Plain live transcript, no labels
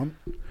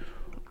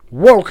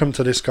Welcome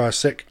to This Guy's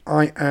Sick.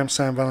 I am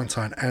Sam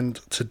Valentine, and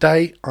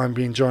today I'm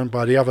being joined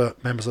by the other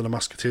members of the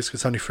Musketeers,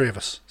 because there's only three of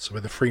us, so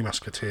we're the three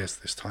Musketeers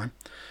this time.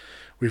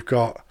 We've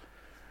got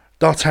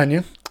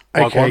D'Artagnan,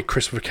 aka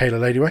Christopher Kayla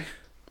Ladyway.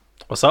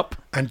 What's up?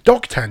 And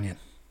Dogtanian.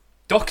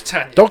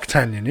 Dogtanian?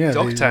 Dogtanian, yeah.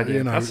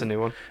 Dogtanian, that's a new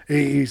one.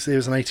 It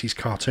was an 80s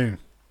cartoon.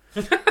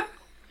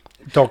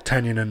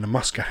 Dogtanian and the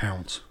Musker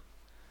Hounds.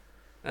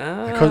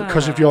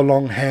 Because of your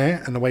long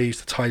hair and the way he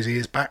used to tie his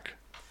ears back,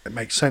 it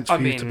makes sense for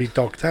you to be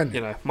Dogtanian. You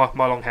know,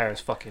 my long hair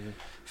is fucking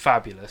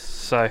fabulous.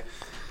 So,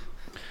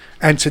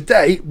 and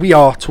today we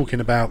are talking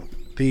about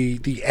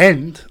the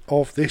end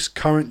of this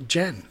current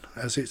gen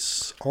as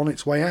it's on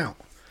its way out.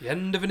 The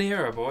end of an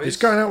era, boys. It's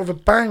going out with a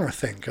bang, I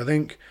think. I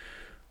think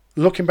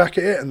looking back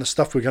at it and the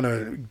stuff we're going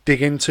to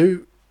dig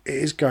into, it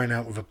is going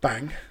out with a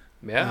bang.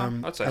 Yeah,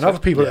 I'd say and so. other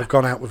people that have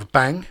gone out with a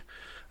bang,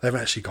 they haven't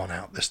actually gone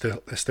out. They're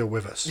still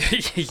with us.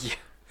 Yeah.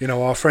 You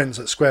know, our friends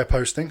at Square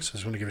Posting, so I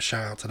just want to give a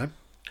shout out to them.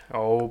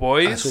 Oh,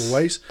 boys. As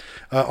always.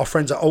 Our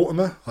friends at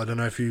Ultima, I don't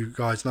know if you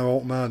guys know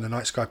Ultima and the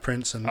Night Sky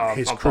Prince and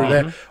his crew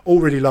there. All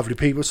really lovely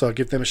people, so I'll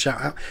give them a shout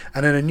out.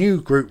 And then a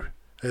new group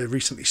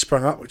recently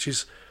sprung up, which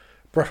is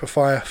Breath of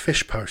Fire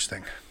Fish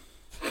Posting,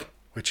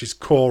 which is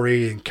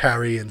Corey and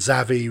Carrie and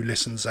Zavi who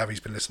listens.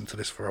 Zavi's been listening to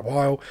this for a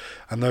while.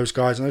 And those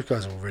guys are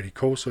all really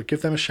cool, so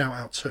give them a shout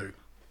out too.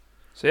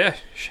 So yeah,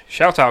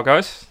 shout out,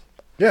 guys.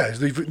 Yeah,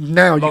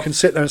 now you can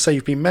sit there and say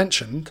you've been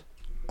mentioned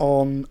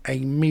on a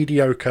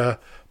mediocre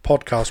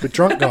podcast with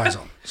drunk guys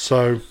on.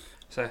 So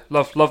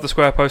love the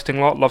Square Posting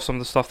lot. Love some of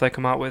the stuff they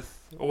come out with.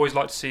 Always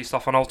like to see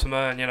stuff on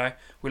Ultima, and you know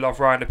we love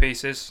Ryan to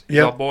pieces. He's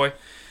our boy.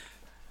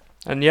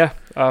 And yeah,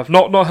 I've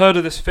not heard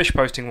of this fish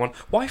posting one.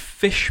 Why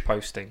fish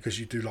posting? Because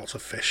you do lots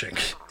of fishing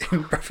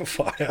in Breath of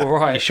Fire. All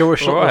right. You sure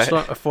it's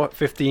not a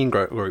 15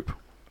 group?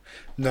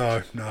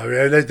 No.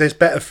 There's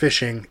better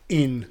fishing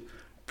in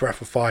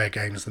Breath of Fire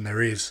games than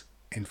there is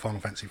in Final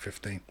Fantasy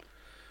 15.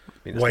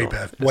 Way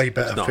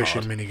better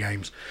fishing mini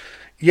games.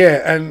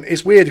 Yeah, and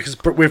it's weird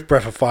because with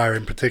Breath of Fire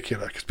in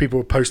particular, because people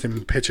were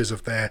posting pictures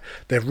of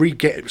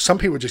some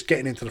people are just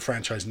getting into the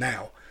franchise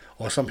now,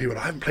 or some people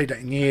I haven't played that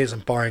in years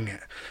and buying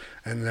it.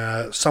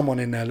 And someone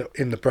in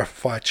the Breath of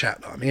Fire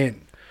chat that I'm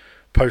in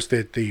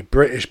posted the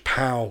British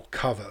PAL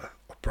cover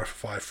of Breath of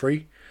Fire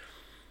 3,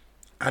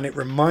 and it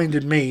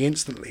reminded me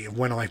instantly of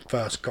when I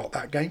first got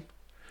that game.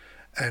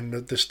 And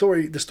the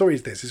story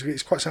is this: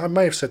 it's quite. I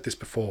may have said this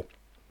before,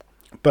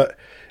 but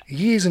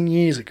years and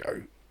years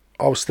ago,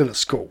 I was still at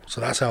school, so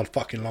that's how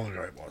fucking long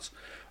ago it was.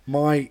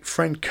 My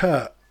friend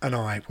Kurt and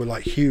I were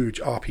like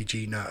huge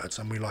RPG nerds,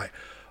 and we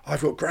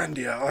I've got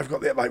Grandia, I've got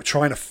the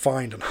trying to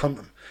find and hunt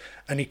them.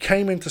 And he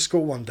came into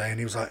school one day and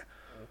he was like,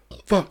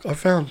 "Fuck, I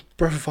found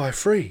Breath of Fire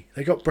 3.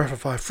 They got Breath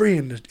of Fire 3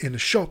 in the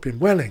shop in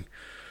Welling."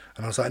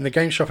 And I was like, "In the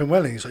game shop in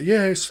Welling?" He's like,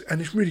 "Yeah, it's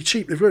really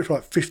cheap. They've got it for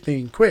like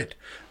 15 quid.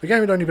 The game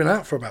had only been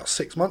out for about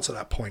 6 months at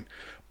that point.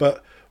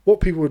 But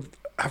what people would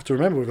have to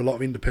remember with a lot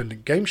of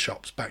independent game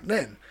shops back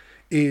then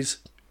is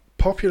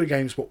popular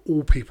games were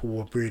all people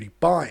were really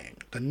buying.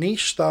 The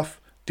niche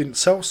stuff didn't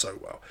sell so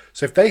well.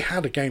 So if they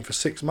had a game for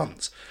 6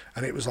 months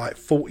and it was like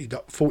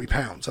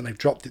 £40 and they've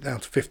dropped it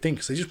down to 15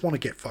 because they just want to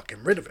get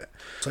fucking rid of it.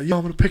 So yeah,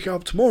 I'm going to pick it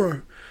up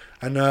tomorrow."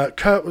 And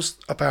Kurt was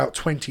about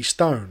 20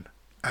 stone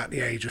at the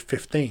age of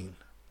 15.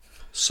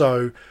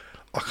 So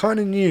I kind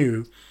of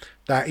knew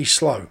that he's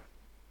slow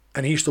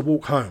and he used to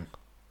walk home.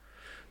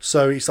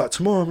 So he's like,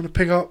 "Tomorrow I'm going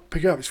to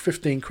pick it up. It's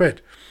 15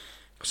 quid.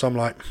 So I'm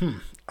like,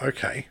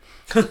 okay.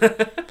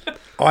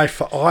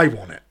 I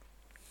want it.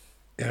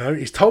 You know,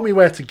 he's told me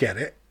where to get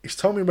it. He's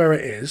told me where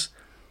it is.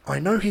 I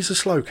know he's a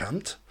slow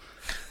cunt,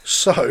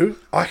 so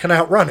I can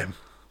outrun him,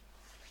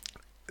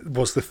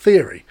 was the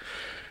theory.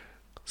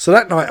 So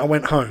that night I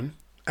went home,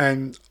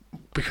 and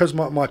because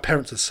my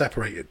parents had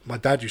separated, my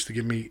dad used to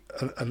give me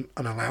an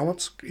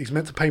allowance. He's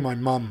meant to pay my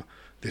mum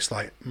this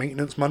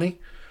maintenance money,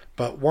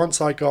 but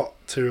once I got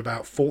to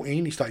about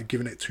 14, he started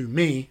giving it to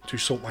me to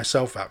sort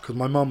myself out, because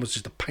my mum was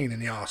just a pain in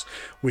the ass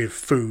with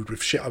food,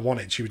 with shit I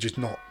wanted. She would just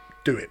not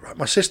do it, right?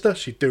 My sister,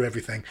 she'd do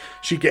everything.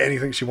 She'd get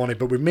anything she wanted.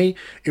 But with me,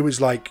 it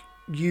was like,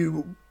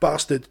 "You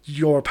bastard,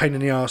 you're a pain in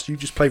the ass. You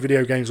just play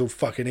video games all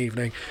fucking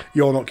evening.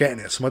 You're not getting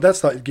it." So my dad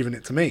started giving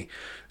it to me.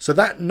 So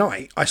that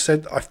night, I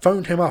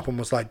phoned him up and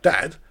was like,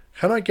 "Dad,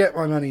 can I get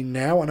my money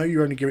now? I know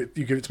you give it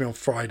to me on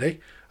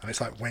Friday, and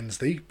it's like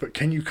Wednesday, but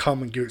can you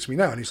come and give it to me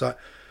now?" And he's like,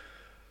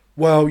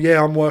 "Well,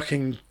 yeah, I'm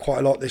working quite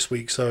a lot this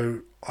week, so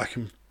I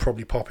can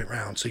probably pop it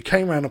round." So he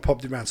came round and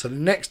popped it round. So the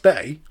next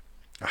day,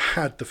 I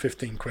had the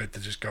 15 quid to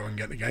just go and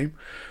get the game.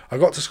 I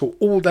got to school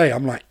all day.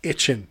 I'm like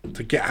itching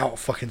to get out of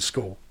fucking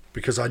school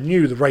because I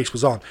knew the race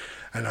was on.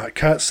 And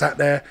Kurt sat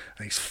there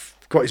and he's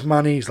got his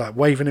money. He's like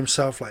waving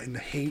himself like in the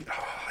heat.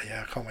 "Oh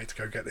yeah, I can't wait to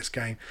go get this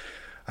game."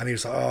 And he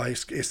was like, "Oh,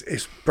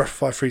 it's Breath of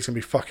Fire 3 is gonna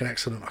be fucking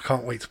excellent. I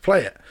can't wait to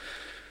play it."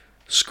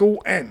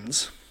 School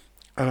ends,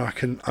 and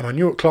I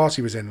knew what class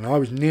he was in, and I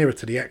was nearer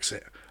to the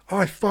exit.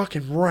 I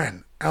fucking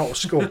ran out of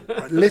school.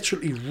 I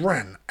literally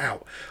ran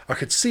out. I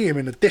could see him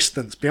in the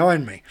distance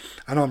behind me,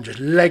 and I'm just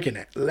legging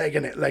it.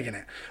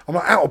 I'm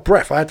like out of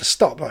breath. I had to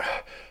stop. Like,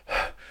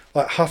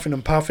 like huffing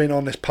and puffing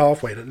on this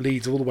pathway that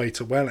leads all the way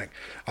to Welling.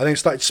 I then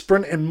started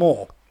sprinting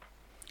more.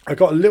 I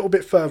got a little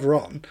bit further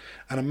on,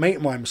 and a mate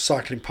of mine was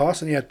cycling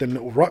past, and he had them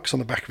little rucks on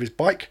the back of his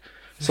bike.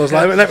 So I was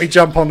like, let me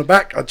jump on the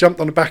back. I jumped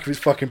on the back of his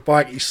fucking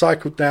bike. He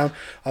cycled down.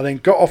 I then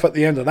got off at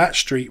the end of that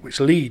street, which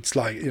leads,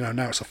 like, you know,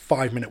 now it's a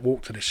 5-minute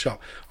walk to this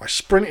shop. I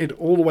sprinted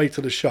all the way to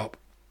the shop.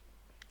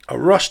 I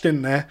rushed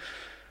in there.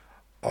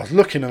 I was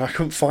looking and I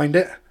couldn't find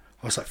it.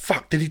 I was like,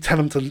 fuck, did he tell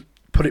him to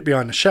put it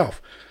behind the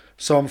shelf?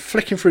 So I'm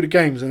flicking through the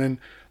games, and then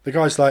the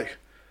guy's like,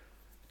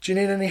 do you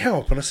need any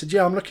help? And I said,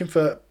 yeah, I'm looking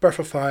for Breath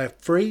of Fire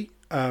 3.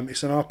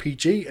 It's an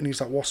RPG. And he's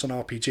like, what's an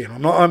RPG?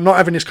 And I'm not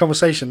having this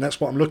conversation.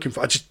 That's what I'm looking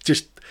for. I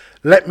just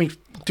let me,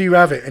 do you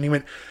have it? And he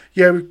went,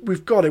 yeah,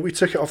 we've got it. We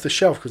took it off the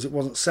shelf because it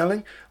wasn't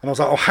selling. And I was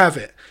like, I'll have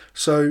it.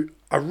 So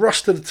I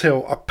rushed to the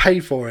till. I pay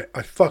for it.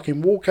 I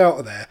fucking walk out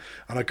of there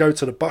and I go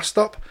to the bus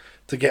stop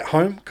to get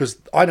home because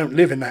I don't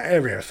live in that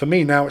area. For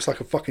me now, it's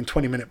like a fucking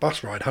 20-minute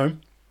bus ride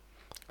home.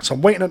 So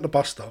I'm waiting at the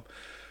bus stop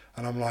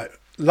and I'm like,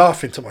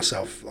 laughing to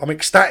myself. I'm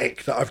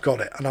ecstatic that I've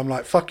got it. And I'm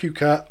like, fuck you,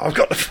 Kurt. I've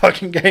got the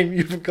fucking game.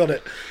 You haven't got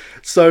it.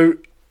 So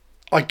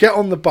I get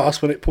on the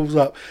bus when it pulls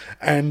up.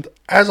 And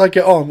as I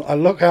get on, I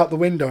look out the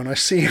window and I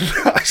see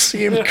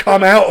him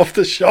come out of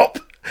the shop.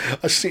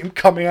 I see him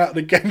coming out of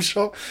the game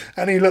shop.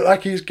 And he looked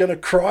like he's going to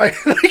cry.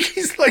 Like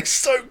he's like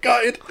so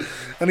gutted.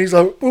 And he's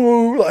like,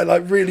 ooh,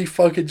 like really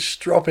fucking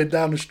stropping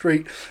down the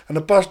street. And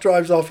the bus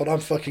drives off and I'm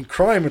fucking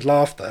crying with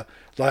laughter.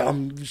 Like,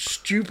 I'm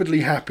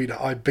stupidly happy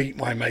that I beat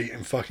my mate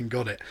and fucking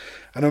got it.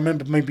 And I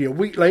remember maybe a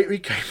week later, he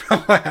came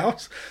around my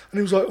house and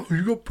he was like, oh,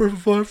 you got Breath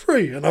of Fire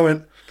 3? And I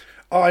went,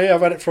 oh, yeah,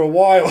 I've had it for a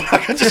while.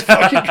 Like, I just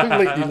fucking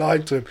completely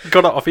lied to him.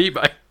 Got it off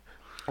eBay.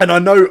 And I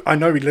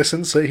know he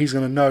listens, so he's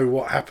going to know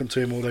what happened to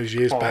him all those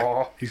years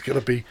back. He's going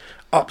to be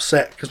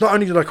upset. Because not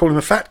only did I call him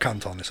a fat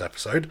cunt on this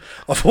episode,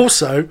 I've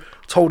also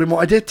told him what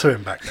I did to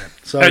him back then.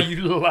 So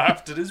you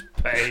laughed at his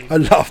pain. I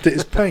laughed at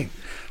his pain.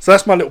 So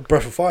that's my little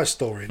Breath of Fire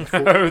story.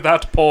 Oh,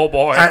 that poor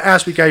boy.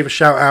 As we gave a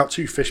shout out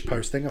to Fish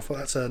Posting, I thought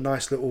that's a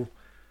nice little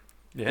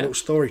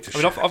story to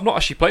share. I mean, I've not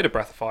actually played a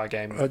Breath of Fire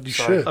game. You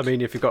should. I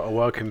mean, if you've got a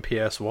working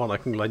PS1, I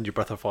can lend you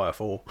Breath of Fire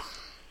 4.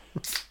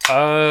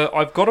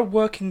 I've got a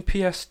working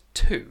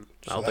PS2.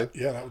 That'll do.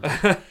 Yeah, that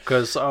would do.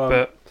 Because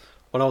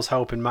when I was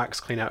helping Max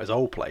clean out his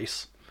old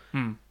place,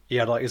 he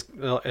had like his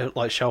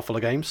shelf full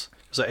of games.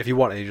 So if you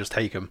wanted, you just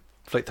take them,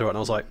 flick through it, and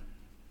I was like,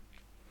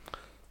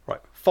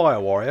 right,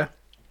 Fire Warrior,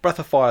 Breath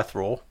of Fire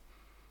Thor.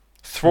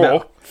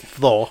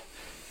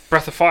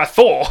 Breath of Fire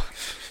Thor.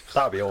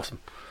 That would be awesome.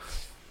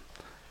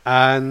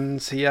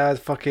 And he had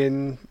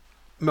fucking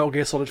Metal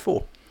Gear Solid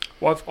 4.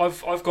 Well,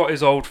 I've got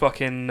his old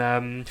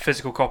fucking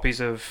physical copies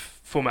of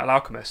Full Metal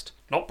Alchemist,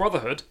 not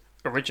Brotherhood.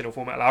 Original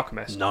Full Metal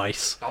Alchemist.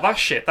 Nice. Now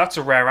that's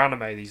a rare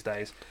anime these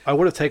days. I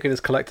would have taken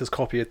his collector's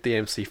copy of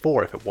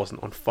DMC4 if it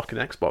wasn't on fucking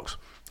Xbox.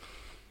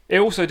 It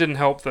also didn't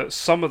help that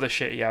some of the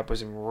shit he had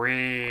was in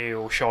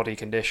real shoddy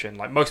condition.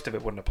 Like, most of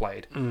it wouldn't have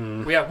played.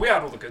 We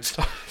had all the good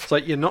stuff. It's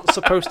like, you're not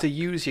supposed to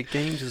use your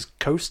games as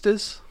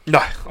coasters?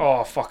 No.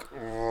 Oh, fuck.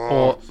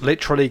 Or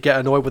literally get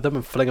annoyed with them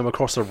and fling them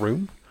across a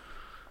room?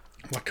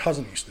 My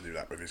cousin used to do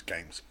that with his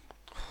games.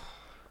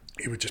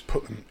 He would just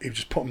put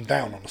them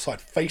down on the side,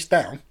 face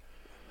down,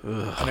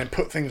 and then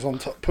put things on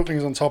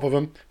top of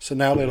them. So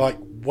now they're like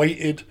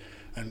weighted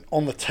and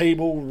on the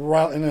table,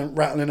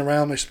 rattling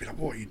around. They used to be like,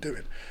 "What are you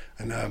doing?"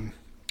 And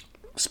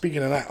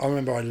speaking of that, I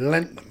remember I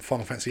lent them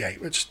Final Fantasy VIII,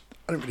 which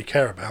I don't really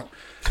care about,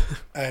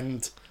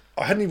 and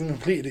I hadn't even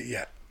completed it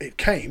yet. It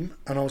came,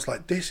 and I was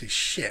like, "This is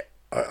shit."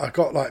 I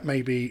got like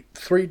maybe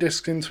 3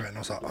 discs into it, and I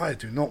was like, "I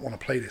do not want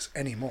to play this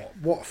anymore."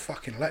 What a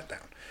fucking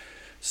letdown!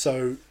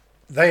 So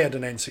they had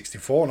an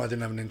N64, and I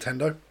didn't have a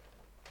Nintendo,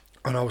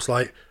 and I was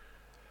like,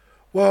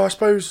 "Well, I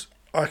suppose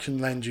I can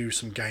lend you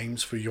some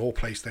games for your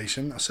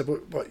PlayStation." I said,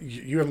 "But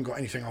you haven't got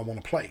anything I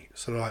want to play."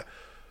 So they're like,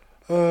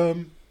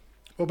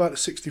 "What about the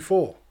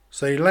 64?"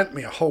 So he lent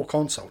me a whole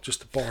console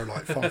just to borrow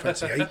like Final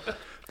Fantasy VIII.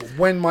 But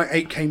when my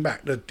 8 came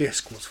back, the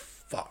disc was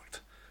fucked,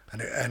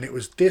 and it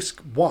was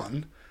disc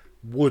 1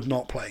 would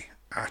not play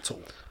at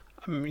all.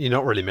 You're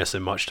not really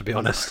missing much, to be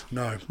honest.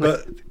 No,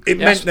 but it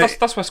meant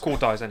that's where school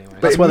dies anyway.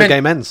 That's where the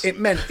game ends. It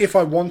meant if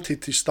I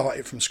wanted to start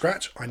it from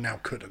scratch, I now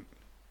couldn't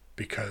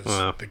because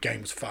the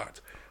game was fucked.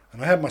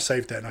 And I had my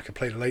save there and I could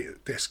play the later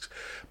discs.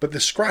 But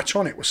the scratch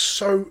on it was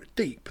so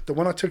deep that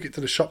when I took it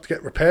to the shop to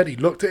get repaired, he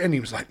looked at it and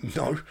he was like,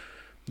 "No,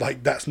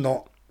 like that's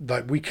not,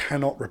 like we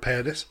cannot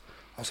repair this."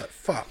 I was like,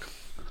 "Fuck."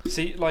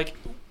 See, like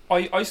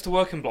I used to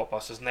work in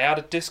Blockbusters and they had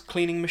a disc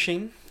cleaning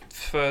machine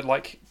for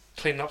like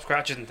cleaning up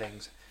scratches and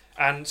things.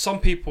 And some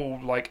people,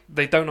 like,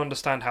 they don't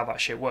understand how that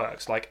shit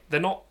works. Like,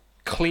 they're not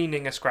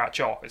cleaning a scratch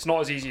off. It's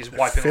not as easy as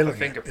wiping off a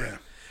fingerprint.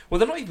 Well,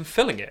 they're not even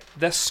filling it.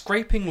 They're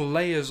scraping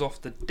layers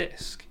off the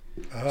disc.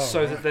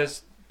 That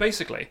there's...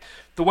 Basically,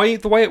 the way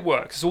it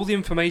works is all the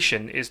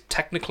information is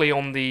technically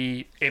on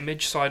the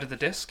image side of the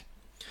disc.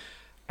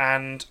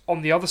 And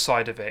on the other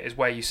side of it is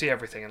where you see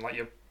everything. And, like,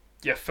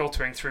 you're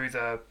filtering through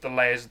the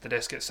layers of the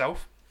disc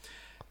itself.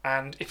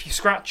 And if you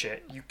scratch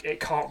it, it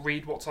can't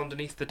read what's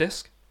underneath the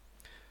disc.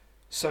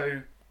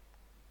 So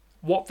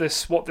what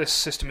this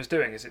system is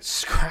doing is it's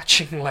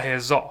scratching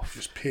layers off,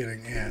 just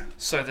peeling,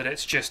 so that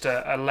it's just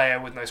a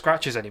layer with no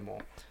scratches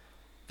anymore.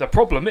 The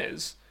problem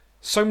is,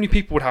 so many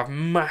people would have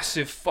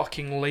massive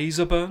fucking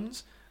laser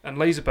burns, and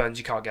laser burns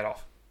you can't get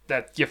off.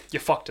 You're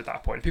fucked at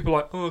that point. People are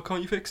like, oh,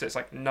 can't you fix it? It's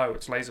like, no,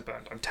 it's laser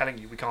burned. I'm telling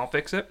you, we can't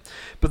fix it.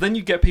 But then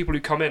you get people who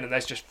come in and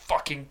there's just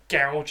fucking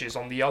gouges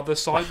on the other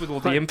side with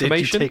all the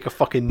information. Did you take a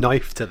fucking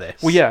knife to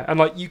this? Well, yeah, and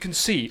like you can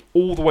see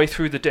all the way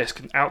through the disc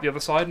and out the other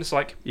side, and it's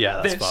like,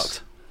 yeah, that's this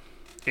fucked.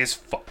 Is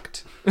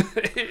fucked.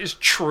 It is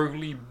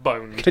truly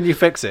boned. Can you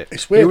fix it?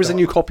 It's weird. Here is a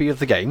new copy of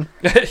the game.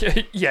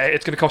 Yeah,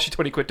 it's going to cost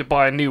you £20 to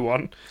buy a new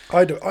one. I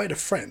had a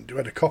friend who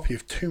had a copy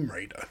of Tomb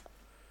Raider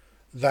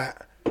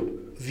that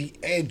the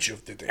edge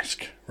of the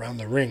disc, around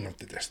the ring of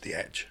the disc, the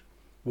edge,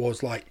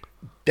 was like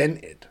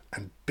dented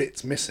and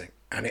bits missing,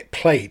 and it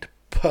played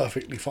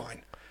perfectly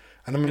fine.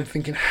 And I'm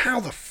thinking, how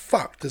the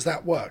fuck does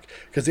that work?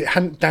 Because it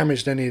hadn't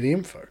damaged any of the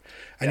info.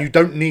 And you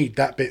don't need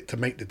that bit to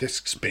make the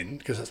disc spin,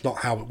 because that's not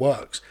how it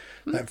works.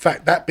 In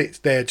fact, that bit's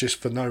there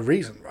just for no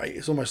reason, right?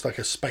 It's almost like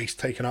a space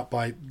taken up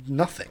by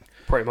nothing.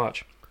 Pretty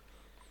much.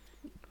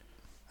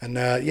 And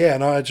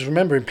and I just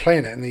remember him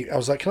playing it, and I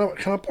was like, can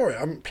I borrow it?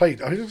 I haven't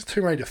played. I think it was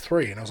Tomb Raider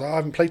 3, and I was like, I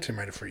haven't played Tomb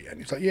Raider 3 yet.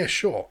 And he's like, yeah,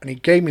 sure. And he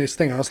gave me this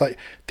thing, and I was like,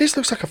 this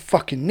looks like a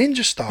fucking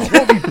Ninja Star.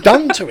 What have you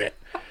done to it?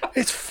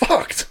 It's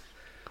fucked.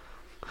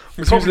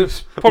 Probably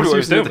what he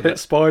was doing with hit it.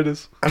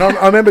 spiders. And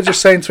I remember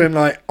just saying to him,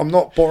 like, I'm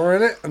not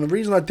borrowing it. And the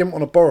reason I didn't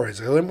want to borrow it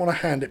is I didn't want to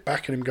hand it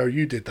back and him go,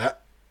 you did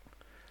that.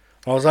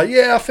 I was like,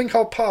 yeah, I think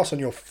I'll pass on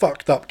your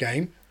fucked up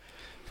game.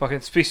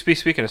 Fucking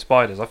speaking of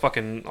spiders,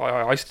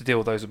 I used to deal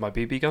with those with my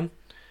BB gun.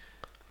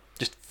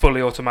 Just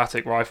fully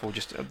automatic rifle.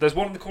 There's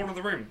one in the corner of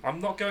the room. I'm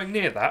not going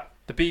near that.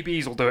 The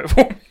BBs will do it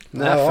for me.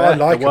 No, I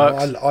like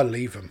them. I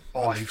leave them.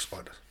 I leave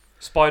spiders.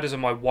 Spiders are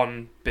my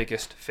one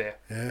biggest fear.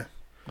 Yeah.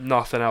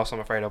 Nothing else I'm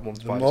afraid of more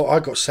than spiders. Well, I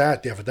got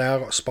sad the other day. I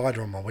got a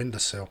spider on my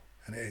windowsill,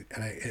 and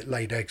it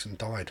laid eggs and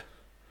died.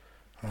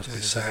 I was a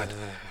bit sad.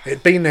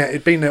 It'd been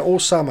there all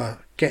summer,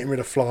 getting rid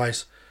of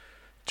flies,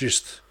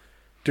 just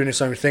doing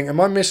its own thing. And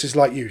my missus,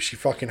 like you, she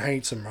fucking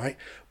hates them, right?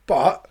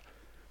 But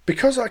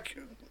because I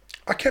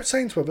kept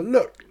saying to her, but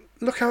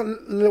look how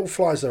little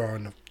flies there are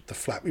in the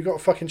flat. We've got a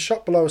fucking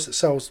shop below us that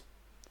sells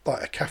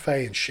like a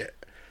cafe and shit.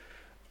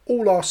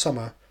 All last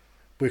summer,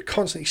 we're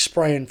constantly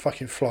spraying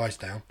fucking flies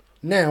down.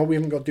 Now we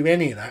haven't got to do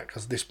any of that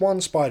because this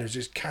one spider is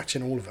just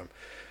catching all of them.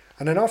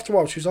 And then after a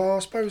while, she was like, oh, I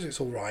suppose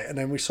it's all right. And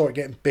then we saw it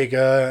getting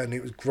bigger and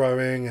it was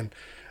growing.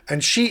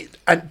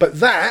 But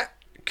that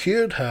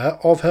cured her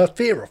of her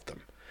fear of them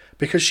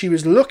because she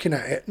was looking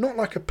at it, not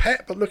like a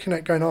pet, but looking at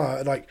it going,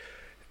 oh, like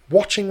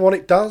watching what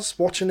it does,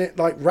 watching it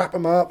like wrap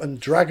them up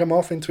and drag them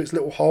off into its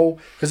little hole.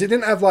 Because it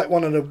didn't have like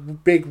one of the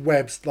big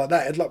webs like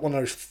that. It had like one of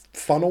those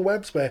funnel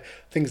webs where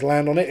things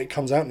land on it, it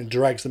comes out and it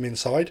drags them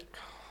inside.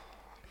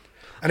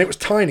 And it was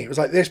tiny. It was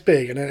like this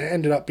big, and then it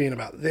ended up being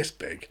about this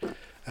big.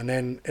 And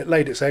then it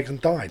laid its eggs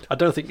and died. I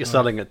don't think you're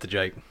selling it to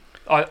Jake.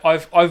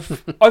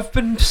 I've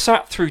been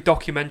sat through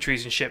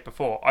documentaries and shit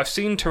before. I've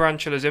seen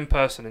tarantulas in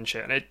person and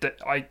shit, and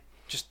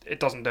it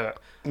doesn't do it.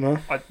 No.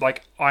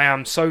 I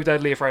am so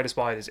deadly afraid of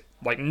spiders.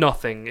 Like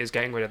nothing is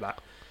getting rid of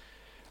that.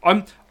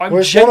 I'm well,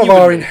 it's one of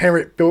our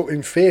inherent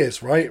built-in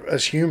fears, right,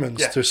 as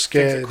humans, to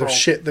scare the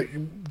shit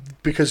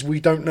because we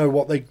don't know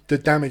what the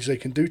damage they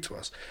can do to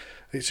us.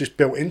 It's just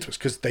built into us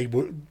because they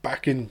were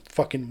back in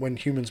fucking when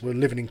humans were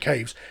living in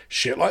caves.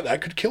 Shit like that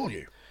could kill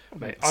you.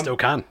 Mate, still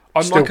can.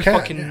 I'm like a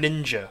fucking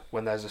ninja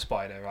when there's a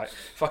spider, right?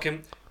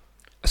 Fucking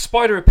a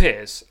spider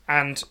appears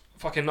and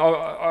fucking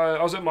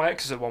I was at my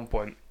ex's at one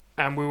point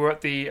and we were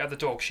at the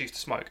door 'cause she used to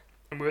smoke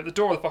and we were at the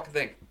door of the fucking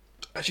thing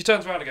and she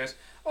turns around and goes,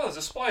 oh, there's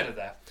a spider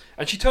there,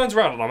 and she turns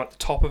around and I'm at the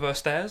top of her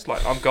stairs,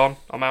 like I'm gone,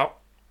 I'm out.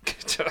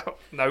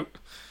 No,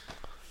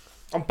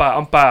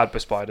 I'm bad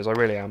with spiders, I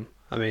really am.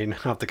 I mean,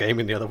 after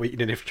gaming the other week, you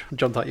didn't even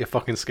jump out your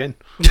fucking skin.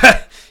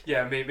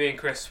 Yeah, me and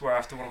Chris were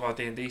after one of our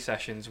D&D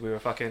sessions. We were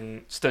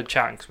fucking stood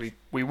chatting because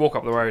we walk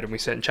up the road and we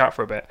sit and chat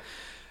for a bit.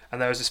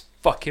 And there was this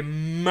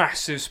fucking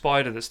massive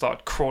spider that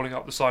started crawling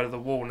up the side of the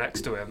wall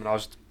next to him, and I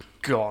was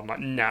gone,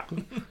 like, nah.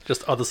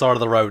 Just other side of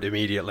the road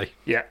immediately.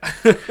 Yeah.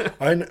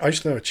 I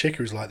used to know a chick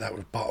who was like that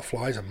with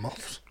butterflies and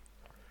moths.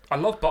 I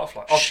love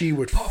butterflies. She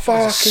would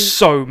fucking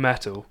so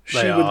metal.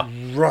 She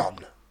would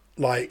run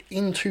like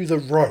into the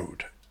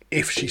road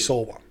if she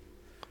saw one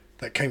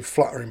that came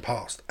fluttering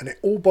past. And it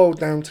all boiled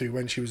down to,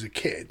 when she was a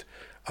kid,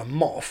 a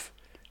moth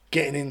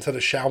getting into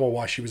the shower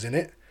while she was in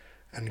it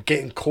and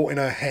getting caught in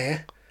her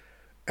hair,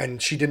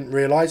 and she didn't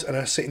realise, and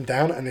her sitting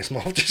down and this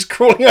moth just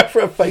crawling over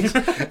her face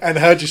and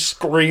her just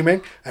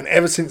screaming. And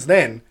ever since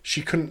then,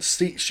 she couldn't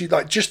see. She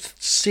like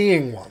just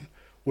seeing one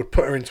would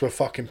put her into a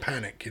fucking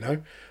panic, you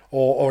know?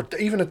 Or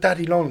even a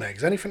daddy long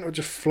legs, anything that would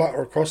just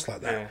flutter across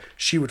like that,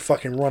 she would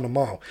fucking run a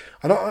mile.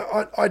 And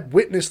I'd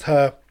witnessed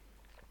her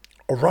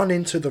run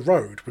into the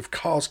road with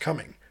cars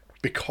coming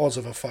because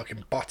of a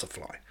fucking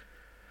butterfly.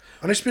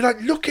 And I'd just be like,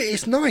 look at it,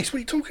 it's nice. What are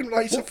you talking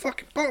about? It's a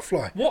fucking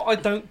butterfly. What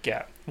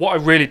I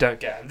really don't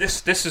get, and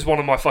this is one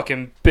of my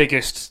fucking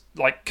biggest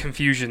like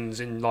confusions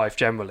in life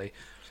generally.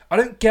 I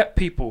don't get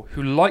people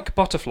who like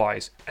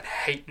butterflies and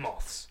hate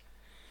moths.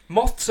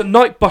 Moths are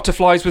night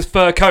butterflies with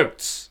fur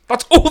coats.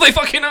 That's all they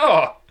fucking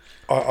are.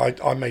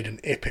 I made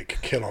an epic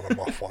kill on a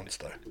moth once,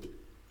 though.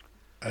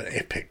 An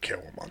epic kill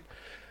on one.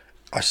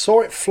 I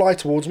saw it fly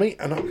towards me,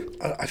 and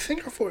I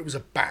think I thought it was a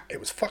bat. It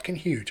was fucking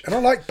huge. And I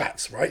like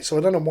bats, right? So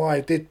I don't know why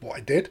I did what I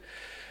did.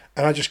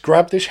 And I just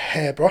grabbed this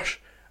hairbrush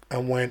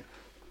and went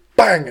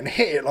bang and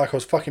hit it like I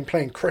was fucking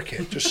playing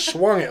cricket. Just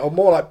swung it, or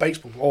more like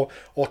baseball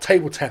or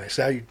table tennis.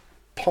 How you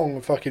pong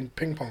a fucking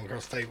ping pong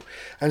across the table.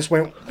 And just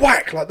went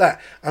whack like that.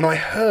 And I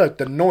heard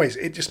the noise.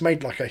 It just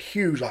made like a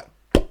huge like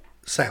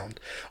sound.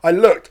 I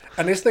looked,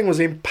 and this thing was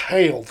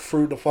impaled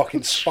through the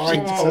fucking spine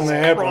on the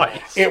hairbrush.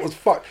 It was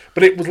fucked.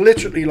 But it was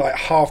literally like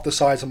half the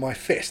size of my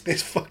fist.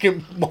 This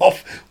fucking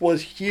moth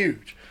was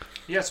huge.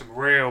 He had some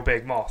real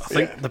big moths.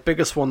 I think the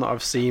biggest one that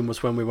I've seen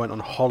was when we went on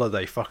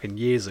holiday fucking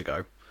years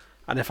ago.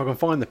 And if I can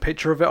find the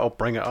picture of it, I'll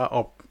bring it up.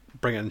 I'll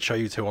bring it and show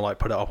you two, or like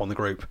put it up on the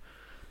group.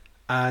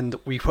 And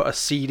we put a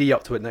CD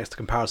up to it next to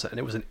comparison, and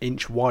it was an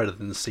inch wider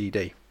than the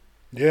CD.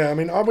 Yeah, I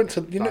mean, I went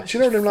to, do you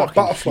know them like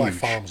butterfly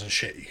farms and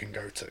shit you can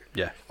go to?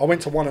 Yeah. I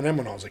went to one of them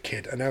when I was a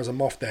kid, and there was a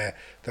moth there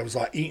that was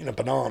like eating a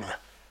banana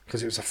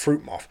because it was a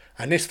fruit moth.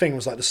 And this thing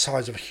was like the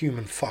size of a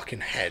human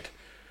fucking head.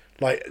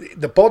 Like,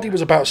 the body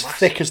was about as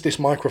thick as this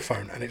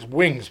microphone, and its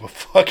wings were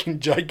fucking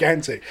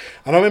gigantic.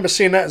 And I remember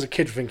seeing that as a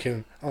kid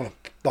thinking, oh,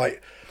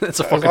 like... It's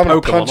a fucking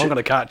Pokemon, I'm going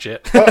to catch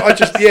it. I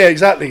just, yeah,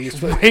 exactly.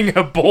 Wing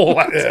a ball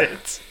at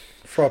it.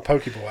 Throw a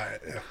Pokeball at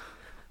it, yeah.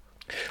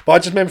 But I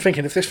just remember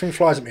thinking, if this thing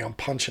flies at me, I'm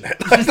punching it.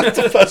 That's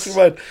the first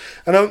word.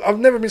 And I've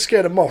never been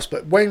scared of moths,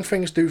 but when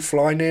things do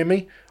fly near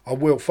me, I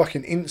will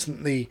fucking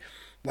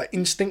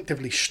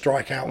instinctively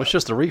strike out. Well, it's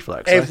just a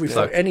reflex.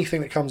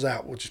 Anything that comes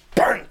out will just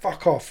bang,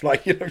 fuck off,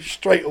 like,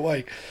 straight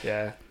away.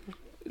 Yeah.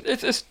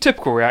 It's a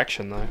typical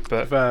reaction, though.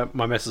 But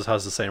my missus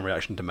has the same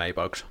reaction to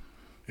Maybugs.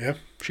 Yeah?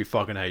 She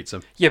fucking hates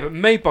them. Yeah, but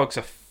Maybugs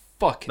are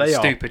fucking they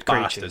stupid are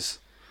creatures. bastards.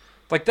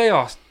 Like, they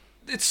are...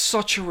 It's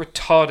such a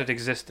retarded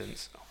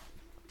existence.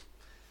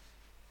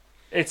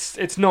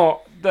 It's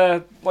not...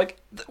 They're, like...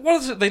 What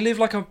is it? They live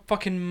like a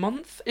fucking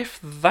month, if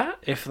that?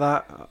 If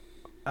that.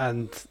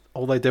 And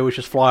all they do is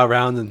just fly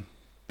around and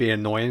be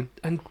annoying.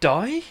 And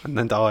die? And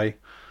then die.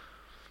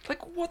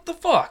 Like, what the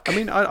fuck? I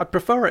mean, I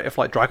prefer it if,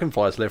 like,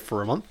 dragonflies live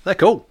for a month. They're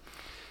cool.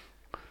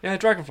 Yeah,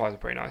 dragonflies are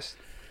pretty nice.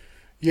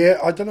 Yeah,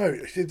 I don't know.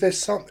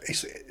 There's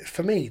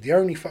for me, the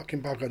only fucking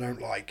bug I don't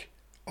like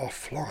are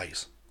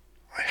flies.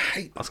 I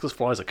hate them. That's because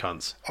flies are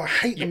cunts. I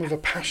hate them with a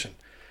passion.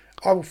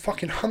 I will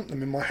fucking hunt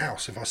them in my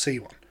house if I see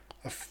one.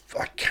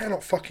 I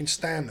cannot fucking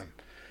stand them.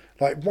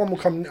 Like, one will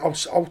come,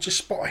 I'll just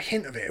spot a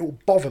hint of it. It will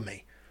bother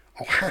me.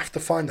 I'll have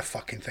to find the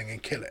fucking thing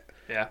and kill it.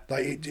 Yeah.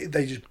 Like,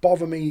 they just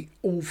bother me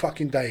all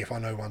fucking day if I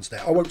know one's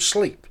there. I won't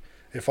sleep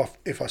if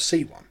I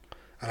see one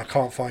and I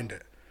can't find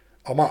it.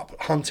 I'm up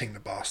hunting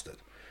the bastard.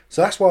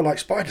 So that's why I like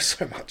spiders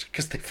so much,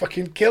 because they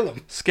fucking kill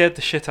them. Scared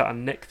the shit out of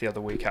Nick the other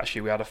week.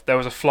 Actually, there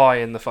was a fly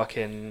in the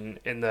fucking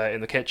in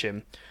the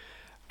kitchen.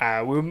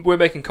 We were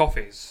making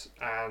coffees,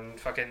 and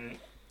fucking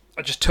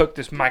I just took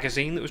this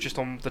magazine that was just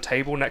on the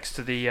table next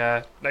to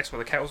where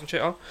the kettles and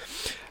shit are,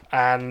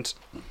 and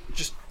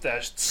just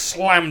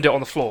slammed it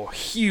on the floor.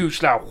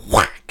 Huge loud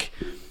whack,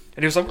 and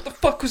he was like, "What the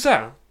fuck was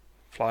that?"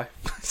 Fly.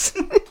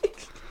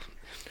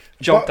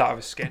 Jumped out of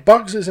his skin.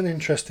 Bugs is an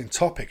interesting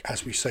topic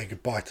as we say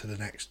goodbye to the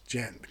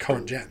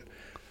current gen.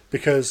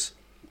 Because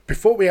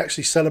before we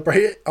actually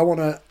celebrate it, I want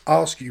to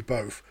ask you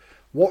both,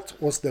 what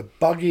was the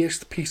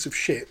buggiest piece of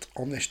shit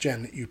on this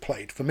gen that you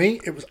played? For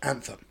me, it was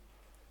Anthem.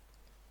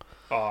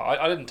 Oh,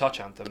 I didn't touch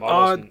Anthem.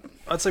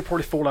 I'd say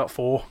probably Fallout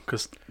 4,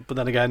 but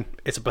then again,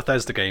 it's a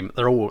Bethesda game.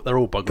 They're all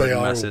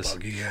bug-ridden messes. All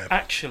buggy, yeah.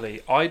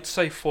 Actually, I'd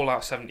say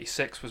Fallout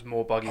 76 was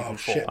more buggy than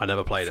 4. Shit. I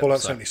never played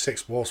Fallout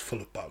 76 was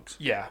full of bugs.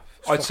 Yeah,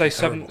 I'd say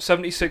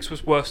 76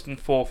 was worse than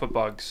 4 for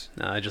bugs.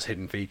 Nah, just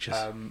hidden features.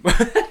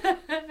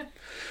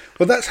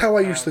 But that's how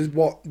I used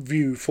to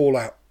view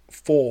Fallout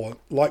 4,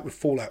 like with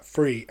Fallout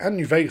 3, and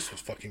New Vegas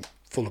was fucking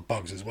full of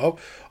bugs as well.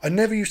 I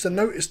never used to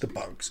notice the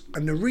bugs,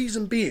 and the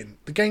reason being,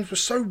 the games were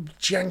so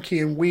janky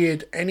and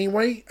weird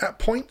anyway at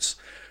points,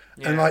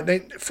 and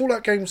like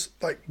Fallout games,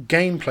 like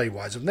gameplay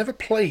wise, I've never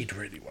played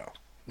really well.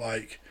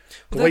 Like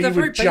the way you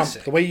would jump,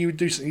 basic. The way you would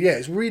do something,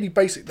 it's really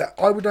basic. That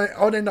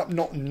I'd end up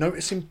not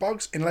noticing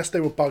bugs unless they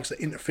were bugs that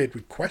interfered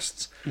with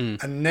quests,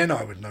 and then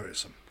I would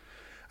notice them.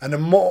 And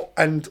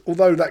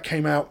although that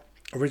came out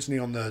originally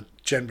on the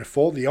gen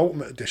before, the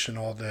Ultimate Edition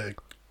or the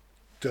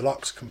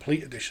Deluxe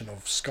Complete Edition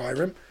of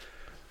Skyrim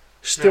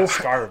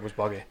Skyrim was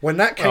buggy. When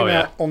that came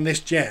out on this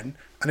gen,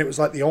 and it was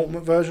like the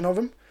Ultimate version of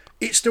them,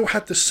 it still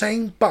had the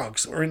same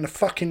bugs that were in the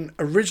fucking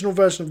original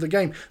version of the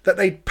game that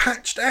they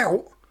patched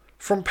out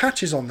from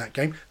patches on that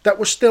game that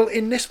were still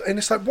in this. And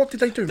it's like, what did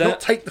they do?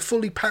 Not take the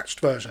fully patched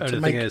version to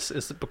make... The thing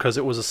is because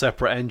it was a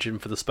separate engine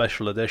for the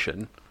special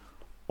edition,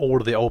 all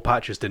of the old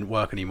patches didn't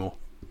work anymore.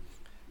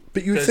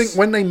 But you think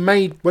when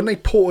they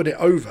ported it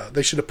over,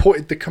 they should have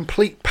ported the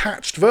complete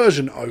patched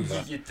version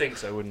over. You'd think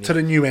so, wouldn't you? To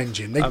the new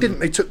engine. They didn't.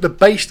 They took the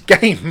base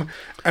game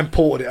and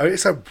ported it over.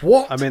 It's like,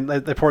 what? I mean,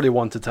 they probably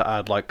wanted to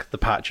add like the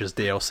patches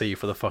DLC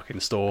for the fucking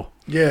store.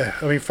 Yeah,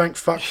 I mean, thank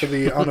fuck for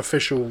the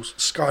unofficial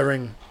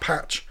Skyrim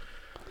patch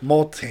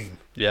mod team.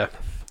 Yeah.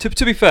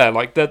 To be fair,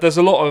 like there's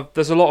a lot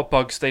of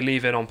bugs they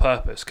leave in on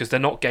purpose because they're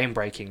not game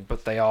breaking,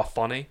 but they are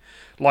funny.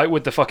 Like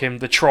with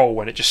the troll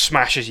when it just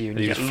smashes you and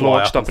you get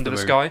launched up into the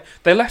sky.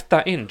 They left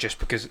that in just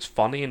because it's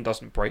funny and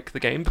doesn't break the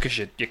game because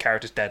your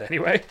character's dead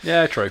anyway.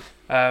 Yeah, true.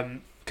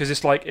 Because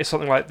it's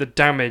something like the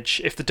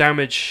damage. If the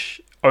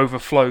damage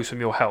overflows from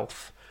your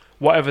health,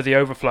 whatever the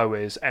overflow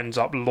is ends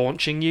up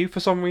launching you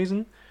for some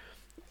reason,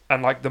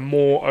 and like the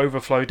more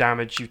overflow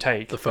damage you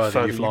take, the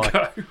further you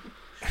go.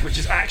 Which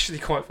is actually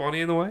quite funny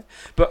in a way.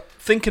 But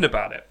thinking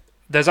about it,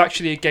 there's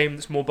actually a game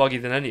that's more buggy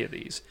than any of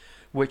these,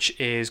 which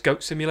is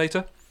Goat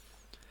Simulator.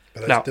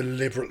 But that's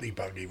deliberately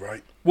buggy,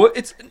 right? Well,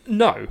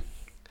 no.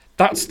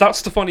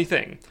 That's the funny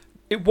thing.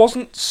 It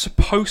wasn't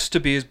supposed to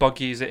be as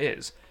buggy as it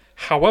is.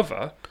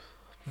 However,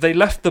 they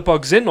left the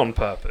bugs in on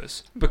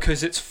purpose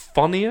because it's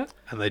funnier.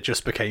 And they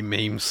just became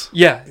memes.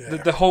 Yeah.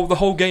 The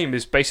whole game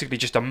is basically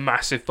just a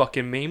massive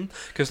fucking meme.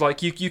 Because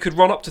like you could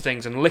run up to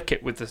things and lick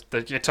it with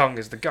your tongue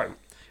as the goat.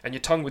 And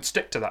your tongue would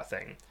stick to that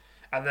thing.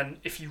 And then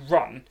if you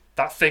run,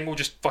 that thing will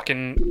just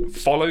fucking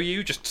follow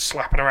you, just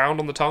slapping around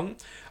on the tongue.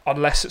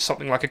 Unless it's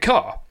something like a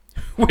car.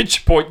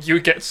 Which point you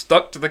get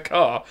stuck to the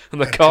car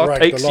and the car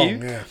takes you.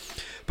 Yeah.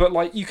 But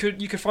like you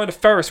could find a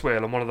Ferris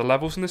wheel on one of the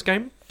levels in this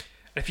game.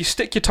 And if you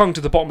stick your tongue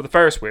to the bottom of the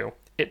Ferris wheel,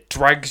 it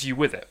drags you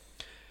with it.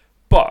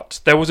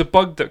 But there was a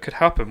bug that could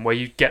happen where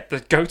you'd get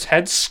the goat's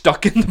head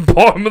stuck in the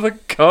bottom of the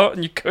cart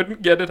and you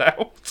couldn't get it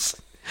out.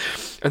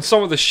 And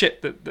some of the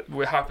shit that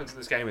happens in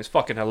this game is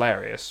fucking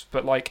hilarious.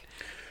 But like,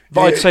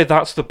 I'd say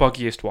that's the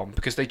buggiest one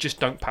because they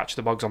just don't patch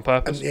the bugs on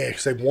purpose. And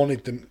because they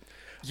wanted them.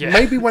 Yeah.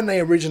 Maybe when they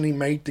originally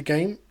made the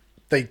game,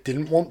 they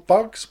didn't want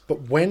bugs.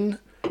 But when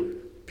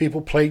people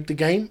played the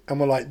game and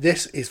were like,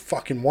 "This is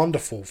fucking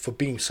wonderful for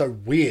being so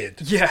weird,"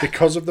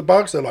 because of the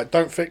bugs, they're like,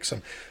 "Don't fix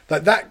them."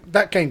 Like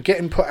that game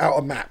getting put out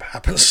a map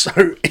happens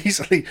so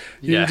easily.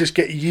 You can just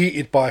get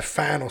yeeted by a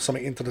fan or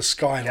something into the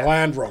sky and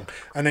land wrong,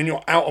 and then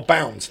you're out of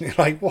bounds, and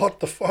you're like, "What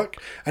the fuck?"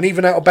 And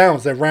even out of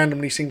bounds, there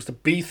randomly seems to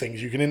be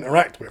things you can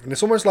interact with, and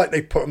it's almost like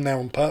they put them there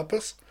on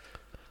purpose.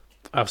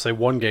 I have to say,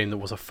 one game that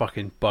was a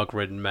fucking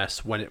bug-ridden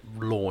mess when it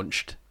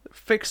launched,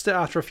 fixed it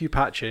after a few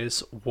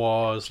patches,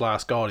 was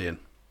Last Guardian.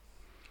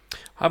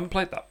 I haven't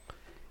played that.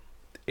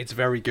 It's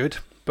very good,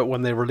 but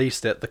when they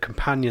released it, the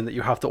companion that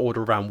you have to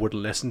order around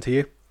wouldn't listen to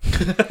you.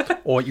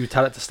 Or you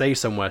tell it to stay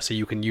somewhere so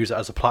you can use it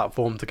as a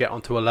platform to get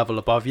onto a level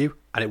above you,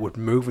 and it would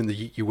move and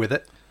yeet you with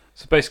it.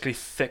 So basically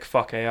thick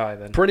fuck AI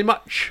then. Pretty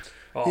much.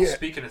 Oh,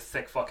 speaking of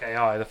thick fuck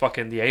AI,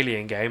 the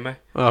Alien game, eh?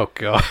 Oh,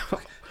 God.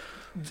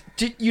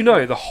 Did you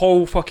know the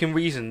whole fucking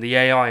reason the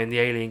AI in the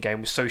Alien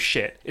game was so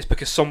shit is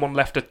because someone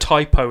left a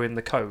typo in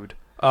the code?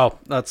 Oh,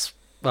 that's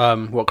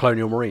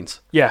Colonial Marines.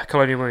 Yeah,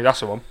 Colonial Marines,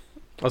 that's the one.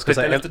 I was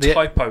going to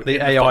say,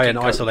 the AI in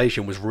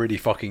Isolation was really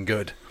fucking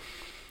good.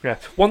 Yeah.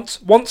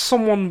 Once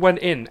someone went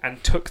in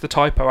and took the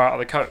typo out of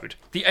the code,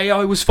 the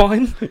AI was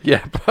fine.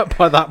 Yeah, but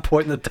by that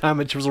point the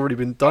damage was already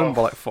been done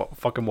by like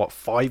fucking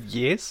 5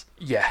 years?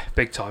 Yeah,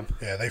 big time.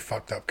 Yeah, they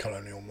fucked up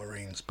Colonial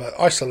Marines. But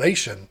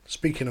Isolation,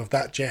 speaking of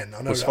that gen,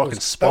 I know that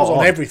was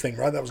on everything,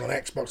 right? That was on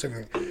Xbox,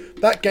 everything.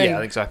 That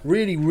game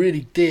really,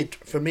 really did,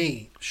 for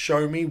me,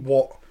 show me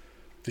what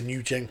the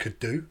new gen could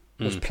do.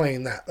 Was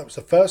playing that. That was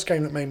the first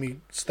game that made me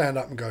stand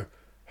up and go,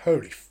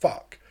 holy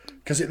fuck.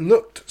 Because it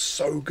looked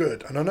so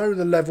good. And I know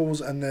the levels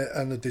and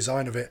the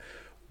design of it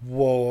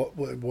were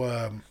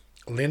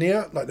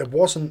linear. Like, there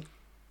wasn't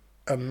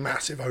a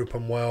massive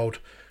open world.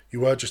 You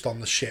were just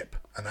on the ship,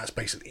 and that's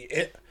basically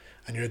it.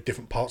 And you had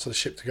different parts of the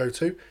ship to go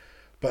to.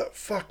 But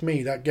fuck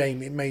me, that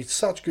game, it made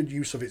such good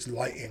use of its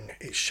lighting,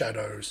 its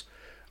shadows,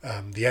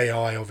 the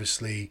AI,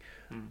 obviously,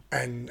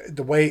 and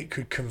the way it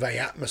could convey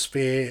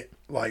atmosphere,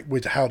 like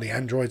with how the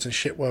androids and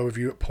shit were with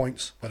you at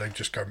points where they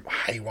just go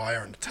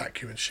haywire and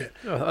attack you and shit.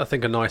 I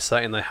think a nice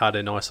setting they had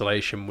in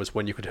Isolation was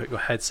when you could hook your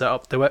headset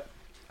up to it,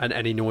 and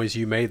any noise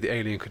you made, the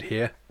alien could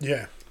hear.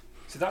 Yeah.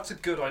 So that's a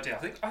good idea.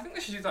 I think they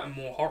should do that in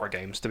more horror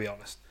games, to be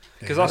honest.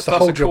 Because that's to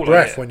hold your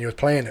breath when you're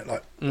playing it,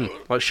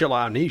 like shit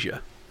like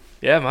Amnesia.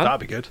 Yeah, man, that'd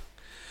be good.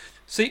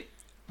 See,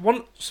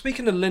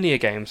 speaking of linear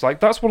games, like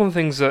that's one of the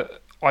things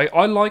that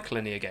I like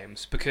linear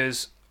games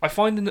because I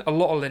find in a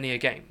lot of linear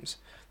games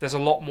there's a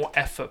lot more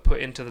effort put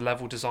into the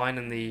level design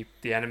and the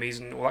enemies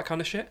and all that kind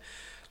of shit.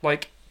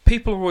 Like,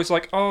 people are always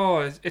like,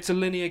 oh, it's a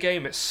linear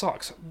game, it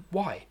sucks.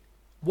 Why?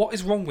 What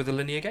is wrong with a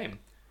linear game?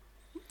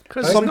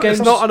 Because some games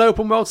not an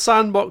open world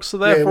sandbox, so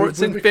therefore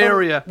it's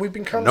inferior. We've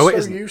become so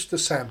used to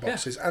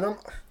sandboxes, and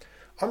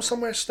I'm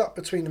somewhere stuck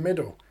between the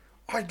middle.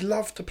 I'd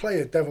love to play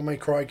a Devil May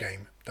Cry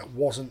game that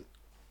wasn't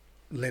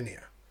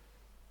linear.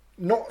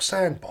 Not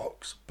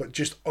sandbox, but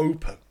just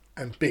open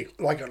and big,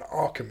 like an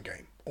Arkham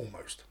game,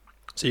 almost.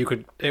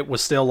 So it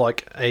was still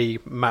like a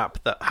map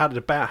that had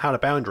a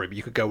boundary, but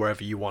you could go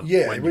wherever you want.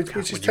 Yeah,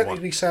 which is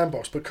technically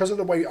sandbox because of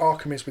the way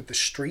Arkham is with the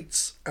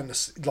streets and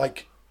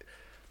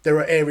there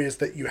are areas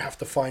that you have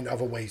to find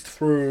other ways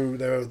through.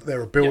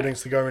 There are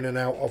buildings to go in and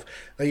out of.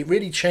 They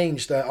really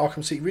changed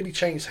Arkham City. Really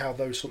changed how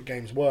those sort of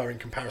games were in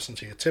comparison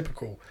to your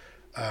typical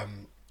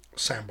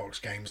sandbox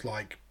games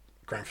like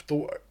Grand Theft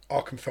Auto.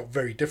 Arkham felt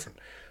very different.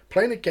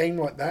 Playing a game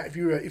like that,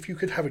 if you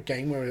could have a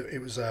game where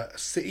it was a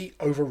city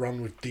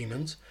overrun with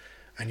demons,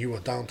 and you were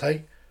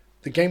Dante,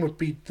 the game would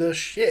be the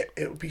shit.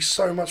 It would be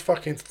so much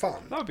fucking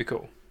fun. That would be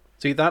cool.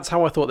 See, that's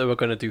how I thought they were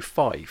going to do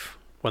 5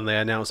 when they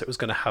announced it was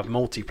going to have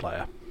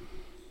multiplayer.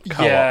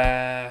 Co-op.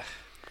 Yeah,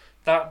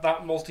 that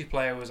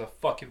multiplayer was a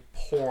fucking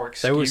poor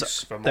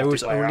excuse for multiplayer. There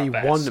was only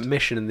one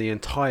mission in the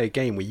entire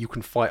game where you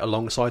can fight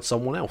alongside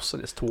someone else,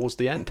 and it's towards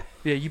the end.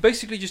 Yeah, you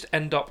basically just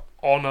end up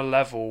on a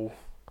level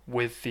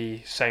with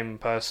the same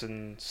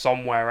person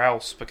somewhere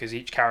else because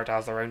each character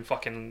has their own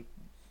fucking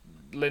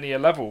linear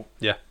level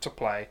to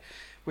play,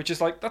 which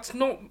is like that's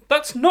not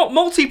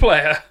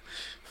multiplayer.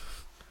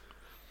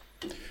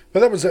 But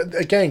that was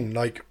again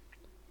like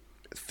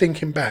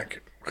thinking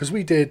back. Because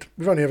we've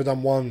only ever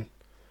done one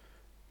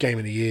Game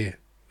of the Year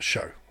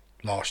show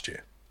last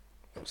year.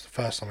 That was the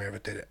first time we ever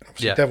did it. And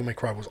obviously Devil May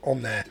Cry was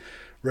on there.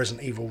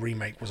 Resident Evil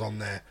Remake was on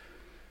there.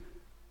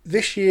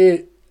 This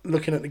year,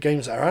 looking at the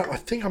games that are out, I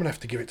think I'm going to have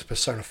to give it to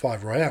Persona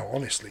 5 Royale,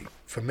 honestly,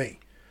 for me.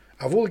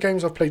 Out of all the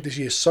games I've played this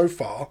year so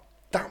far,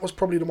 that was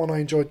probably the one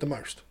I enjoyed the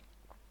most.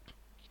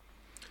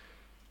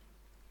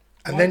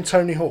 And then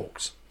Tony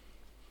Hawk's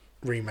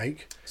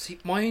Remake. See,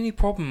 my only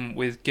problem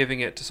with giving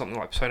it to something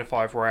like Persona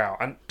 5 Royale,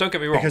 and don't get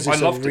me wrong, because I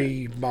it's loved a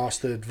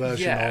remastered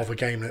version of a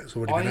game that's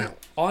already been out.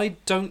 I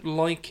don't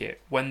like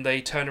it when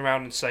they turn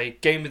around and say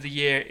Game of the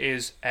Year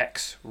is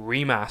X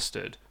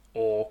remastered,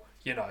 or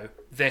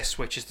this,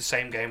 which is the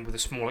same game with a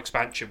small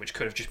expansion, which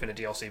could have just been a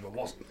DLC but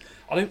wasn't.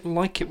 I don't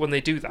like it when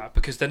they do that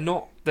because they're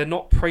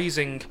not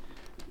praising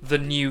the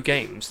new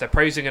games. They're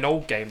praising an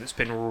old game that's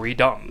been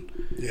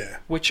redone. Yeah.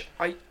 Which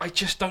I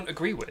just don't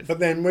agree with. But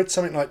then with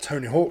something like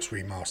Tony Hawk's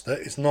Remaster,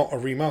 it's not a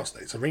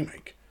remaster, it's a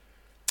remake.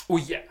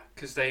 Well, yeah,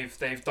 because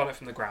they've done it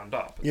from the ground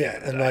up. Yeah,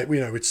 and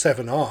with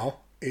 7R,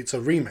 it's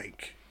a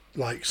remake.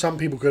 Like, some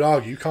people could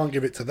argue you can't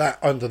give it to that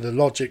under the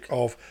logic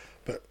of,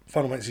 but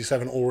Final Fantasy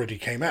 7 already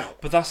came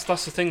out. But that's the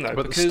thing, though.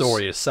 But the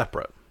story is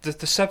separate.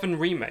 The 7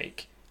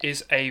 remake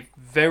is a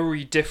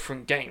very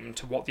different game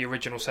to what the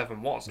original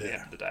 7 was at the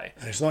end of the day.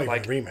 And it's not even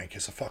a remake,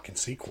 it's a fucking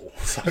sequel.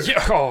 So.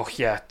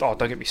 Yeah. Oh,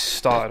 don't get me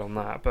started on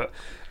that. But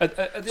at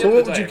the end of the day,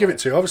 what would you give it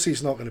to? Obviously,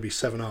 it's not going to be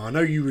 7R. I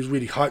know you was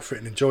really hyped for it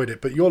and enjoyed it,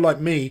 but you're like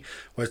me,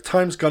 where as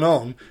time's gone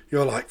on,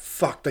 you're like,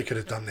 fuck, they could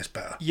have done this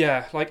better.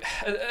 Yeah, like,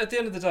 at the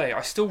end of the day,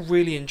 I still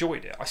really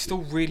enjoyed it. I still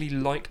really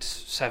liked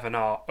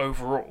 7R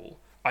overall.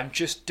 I'm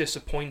just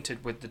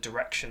disappointed with the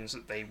directions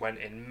that they went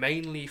in,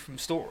 mainly from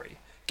story.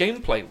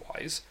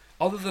 Gameplay-wise,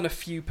 other than a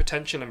few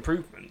potential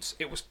improvements,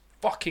 it was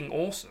fucking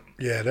awesome.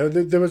 Yeah,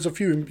 there was a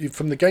few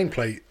from the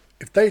gameplay.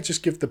 If they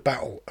just give the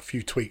battle a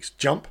few tweaks,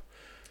 jump,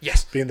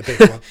 yes, being the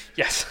big one,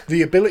 yes,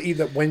 the ability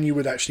that when you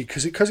would actually,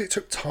 because it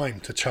took time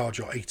to charge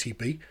your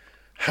ATB,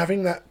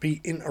 having that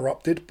be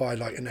interrupted by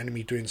like an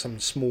enemy doing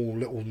some small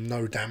little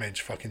no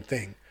damage fucking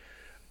thing,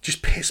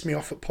 just pissed me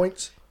off at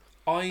points.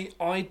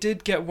 I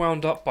did get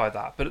wound up by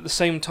that, but at the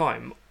same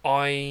time,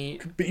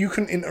 But you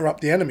couldn't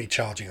interrupt the enemy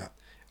charging up.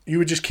 You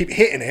would just keep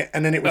hitting it,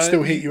 and then it would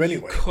still hit you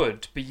anyway. You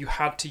could, but you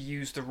had to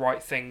use the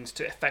right things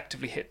to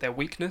effectively hit their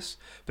weakness.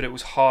 But it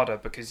was harder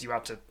because you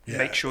had to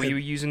make sure you were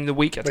using the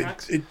weak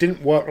attacks. It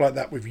didn't work like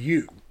that with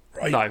you,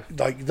 right? No,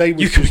 like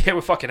you could be hit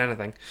with fucking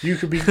anything. You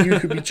could be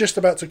just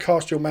about to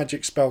cast your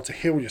magic spell to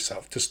heal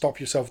yourself, to stop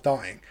yourself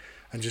dying,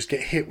 and just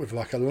get hit with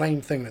like a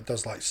lame thing that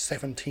does like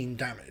 17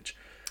 damage,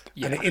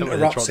 and it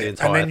interrupts it,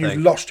 and then you've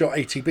lost your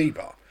ATB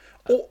bar,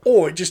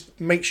 or it just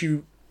makes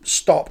you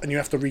stop and you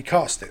have to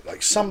recast it,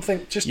 like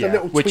something, just a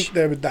little tweak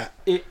there with that.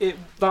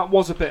 That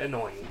was a bit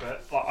annoying,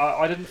 but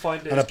I didn't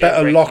find it. And a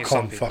better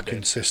lock-on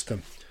fucking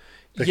system,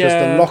 because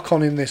the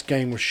lock-on in this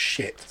game was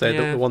shit. So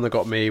the one that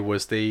got me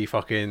was the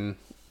fucking.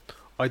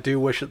 I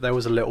do wish that there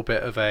was a little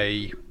bit of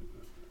a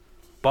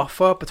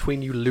buffer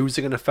between you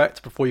losing an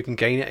effect before you can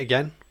gain it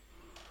again.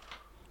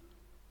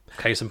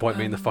 Case in point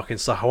being the fucking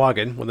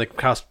Sahuagin when they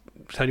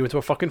turn you into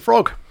a fucking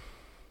frog.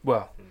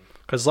 Well,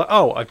 because like,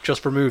 oh, I've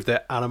just removed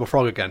it and I'm a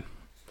frog again.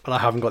 And I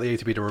haven't got the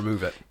ATB to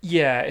remove it.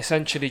 Yeah,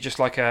 essentially just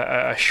like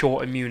a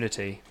short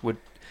immunity would,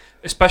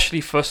 especially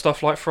for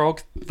stuff like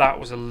Frog, that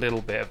was a little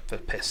bit of a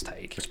piss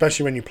take.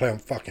 Especially when you play on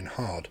fucking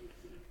hard.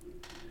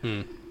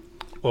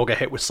 Or get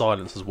hit with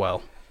silence as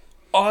well.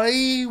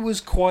 I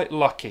was quite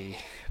lucky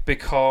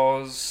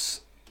because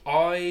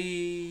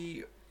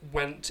I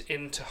went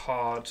into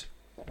hard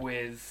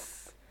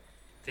with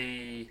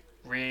the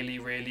really,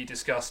 really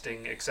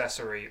disgusting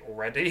accessory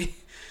already.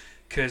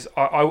 Because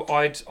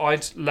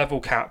I'd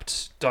level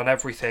capped, done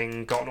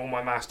everything, gotten all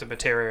my master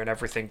materia and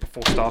everything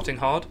before starting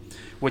hard,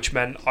 which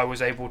meant I was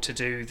able to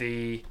do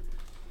the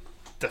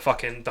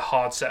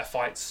hard set of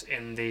fights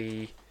in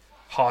the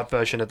hard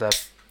version of the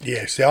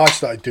Yeah, see, I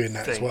started doing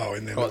that as thing. well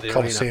in the The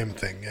Coliseum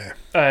thing.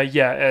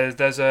 Yeah.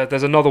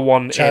 There's another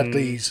one Chad in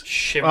Lee's.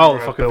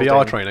 Shimra fucking building,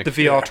 VR training. The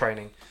VR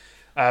training.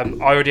 I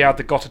already had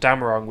the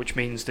Gotterdammerung, which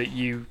means that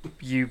you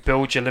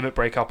build your limit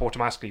break up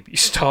automatically, but you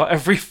start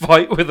every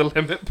fight with a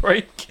limit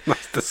break.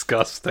 That's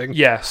disgusting.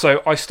 Yeah,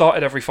 so I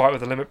started every fight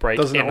with a limit break.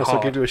 Doesn't it also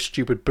hard. give you a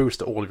stupid boost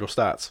to all of your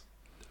stats?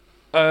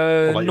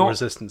 Or like your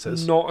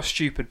resistances? Not a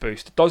stupid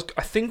boost. It does.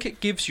 I think it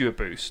gives you a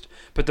boost,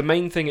 but the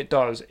main thing it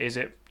does is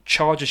it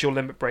charges your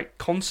limit break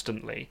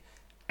constantly,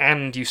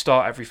 and you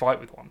start every fight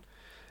with one.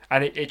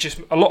 And it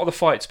just, a lot of the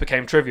fights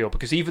became trivial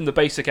because even the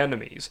basic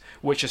enemies,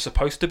 which are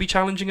supposed to be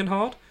challenging and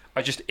hard,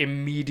 I just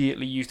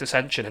immediately used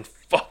Ascension and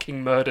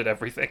fucking murdered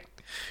everything.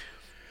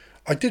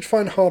 I did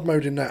find hard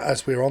mode in that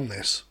as we're on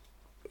this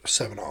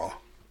 7R.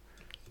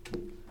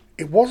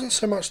 It wasn't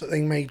so much that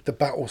they made the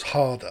battles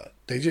harder.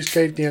 They just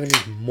gave the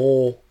enemies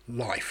more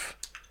life.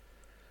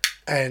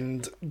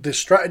 And the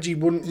strategy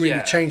wouldn't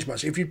really change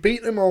much. If you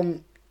beat them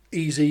on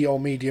easy or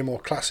medium or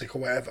classic or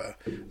whatever.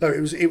 No,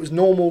 it was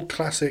normal,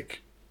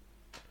 classic,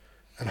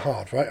 and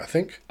hard, right? I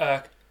think.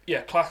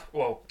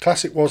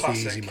 Classic was the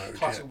easy mode.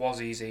 Classic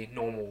was easy,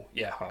 normal,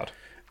 hard.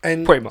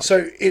 And pretty much.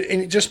 So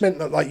it just meant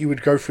that like you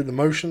would go through the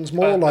motions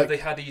more. Like they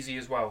had easy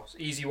as well.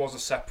 Easy was a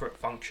separate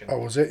function. Oh,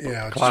 was it?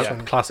 Yeah.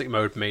 Classic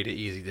mode made it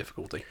easy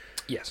difficulty.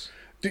 Yes.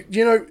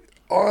 You know,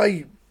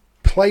 I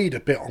played a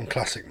bit on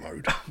classic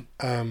mode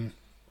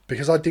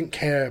because I didn't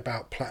care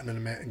about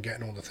platinum it and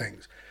getting all the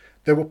things.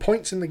 There were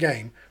points in the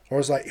game where I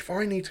was like, if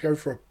I need to go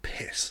for a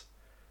piss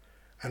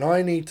and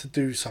I need to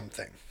do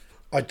something,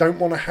 I don't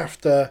want to have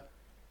to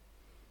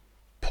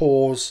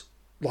pause,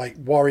 like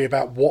worry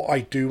about what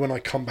I do when I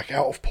come back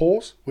out of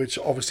pause, which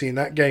obviously in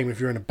that game, if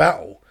you're in a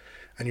battle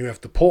and you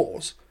have to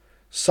pause,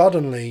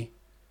 suddenly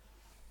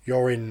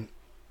you're in,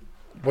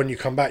 when you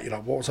come back, you're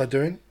like, what was I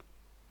doing?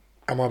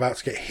 Am I about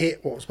to get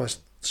hit? What was my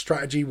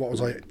strategy? What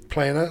was I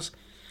playing as?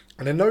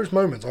 And in those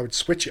moments, I would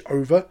switch it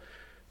over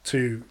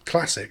to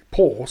classic,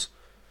 pause,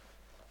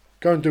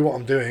 go and do what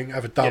I'm doing,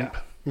 have a dump,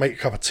 make a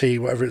cup of tea,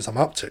 whatever it is I'm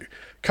up to,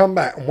 come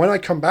back, and when I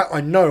come back, I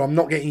know I'm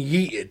not getting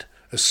yeeted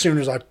as soon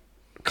as I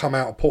come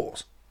out of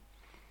pause.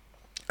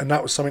 And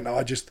that was something that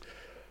I just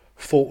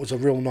thought was a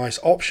real nice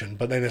option.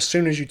 But then as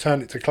soon as you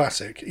turn it to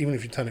classic, even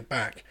if you turn it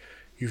back,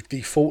 you've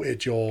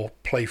defaulted your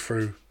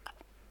playthrough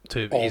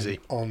to easy,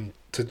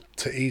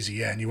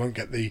 and you won't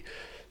get the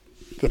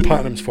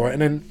platinums for it.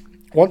 And then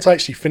once I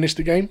actually finished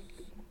the game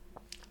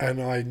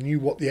and I knew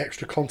what the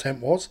extra content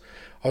was,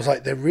 I was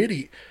like, don't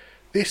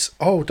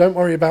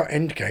worry about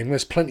endgame,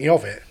 there's plenty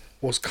of it,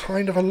 was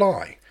kind of a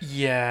lie.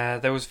 Yeah,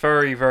 there was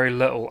very, very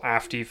little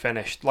after you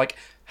finished. Like,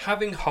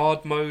 having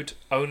hard mode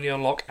only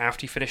unlock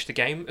after you finish the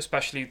game,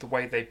 especially the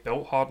way they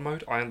built hard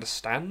mode, I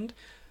understand.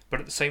 But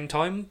at the same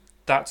time,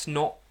 that's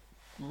not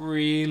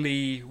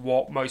really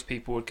what most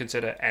people would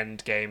consider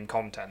end game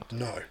content.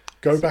 No.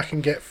 Go back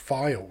and get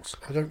files.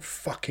 I don't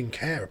fucking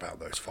care about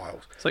those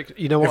files. It's like,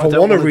 you know what? If I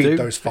want to read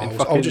those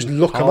files, I'll just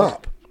look them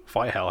up.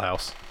 Fight Hell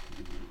House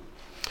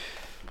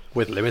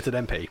with limited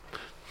MP.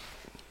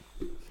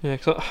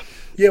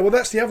 Yeah, well,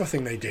 that's the other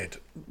thing they did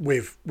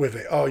with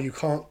it. Oh, you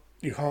can't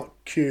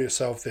cure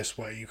yourself this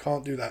way. You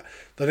can't do that.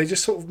 That they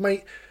just sort of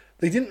they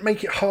didn't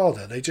make it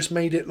harder. They just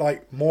made it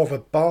like more of a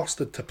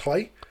bastard to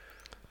play.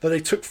 That they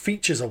took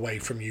features away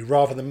from you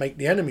rather than make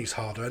the enemies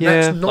harder. And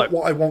that's not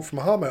what I want from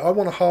a hard mode. I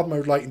want a hard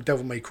mode like in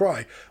Devil May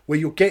Cry, where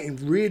you're getting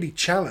really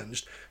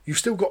challenged. You've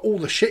still got all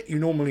the shit you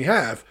normally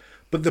have,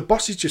 but the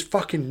boss is just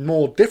fucking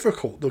more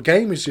difficult. The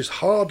game is just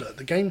harder.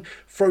 The game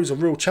throws a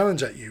real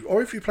challenge at you.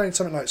 Or if you're playing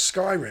something like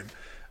Skyrim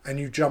and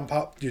you jump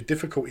up your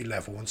difficulty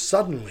level and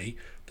suddenly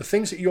the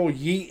things that you're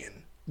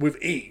yeeting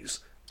with ease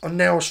are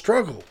now a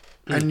struggle.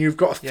 And you've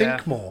got to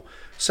think more.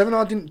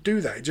 7R didn't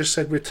do that. It just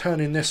said we're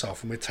turning this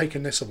off and we're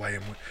taking this away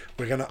and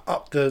we're going to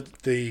up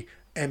the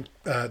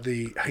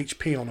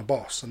HP on a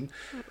boss. And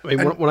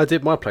when I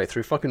did my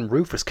playthrough, fucking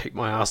Rufus kicked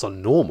my ass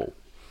on normal.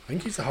 I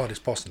think he's the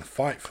hardest boss in the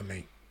fight for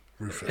me,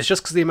 Rufus. It's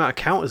just because of the amount of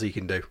counters he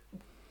can do.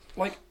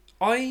 Like,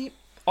 I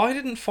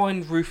didn't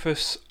find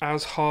Rufus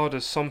as hard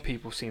as some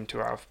people seem to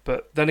have,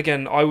 but then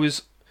again,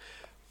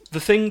 the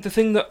thing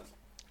that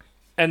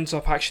ends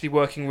up actually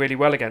working really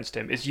well against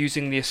him is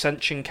using the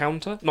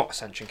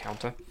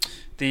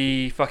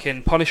the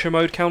fucking Punisher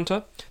mode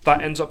counter.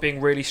 That ends up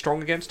being really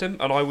strong against him,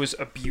 and I was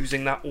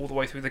abusing that all the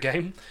way through the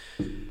game.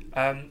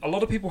 A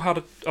lot of people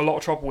had a lot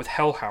of trouble with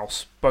Hell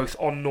House, both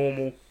on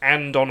normal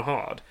and on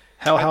hard.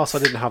 Hell House I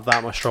didn't have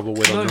that much trouble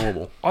with on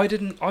normal. I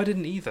didn't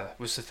either,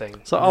 was the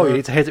thing. So, you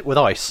need to hit it with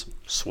ice.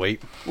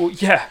 Sweet. Well,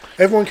 yeah.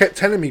 Everyone kept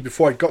telling me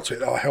before I got to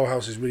it, Hell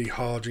House is really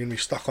hard, you're going to be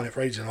stuck on it for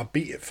ages, and I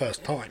beat it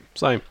first time.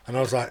 Same. And I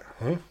was like,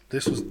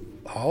 this was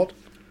hard?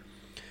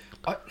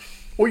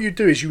 All you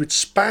do is you would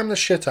spam the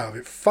shit out of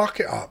it, fuck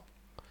it up,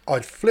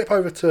 I'd flip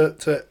over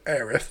to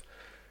Aerith,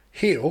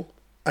 heal,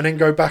 and then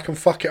go back and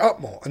fuck it up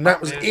more. And that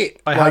was it.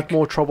 I had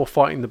more trouble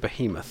fighting the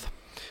Behemoth.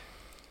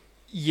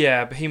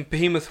 Yeah,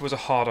 Behemoth was a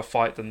harder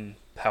fight than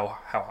Hell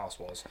House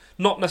was.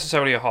 Not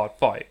necessarily a hard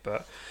fight,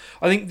 but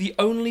I think the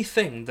only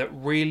thing that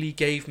really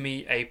gave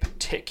me a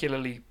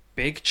particularly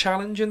big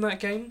challenge in that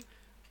game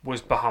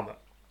was Bahamut.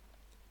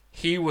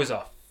 He was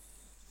a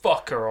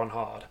fucker on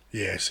hard.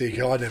 Yeah,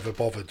 see, I never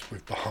bothered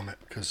with Bahamut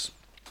because...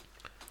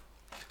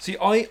 See,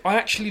 I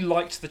actually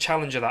liked the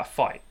challenge of that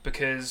fight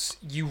because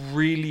you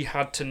really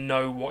had to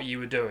know what you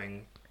were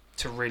doing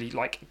to really,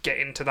 like, get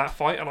into that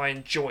fight, and I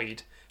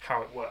enjoyed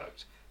how it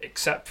worked.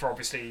 Except for,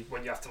 obviously,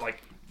 when you have to,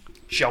 like,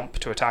 jump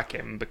to attack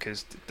him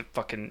because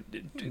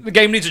the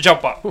game needs a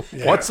jump button.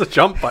 Yeah. What's the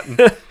jump button?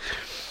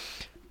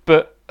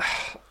 But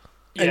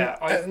yeah,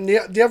 and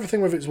the other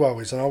thing with it as well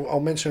is, and I'll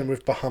mention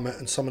with Bahamut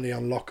and some of the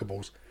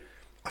unlockables,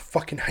 I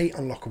fucking hate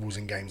unlockables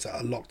in games that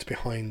are locked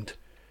behind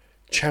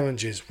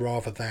challenges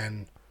rather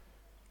than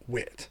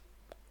wit.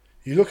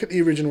 You look at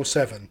the original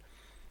 7,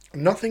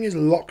 nothing is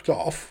locked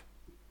off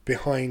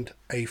behind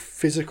a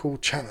physical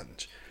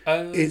challenge.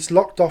 It's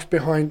locked off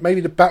behind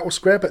maybe the battle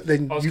square, but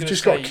then you've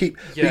just got to keep.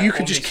 Yeah, but you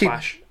could just keep.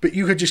 But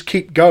you could just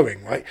keep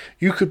going, right?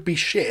 You could be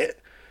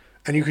shit,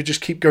 and you could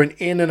just keep going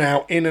in and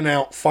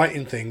out,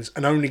 fighting things,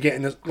 and only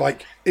getting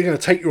like it's going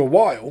to take you a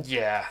while.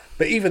 Yeah.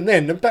 But even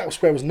then, the battle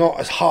square was not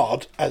as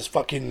hard as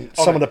fucking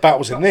some of the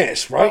battles in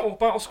this, right?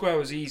 Battle square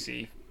was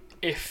easy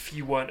if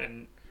you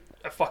weren't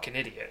a fucking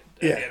idiot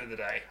at the end of the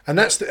day.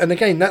 And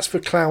again, that's for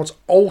Cloud's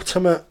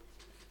ultimate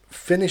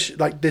finish.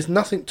 Like, there's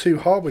nothing too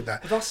hard with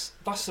that. But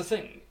that's the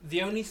thing.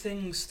 The only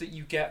things that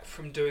you get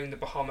from doing the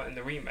Bahamut in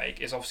the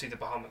remake is obviously the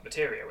Bahamut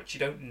materia, which you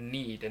don't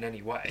need in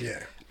any way.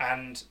 Yeah.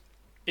 And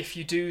if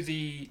you do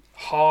the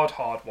hard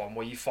one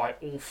where you fight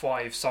all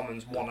 5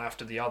 summons one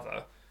after the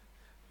other,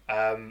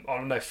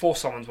 4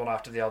 summons one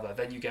after the other,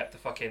 then you get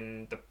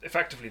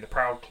effectively the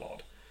Proud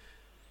Clod.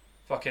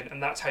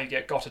 And that's how you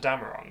get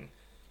Gotterdammerung.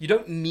 You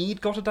don't need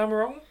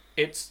Gotterdammerung.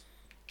 It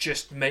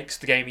just makes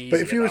the game easier.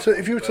 But if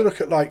you were to look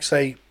at, like,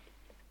 say,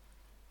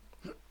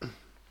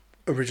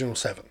 original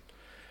 7,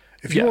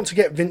 if you want to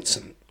get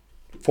Vincent,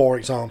 for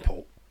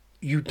example,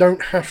 you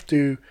don't have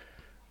to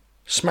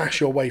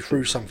smash your way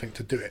through something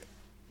to do it.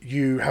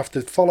 You have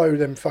to follow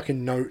them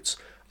fucking notes,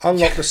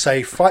 unlock the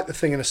safe, fight the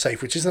thing in a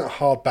safe, which isn't a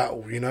hard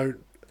battle, you know.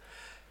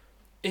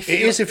 If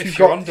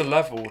you're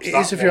under-leveled,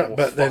 that will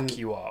fuck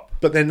you up.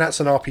 But then that's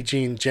an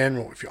RPG in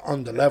general. If you're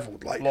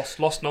under-leveled, like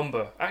Lost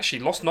Number. Actually,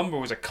 Lost Number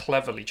was a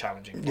cleverly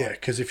challenging fight. Yeah,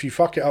 because if you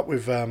fuck it up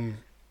with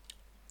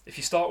if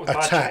you start with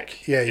attack,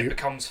 magic, it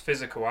becomes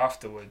physical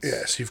afterwards.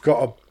 Yeah, so you've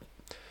got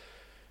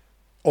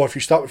or if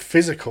you start with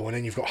physical and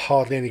then you've got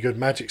hardly any good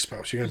magic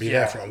spells, you're going to be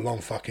there for a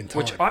long fucking time.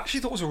 Which I actually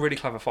thought was a really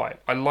clever fight.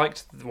 I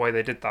liked the way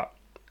they did that.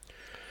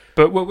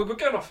 But we're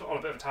going off on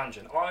a bit of a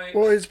tangent.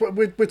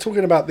 We're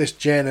talking about this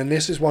gen, and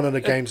this is one of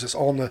the games that's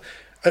on the...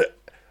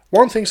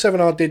 one thing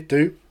 7R did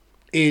do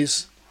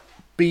is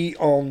be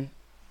on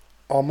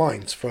our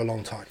minds for a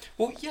long time.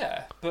 Well,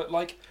 yeah, but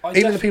like...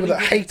 Even the people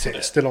that hate it,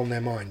 it's still on their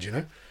mind, you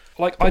know?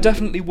 Like, I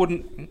definitely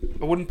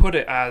wouldn't put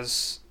it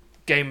as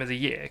Game of the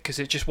Year, because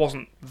it just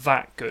wasn't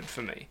that good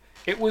for me.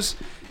 It was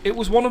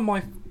one of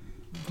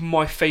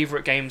my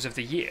favourite games of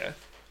the year,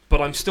 but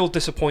I'm still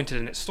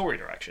disappointed in its story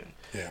direction.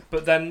 Yeah.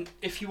 But then,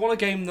 if you want a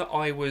game that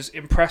I was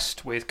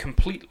impressed with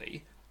completely,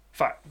 in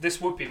fact, this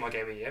would be my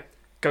game of the year,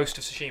 Ghost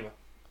of Tsushima.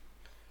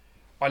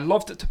 I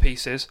loved it to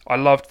pieces. I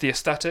loved the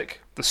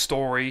aesthetic, the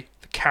story,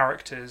 the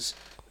characters,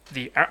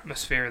 the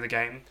atmosphere of the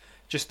game.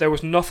 Just, there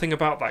was nothing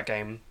about that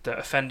game that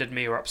offended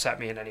me or upset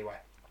me in any way.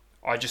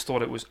 I just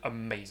thought it was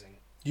amazing.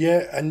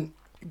 Yeah, and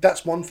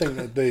that's one thing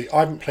that I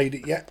haven't played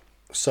it yet,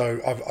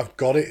 so I've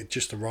got it. It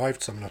just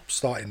arrived, so I'm going to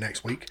start it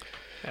next week.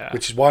 Yeah.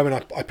 Which is why when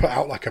I put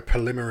out like a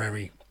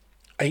preliminary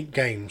 8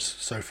 games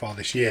so far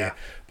this year,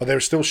 but there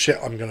is still shit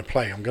I'm going to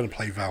play. I'm going to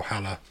play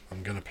Valhalla.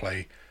 I'm going to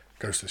play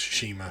Ghost of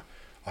Tsushima.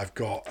 I've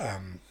got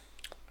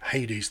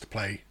Hades to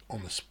play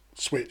on the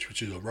Switch,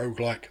 which is a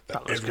roguelike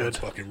that everyone's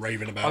fucking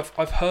raving about.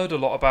 I've heard a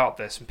lot about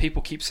this, and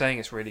people keep saying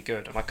it's really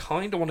good, and I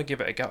kind of want to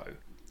give it a go.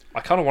 I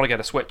kind of want to get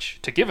a Switch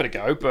to give it a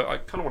go, but I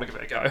kind of want to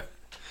give it a go.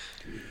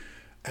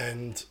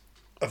 And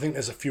I think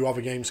there's a few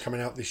other games coming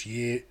out this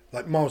year.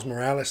 Like Miles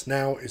Morales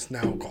now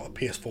got a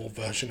PS4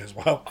 version as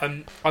well.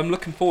 I'm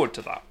looking forward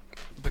to that,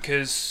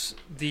 because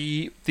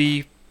the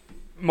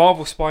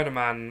Marvel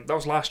Spider-Man, that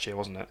was last year,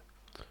 wasn't it?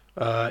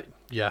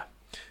 Yeah.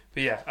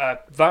 But yeah,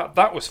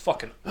 that was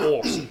fucking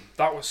awesome.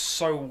 That was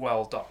so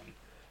well done.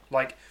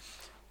 Like,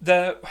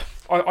 I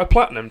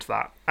platinumed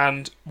that,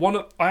 and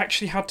I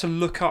actually had to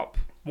look up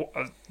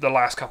the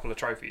last couple of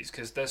trophies,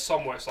 because there's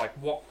some where it's like,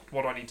 what do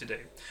I need to do?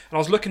 And I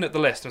was looking at the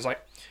list, and I was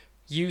like,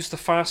 use the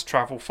fast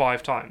travel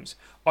 5 times.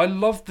 I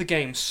loved the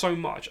game so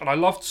much, and I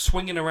loved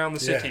swinging around the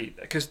city,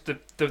 because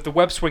the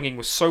web swinging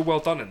was so well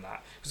done in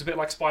that. It was a bit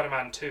like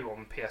Spider-Man 2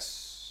 on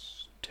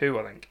PS2,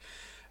 I think.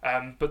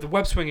 But the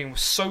web swinging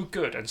was so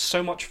good and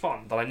so much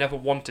fun that I never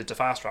wanted to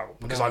fast travel,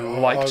 because I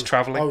liked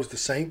travelling. I was the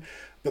same.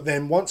 But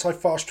then once I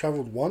fast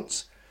travelled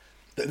once,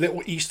 the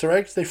little Easter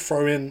eggs they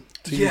throw in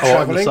to you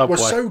travelling were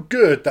so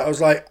good that I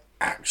was like,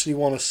 actually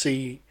want to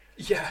see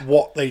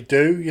what they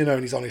do, you know,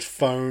 and he's on his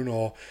phone,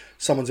 or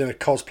someone's in a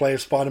cosplay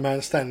of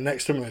Spider-Man standing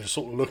next to him and they're just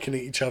sort of looking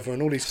at each other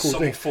and all these cool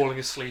things. Falling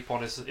asleep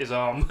on his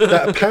arm.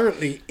 That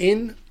apparently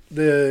in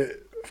the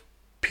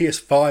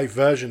PS5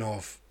 version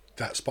of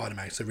that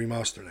Spider-Man, so they're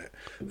remastering it.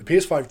 The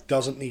PS5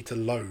 doesn't need to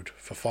load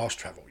for fast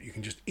travel. You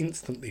can just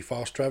instantly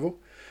fast travel.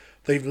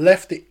 They've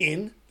left it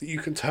in that you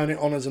can turn it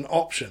on as an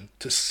option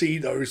to see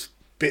those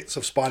bits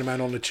of Spider-Man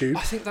on the tube.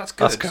 I think that's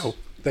good. That's cool.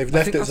 They've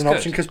left it as an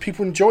option because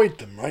people enjoyed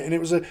them, right? And it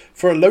was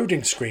for a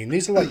loading screen.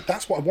 These are like,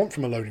 that's what I want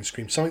from a loading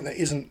screen. Something that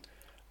isn't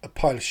a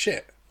pile of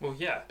shit. Well,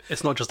 yeah.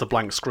 It's not just a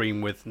blank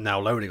screen with now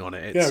loading on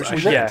it. Yeah,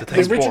 It's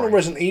the original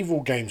Resident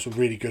Evil games were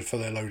really good for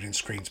their loading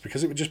screens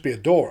because it would just be a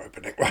door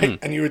opening, right?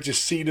 And you would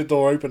just see the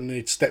door open and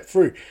you'd step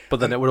through.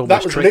 But then it would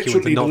almost trick you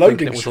into not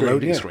thinking it was a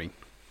loading screen.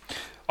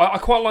 I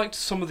quite liked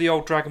some of the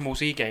old Dragon Ball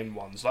Z game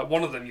ones. Like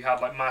one of them, you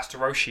had like Master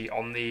Roshi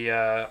on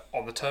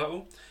the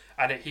turtle,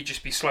 and he'd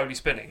just be slowly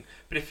spinning.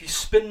 But if you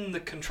spin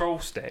the control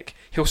stick,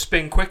 he'll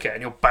spin quicker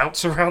and he'll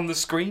bounce around the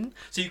screen.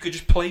 So you could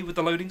just play with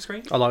the loading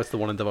screen. I liked the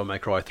one in Devil May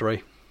Cry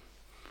 3,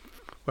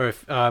 where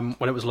if when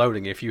it was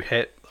loading, if you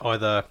hit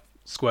either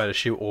square to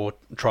shoot or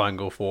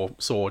triangle for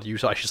sword, you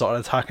actually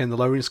started attacking the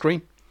loading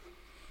screen.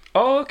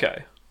 Oh,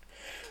 okay.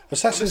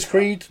 Assassin's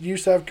Creed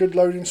used to have good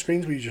loading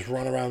screens where you just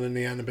run around in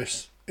the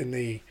Anubis.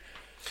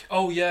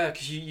 Oh yeah,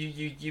 because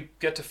you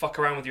get to fuck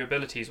around with your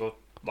abilities or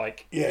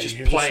like just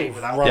you play just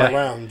without run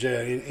around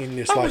in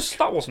this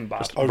that wasn't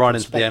bad. Just run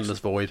into the endless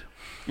void.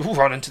 You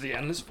run into the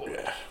endless void.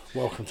 Yeah.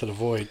 Welcome to the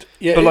void.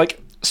 Yeah, but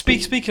like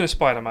speaking of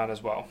Spider-Man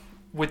as well,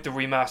 with the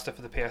remaster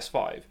for the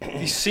PS5,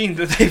 you've seen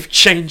that they've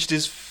changed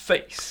his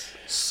face.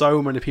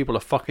 So many people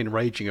are fucking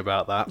raging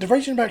about that. They're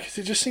raging about because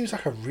it just seems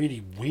like a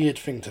really weird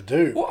thing to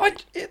do. Well,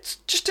 it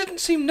just didn't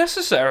seem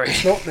necessary.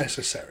 It's not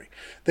necessary.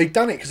 They've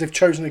done it because they've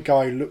chosen a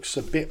guy who looks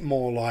a bit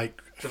more like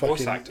the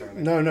voice actor.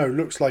 No,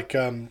 looks like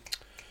the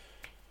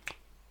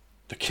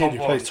kid who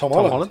plays Tom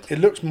Holland. Holland. It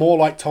looks more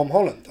like Tom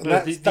Holland, and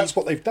that's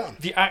what they've done.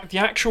 The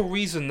actual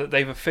reason that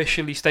they've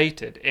officially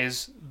stated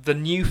is the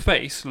new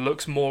face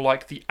looks more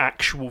like the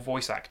actual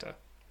voice actor.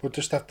 We'll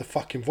just have the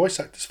fucking voice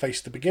actor's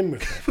face to begin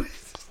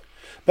with.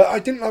 But I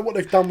didn't like what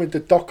they've done with the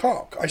Doc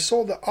Ock. I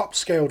saw the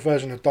upscaled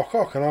version of Doc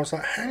Ock, and I was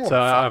like, hang on.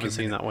 So I haven't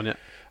seen that one yet.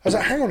 I was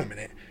like, hang on a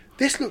minute.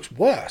 This looks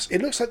worse.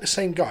 It looks like the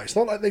same guy. It's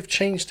not like they've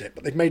changed it,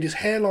 but they've made his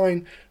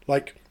hairline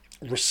like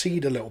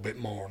recede a little bit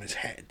more on his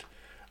head.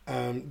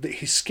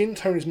 His skin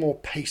tone is more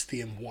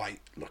pasty and white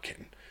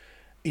looking.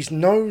 His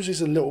nose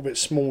is a little bit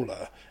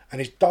smaller,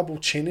 and his double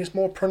chin is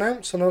more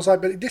pronounced. And I was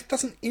like, but this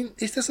doesn't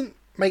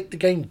make the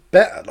game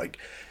better. Like,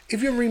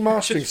 if you're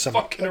remastering just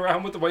something, fucking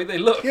around with the way they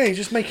look. Yeah, you're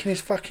just making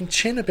his fucking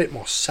chin a bit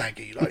more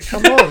saggy. Like,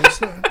 come on,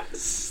 it's not.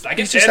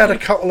 He's just had a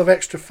couple of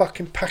extra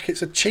fucking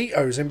packets of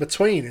Cheetos in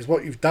between. Is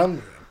what you've done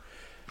with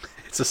him.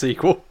 It's a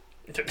sequel.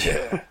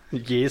 Yeah.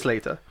 Years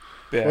later.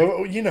 Yeah.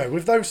 Well, you know,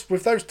 with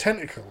those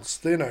tentacles,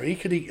 you know, he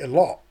could eat a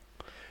lot.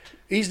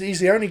 He's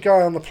the only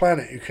guy on the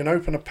planet who can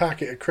open a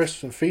packet of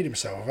crisps and feed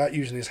himself without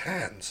using his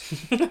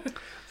hands.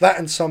 That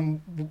and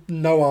some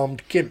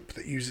no-armed gimp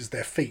that uses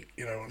their feet,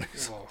 you know.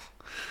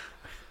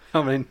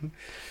 I mean,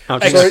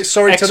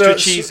 sorry to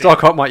the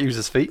Doc Ock might use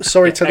his feet.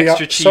 Sorry to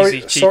extra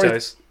cheesy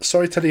Cheetos.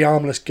 Sorry to the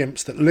armless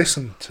gimps that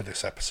listen to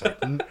this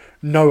episode.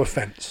 No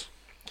offense.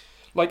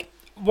 Like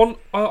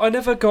I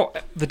never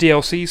got the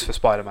DLCs for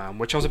Spider-Man,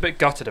 which I was a bit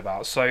gutted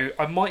about. So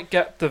I might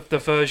get the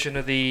version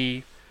of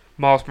the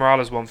Miles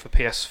Morales one for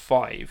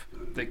PS5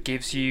 that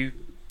gives you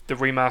the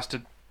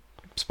remastered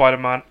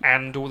Spider-Man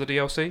and all the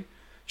DLC,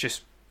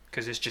 just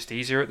because it's just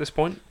easier at this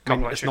point. I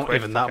mean, it's not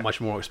even that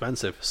much more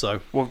expensive,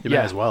 so you may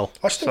as well.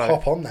 I still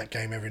hop on that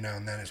game every now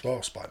and then as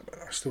well, Spider-Man.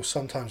 I still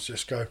sometimes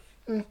just go,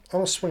 I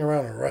want to swing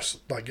around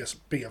and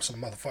beat up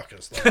some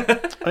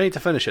motherfuckers. I need to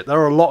finish it. There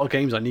are a lot of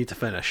games I need to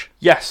finish.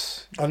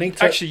 Yes. I need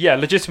to... Actually, yeah,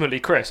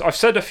 legitimately, Chris. I've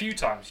said a few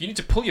times, you need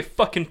to pull your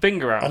fucking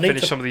finger out and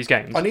finish some of these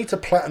games. I need to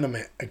platinum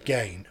it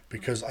again,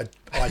 because I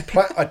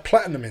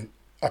platinumed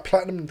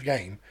the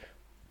game.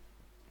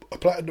 I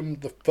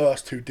platinumed the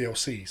first 2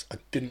 DLCs. I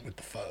didn't with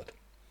the third.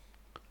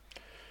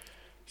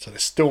 So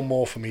there's still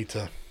more for me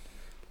to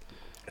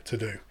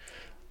do.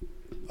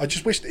 I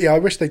just wish, I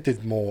wish they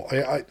did more.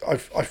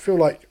 I feel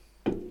like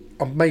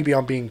maybe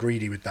I'm being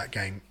greedy with that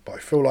game, but I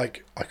feel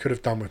like I could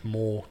have done with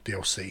more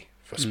DLC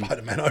for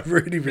Spider-Man. I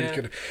really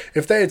could have.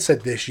 If they had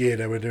said this year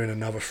they were doing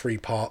another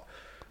 3-part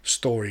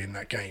story in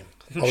that game,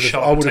 I would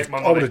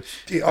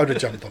have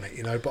jumped on it,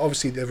 you know. But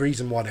obviously the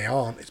reason why they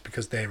aren't is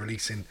because they're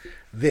releasing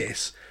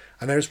this,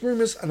 and there's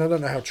rumours, and I don't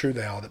know how true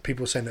they are, that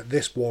people are saying that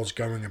this was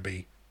going to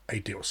be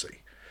a DLC.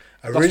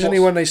 Originally,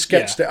 when they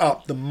sketched it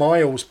up, the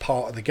Miles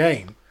part of the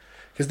game,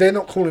 because they're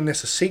not calling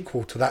this a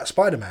sequel to that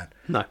Spider-Man.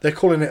 No, they're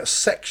calling it a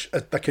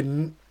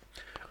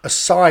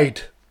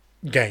side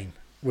game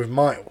with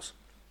Miles.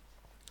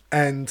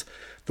 And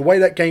the way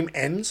that game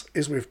ends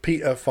is with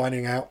Peter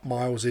finding out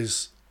Miles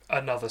is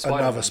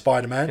another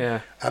Spider-Man. Yeah.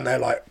 And they're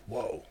like,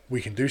 whoa,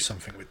 we can do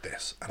something with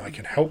this, and I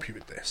can help you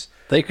with this.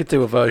 They could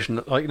do a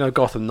version, like, you know,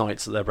 Gotham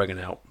Knights that they're bringing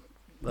out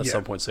at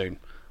some point soon.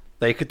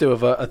 They could do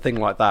a thing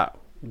like that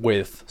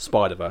with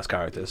Spider-Verse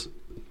characters.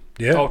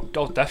 Yeah.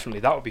 Oh, definitely.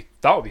 That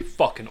would be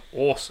fucking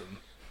awesome.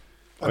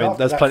 I mean,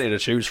 there's plenty to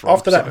choose from.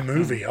 After that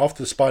movie,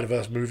 after the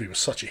Spider-Verse movie was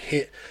such a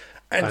hit,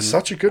 And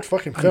such a good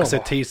fucking film. And they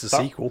teased the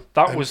sequel.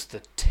 That was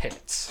the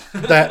tits.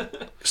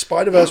 That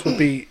Spider-Verse would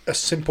be a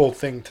simple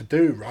thing to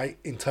do, right,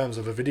 in terms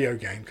of a video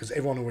game, because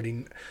everyone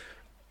already...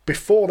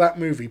 Before that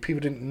movie,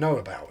 people didn't know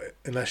about it,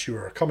 unless you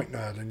were a comic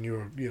nerd and you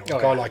were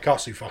a guy like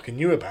us who fucking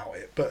knew about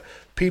it. But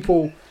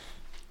people,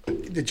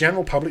 the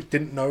general public,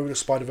 didn't know the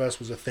Spider-Verse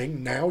was a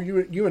thing. Now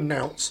you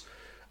announce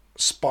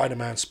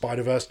Spider-Man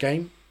Spider-Verse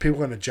game, people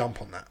are going to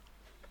jump on that.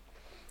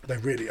 They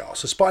really are.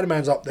 So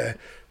Spider-Man's up there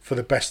for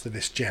the best of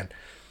this gen.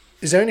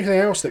 Is there anything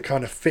else that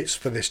kind of fits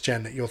for this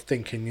gen that you're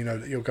thinking,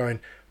 that you're going,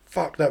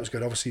 fuck, that was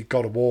good? Obviously,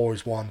 God of War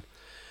is one.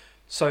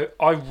 So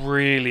I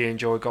really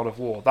enjoy God of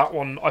War. That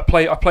one, I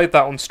played that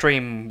on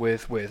stream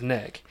with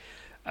Nick,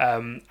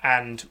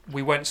 and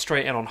we went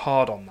straight in on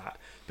hard on that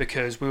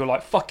because we were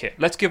like, fuck it,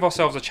 let's give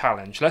ourselves a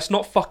challenge. Let's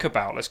not fuck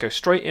about. Let's go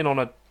straight in on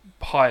a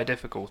higher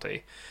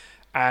difficulty.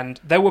 And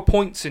there were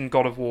points in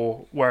God of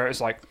War where it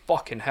was like,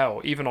 fucking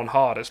hell, even on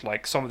hard, it's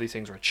like some of these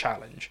things are a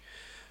challenge.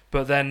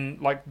 But then,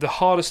 like, the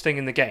hardest thing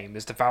in the game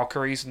is the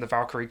Valkyries and the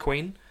Valkyrie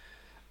Queen.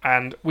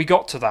 And we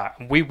got to that,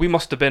 and we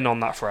must have been on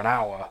that for an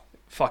hour,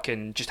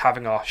 fucking just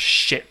having our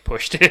shit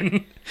pushed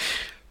in.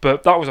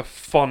 But that was a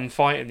fun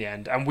fight in the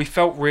end, and we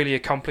felt really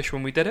accomplished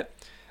when we did it.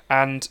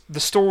 And the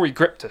story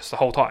gripped us the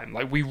whole time.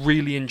 Like, we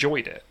really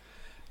enjoyed it.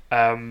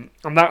 And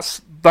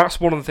that's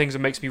one of the things that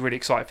makes me really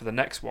excited for the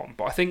next one.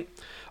 But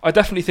I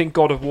definitely think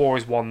God of War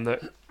is one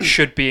that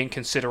should be in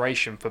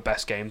consideration for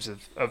best games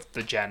of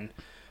the gen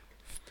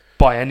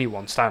by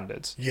anyone's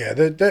standards. Yeah,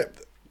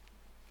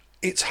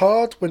 it's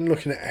hard when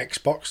looking at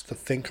Xbox to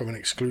think of an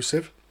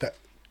exclusive that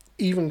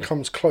even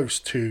comes close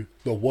to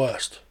the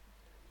worst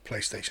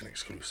PlayStation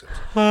exclusives.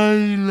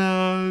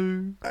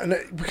 Halo. And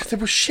because they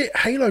were shit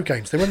Halo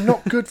games. They were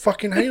not good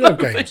fucking Halo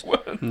games.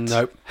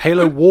 Nope.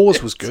 Halo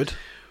Wars was good.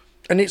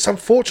 And it's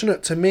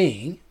unfortunate to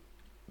me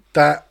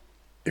that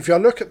if you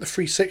look at the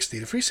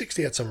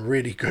 360 had some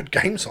really good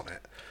games on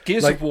it.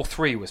 Gears of War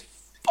 3 was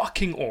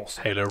fucking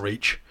awesome. Halo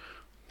Reach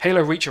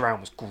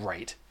Around was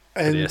great.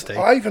 And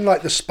I even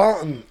like the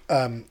Spartan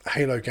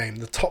Halo game,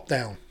 the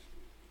top-down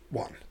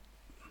one.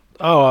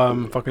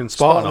 Oh, fucking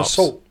Spartan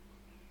Assault.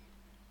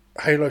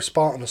 Halo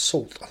Spartan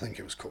Assault, I think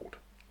it was called.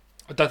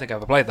 I don't think I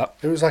ever played that.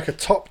 It was like a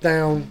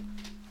top-down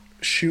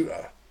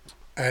shooter,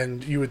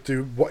 and you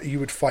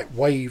would fight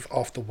wave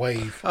after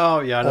wave. Oh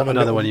yeah,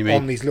 another one you mean.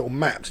 On these little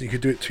maps, and you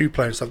could do it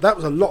two-player and stuff. That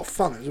was a lot of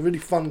fun. It was a really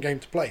fun game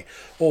to play.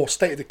 Or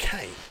State of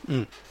Decay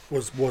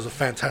was a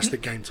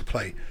fantastic game to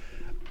play.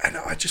 And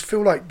I just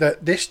feel like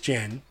that this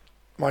gen,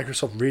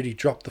 Microsoft really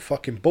dropped the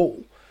fucking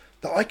ball.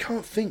 That I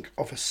can't think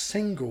of a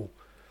single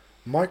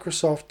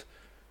Microsoft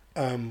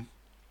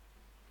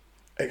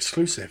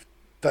exclusive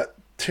that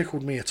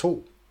tickled me at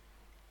all.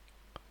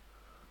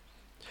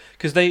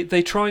 Because they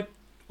tried.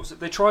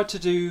 They tried to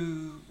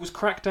do... Was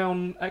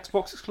Crackdown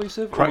Xbox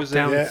exclusive?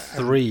 Crackdown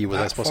 3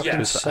 was Xbox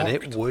exclusive, and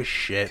it was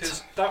shit.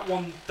 Because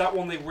that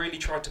one they really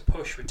tried to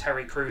push with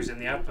Terry Crews in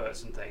the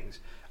adverts and things.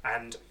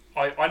 And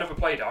I never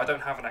played it. I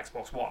don't have an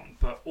Xbox One.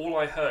 But all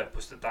I heard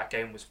was that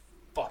game was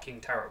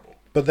fucking terrible.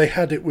 But they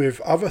had it with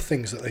other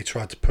things that they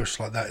tried to push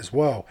like that as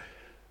well.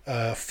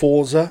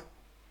 Forza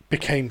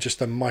became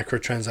just a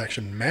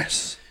microtransaction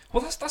mess.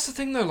 Well, that's the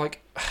thing though.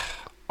 Like,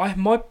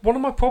 one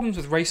of my problems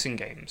with racing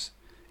games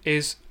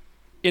is,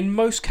 in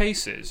most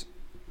cases,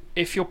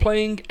 if you're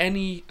playing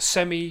any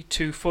semi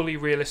to fully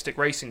realistic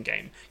racing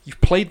game,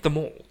 you've played them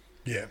all.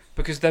 Yeah.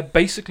 Because they're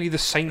basically the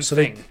same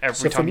thing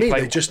every time you play. So for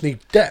me, they just need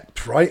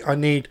depth, right? I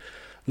need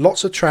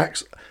lots of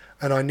tracks,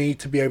 and I need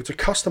to be able to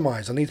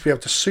customize. I need to be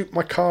able to suit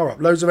my car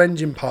up, loads of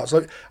engine parts,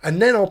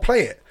 and then I'll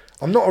play it.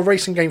 I'm not a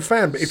racing game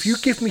fan, but if you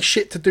give me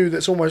shit to do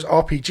that's almost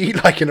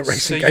RPG-like in a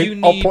racing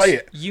game, I'll play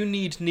it. You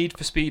need Need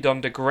for Speed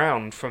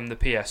Underground from the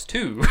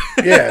PS2.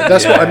 Yeah,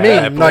 that's what I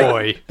mean.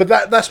 Boy. But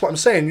that's what I'm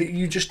saying.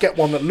 You just get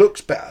one that looks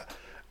better.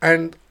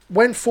 And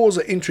when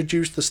Forza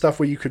introduced the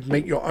stuff where you could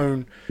make your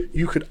own,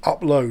 you could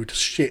upload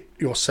shit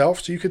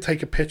yourself. So you could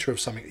take a picture of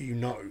something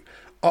that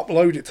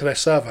upload it to their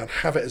server and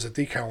have it as a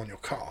decal on your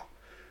car.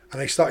 And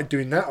they started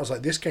doing that. I was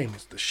like, this game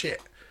is the shit.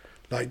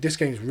 Like, this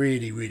game's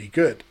really, really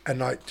good. And,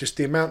 like, just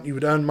the amount you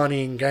would earn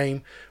money in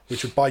game,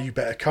 which would buy you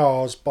better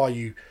cars, buy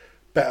you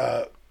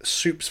better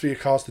soups for your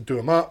cars to do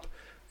them up,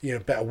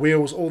 better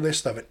wheels, all this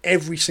stuff. And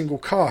every single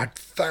car had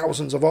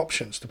thousands of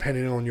options,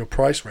 depending on your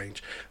price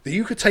range, that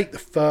you could take the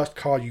first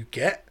car you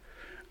get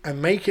and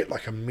make it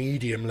like a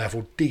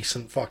medium-level,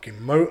 decent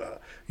fucking motor.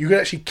 You could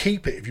actually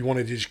keep it if you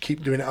wanted to just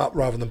keep doing it up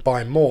rather than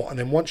buying more. And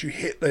then once you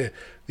hit the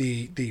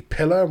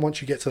pillar, and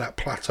once you get to that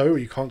plateau where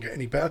you can't get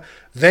any better,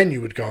 then you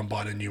would go and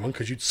buy the new one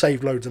because you'd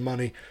save loads of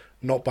money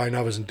not buying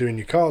others and doing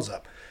your cars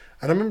up.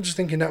 And I remember just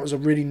thinking that was a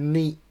really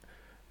neat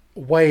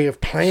way of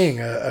playing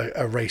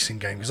a racing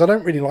game, because I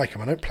don't really like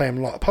them. I don't play them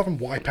a lot. Apart from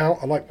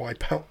Wipeout, I like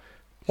Wipeout.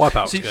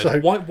 Wipeout's good. So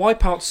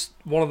Wipeout's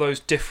one of those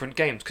different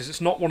games because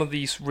it's not one of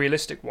these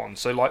realistic ones.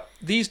 So, like,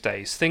 these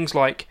days, things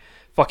like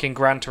fucking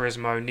Gran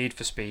Turismo, Need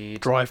for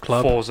Speed, Drive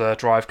Club, Forza,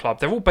 Drive Club,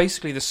 they're all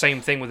basically the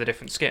same thing with a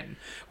different skin.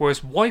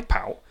 Whereas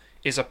Wipeout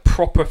is a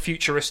proper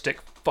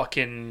futuristic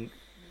fucking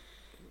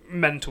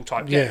mental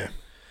type game.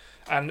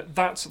 And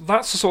that's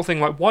the sort of thing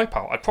like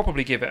Wipeout. I'd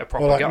probably give it a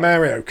proper go. Like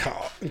Mario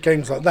Kart and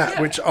games like that,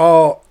 which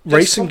are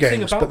racing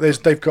games, but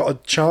they've got a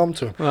charm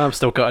to them. Well, I'm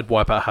still gutted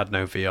Wipeout had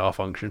no VR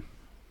function.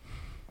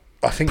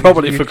 I think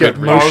probably for good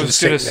reason. I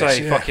was going to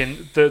say,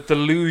 fucking the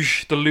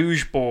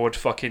luge board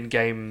fucking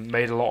game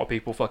made a lot of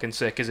people fucking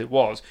sick as it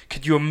was.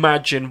 Could you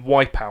imagine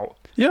Wipeout?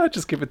 Yeah,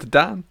 just give it to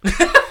Dan.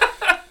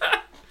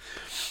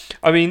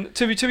 I mean,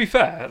 to be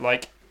fair,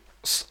 like,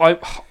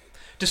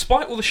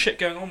 despite all the shit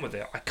going on with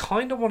it, I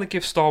kind of want to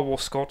give Star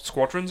Wars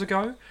Squadrons a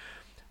go.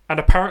 And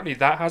apparently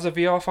that has a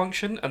VR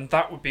function, and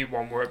that would be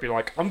one where it'd be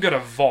like, I'm going to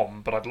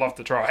vom, but I'd love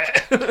to try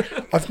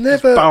it. I've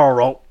never... Barrel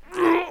roll.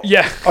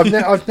 Yeah.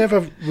 I've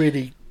never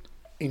really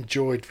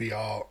enjoyed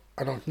VR,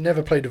 and I've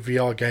never played a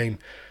VR game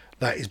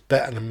that is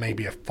better than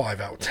maybe a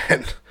 5 out of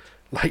 10.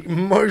 Like,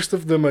 most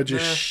of them are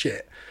just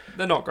shit.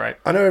 They're not great.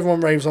 I know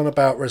everyone raves on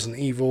about Resident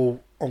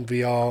Evil on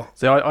VR.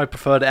 See, I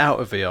preferred it out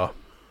of VR.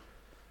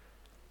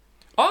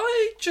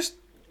 I just,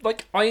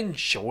 like, I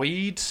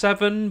enjoyed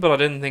 7, but I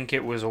didn't think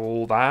it was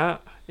all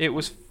that. It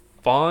was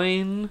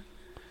fine.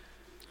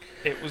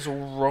 It was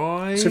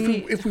alright. So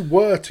if we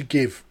were to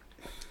give...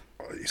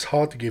 It's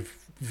hard to give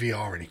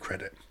VR any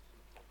credit.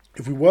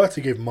 If we were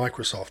to give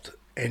Microsoft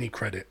any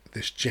credit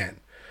this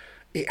gen,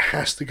 it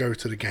has to go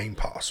to the Game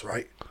Pass,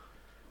 right?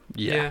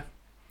 Yeah.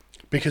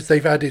 Because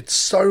they've added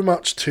so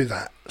much to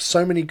that.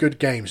 So many good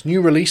games.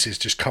 New releases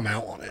just come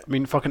out on it. I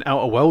mean, fucking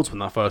Outer Worlds when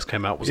that first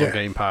came out was on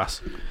Game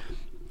Pass.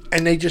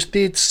 And they just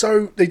did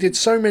so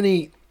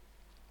many,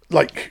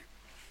 like,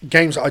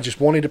 games that I just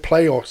wanted to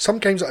play, or some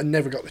games that I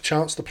never got the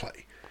chance to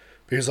play.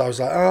 Because I was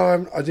like,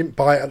 I didn't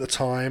buy it at the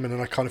time, and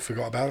then I kind of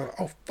forgot about it.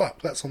 Oh,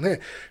 fuck, that's on here.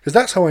 Because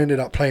that's how I ended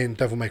up playing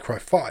Devil May Cry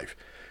 5.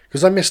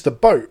 Because I missed the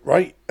boat,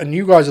 right? And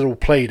you guys had all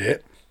played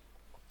it.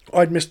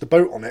 I'd missed the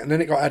boat on it, and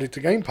then it got added to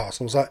Game Pass.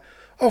 And I was like,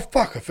 oh,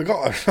 fuck, I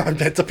forgot I'm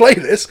dead to play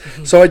this.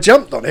 So I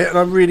jumped on it, and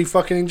I really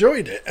fucking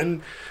enjoyed it.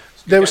 And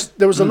there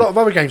was a lot of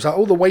other games, like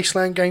all the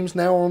Wasteland games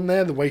now are on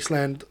there. The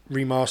Wasteland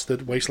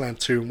Remastered,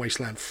 Wasteland 2, and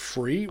Wasteland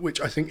 3, which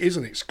I think is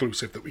an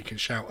exclusive that we can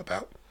shout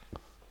about.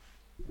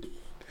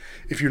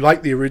 If you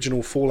like the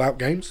original Fallout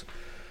games,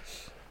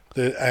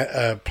 play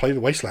the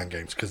Wasteland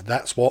games, because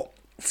that's what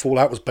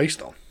Fallout was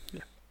based on.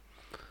 Yeah.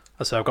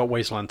 So I've got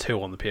Wasteland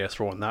 2 on the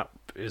PS4, and that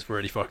is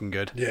really fucking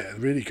good. Yeah,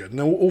 really good.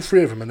 And all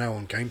 3 of them are now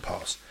on Game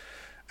Pass.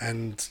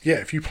 And yeah,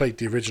 if you played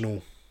the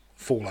original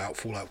Fallout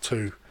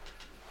 2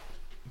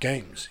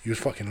 games, you would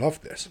fucking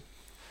love this.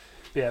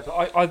 Yeah,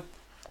 but I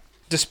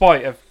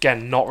despite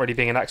again not really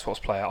being an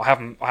Xbox player, I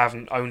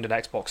haven't owned an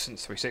Xbox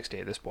since 360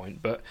 at this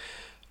point, but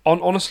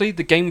honestly,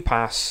 the Game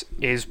Pass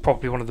is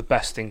probably one of the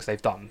best things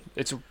they've done.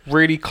 It's a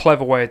really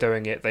clever way of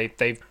doing it.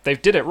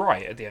 They've did it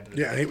right at the end of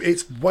the day. Yeah,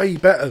 it's way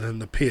better than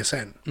the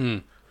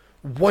PSN.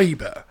 Way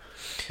better.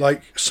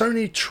 Like,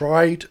 Sony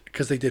tried,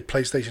 because they did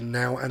PlayStation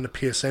Now and the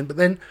PSN, but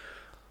then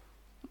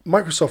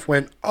Microsoft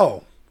went,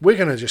 oh, we're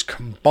going to just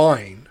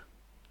combine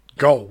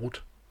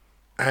Gold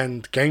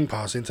and Game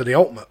Pass into the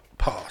Ultimate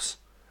Pass,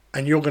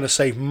 and you're going to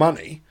save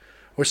money.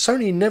 Where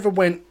Sony never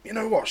went, you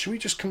know what, should we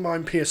just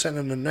combine PSN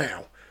and the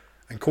Now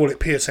and call it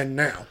PSN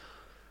Now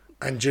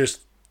and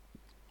just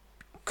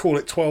call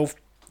it 12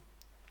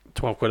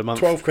 quid a month.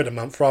 12 quid a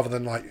month rather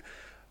than like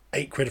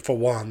 8 quid for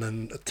one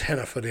and a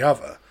tenner for the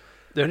other.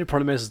 The only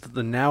problem is that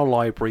the Now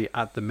library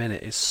at the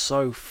minute is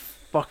so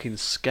fucking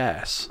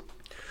scarce.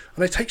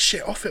 And they take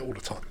shit off it all the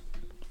time.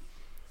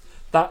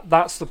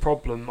 That's the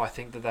problem I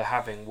think that they're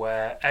having,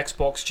 where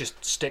Xbox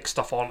just sticks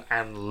stuff on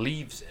and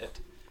leaves it.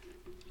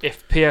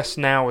 If PS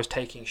Now is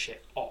taking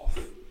shit off,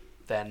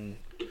 then...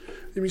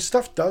 I mean,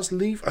 stuff does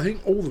leave. I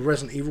think all the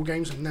Resident Evil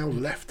games have now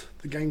left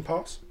the Game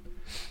Pass.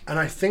 And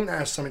I think that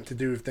has something to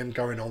do with them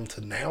going on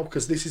to Now,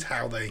 because this is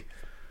how they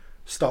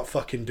start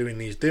fucking doing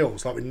these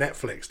deals. Like with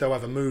Netflix, they'll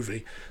have a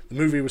movie. The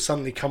movie will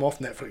suddenly come off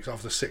Netflix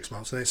after 6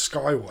 months, and then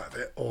Sky will have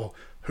it, or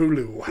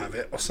Hulu will have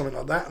it, or something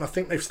like that. And I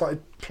think they've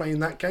started playing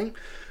that game.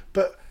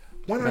 But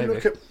when I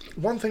look at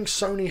one thing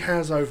Sony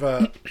has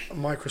over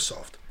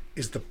Microsoft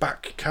is the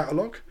back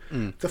catalogue.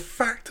 The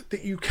fact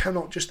that you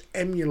cannot just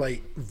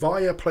emulate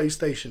via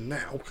PlayStation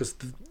Now, because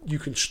you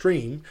can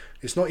stream,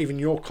 it's not even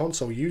your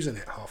console using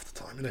it half the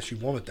time unless you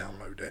want to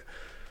download it.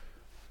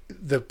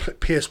 The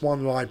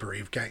PS1 library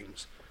of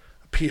games,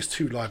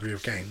 PS2 library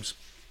of games,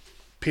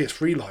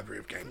 PS3 library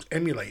of games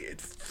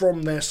emulated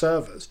from their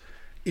servers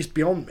is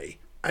beyond me.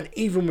 And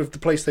even with the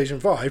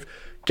PlayStation 5,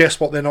 guess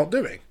what they're not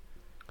doing?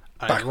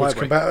 Backwards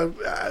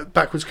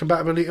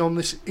compatibility on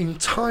this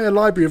entire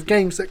library of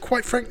games that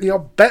quite frankly are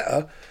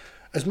better.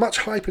 As much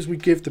hype as we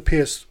give the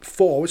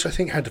PS4, which I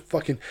think had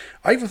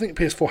I even think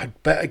the PS4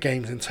 had better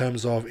games in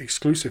terms of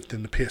exclusive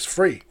than the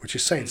PS3, which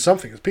is saying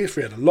something. The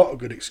PS3 had a lot of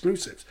good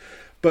exclusives,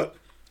 but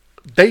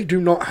they do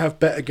not have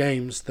better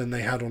games than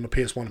they had on the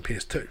PS1 and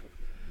PS2.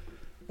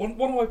 One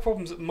of my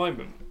problems at the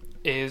moment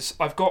is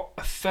I've got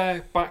a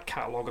fair back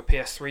catalogue of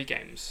PS3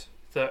 games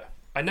that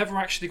I never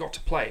actually got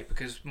to play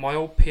because my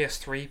old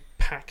PS3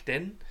 packed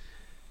in.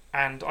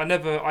 And I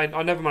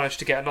never managed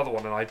to get another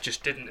one, and I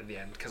just didn't in the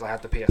end because I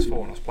had the PS4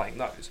 and I was playing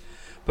those.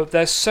 But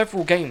there's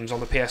several games on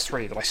the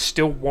PS3 that I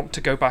still want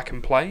to go back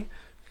and play.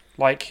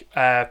 Like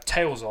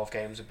Tales of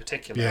games in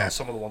particular are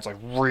some of the ones I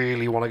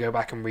really want to go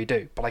back and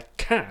redo. But I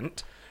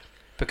can't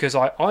because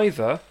I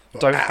either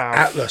don't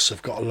have... Atlus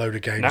have got a load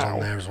of games on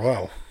there as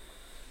well.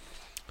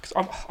 Cause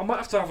I might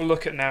have to have a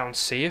look at now and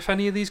see if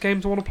any of these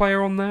games I want to play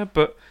are on there,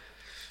 but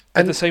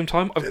at the same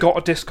time, I've got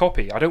a disc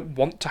copy. I don't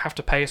want to have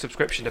to pay a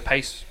subscription to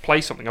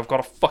play something I've got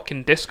a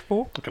fucking disc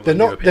for. They're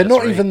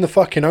not even the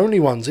fucking only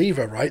ones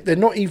either, right? They're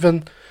not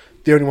even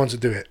the only ones that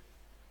do it.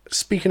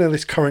 Speaking of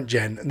this current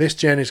gen, this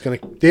gen is going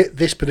to...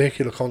 This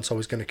particular console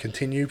is going to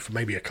continue for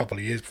maybe a couple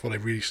of years before they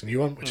release a new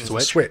one, which is the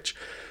Switch.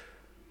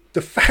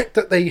 The fact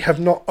that they have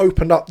not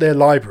opened up their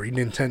library,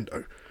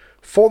 Nintendo,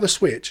 for the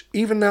Switch,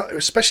 even now,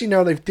 especially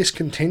now they've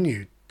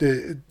discontinued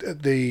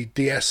the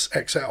DS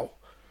XL,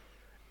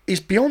 is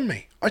beyond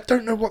me. I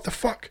don't know what the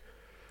fuck.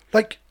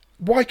 Like,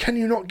 why can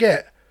you not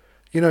get,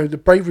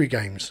 the Bravery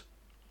games?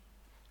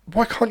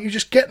 Why can't you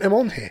just get them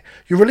on here?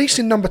 You're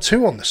releasing number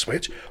 2 on the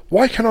Switch.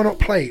 Why can I not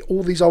play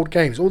all these old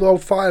games, all the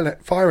old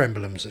Fire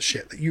Emblems and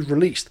shit that you've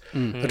released,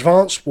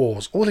 Advance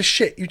Wars, all this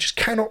shit you just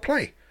cannot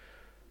play?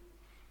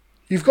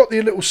 You've got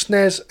the little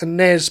SNES and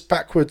NES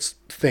backwards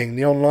thing,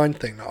 the online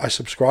thing that I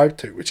subscribe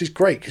to, which is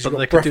great because you've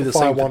got Breath of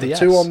Fire 1 and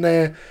 2 on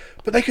there.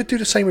 But they could do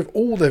the same with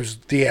all those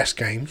DS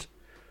games.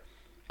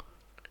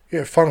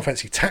 Final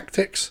Fantasy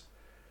Tactics.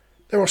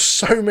 There are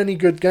so many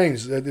good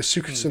games. The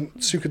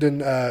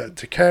Suikoden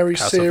Takari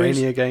series.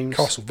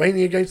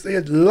 Castlevania games. They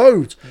had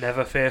loads.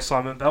 Never fear,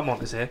 Simon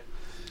Belmont is here.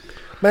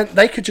 Man,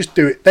 they could just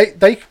do it.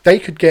 They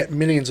could get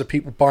millions of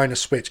people buying a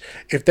Switch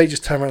if they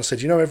just turn around and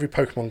said, every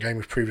Pokemon game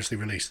we've previously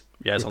released.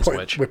 Yeah, it's on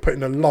Switch. We're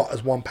putting a lot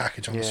as one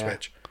package on the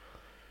Switch.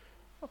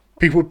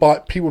 People would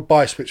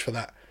buy a Switch for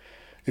that.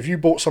 If you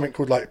bought something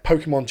called like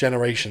Pokemon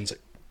Generations,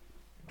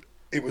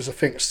 it was a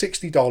thing,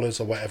 $60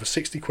 or whatever,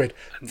 60 quid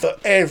for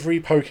every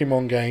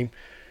Pokemon game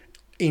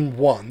in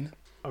one.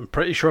 I'm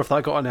pretty sure if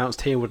that got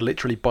announced, he would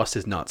literally bust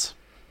his nuts.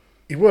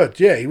 He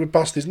would, yeah, he would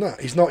bust his nut.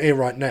 He's not here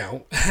right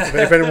now.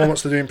 If anyone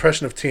wants to do an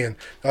impression of Tian,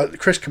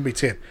 Chris can be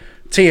Tian.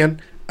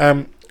 Tian,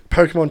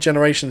 Pokemon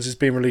Generations is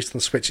being released on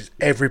the Switch. It's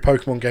every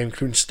Pokemon game,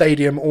 including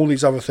Stadium, all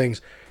these other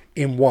things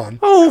in one.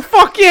 Oh,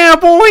 fuck yeah,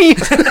 boy!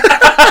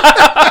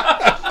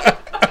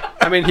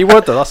 I mean, he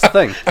would though, that's the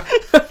thing.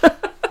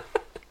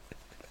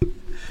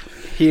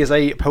 He is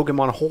a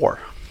Pokemon whore.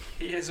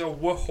 He is a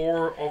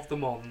whore of the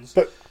Mons.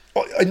 But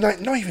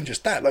not even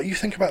just that. Like, you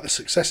think about the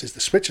successes the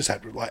Switch has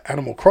had with like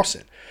Animal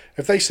Crossing.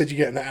 If they said you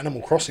get an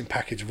Animal Crossing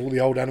package of all the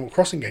old Animal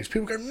Crossing games,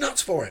 people go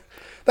nuts for it.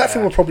 That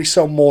thing will probably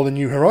sell more than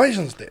New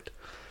Horizons did.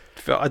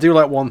 I do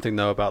like one thing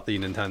though about the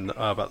Nintendo,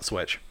 about the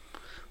Switch.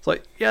 It's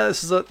like, yeah,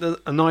 this is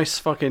a nice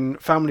fucking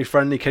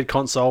family-friendly kid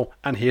console,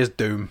 and here's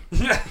Doom.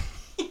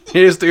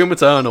 Here's Doom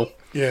Eternal.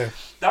 Yeah.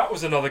 That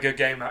was another good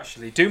game,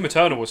 actually. Doom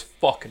Eternal was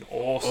fucking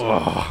awesome.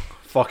 Oh,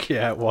 fuck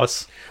yeah, it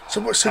was.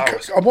 So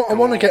I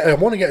want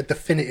to get a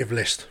definitive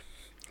list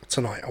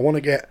tonight. I want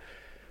to get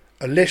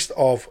a list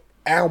of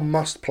our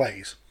must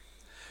plays.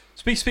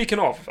 Speaking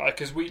of,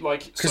 because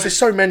there's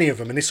so many of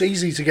them, and it's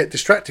easy to get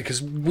distracted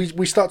because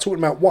we start talking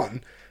about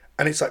one,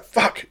 and it's like,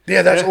 fuck,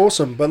 yeah, that's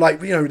awesome. But like,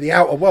 the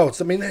Outer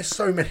Worlds. I mean, there's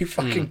so many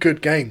fucking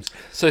good games.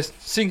 So,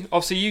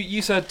 obviously,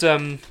 you said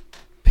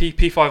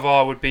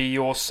P5R would be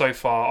yours so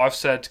far. I've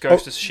said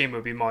Ghost of Tsushima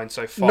would be mine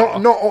so far.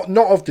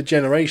 Not of the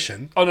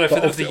generation. Oh no,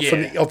 of the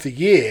year. Of the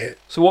year.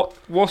 So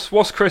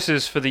what's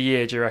Chris's for the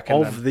year? Do you reckon?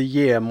 Of the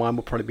year, mine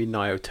will probably be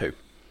Nioh 2.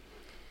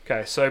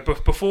 Okay, so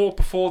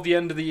before the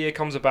end of the year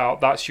comes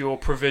about, that's your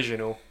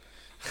provisional.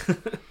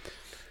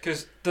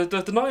 Because the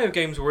Nioh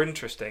games were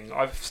interesting.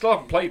 I still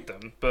haven't played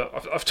them, but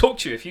I've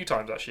talked to you a few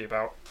times actually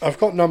about. I've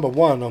got number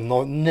 1.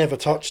 I've never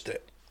touched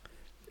it.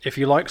 If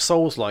you like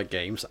Souls-like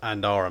games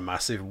and are a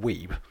massive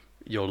weeb,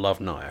 you'll love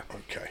Nioh.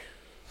 Okay.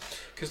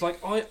 Because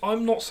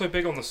I'm not so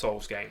big on the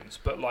Souls games,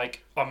 but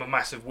I'm a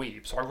massive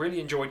weeb, so I really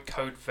enjoyed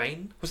Code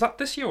Vein. Was that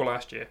this year or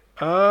last year?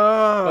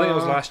 I think it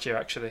was last year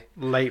actually.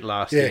 Late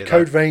last year. Yeah,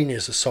 Code Vein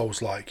is a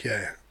Souls-like,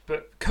 yeah.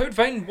 But Code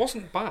Vein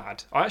wasn't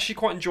bad. I actually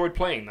quite enjoyed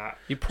playing that.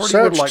 You probably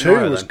Surge would like 2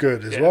 Nioh, was then.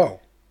 good as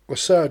well. Well,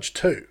 Surge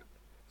 2.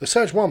 The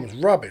Surge 1 was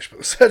rubbish, but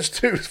the Surge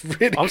 2 was really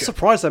good. I'm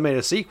surprised they made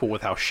a sequel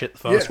with how shit the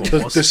first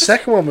one was. The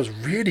second one was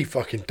really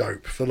fucking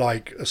dope for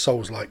like a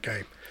Souls-like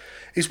game.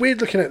 It's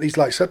weird looking at these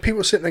so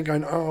people are sitting there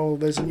going, oh,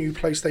 there's a new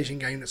PlayStation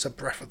game that's a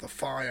Breath of the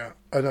Fire.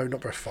 Oh no,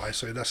 not Breath of Fire,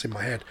 sorry, that's in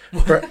my head.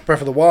 Breath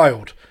of the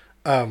Wild.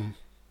 I'm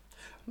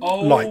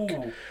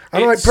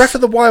like, Breath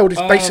of the Wild is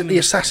basically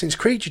Assassin's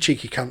Creed, you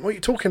cheeky cunt. What are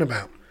you talking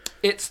about?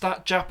 It's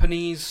that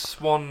Japanese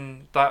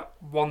one, that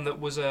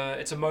was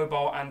it's a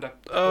mobile and a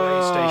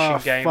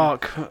PlayStation game.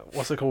 Fuck,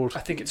 what's it called?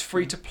 I think it's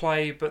free to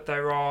play, but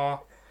there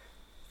are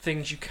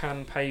things you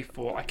can pay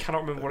for. I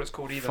cannot remember what it's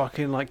called either.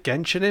 Fucking like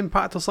Genshin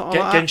Impact or something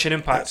like that? Genshin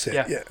Impact,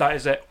 yeah, that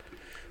is it.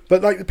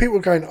 But like the people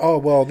are going, oh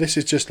well, this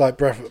is just like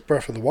Breath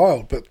of the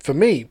Wild. But for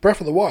me, Breath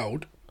of the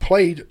Wild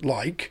played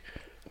like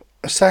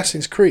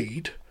Assassin's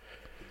Creed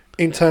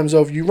in terms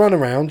of you run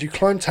around, you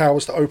climb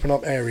towers to open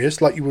up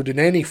areas like you would in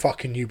any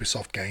fucking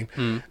Ubisoft game.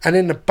 And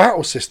then the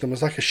battle system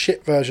was like a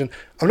shit version.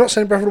 I'm not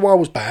saying Breath of the Wild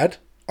was bad.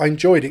 I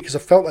enjoyed it because I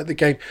felt like the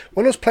game,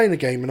 when I was playing the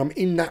game and I'm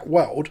in that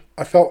world,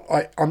 I felt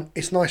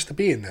it's nice to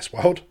be in this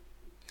world.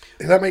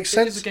 If that makes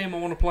sense. It is a game I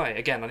want to play.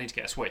 Again, I need to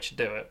get a Switch to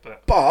do it.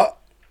 But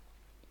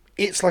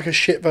it's like a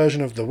shit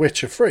version of The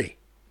Witcher 3.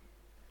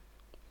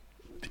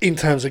 In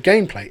terms of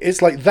gameplay.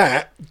 It's like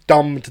that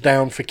dumbed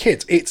down for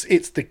kids.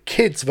 It's the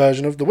kids'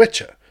 version of The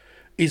Witcher.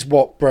 Is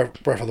what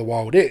Breath of the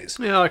Wild is.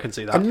 Yeah, I can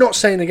see that. I'm not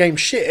saying the game's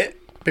shit,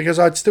 because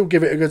I'd still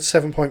give it a good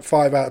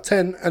 7.5 out of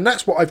 10, and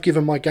that's what I've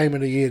given my Game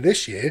of the Year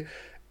this year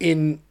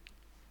in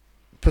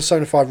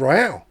Persona 5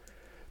 Royale.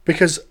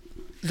 Because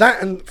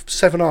that and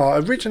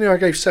 7R, originally I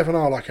gave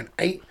 7R like an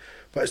 8,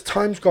 but as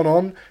time's gone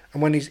on,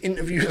 and when these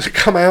interviews have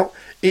come out,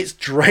 it's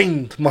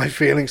drained my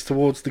feelings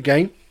towards the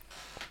game.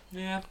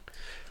 Yeah.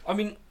 I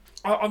mean,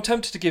 I'm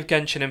tempted to give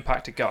Genshin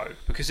Impact a go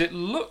because it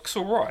looks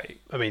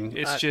alright. I mean,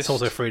 it's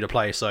also free to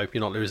play, so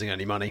you're not losing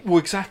any money. Well,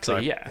 exactly, so,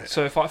 yeah.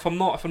 So if I'm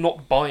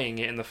not buying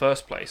it in the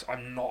first place,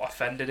 I'm not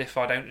offended if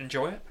I don't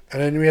enjoy it.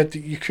 And then we had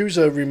the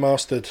Yakuza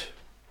Remastered,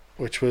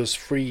 which was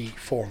 3,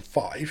 4, and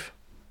 5,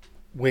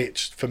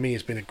 which for me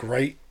has been a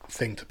great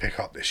thing to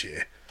pick up this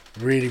year.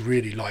 Really,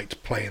 really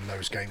liked playing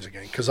those games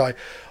again because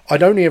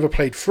I'd only ever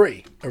played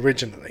 3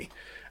 originally,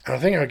 and I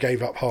think I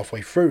gave up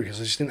halfway through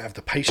because I just didn't have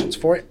the patience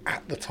for it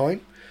at the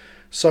time.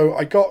 So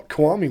I got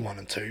Kiwami 1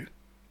 and 2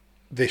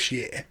 this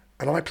year,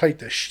 and I played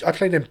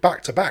them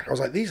back to back. I was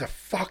like, these are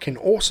fucking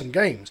awesome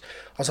games.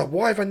 I was like,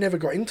 why have I never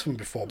got into them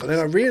before? But then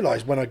I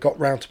realised when I got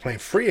round to playing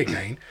 3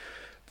 again,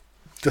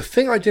 the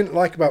thing I didn't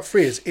like about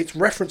 3 is it's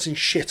referencing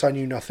shit I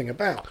knew nothing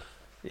about.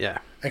 Yeah.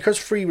 And because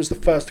 3 was the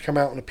first to come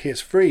out on a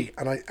PS3,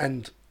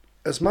 and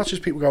as much as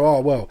people go, oh,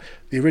 well,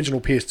 the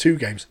original PS2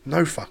 games,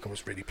 no fucker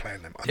was really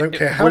playing them. I don't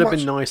care how much. It would have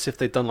been nice if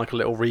they'd done like a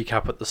little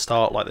recap at the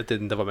start like they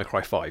did in Devil May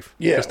Cry 5.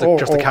 Yeah, just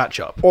to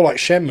catch up. Or like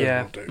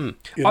Shenmue will do.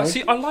 You know?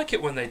 I like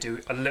it when they do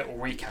a little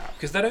recap,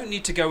 because they don't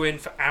need to go in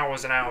for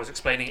hours and hours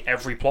explaining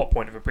every plot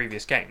point of a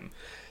previous game.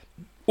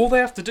 All they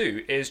have to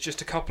do is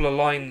just a couple of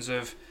lines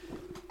of,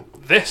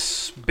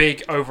 this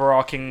big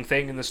overarching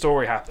thing in the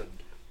story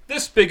happened.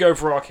 This big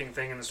overarching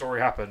thing in the story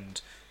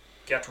happened.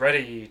 Get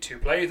ready to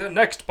play the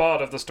next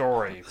part of the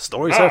story. The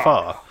story so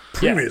far.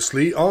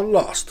 Previously on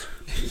Lost.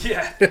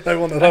 Yeah.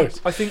 One of those.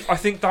 I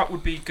think that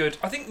would be good.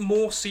 I think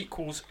more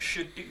sequels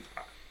should do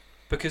that.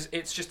 Because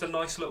it's just a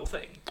nice little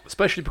thing.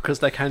 Especially because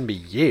there can be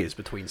years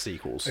between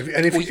sequels.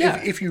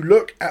 If you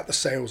look at the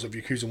sales of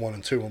Yakuza 1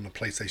 and 2 on the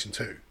PlayStation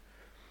 2,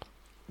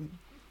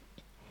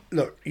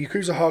 look,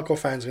 Yakuza hardcore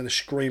fans are going to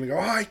scream and go,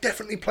 oh, I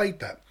definitely played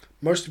that.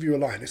 Most of you are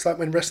lying. It's like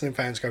when wrestling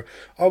fans go,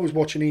 I was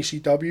watching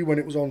ECW when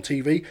it was on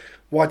TV.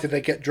 Why did they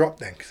get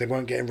dropped then? Because they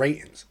weren't getting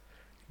ratings.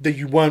 That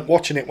you weren't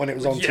watching it when it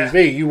was on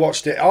TV. You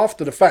watched it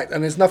after the fact,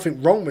 and there's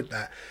nothing wrong with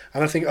that.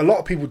 And I think a lot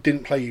of people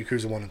didn't play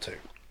Yakuza 1 and 2.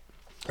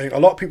 I think a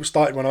lot of people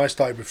started when I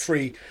started with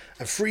 3,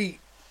 and 3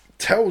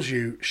 tells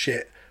you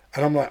shit,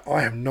 and I'm like,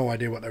 I have no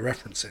idea what they're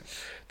referencing.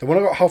 Then when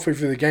I got halfway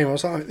through the game, I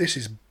was like, this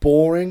is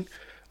boring.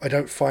 I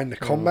don't find the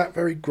combat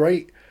very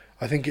great.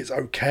 I think it's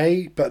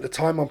okay, but at the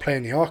time I'm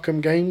playing the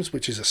Arkham games,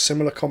 which is a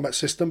similar combat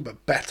system,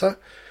 but better.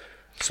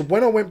 So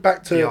when I went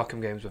back to... The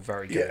Arkham games were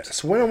very good. Yeah,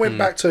 so when I went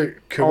back to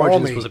Kiwami...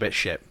 Origins was a bit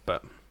shit,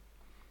 but...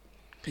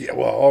 Yeah,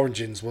 well,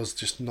 Origins was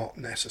just not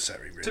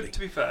necessary, really. To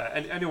be fair,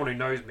 and anyone who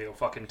knows me will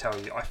fucking tell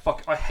you,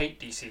 I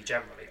hate DC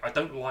generally. I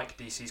don't like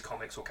DC's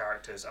comics or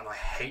characters, and I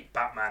hate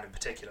Batman in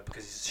particular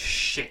because it's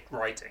shit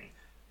writing.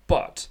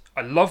 But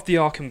I love the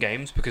Arkham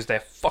games because they're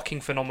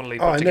fucking phenomenally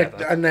put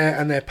together. And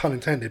they're pun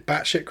intended,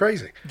 batshit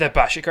crazy. They're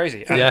batshit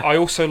crazy. And I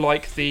also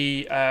like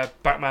the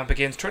Batman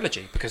Begins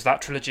trilogy because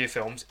that trilogy of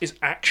films is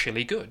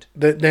actually good.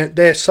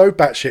 They're so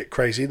batshit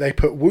crazy, they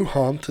put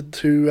Wuhan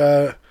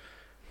to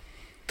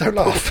don't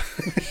laugh.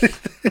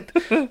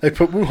 They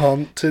put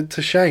Wuhan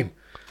to shame.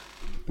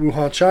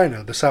 Wuhan,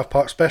 China, the South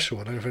Park special.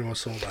 I don't know if anyone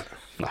saw that.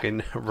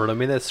 Fucking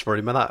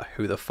remember that.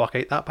 Who the fuck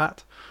ate that,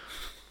 Pat?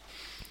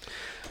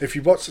 If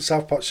you watch the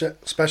South Park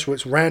special,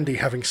 it's Randy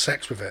having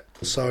sex with it.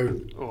 So,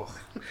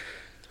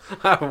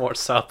 I haven't watched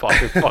South Park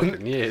in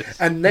fucking years.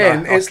 And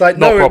then it's like,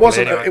 no, it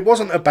wasn't. Anyway. It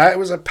wasn't a bat. It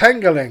was a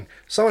pangolin.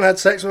 Someone had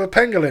sex with a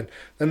pangolin.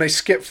 Then they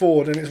skip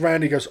forward, and it's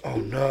Randy goes, "Oh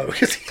no!"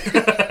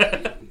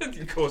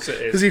 Of course it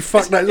is. Because he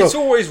fucked that. It's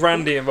always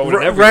Randy involved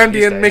in everything.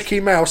 Randy and Mickey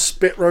Mouse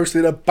spit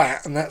roasted a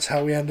bat, and that's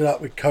how we ended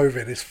up with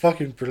COVID. It's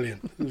fucking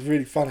brilliant. It was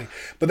really funny.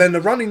 But then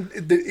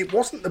it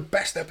wasn't the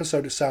best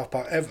episode of South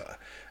Park ever.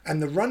 And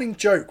the running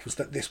joke was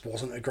that this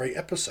wasn't a great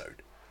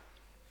episode.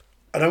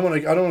 I don't want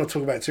to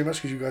talk about it too much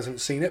because you guys haven't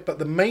seen it, but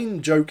the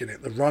main joke in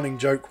it, the running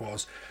joke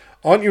was,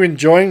 aren't you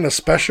enjoying the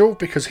special?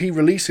 Because he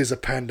releases a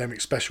pandemic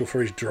special for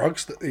his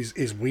drugs, that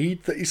his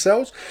weed that he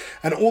sells.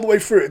 And all the way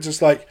through it,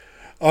 just like,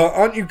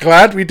 aren't you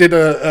glad we did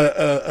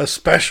a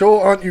special?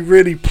 Aren't you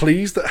really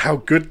pleased at how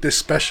good this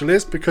special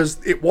is? Because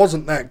it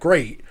wasn't that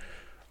great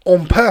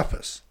on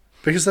purpose.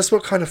 Because that's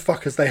what kind of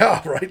fuckers they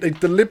are, right? They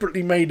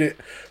deliberately made it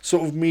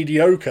sort of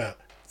mediocre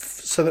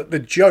so that the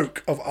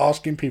joke of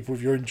asking people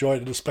if you're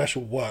enjoying the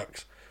special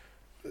works.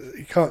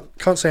 You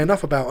can't say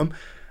enough about them.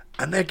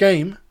 And their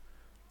game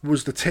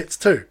was the tits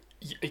too.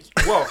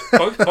 Well,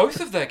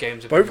 both of their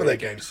games. Both of their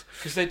games,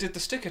 because they did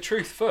the Stick of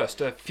Truth first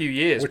a few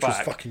years back, which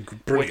was fucking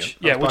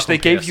brilliant. Which they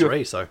gave you.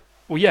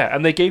 Well, yeah,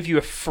 and they gave you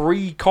a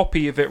free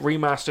copy of it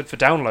remastered for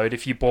download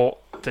if you bought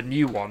the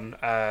new one.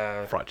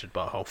 Fractured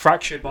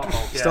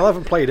Butthole. Yeah. Still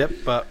haven't played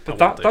it, but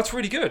that's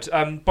really good.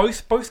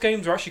 Both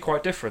games are actually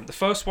quite different. The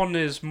first one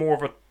is more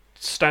of a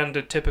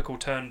standard, typical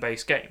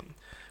turn-based game,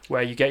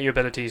 where you get your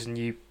abilities and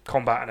you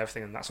combat and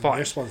everything, and that's fine.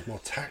 This one's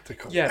more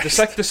tactical. Yeah, the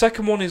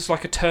second one is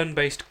like a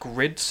turn-based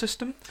grid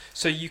system,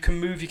 so you can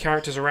move your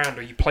characters around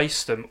or you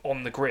place them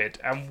on the grid,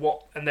 and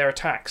their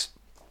attacks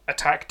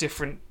attack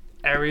different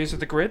areas of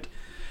the grid.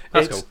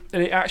 That's cool.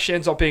 And it actually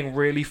ends up being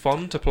really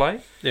fun to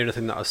play. The only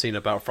thing that I've seen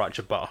about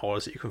Fractured Butthole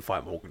is that you can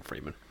fight Morgan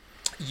Freeman.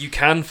 You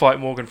can fight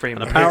Morgan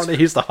Freeman. And apparently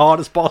he's the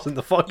hardest boss in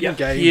the fucking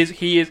game.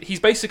 He's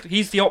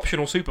basically the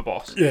optional super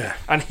boss. Yeah.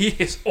 And he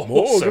is awesome.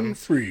 Morgan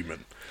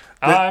Freeman.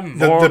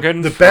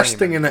 The best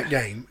thing in that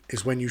game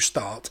is when you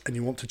start and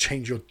you want to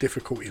change your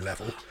difficulty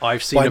level.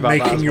 I've seen by about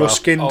making that as your well.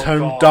 skin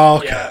tone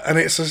darker, and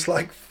it's just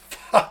like,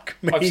 fuck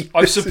me.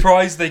 I'm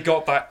surprised they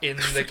got that in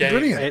the game.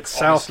 Brilliant. It's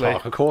South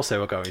Park, of course they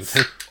were going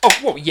to. Oh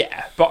well,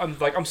 yeah, but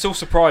I'm still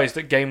surprised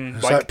that game.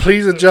 It's like,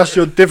 please adjust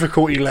your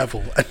difficulty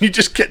level, and you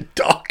just get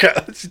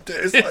darker.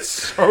 It's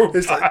so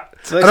bad.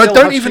 And I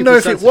don't even know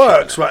if it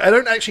works. Right, I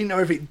don't actually know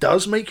if it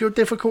does make your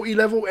difficulty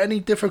level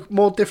any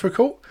more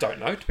difficult. Don't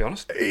know, to be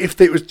honest.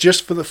 If it was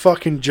just for the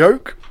fucking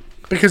joke,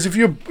 because if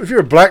you're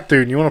a black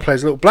dude and you want to play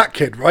as a little black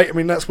kid, right? I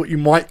mean, that's what you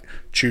might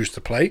choose to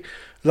play.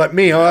 Like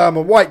me, I'm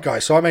a white guy,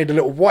 so I made a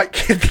little white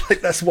kid.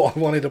 Like that's what I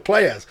wanted to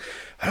play as,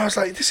 and I was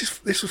like,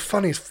 this was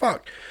funny as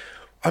fuck.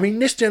 I mean,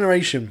 this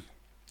generation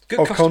good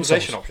of customization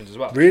consoles, options as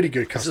well. really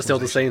good customization. Is it still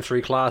the same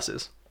 3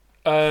 classes?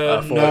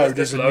 No,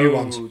 there's loads. new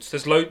ones.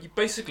 There's loads.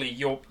 Basically,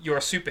 you're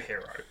a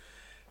superhero,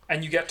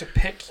 and you get to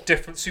pick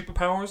different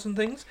superpowers and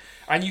things,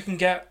 and you can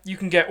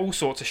get all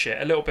sorts of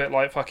shit. A little bit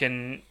like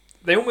fucking.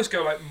 They almost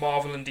go like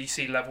Marvel and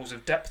DC levels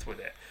of depth with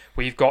it,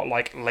 where you've got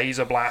like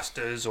laser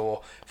blasters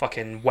or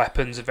fucking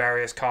weapons of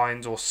various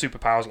kinds or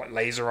superpowers like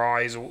laser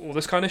eyes or all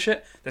this kind of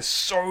shit. There's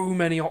so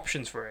many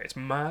options for it. It's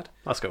mad.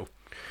 That's cool.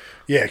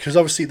 Yeah, because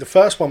obviously the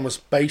first one was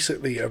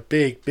basically a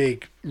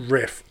big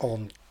riff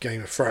on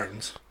Game of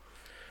Thrones,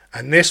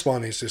 and this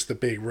one is just a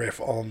big riff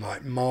on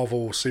like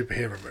Marvel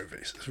superhero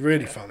movies. It's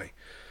really funny.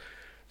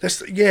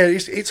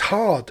 It's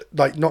hard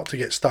like not to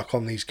get stuck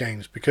on these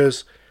games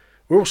because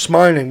we're all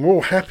smiling, we're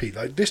all happy.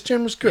 Like this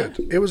gen was good.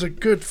 It was a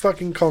good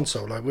fucking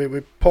console. Like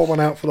we pulled one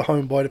out for the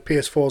homeboy. The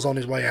PS4's on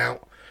his way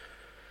out.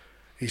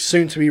 He's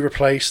soon to be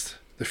replaced.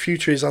 The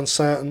future is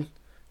uncertain.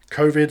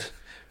 COVID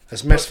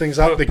has messed things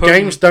up. The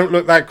games don't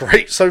look that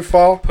great so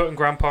far. Putting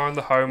Grandpa in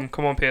the home.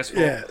 Come on, PS4.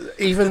 Yeah,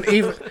 even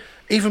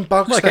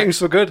Bugsnax. My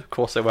games were good. Of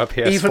course they were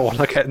PS4 when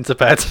I get into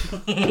bed.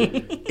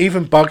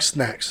 Even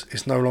Bugsnax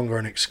is no longer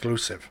an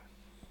exclusive.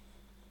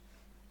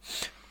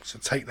 So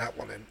take that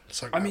one in.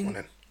 Soak that one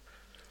in.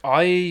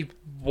 I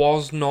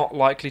was not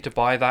likely to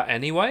buy that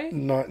anyway.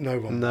 No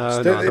one was.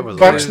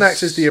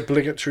 Bugsnax is the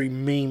obligatory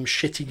meme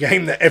shitty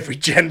game that every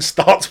gen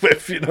starts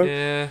with, you know?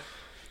 Yeah.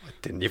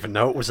 Didn't even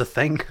know it was a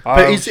thing.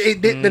 But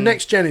the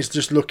next gen is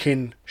just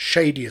looking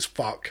shady as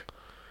fuck.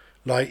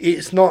 Like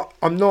it's not.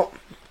 I'm not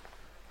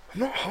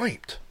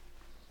hyped.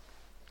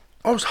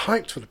 I was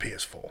hyped for the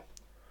PS4.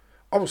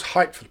 I was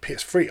hyped for the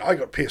PS3. I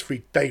got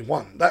PS3 day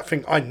one. That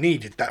thing, I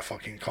needed that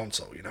fucking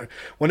console. You know,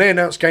 when they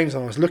announced games,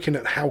 and I was looking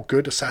at how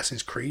good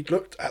Assassin's Creed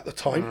looked at the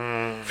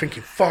time,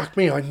 thinking, "Fuck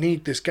me, I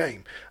need this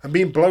game," and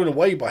being blown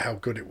away by how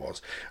good it was.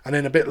 And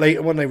then a bit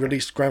later, when they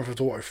released Grand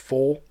Theft Auto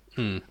 4.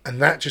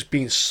 And that just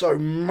being so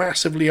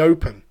massively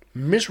open,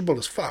 miserable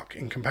as fuck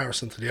in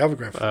comparison to the other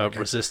Grand Theft Auto games.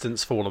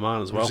 Resistance Fallen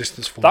Man as well.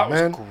 Resistance Fallen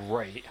Man. That was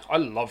great. I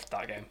loved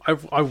that game.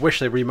 I wish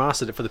they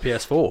remastered it for the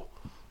PS4.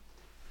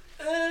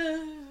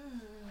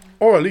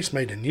 Or at least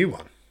made a new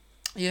one.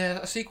 Yeah,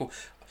 a sequel.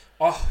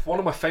 Oh, one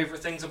of my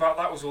favourite things about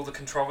that was all the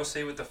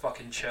controversy with the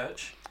fucking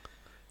church.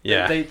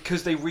 Yeah.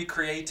 Because they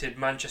recreated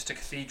Manchester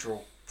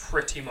Cathedral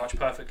pretty much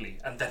perfectly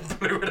and then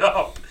blew it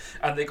up,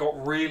 and they got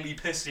really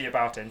pissy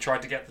about it and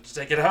tried to get them to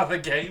take it out of the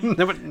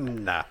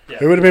game. Nah. Yeah.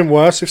 It would have been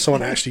worse if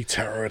someone actually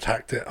terror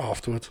attacked it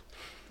afterwards.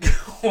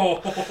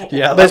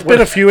 Yeah, there's been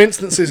a few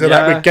instances of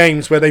that with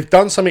games where they've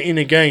done something in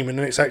a game and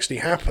then it's actually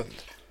happened.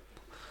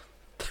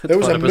 There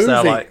was a movie.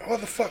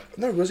 What the fuck?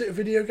 No, was it a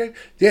video game?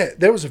 Yeah,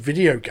 there was a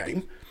video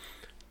game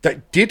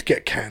that did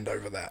get canned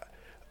over that.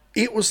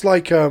 It was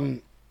like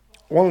one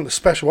of the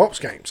special ops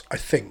games, I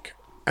think.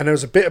 And there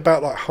was a bit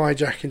about like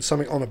hijacking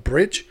something on a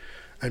bridge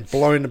and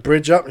blowing the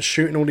bridge up and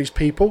shooting all these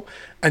people.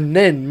 And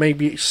then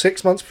maybe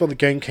 6 months before the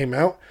game came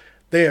out,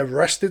 they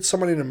arrested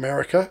someone in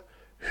America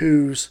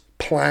whose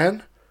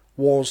plan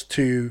was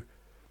to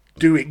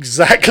do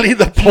exactly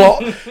the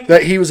plot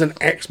that he was an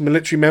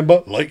ex-military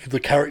member, like the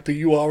character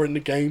you are in the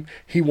game.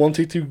 He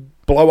wanted to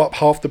blow up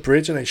half the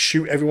bridge and then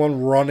shoot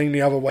everyone running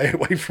the other way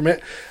away from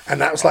it.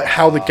 And that was like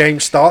how the game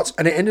starts.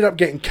 And it ended up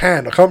getting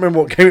canned. I can't remember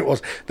what game it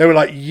was. They were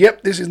like,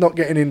 yep, this is not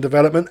getting in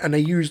development. And they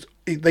used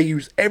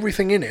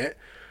everything in it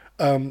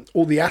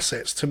all the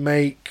assets to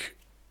make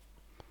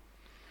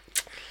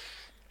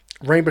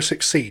Rainbow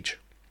Six Siege.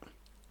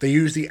 They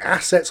used the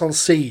assets on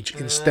Siege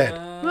instead.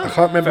 I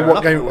can't remember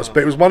what game it was,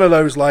 but it was one of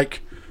those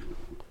like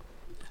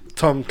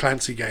Tom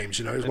Clancy games.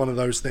 You know, it was one of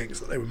those things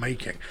that they were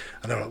making,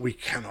 and they were like, "We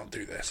cannot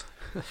do this."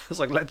 It's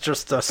like, let's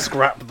just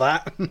scrap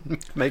that,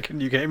 make a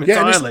new game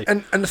entirely.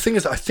 And the thing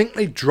is, I think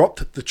they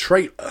dropped the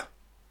trailer,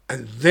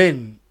 and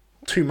then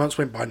 2 months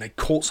went by, and they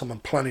caught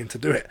someone planning to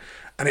do it.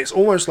 And it's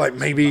almost like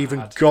maybe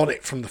even got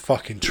it from the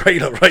fucking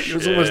trailer, right? It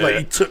was almost like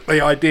he took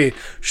the idea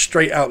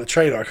straight out of the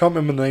trailer. I can't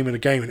remember the name of the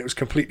game, and it was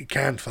completely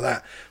canned for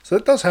that. So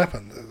it does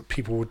happen.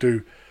 People will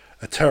do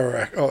a terror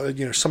act,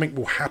 or something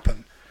will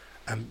happen,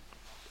 and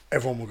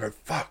everyone will go,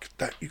 "Fuck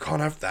that! You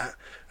can't have that."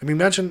 I mean,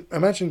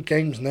 imagine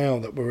games now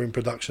that were in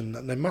production,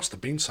 and there must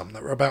have been some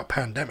that were about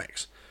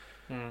pandemics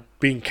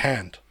being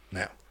canned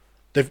now.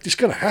 It's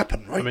going to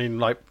happen, right? I mean,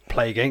 like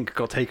Plague Inc.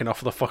 got taken off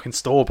of the fucking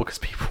store because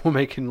people were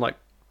making like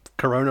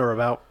Corona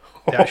about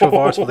the actual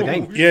virus for the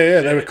game.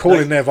 Yeah, they were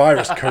calling their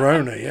virus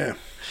Corona. Yeah,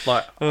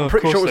 like I'm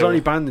pretty sure it was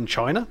only banned in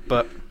China,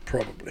 but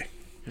probably.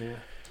 Yeah.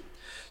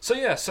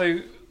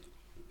 So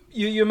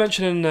you're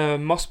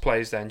mentioning must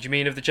plays. Then do you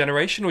mean of the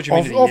generation, or do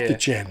you mean of the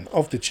gen?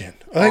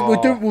 I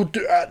think we'll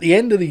do at the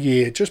end of the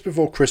year, just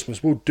before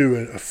Christmas. We'll do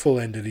a full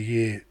end of the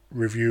year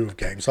review of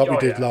games like we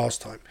did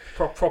last time.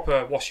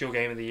 Proper. What's your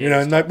game of the year?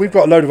 And we've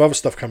got a load of other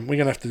stuff coming. We're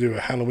gonna have to do a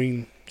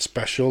Halloween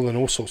special and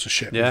all sorts of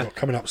shit we've got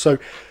coming up. So,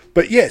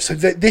 but so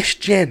this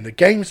gen, the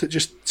games that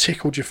just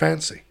tickled your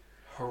fancy.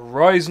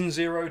 Horizon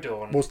Zero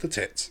Dawn was the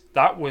tits.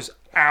 That was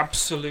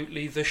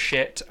absolutely the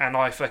shit, and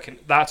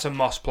that's a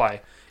must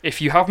play. If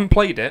you haven't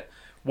played it,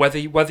 whether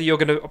you're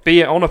going to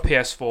be it on a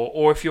PS4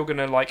 or if you're going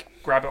to like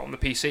grab it on the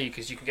PC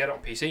because you can get it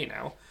on PC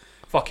now,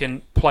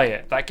 fucking play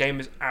it. That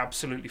game is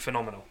absolutely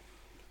phenomenal.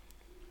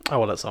 I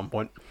will at some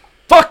point.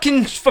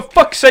 Fucking for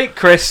fuck's sake,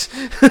 Chris,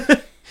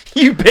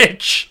 you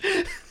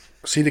bitch.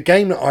 See, the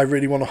game that I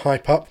really want to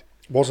hype up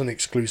wasn't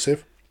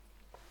exclusive,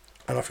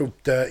 and I feel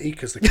dirty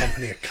because the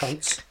company are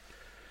cunts.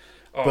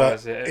 Oh, but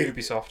is it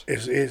Ubisoft?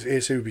 It's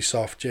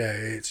Ubisoft, yeah.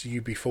 It's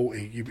UB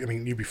Forward.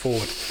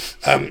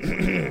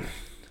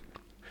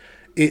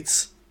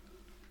 It's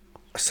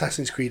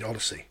Assassin's Creed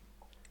Odyssey.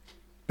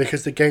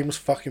 Because the game was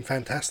fucking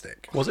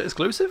fantastic. Was it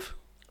exclusive?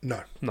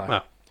 No.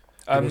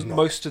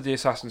 Most of the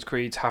Assassin's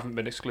Creeds haven't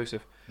been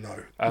exclusive.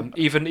 No.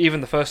 Even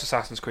the first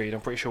Assassin's Creed,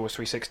 I'm pretty sure, was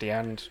 360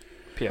 and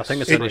PS. I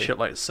think it's only shit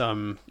like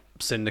some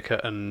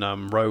Syndicate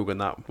and Rogue and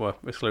that were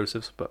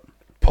exclusives, but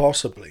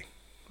possibly.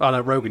 Oh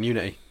no, Rogue and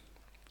Unity.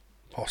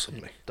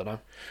 Possibly. Don't know.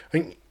 I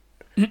think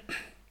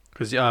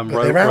because they're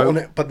out on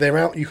it, but they're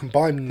out. You can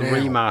buy them now. The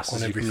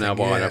remasters you can now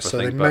buy and everything. So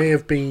they may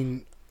have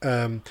been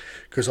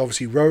because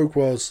obviously Rogue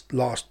was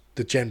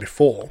the gen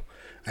before,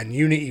 and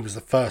Unity was the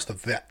first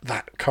of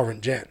that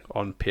current gen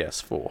on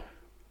PS4.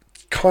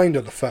 Kind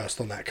of the first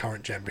on that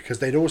current gen because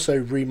they'd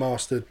also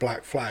remastered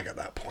Black Flag at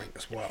that point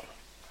as well.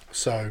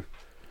 So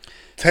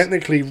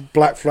technically,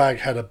 Black Flag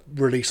had a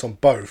release on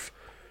both.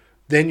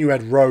 Then you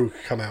had Rogue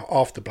come out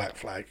after Black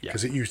Flag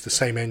because it used the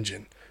same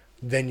engine.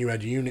 Then you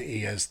had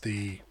Unity as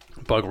the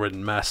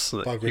bug-ridden mess.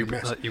 But I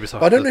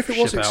don't know if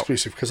it was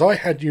exclusive because I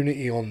had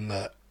Unity on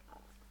the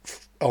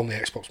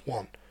Xbox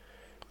One.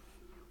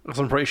 Because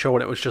I'm pretty sure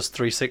when it was just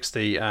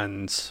 360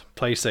 and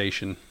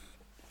PlayStation,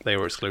 they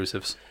were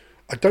exclusives.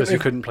 I don't know because you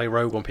couldn't play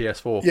Rogue on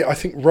PS4. Yeah, I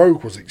think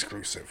Rogue was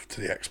exclusive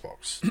to the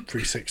Xbox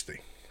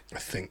 360. I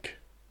think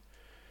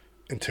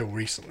until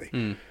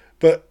recently,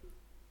 but.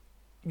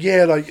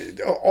 Yeah,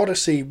 like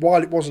Odyssey,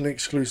 while it wasn't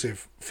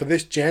exclusive for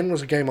this gen,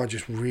 was a game I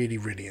just really,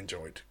 really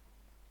enjoyed.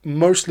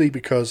 Mostly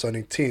because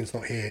Tian's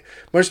not here.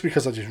 Mostly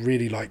because I just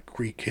really like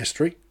Greek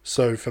history.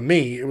 So for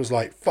me, it was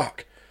like,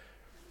 fuck.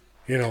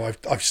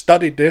 I've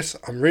studied this.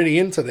 I'm really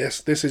into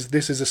this. This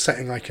is a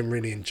setting I can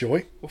really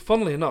enjoy. Well,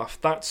 funnily enough,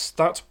 that's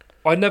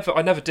I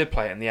never did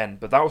play it in the end,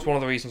 but that was one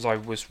of the reasons I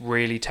was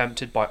really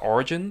tempted by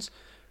Origins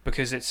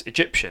because it's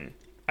Egyptian,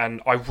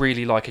 and I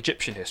really like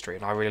Egyptian history,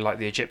 and I really like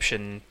the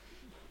Egyptian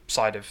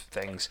side of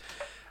things.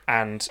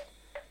 And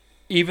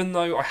even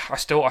though I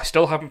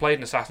still haven't played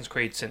an Assassin's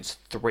Creed since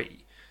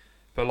 3,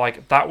 but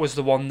like that was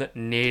the one that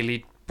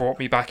nearly brought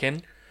me back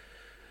in.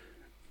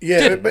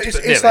 Yeah, but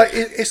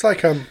it's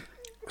like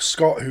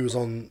Scott, who was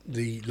on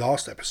the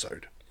last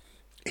episode.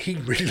 He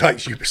really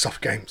likes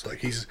Ubisoft games. Like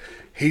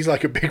he's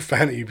like a big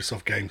fan of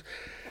Ubisoft games,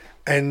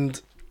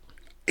 and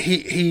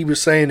he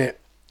was saying it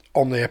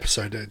on the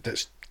episode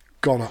that's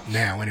gone up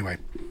now. Anyway,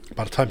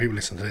 by the time people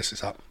listen to this,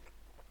 it's up.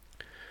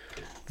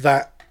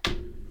 That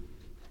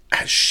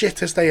as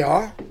shit as they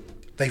are,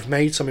 they've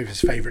made some of his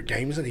favourite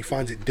games, and he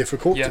finds it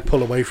difficult to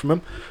pull away from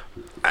them.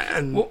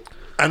 And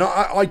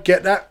I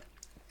get that,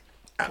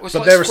 but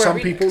like there are some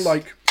people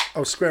like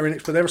Square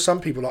Enix. But there are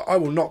some people like I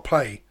will not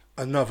play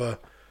another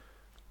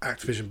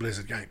Activision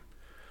Blizzard game.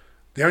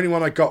 The only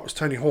one I got was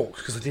Tony Hawk's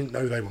because I didn't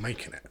know they were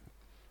making it.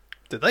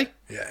 Did they?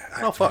 Yeah.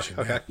 Activision, oh fuck.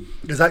 Okay.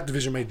 Because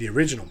Activision made the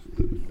original.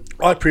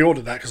 I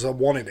pre-ordered that because I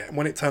wanted it, and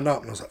when it turned up,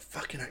 and I was like,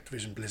 "Fucking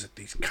Activision Blizzard,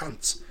 these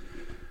cunts."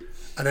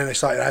 And then they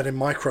started adding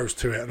micros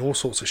to it and all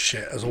sorts of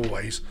shit, as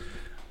always.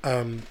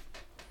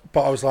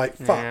 but I was like,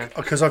 fuck,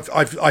 because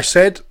I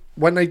said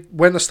when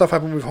the stuff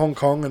happened with Hong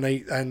Kong and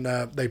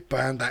they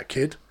banned that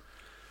kid,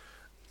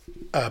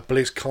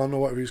 BlizzCon or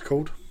whatever he was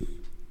called,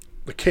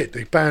 the kid,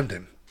 they banned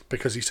him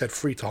because he said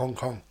free to Hong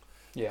Kong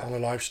on a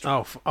live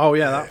stream. Oh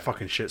yeah, that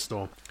fucking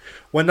shitstorm.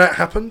 When that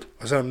happened,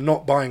 I said I'm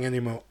not buying any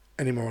more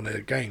of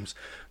their games,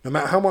 no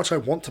matter how much I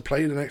want to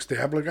play the next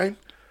Diablo game.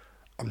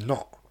 I'm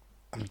not.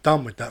 I'm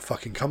done with that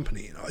fucking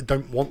company. You know, I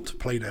don't want to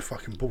play their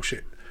fucking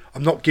bullshit.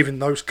 I'm not giving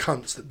those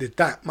cunts that did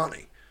that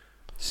money.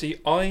 See,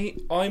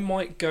 I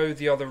might go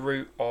the other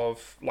route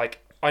of, like,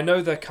 I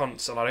know they're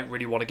cunts and I don't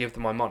really want to give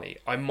them my money.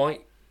 I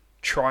might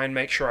try and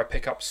make sure I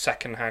pick up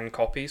second-hand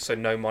copies, so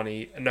no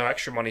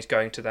extra money's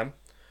going to them.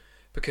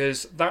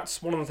 Because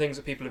that's one of the things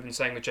that people have been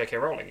saying with J.K.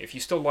 Rowling. If you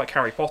still like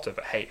Harry Potter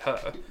but hate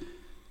her,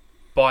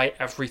 buy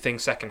everything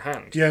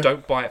second-hand. Yeah.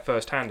 Don't buy it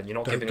first-hand and you're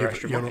not giving her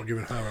extra money. You're not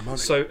giving her money.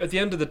 So at the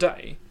end of the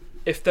day,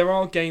 if there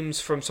are games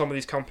from some of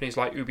these companies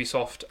like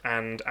Ubisoft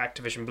and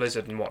Activision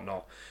Blizzard and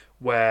whatnot,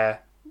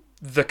 where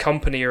the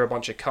company are a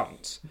bunch of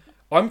cunts,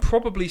 I'm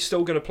probably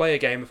still going to play a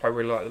game if I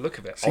really like the look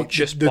of it. I'll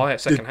just buy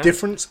it second hand. The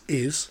difference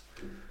is,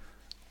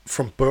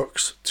 from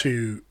books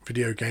to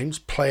video games,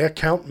 player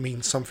count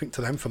means something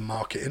to them for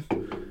marketing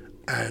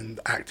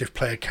and active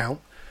player count.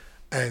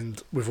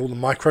 And with all the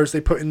micros they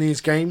put in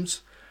these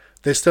games,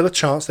 there's still a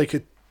chance they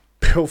could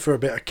pilfer a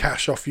bit of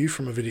cash off you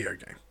from a video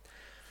game.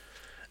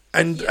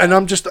 And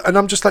I'm just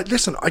like,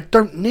 listen, I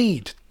don't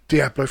need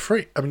Diablo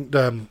 3. I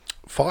mean,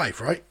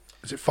 5, right?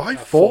 Is it 5?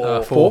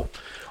 4? 4.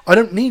 I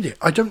don't need it.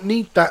 I don't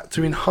need that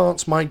to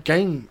enhance my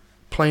game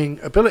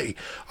playing ability.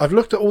 I've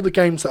looked at all the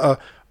games that are,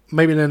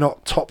 maybe they're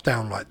not top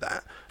down like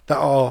that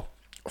are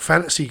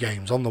fantasy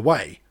games on the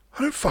way.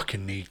 I don't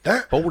fucking need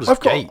that. Baldur's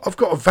Gate. I've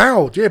got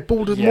Avowed. Yeah,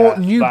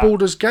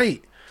 Baldur's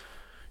Gate.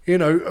 You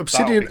know,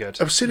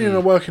 Obsidian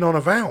are working on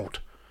Avowed.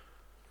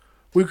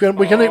 We're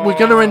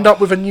gonna end up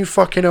with a new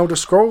fucking Elder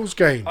Scrolls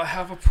game. I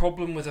have a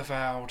problem with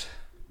Avowed.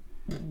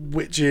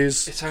 Which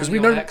is it's only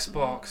on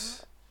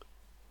Xbox.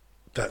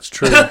 That's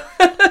true.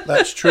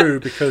 That's true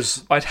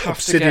because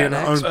Obsidian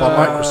are owned by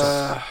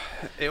Microsoft.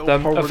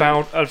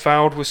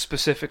 Avowed was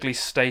specifically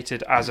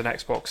stated as an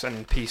Xbox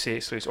and PC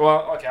exclusive.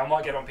 Well, okay, I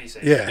might get on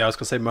PC. Yeah, I was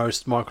gonna say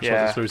most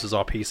Microsoft exclusives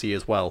are PC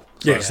as well.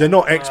 So. Yeah, because they're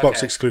not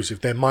Xbox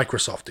exclusive; they're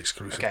Microsoft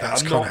exclusive. Okay,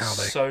 that's kind of how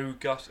they. So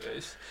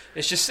gutted.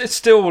 It's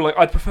still like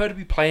I'd prefer to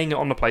be playing it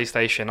on the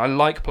PlayStation. I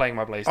like playing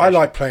my PlayStation. I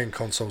like playing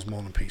consoles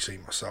more than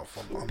PC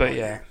myself.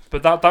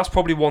 But that's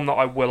probably one that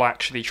I will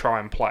actually try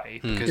and play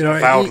because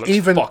Avowed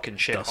looks fucking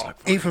shit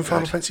hot. Even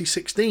Final Fantasy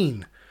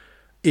 16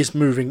 is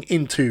moving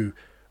into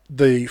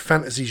the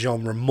fantasy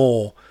genre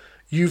more.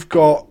 You've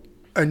got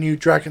a new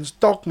Dragon's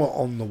Dogma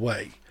on the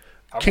way.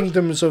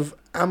 Kingdoms of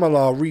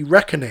Amalur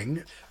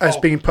Re-Reckoning has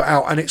been put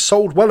out, and it's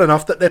sold well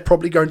enough that they're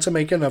probably going to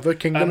make another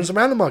Kingdoms of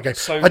Amalur game.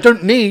 So I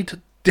don't need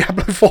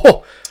Diablo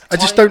 4. I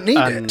just don't need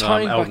it.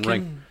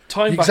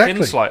 Tying back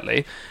in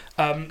slightly,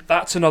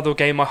 that's another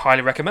game I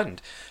highly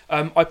recommend.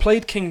 I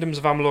played Kingdoms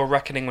of Amalur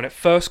Reckoning when it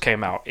first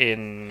came out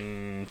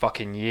in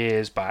fucking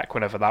years back,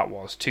 whenever that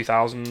was,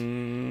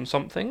 2000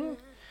 something.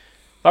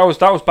 That was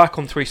back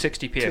on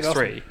 360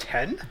 PS3.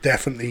 10?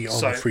 Definitely on the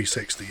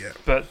 360, yeah.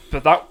 But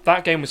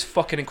that game was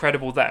fucking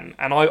incredible then,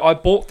 and I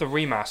bought the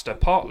remaster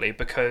partly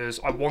because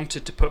I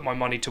wanted to put my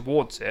money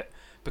towards it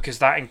because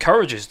that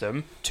encourages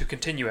them to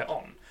continue it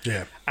on.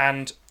 Yeah.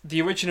 And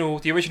the original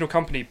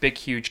company, Big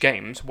Huge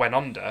Games, went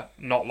under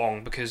not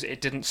long because it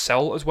didn't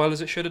sell as well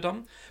as it should have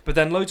done. But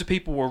then loads of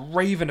people were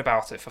raving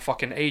about it for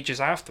fucking ages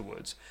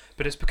afterwards.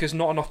 But it's because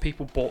not enough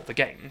people bought the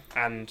game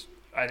and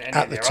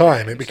at the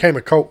time it became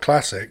a cult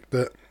classic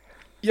that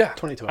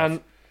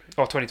 2012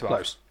 2012.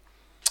 Close.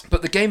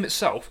 But the game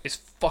itself is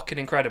fucking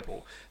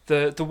incredible.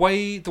 The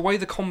way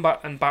the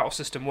combat and battle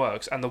system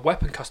works and the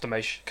weapon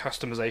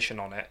customization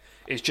on it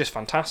is just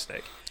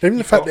fantastic. Even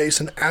the fact that it's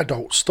an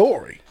adult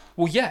story.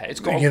 Well, yeah, it's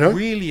got a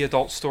really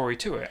adult story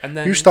to it, and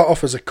then you start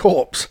off as a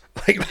corpse.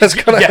 Like that's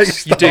kind of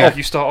yes, you do.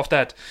 You start off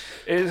dead.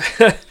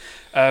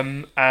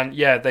 And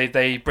yeah,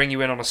 they bring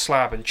you in on a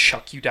slab and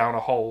chuck you down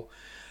a hole.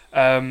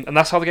 And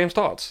that's how the game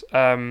starts.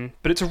 But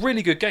it's a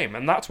really good game,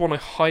 and that's one I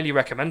highly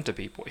recommend to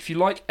people. If you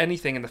like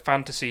anything in the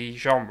fantasy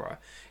genre,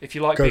 if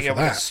you like being able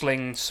to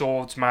sling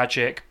swords,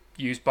 magic,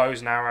 use bows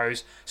and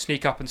arrows,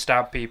 sneak up and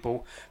stab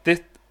people,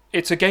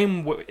 it's a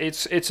game.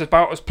 It's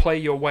about as play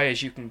your way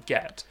as you can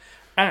get.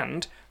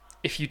 And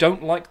if you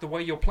don't like the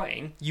way you're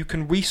playing, you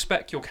can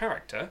respec your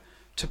character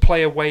to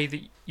play a way that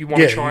you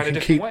want to try in a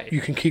different way.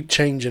 You can keep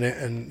changing it,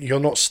 and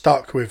you're not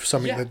stuck with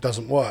something that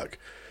doesn't work.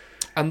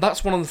 And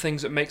that's one of the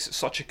things that makes it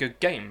such a good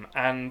game.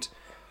 And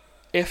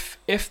if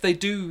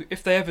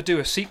they ever do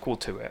a sequel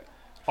to it,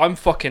 I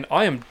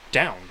am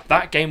down.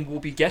 That game will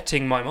be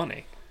getting my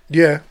money.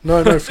 Yeah,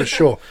 no, for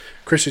sure.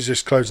 Chris is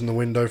just closing the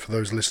window for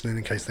those listening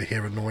in case they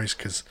hear a noise,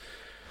 because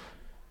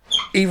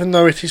even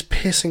though it is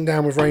pissing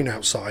down with rain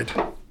outside,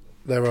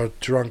 there are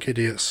drunk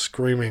idiots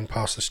screaming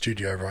past the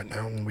studio right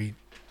now, and we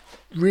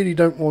really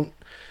don't want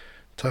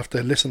to have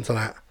to listen to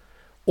that,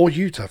 or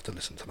you to have to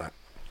listen to that.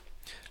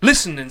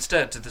 Listen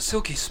instead to the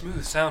silky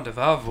smooth sound of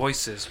our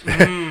voices.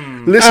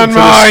 Listen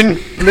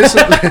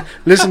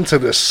to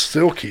the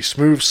silky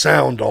smooth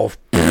sound of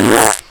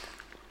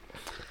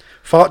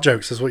fart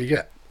jokes. That's what you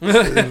get.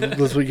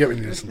 That's what you get when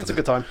you listen to It's a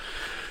good time.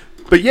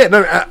 But yeah,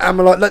 no, I'm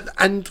like,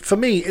 and for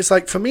me, it's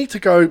like, for me to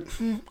go,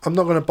 I'm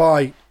not going to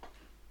buy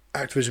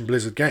Activision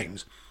Blizzard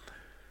games.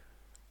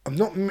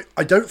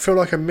 I don't feel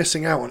like I'm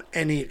missing out on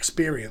any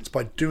experience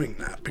by doing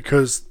that,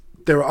 because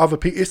there are other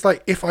people. It's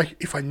like if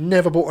I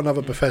never bought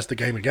another Bethesda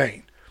game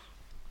again,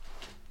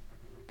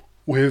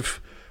 with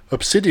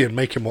Obsidian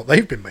making what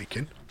they've been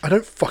making, I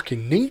don't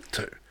fucking need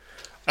to.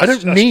 I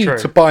don't need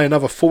to buy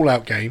another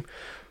Fallout game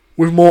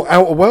with more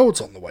Outer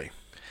Worlds on the way.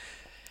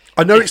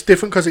 I know it's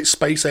different because it's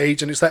Space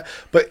Age and it's that,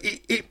 but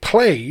it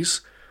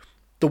plays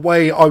the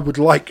way I would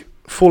like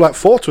Fallout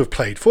 4 to have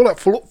played. Fallout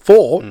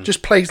 4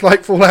 just plays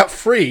like Fallout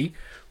 3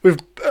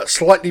 with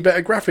slightly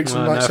better graphics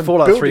and like some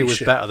Fallout 3 was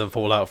shit. better than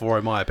Fallout 4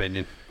 in my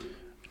opinion.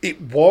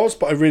 It was,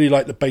 but I really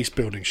like the base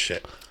building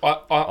shit.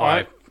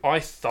 I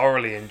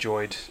thoroughly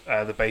enjoyed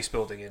the base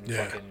building in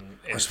fucking.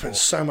 I spent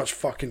so much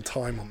fucking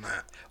time on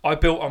that. I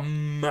built a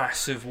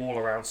massive wall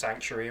around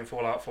Sanctuary in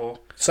Fallout 4.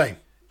 Same.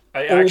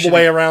 The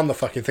way around the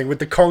fucking thing with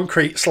the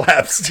concrete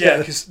slabs. Yeah,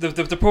 because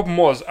the problem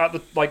was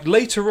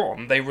later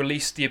on they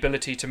released the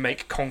ability to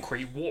make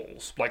concrete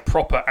walls, like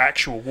proper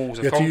actual walls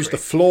of concrete. You had to use the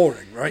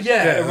flooring, right?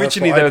 Yeah,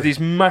 originally there were these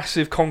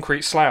massive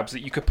concrete slabs that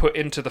you could put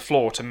into the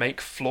floor to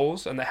make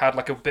floors, and they had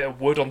like a bit of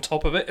wood on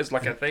top of it as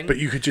like a thing. But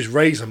you could just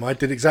raise them. I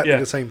did exactly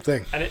the same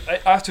thing. And I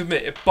have to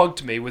admit, it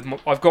bugged me.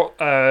 I've got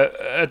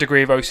a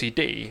degree of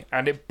OCD,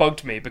 and it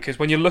bugged me because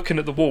when you're looking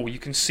at the wall, you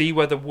can see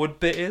where the wood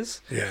bit is,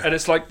 and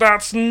it's like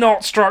that's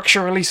not structurally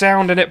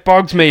sound, and it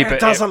bugged me. But it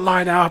doesn't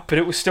line up. But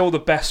it was still the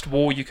best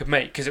wall you could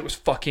make because it was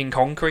fucking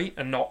concrete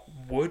and not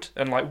wood.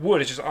 And like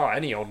wood is just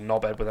any old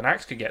knobhead with an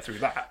axe could get through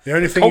that. The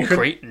only thing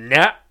concrete,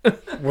 nah.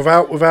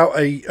 without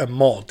a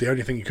mod, the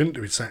only thing you couldn't do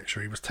with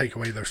Sanctuary was take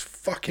away those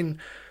fucking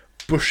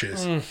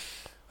bushes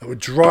that would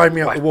drive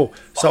me up the wall.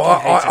 So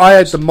I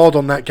had the mod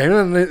on that game,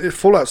 and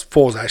Fallout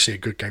 4 is actually a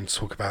good game to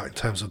talk about in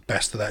terms of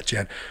best of that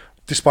gen.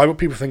 Despite what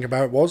people think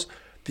about it was,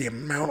 the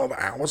amount of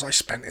hours I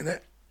spent in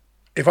it.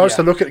 If I was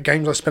to look at the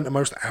games I spent the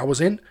most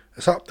hours in,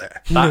 it's up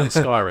there. That and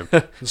Skyrim.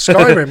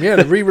 Skyrim,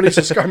 the re-release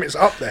of Skyrim, it's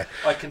up there.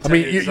 I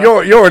mean,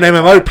 you're an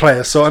MMO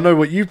player, so I know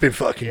what you've been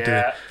fucking doing.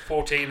 Yeah,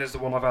 14 is the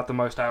one I've had the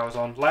most hours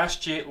on.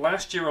 Last year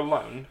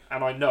alone,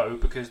 and I know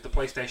because the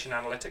PlayStation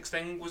Analytics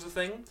thing was a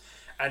thing,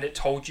 and it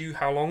told you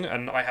how long,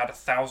 and I had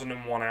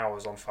 1,001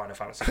 hours on Final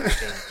Fantasy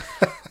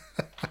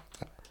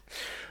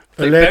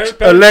 15.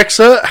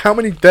 Alexa, how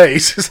many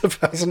days is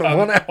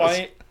 1,001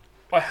 hours?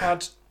 I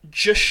had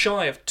just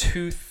shy of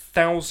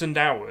 2,000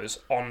 hours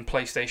on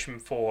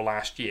PlayStation 4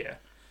 last year.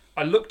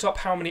 I looked up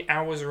how many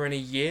hours are in a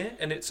year,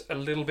 and it's a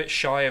little bit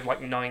shy of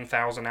like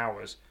 9,000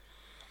 hours.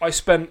 I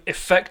spent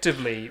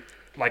effectively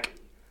like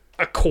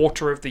a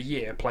quarter of the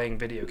year playing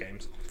video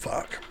games.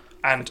 Fuck.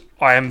 And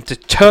I am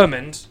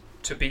determined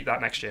to beat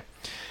that next year.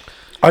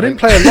 I didn't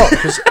play a lot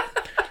because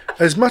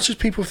as much as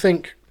people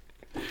think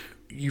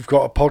you've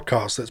got a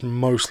podcast that's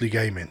mostly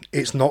gaming,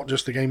 it's not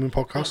just a gaming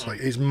podcast. Like,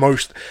 it's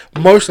most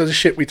of the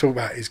shit we talk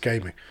about is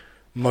gaming.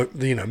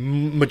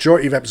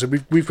 Majority of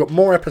episodes, we've got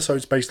more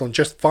episodes based on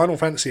just Final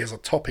Fantasy as a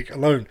topic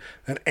alone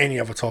than any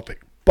other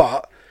topic.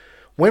 But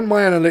when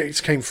my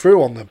analytics came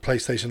through on the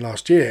PlayStation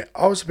last year,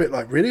 I was a bit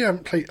like, really?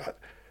 I've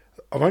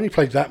only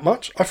played that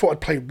much? I thought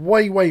I'd played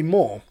way, way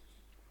more.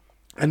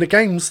 And the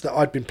games that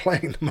I'd been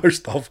playing the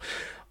most of,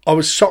 I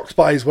was shocked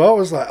by as well. I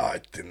was like,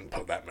 I didn't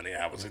put that many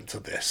hours into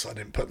this. I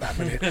didn't put that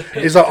many.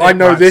 It's like, I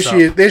know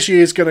this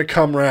year's going to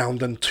come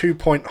round and 2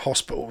 Point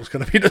Hospital is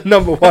going to be the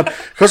number one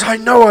because I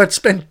know I'd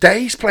spend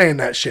days playing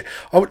that shit.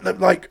 I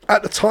would, like,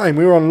 at the time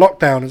we were on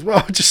lockdown as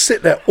well. I'd just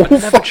sit there all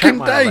fucking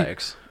day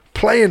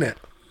playing it.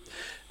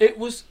 It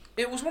was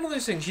one of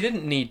those things you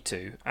didn't need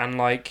to, and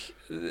like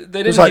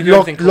they didn't. It was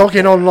like log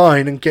in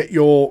online and get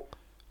your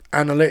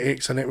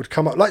analytics, and it would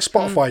come up like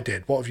Spotify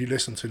did. What have you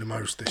listened to the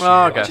most this year?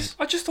 I guess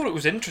I just thought it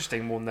was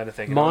interesting more than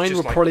anything. Mine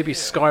would probably be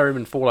Skyrim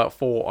and Fallout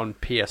 4 on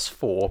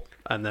PS4,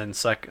 and then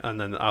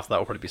after that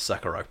will probably be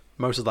Sekiro.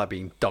 Most of that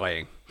being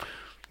dying.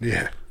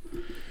 Yeah.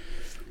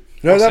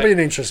 No, that'd be an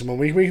interesting one.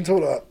 We can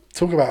talk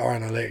about our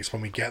analytics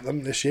when we get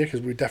them this year, because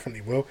we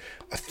definitely will.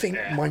 I think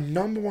my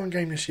number one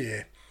game this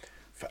year,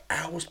 for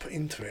hours put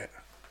into it,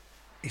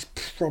 is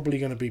probably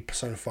going to be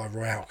Persona 5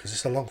 Royale, because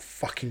it's a long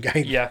fucking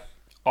game. Yeah.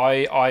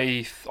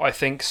 I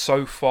think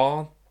so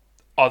far,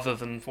 other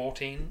than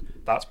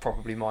 14, that's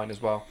probably mine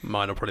as well.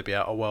 Mine will probably be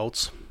Outer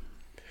Worlds.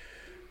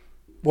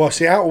 Well,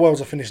 see, Outer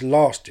Worlds I finished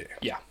last year.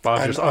 Yeah. But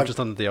I've just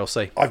done the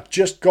DLC. I've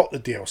just got the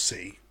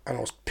DLC, and I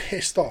was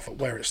pissed off at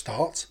where it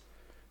starts,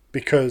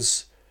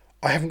 because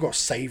I haven't got a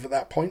save at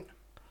that point.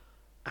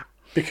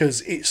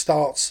 Because it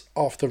starts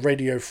after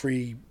Radio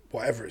Free,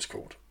 whatever it's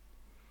called.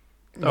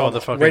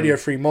 The fucking Radio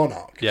Free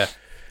Monarch. Yeah.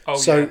 Oh,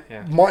 so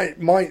yeah.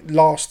 my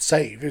last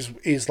save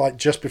is like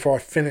just before I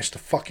finished the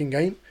fucking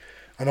game,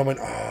 and I went,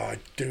 I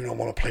do not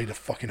want to play the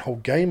fucking whole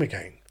game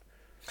again.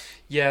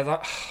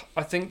 Yeah,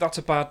 I think that's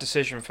a bad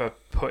decision for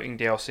putting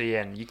DLC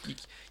in. You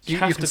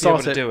have you to be able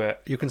to do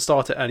it. You can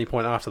start at any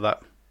point after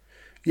that.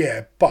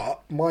 Yeah,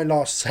 but my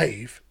last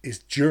save is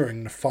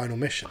during the final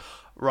mission.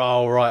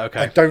 Oh, right, okay.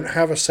 I don't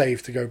have a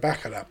save to go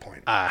back at that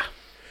point. Ah.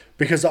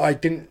 Because I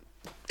didn't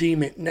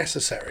deem it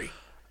necessary.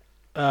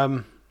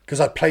 Because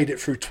I played it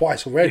through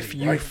twice already. If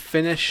you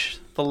finish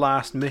the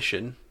last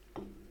mission,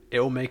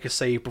 it will make a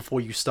save before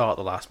you start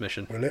the last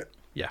mission. Will it?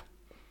 Yeah.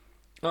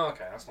 Oh,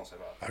 okay, that's not so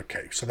bad.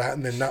 Okay, so that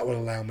will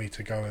allow me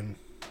to go and...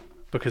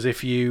 Because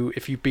if you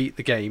beat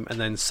the game and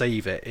then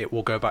save it, it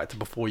will go back to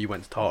before you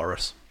went to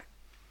Tartarus.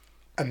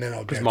 And then I'll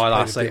be Because able my to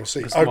last play the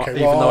save, DLC. Okay,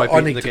 even though I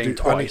beat need the to game do,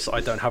 twice, I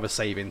don't have a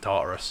save in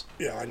Tartarus.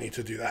 Yeah, I need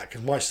to do that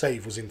because my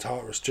save was in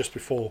Tartarus just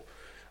before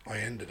I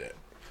ended it.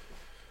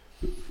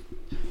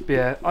 But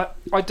yeah,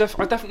 I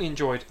definitely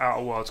enjoyed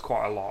Outer Worlds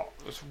quite a lot.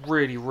 It was a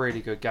really,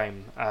 really good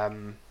game.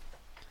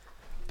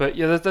 But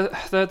yeah,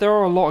 there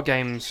are a lot of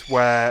games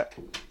where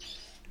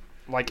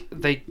like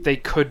they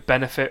could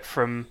benefit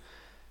from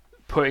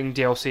putting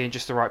DLC in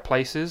just the right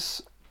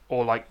places,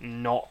 or like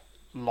not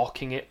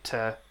locking it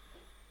to.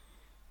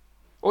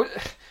 Or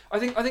I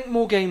think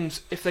more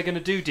games, if they're going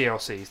to do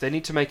DLCs, they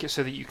need to make it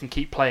so that you can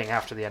keep playing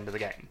after the end of the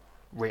game.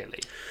 Really.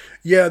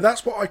 Yeah,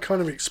 that's what I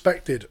kind of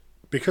expected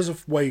because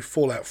of the way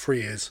Fallout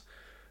 3 is,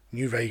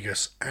 New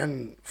Vegas,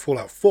 and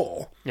Fallout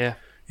 4. Yeah.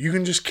 You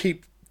can just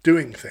keep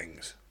doing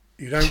things.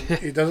 You don't.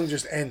 It doesn't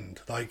just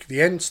end. Like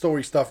the end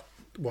story stuff.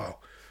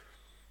 Well,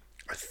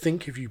 I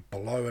think if you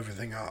blow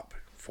everything up,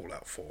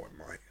 Fallout 4 it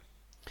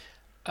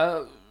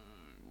might.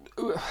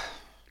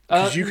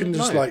 Because you can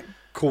just like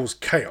cause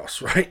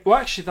chaos, right? Well,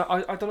 actually,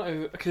 I don't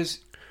know because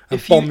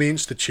if bomb the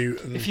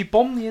Institute. If you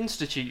bomb the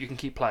Institute, you can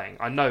keep playing.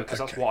 I know because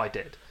that's what I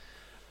did.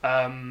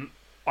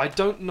 I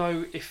don't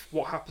know if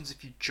what happens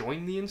if you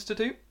join the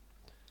Institute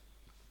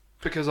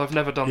because I've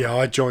never done. Yeah,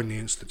 I joined the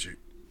Institute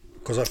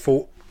because I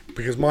thought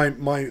because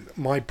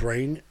my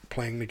brain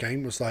playing the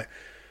game was like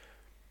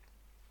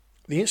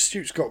the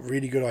Institute's got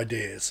really good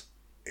ideas.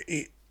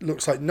 It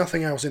looks like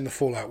nothing else in the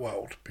Fallout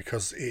world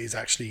because it is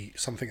actually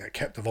something that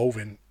kept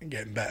evolving and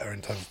getting better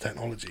in terms of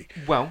technology.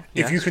 Well,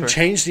 yeah, if you can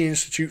change the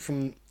Institute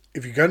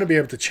if you're going to be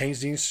able to change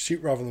the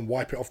Institute rather than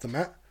wipe it off the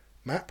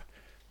map,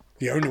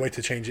 the only way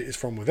to change it is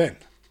from within.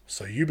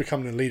 So you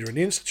becoming the leader in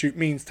the Institute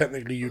means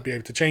technically you'd be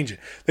able to change it.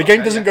 The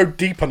game doesn't go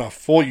deep enough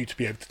for you to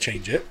be able to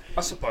change it.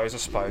 I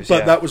suppose.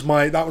 But that was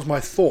my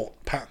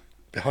thought pattern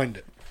behind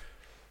it.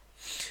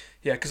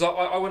 Yeah, because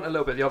I went a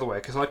little bit the other way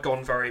because I'd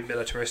gone very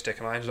militaristic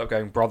and I ended up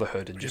going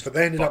Brotherhood and just. But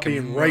they ended up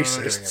being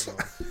racists.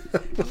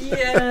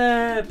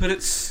 Yeah, but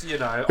it's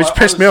which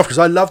pissed me off because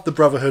I loved the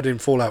Brotherhood in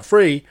Fallout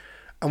 3,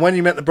 and when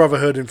you met the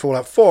Brotherhood in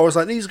Fallout 4, I was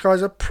like, these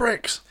guys are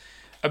pricks.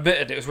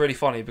 Admitted, it was really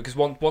funny because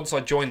once I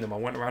joined them, I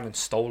went around and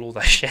stole all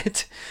their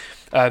shit,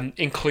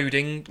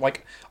 including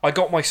like I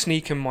got my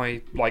sneak and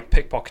my like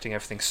pickpocketing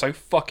everything so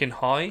fucking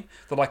high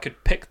that I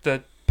could pick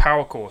the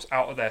power cores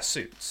out of their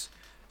suits.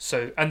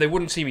 So and they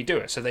wouldn't see me do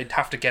it, so they'd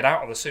have to get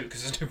out of the suit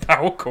because there's no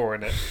power core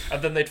in it,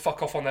 and then they'd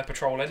fuck off on their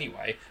patrol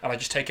anyway, and I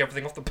just take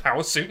everything off the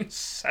power suit and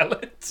sell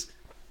it.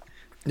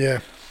 Yeah.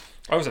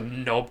 I was a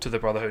knob to the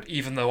Brotherhood,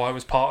 even though I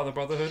was part of the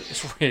Brotherhood.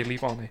 It's really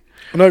funny.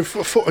 No,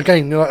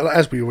 again,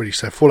 as we already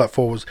said, Fallout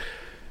 4 was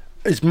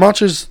as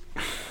much as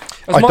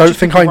I don't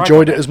think I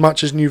enjoyed it as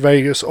much as New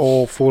Vegas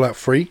or Fallout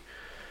 3.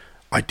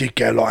 I did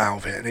get a lot out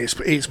of it, and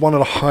it's one of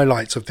the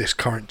highlights of this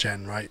current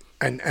gen, right?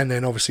 And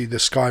then obviously the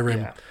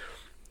Skyrim. Yeah.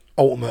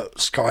 Ultimate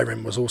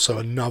Skyrim was also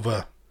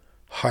another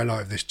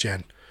highlight of this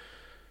gen.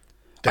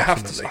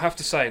 Definitely. I have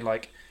to say,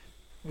 like,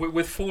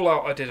 with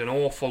Fallout, I did an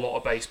awful lot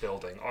of base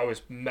building. I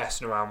was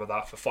messing around with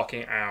that for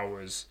fucking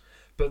hours.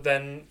 But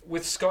then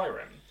with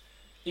Skyrim,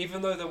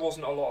 even though there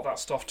wasn't a lot of that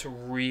stuff to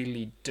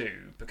really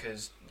do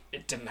because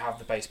it didn't have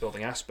the base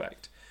building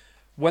aspect,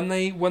 when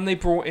they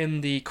brought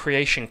in the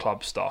Creation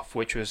Club stuff,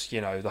 which was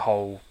the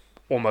whole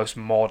almost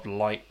mod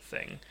light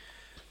thing.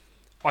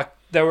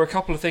 There were a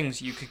couple of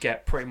things you could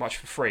get pretty much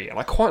for free, and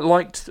I quite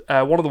liked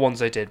one of the ones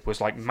they did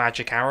was like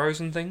magic arrows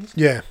and things.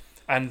 Yeah.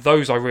 And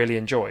those I really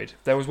enjoyed.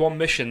 There was one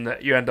mission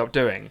that you end up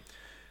doing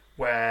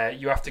where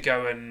you have to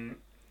go and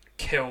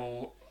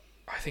kill,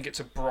 I think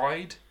it's a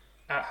bride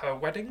at her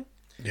wedding.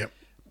 Yep.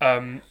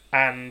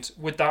 And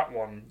with that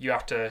one, you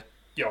have to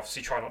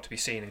obviously try not to be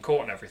seen in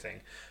court and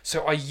everything.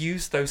 So I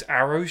used those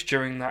arrows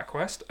during that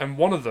quest, and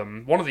one of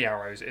the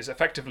arrows is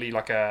effectively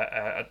like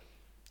a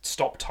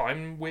stop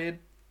time weird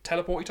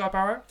teleporty type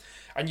arrow,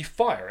 and you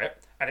fire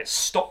it and it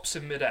stops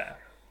in midair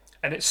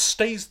and it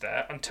stays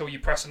there until you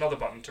press another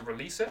button to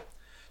release it.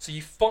 So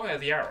you fire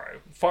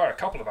a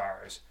couple of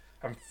arrows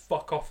and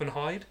fuck off and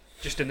hide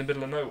just in the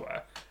middle of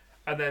nowhere,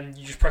 and then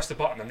you just press the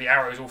button and the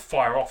arrows all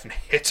fire off and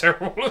hit her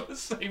all at the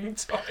same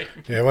time.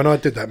 Yeah, when I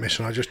did that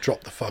mission, I just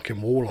dropped the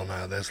fucking wall on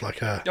her. There's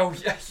like a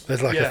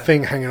a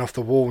thing hanging off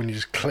the wall, and you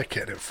just click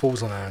it and it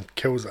falls on her and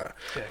kills her.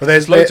 Yeah, but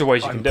there's loads of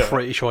ways you can do it. I'm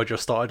pretty sure I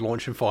just started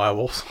launching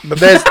firewalls. But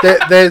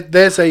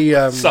there's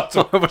a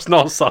subtle. It was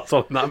not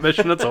subtle in that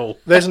mission at all.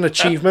 There's an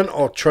achievement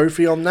or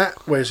trophy on that,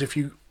 whereas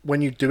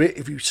when you do it,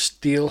 if you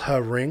steal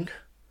her ring,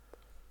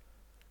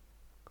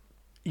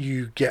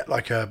 you get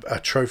like a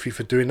trophy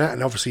for doing that,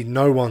 and obviously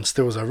no one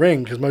steals a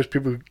ring because most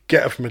people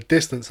get it from a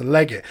distance and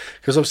leg it.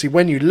 Because obviously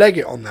when you leg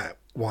it on that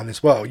one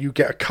as well, you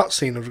get a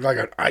cutscene of the guy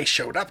going, "I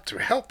showed up to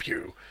help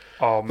you."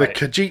 Oh, the mate.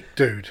 Khajiit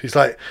dude. He's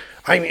like,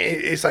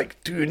 it's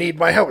like, "Do you need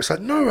my help?" It's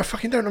like, "No, I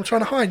fucking don't. I'm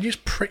trying to hide. You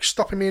just prick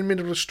stopping me in the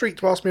middle of the street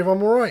to ask me if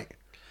I'm all right."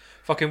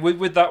 Fucking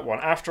with that one,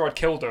 after I'd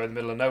killed her in the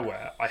middle of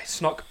nowhere, I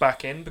snuck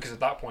back in because at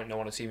that point no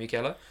one had seen me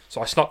kill her.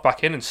 So I snuck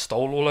back in and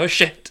stole all her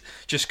shit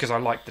just because I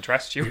liked the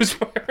dress she was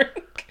wearing.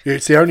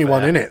 It's the only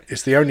one in it.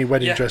 It's the only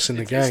wedding dress in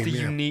the game.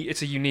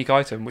 It's a unique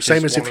item. Which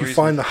Same is as if you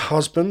find the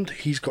husband,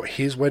 he's got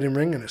his wedding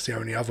ring, and it's the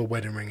only other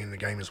wedding ring in the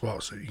game as well.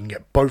 So you can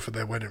get both of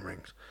their wedding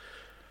rings,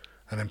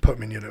 and then put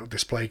them in your little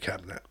display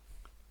cabinet.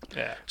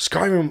 Yeah.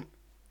 Skyrim.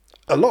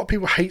 A lot of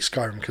people hate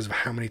Skyrim because of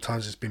how many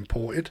times it's been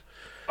ported.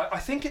 I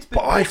think it's been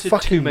But I ported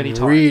fucking too many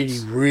really,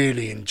 times.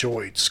 really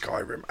enjoyed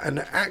Skyrim,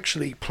 and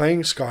actually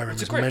playing Skyrim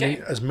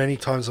as many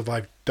times as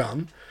I've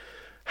done.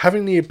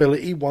 Having the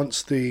ability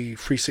once the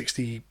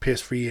 360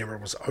 PS3 era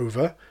was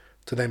over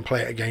to then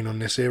play it again on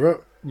this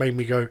era made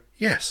me go,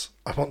 yes,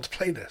 I want to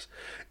play this.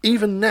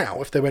 Even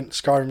now, if they went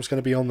Skyrim's going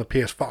to be on the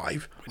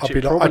PS5,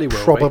 I'd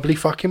probably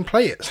fucking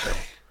play it still.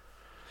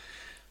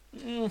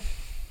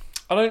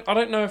 I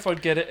don't know if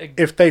I'd get it again.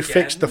 If they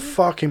fixed the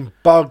fucking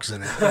bugs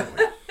in it.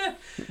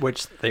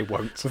 Which they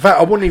won't. In fact,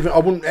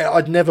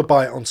 I'd never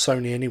buy it on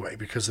Sony anyway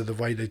because of the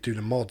way they do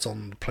the mods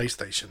on the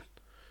PlayStation.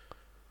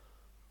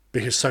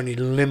 Because Sony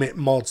limit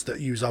mods that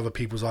use other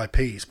people's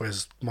IPs,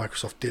 whereas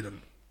Microsoft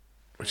didn't,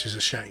 which is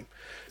a shame.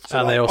 So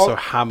and they also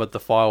hammered the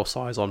file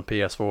size on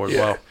PS4 as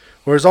well.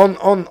 Whereas on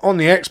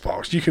the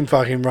Xbox, you can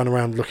fucking run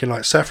around looking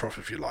like Sephiroth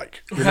if you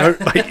like. You know,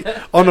 like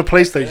on the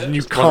PlayStation,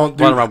 you can't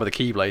run around with a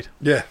keyblade.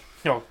 Yeah.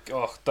 Oh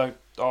don't.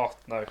 Oh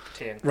no,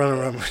 Tien. Run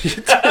around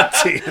with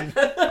Tien.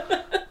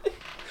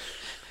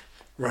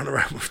 Run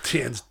around with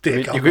Tien's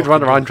dick. You could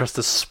run around dressed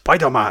as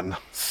Spider-Man.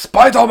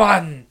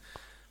 Spider-Man!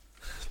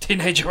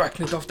 Teenage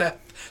Arachnid of Death.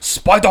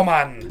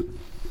 Spider-Man!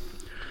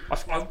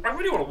 I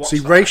really want to watch See,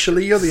 that.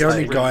 racially, you're the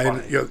only Really guy.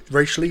 funny.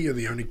 You're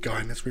the only guy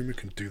in this room who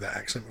can do that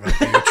accent without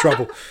being in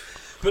trouble.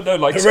 But no,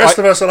 like The rest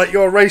of us are like,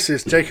 "You're a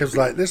racist." Jacob's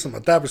like, "Listen, my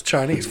dad was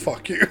Chinese.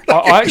 Fuck you."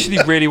 I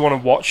actually really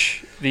want to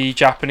watch the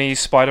Japanese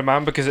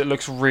Spider-Man because it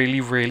looks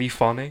really, really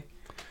funny.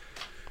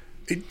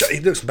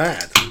 It looks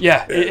mad.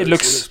 Yeah, it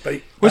looks.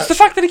 It's the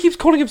fact that he keeps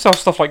calling himself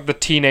stuff like the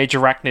Teenage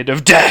Arachnid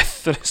of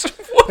Death.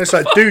 It's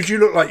like, dude, you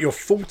look like you're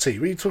 40.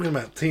 What are you talking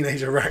about,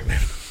 teenage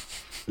arachnid?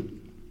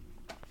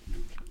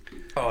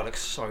 Oh, it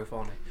looks so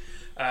funny.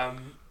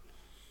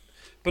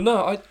 But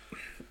no,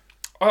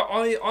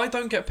 I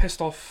don't get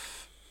pissed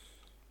off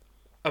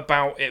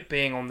about it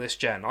being on this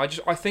gen.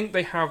 I think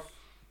they have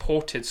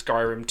ported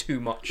Skyrim too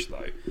much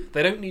though.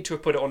 They don't need to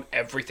have put it on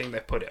everything they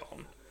put it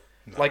on.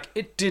 No. Like,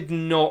 it did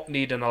not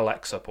need an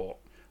Alexa port.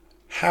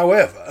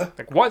 However...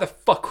 Like, why the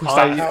fuck was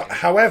that?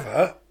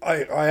 However,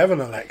 I have an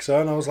Alexa,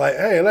 and I was like,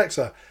 "Hey,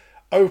 Alexa,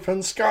 open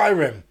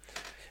Skyrim."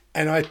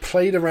 And I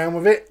played around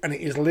with it, and it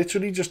is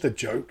literally just a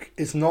joke.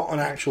 It's not an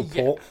actual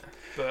port.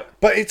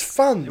 But it's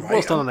fun, right? It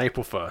was done on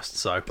April 1st,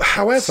 so...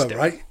 However,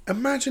 right,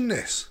 imagine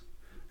this.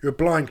 You're a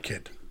blind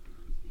kid.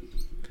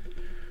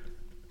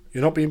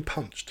 You're not being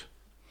punched.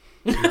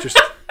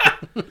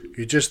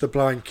 You're just a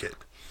blind kid.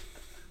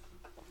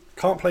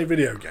 Can't play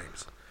video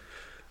games.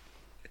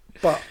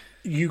 But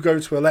you go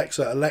to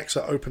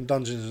Alexa, open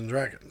Dungeons and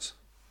Dragons.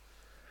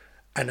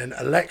 And then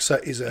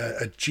Alexa is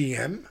a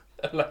GM.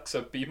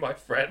 Alexa, be my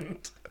friend.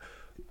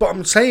 But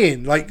I'm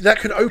saying, like, that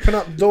could open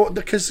up door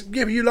because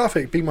you laugh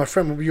at it, be my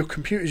friend, but your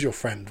computer's your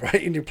friend,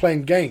 right? And you're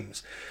playing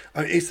games.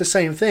 It's the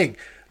same thing.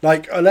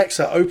 Like,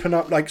 Alexa, open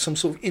up like some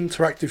sort of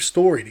interactive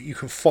story that you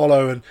can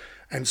follow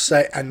and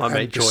say and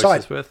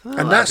decide.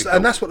 And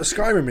that's what the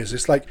Skyrim is.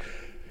 It's like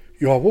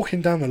you are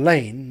walking down the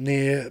lane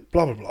near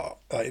blah blah blah.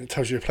 It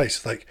tells you a place.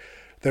 It's like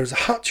there's a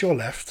hut to your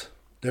left,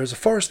 there's a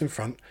forest in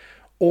front,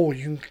 or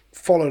you can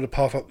follow the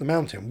path up the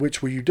mountain.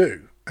 Which will you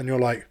do? And you're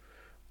like,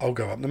 I'll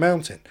go up the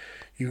mountain.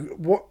 You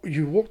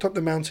walked up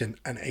the mountain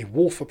and a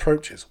wolf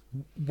approaches.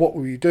 What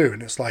will you do?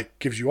 And it's like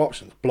gives you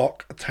options: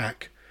 block,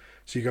 attack.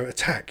 So you go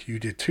attack. You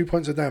did 2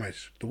 points of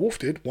damage. The wolf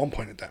did 1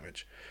 point of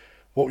damage.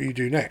 What will you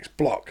do next?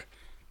 Block.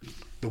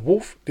 The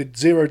wolf did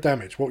 0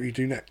 damage. What will you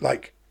do next?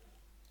 Like,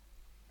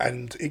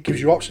 and it gives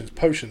you options: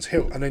 potions,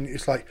 heal. And then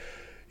it's like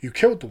you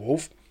killed the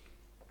wolf,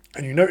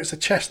 and you notice a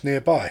chest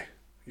nearby.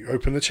 You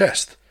open the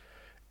chest.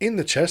 In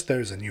the chest there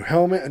is a new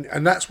helmet,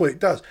 and that's what it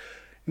does.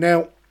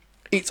 Now,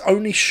 it's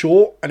only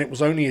short and it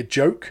was only a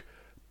joke,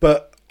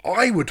 but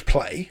I would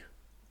play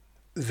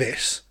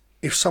this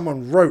if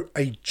someone wrote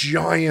a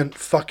giant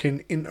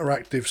fucking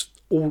interactive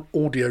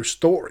audio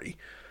story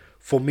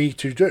for me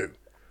to do.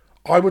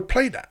 I would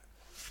play that.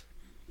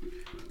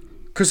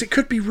 Because it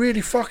could be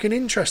really fucking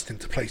interesting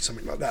to play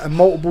something like that. And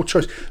multiple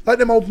choice. Like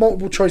them old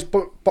multiple choice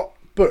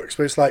books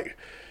where it's like,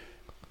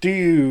 do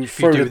you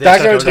throw the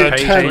dagger to the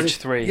page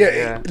 3?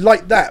 Yeah,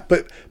 like that.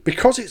 But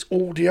because it's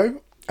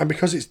audio and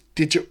because it's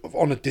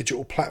on a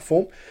digital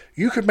platform,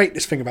 you could make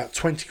this thing about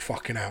 20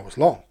 fucking hours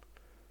long.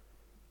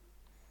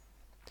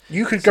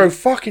 You could go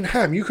fucking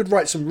ham. You could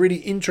write some really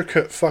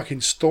intricate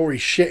fucking story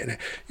shit in it.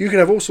 You could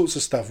have all sorts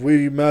of stuff. Will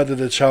you murder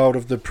the child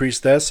of the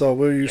priestess, or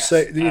will you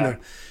say,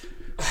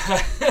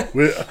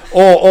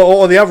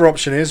 or the other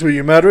option is, will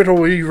you murder it or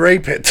will you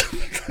rape it?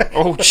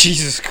 Oh,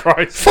 Jesus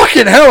Christ.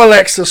 Fucking hell,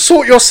 Alexa,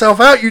 sort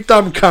yourself out, you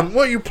dumb cunt.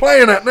 What are you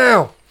playing at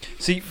now?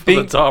 See,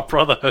 being the Dark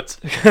Brotherhood.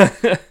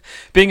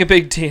 Being a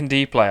big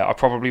D&D player, I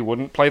probably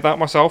wouldn't play that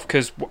myself,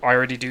 because I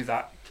already do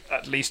that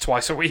at least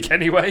twice a week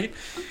anyway.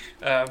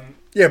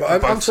 Yeah,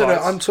 but I'm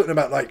talking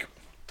about like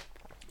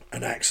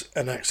an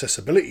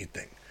accessibility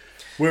thing.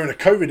 We're in a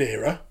COVID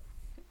era,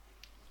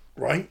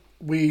 right?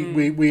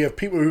 We have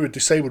people who are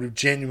disabled who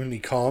genuinely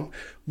can't.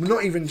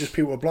 Not even just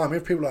people who are blind. We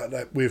have people like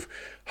that with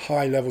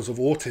high levels of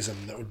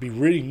autism that would be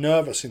really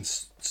nervous in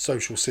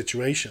social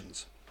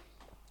situations.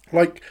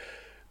 Like,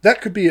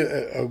 that could be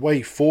a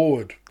way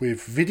forward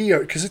with video,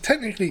 because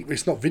technically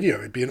it's not video,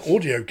 it'd be an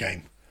audio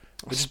game.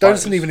 Which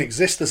doesn't even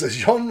exist as a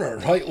genre,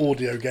 right?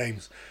 Audio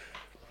games.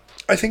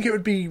 I think it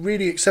would be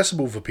really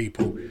accessible for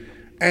people,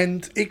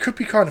 and it could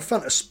be kind of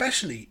fun,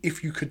 especially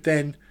if you could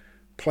then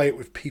play it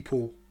with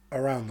people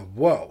around the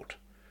world,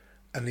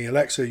 and the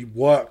Alexa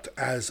worked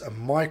as a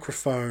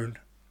microphone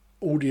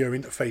audio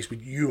interface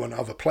with you and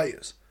other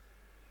players.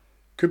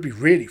 Could be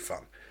really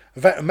fun.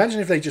 In fact, imagine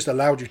if they just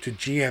allowed you to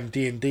GM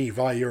D&D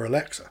via your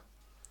Alexa.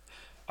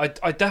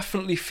 I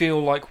definitely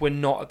feel like we're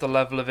not at the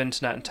level of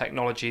internet and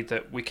technology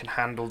that we can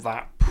handle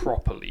that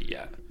properly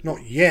yet.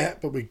 Not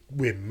yet, but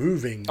we're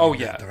moving in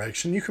that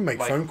direction. You can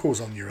make phone calls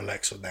on your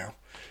Alexa now.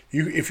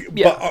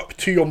 But up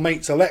to your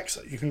mate's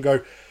Alexa. You can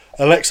go,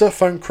 Alexa,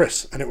 phone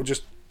Chris, and it will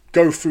just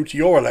go through to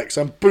your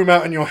Alexa and boom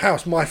out in your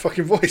house my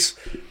fucking voice.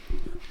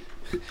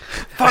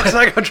 Fuck's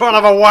sake, I'm trying to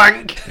have a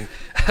wank.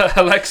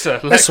 Alexa,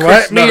 let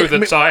Chris know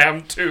that I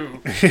am too.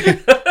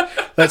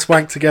 Let's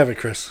wank together,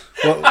 Chris.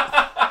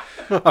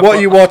 What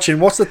are you watching?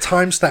 What's the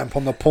timestamp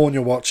on the porn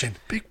you're watching?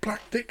 Big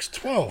Black Dicks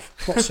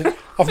 12.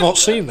 I've not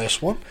seen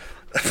this one.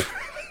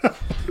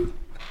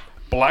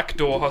 Black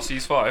Door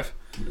Hussies 5.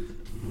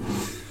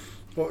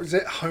 What was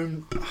it?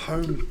 Home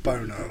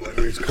Boner, or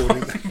whatever he's called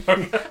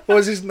it. What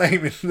was his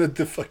name in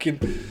the fucking...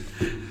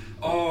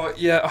 Oh,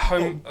 yeah,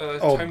 Home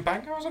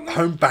Banger or something?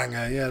 Home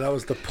Banger, yeah, that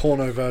was the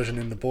porno version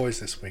in The Boys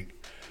this week.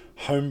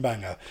 Home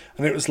Banger.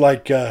 And it was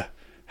like, how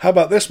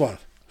about this one?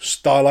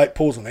 Starlight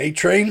pulls an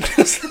A-train.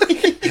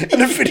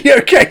 In a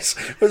video case,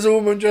 there's a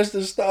woman dressed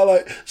as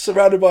Starlight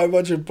surrounded by a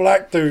bunch of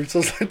black dudes. I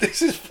was like,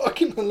 this is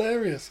fucking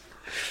hilarious.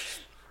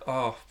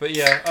 Oh, but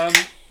yeah, I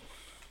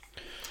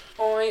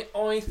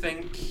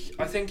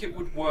think it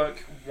would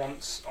work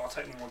once our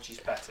technology's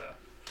better.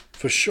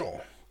 For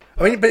sure.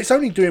 I mean, but it's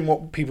only doing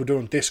what people do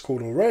on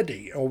Discord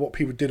already, or what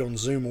people did on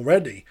Zoom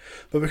already.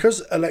 But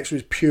because Alexa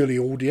is purely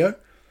audio,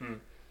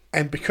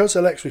 and because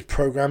Alexa is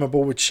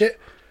programmable with shit,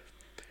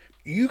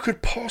 you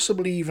could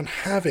possibly even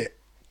have it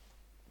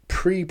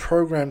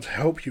pre-programmed to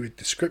help you with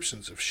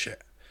descriptions of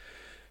shit.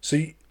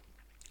 So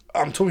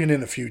I'm talking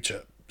in the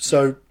future.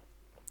 So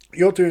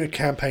you're doing a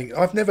campaign.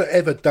 I've never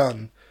ever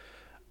done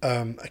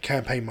a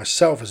campaign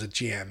myself as a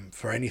GM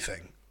for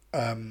anything,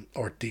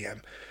 or a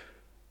DM,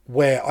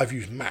 where I've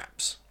used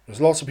maps. There's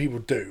lots of people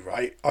do,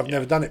 right? I've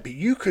never done it, but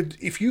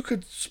if you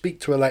could speak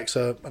to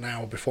Alexa an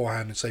hour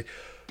beforehand and say,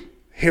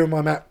 here are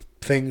my map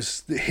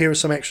things, here are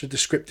some extra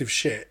descriptive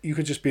shit, you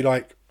could just be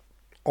like,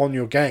 on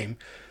your game,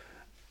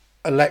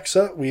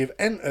 Alexa, we have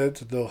entered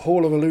the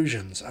Hall of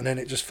Illusions, and then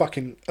it just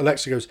fucking,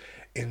 Alexa goes,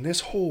 in this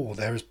hall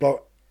there is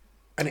blood,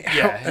 and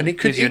it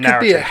could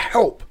be a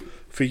help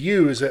for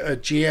you as a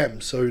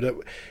GM, so that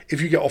if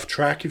you get off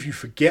track, if you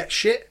forget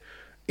shit,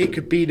 it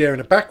could be there in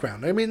the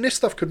background. I mean, this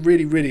stuff could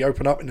really, really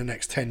open up in the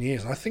next 10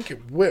 years, and I think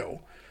it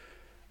will.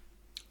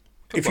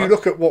 If you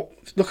look at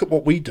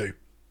what we do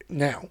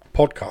now,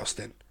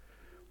 podcasting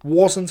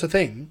wasn't a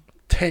thing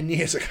 10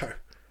 years ago.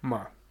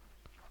 No.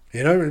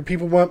 You know,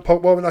 people weren't...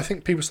 Well, I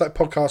think people started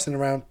podcasting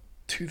around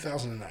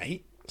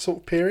 2008 sort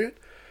of period.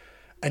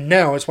 And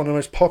now it's one of the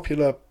most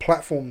popular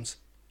platforms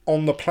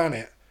on the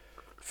planet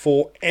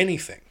for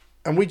anything.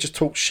 And we just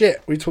talk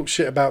shit. We talk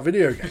shit about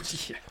video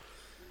games. Yeah.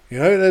 You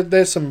know,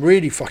 there's some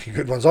really fucking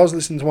good ones. I was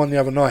listening to one the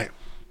other night,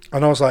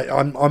 and I was like,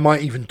 I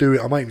might even do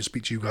it. I might even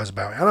speak to you guys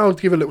about it. And I'll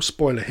give a little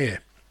spoiler here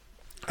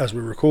as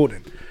we're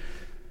recording.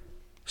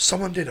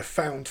 Someone did a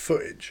found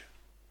footage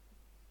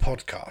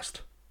podcast.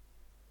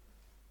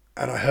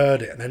 And I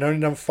heard it, and they'd only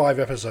done 5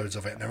 episodes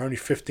of it, and they're only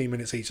 15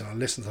 minutes each, and I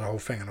listened to the whole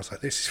thing, and I was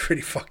like, this is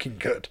really fucking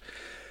good.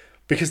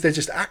 Because they're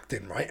just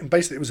acting, right? And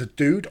basically it was a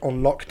dude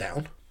on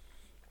lockdown,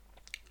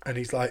 and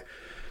he's like,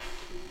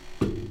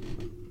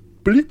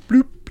 bleep,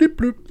 bloop, bleep,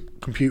 bloop,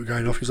 computer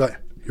going off. He's like,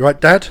 you right,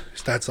 Dad?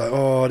 His dad's like,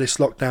 oh, this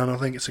lockdown, I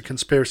think it's a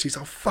conspiracy. He's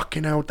like, oh,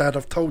 fucking hell, Dad,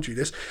 I've told you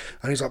this.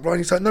 And he's like, right,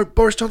 he's like, no,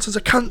 Boris Johnson's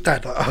a cunt,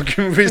 Dad. Like,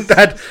 arguing with his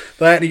dad.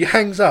 And he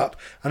hangs up,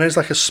 and there's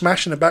like a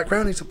smash in the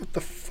background. He's like, what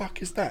the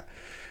fuck is that?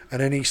 And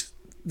then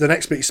the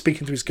next bit, he's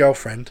speaking to his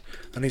girlfriend,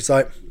 and he's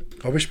like,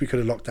 I wish we could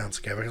have locked down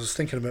together. I was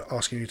thinking about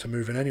asking you to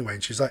move in anyway.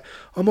 And she's like,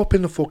 I'm up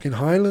in the fucking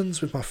Highlands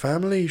with my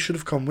family. You should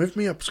have come with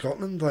me up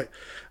Scotland. Like,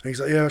 and he's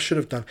like, yeah, I should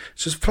have done.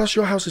 She says, plus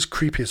your house is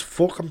creepy as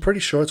fuck. I'm pretty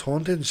sure it's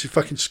haunted. And she's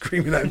fucking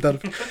screaming at him.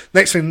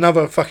 Next thing,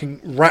 another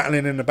fucking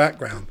rattling in the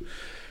background.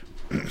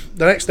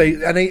 The next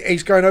day, and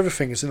he's going over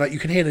things, and like you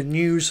can hear the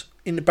news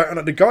in the background.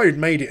 Like, the guy who'd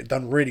made it had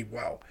done really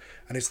well.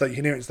 And it's like, you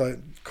can hear it's like,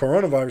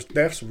 coronavirus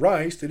deaths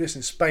rise to this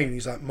in Spain.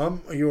 He's like,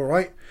 Mum, are you all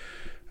right?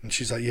 And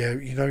she's like, yeah,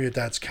 you know your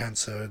dad's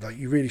cancer. Like,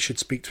 you really should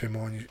speak to him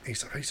more. And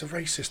he's like, he's a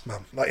racist,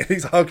 Mum. Like,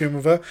 he's arguing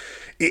with her.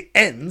 It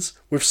ends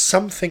with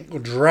something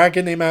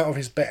dragging him out of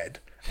his bed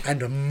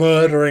and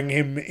murdering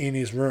him in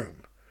his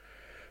room.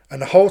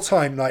 And the whole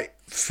time, like,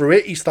 through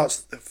it, he starts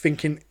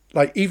thinking,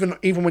 like, even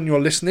when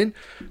you're listening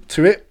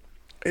to it,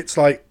 it's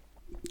like,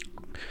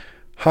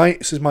 hi,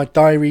 this is my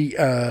diary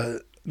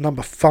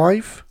number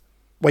 5.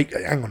 Wait,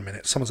 hang on a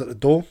minute. Someone's at the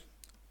door.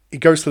 He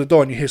goes to the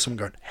door and you hear someone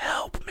going,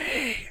 help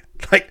me.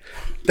 Like,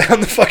 down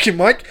the fucking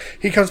mic.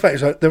 He comes back.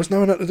 He's like, there was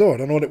no one at the door. I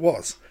don't know what it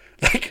was.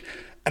 Like,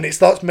 and it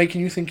starts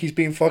making you think he's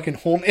being fucking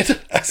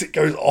haunted as it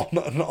goes on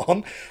and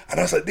on. And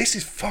I was like, this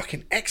is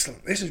fucking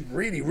excellent. This is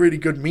really, really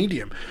good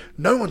medium.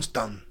 No one's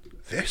done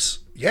this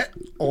yet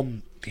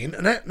on the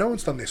internet. No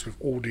one's done this with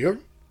audio.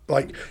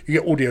 Like, you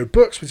get audio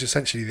books, which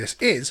essentially this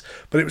is,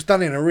 but it was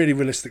done in a really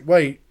realistic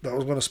way that I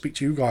was going to speak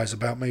to you guys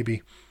about,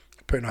 maybe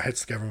putting our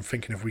heads together and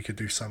thinking if we could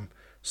do some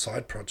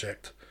side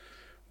project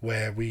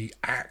where we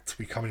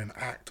come in and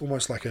act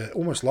almost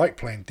like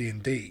playing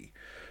D&D,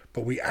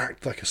 but we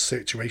act like a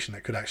situation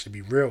that could actually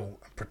be real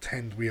and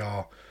pretend we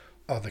are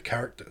other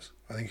characters.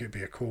 I think it'd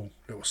be a cool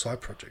little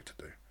side project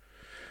to do.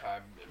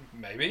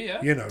 Maybe,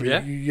 yeah. You know,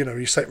 yeah.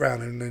 You sit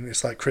around and then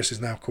it's like Chris is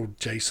now called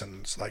Jason.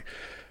 It's like,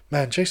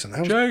 man, Jason,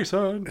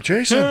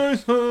 Jason.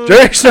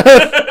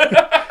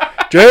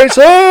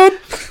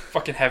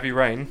 Fucking heavy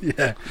rain.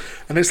 Yeah.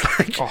 And it's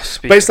like,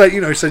 but it's like,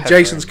 you know, so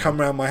Jason's come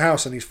round my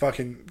house and his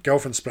fucking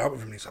girlfriend split up with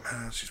him and he's like,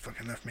 man, she's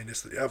fucking left me,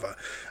 this, that, the other.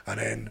 And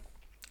then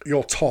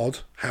you're Todd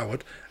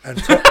Howard and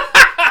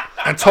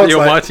Todd's the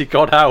almighty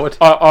God Howard.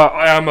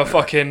 I am a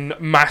fucking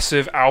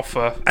massive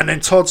alpha. And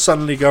then Todd's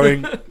suddenly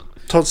going,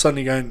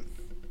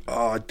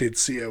 oh, I did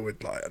see her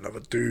with like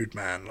another dude,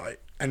 man.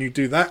 Like, and you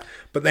do that,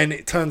 but then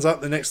it turns up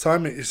the next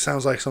time it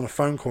sounds like it's on a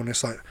phone call and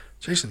it's like,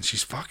 Jason,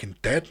 she's fucking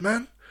dead,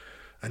 man.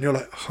 And you're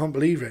like, I can't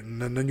believe it.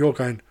 And then you're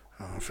going,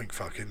 oh, I think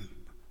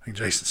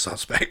Jason's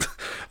suspect.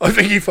 I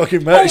think he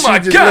fucking murdered. Oh my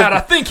God, I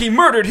think he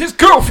murdered his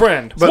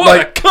girlfriend. But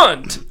what a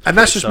cunt. And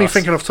that's just me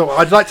thinking off the top.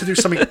 I'd like to do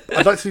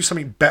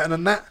something better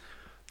than that.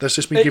 That's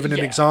just me giving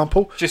an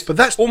example. But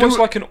that's almost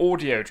like an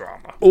audio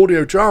drama.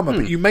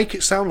 But you make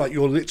it sound like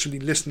you're literally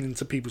listening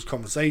to people's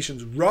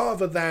conversations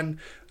rather than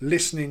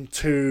listening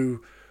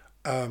to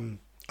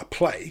a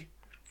play.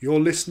 You're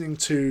listening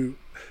to.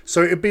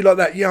 So it'd be like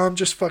that. Yeah, I'm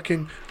just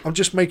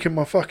making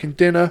my fucking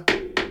dinner,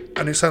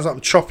 and it sounds like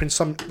I'm chopping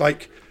some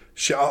like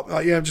shit up.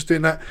 Like, yeah, I'm just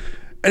doing that.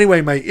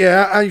 Anyway, mate.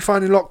 Yeah, how are you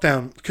finding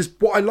lockdown? Because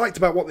what I liked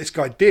about what this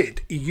guy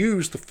did, he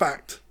used the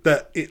fact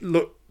that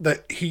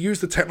he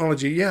used the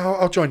technology. Yeah,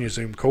 I'll join your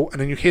Zoom call,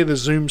 and then you hear the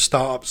Zoom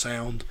startup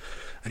sound,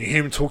 and you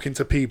hear him talking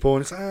to people,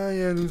 and it's like, oh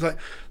yeah, and he's like,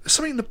 there's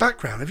something in the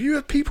background. Have you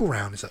had people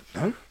around? He's like,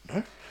 no,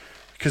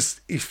 because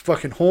he's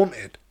fucking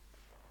haunted.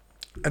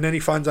 And then he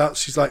finds out,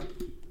 she's like,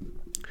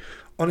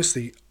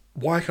 honestly,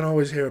 why can I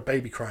always hear a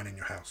baby crying in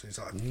your house? And he's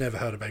like, I've never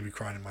heard a baby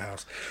crying in my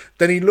house.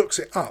 Then he looks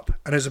it up,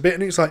 and there's a bit,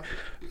 and he's like,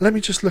 let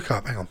me just look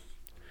up, hang on.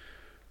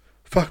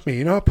 Fuck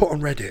me, I put on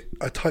Reddit,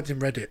 I typed in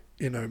Reddit,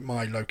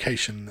 my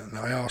location, and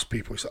I asked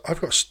people, he's like, I've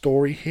got a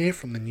story here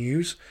from the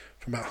news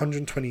from about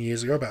 120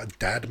 years ago about a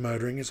dad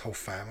murdering his whole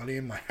family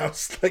in my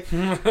house. Like,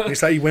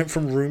 he's like, he went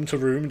from room to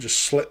room and just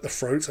slit the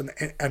throats,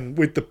 and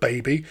with the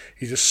baby,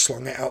 he just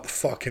slung it out the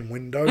fucking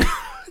window.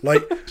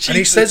 Like, and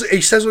he says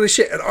all this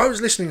shit, and I was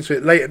listening to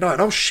it late at night,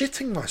 and I was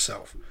shitting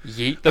myself.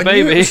 Yeet the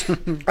baby.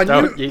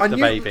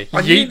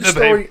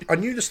 I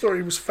knew the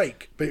story was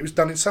fake, but it was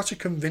done in such a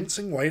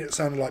convincing way that it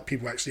sounded like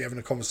people actually having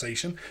a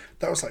conversation.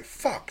 That I was like,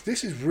 fuck,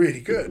 this is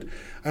really good.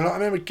 And I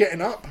remember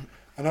getting up,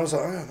 and I was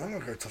like, oh, I'm gonna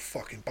go to the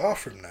fucking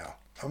bathroom now.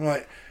 I'm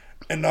like,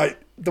 and like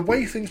the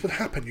way things would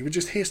happen, you would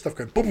just hear stuff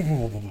going boom, boom,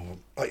 boom, boom,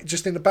 boom, like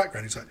just in the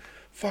background. He's like,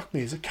 fuck me,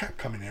 there's a cat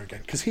coming here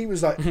again, because he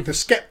was like the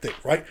skeptic,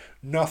 right?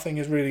 Nothing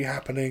is really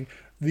happening.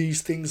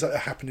 These things that are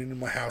happening in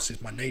my house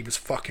is my neighbour's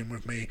fucking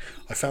with me.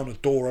 I found a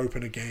door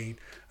open again,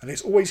 and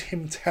it's always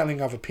him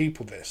telling other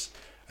people this,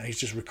 and he's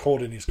just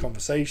recording his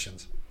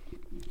conversations.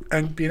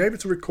 And being able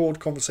to record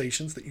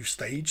conversations that you've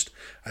staged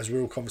as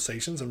real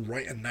conversations and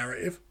write a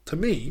narrative, to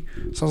me,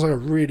 sounds like a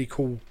really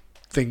cool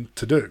thing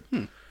to do.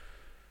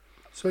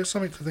 So it's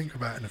something to think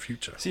about in the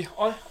future. See,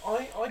 I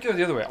go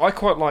the other way. I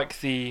quite like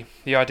the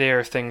idea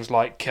of things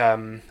like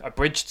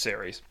abridged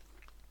series.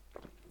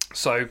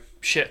 So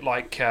shit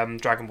like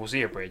Dragon Ball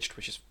Z Abridged,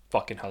 which is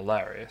fucking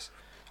hilarious.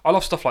 I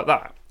love stuff like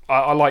that.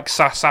 I like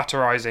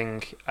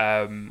satirizing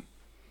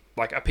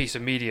like a piece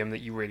of medium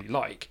that you really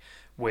like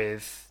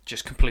with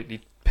just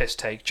completely piss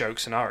take joke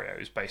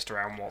scenarios based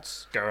around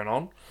what's going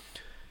on.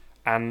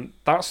 And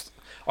that's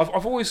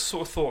I've always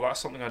sort of thought that's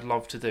something I'd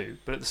love to do,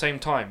 but at the same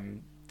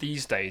time,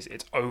 these days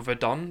it's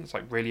overdone. It's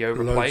like really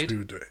overplayed. Loads of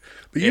people do it,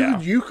 but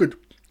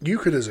you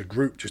could as a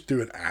group just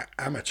do an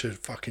amateur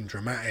fucking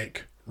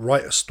dramatic,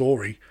 write a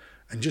story,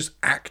 and just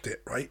act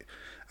it, right?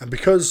 And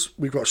because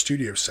we've got a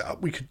studio set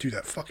up, we could do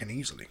that fucking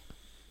easily.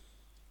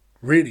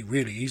 Really,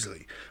 really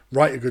easily.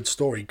 Write a good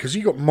story, because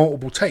you got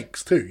multiple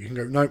takes too. You can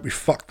go, no, we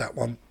fucked that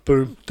one.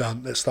 Boom,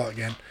 done. Let's start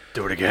again.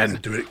 Do it again.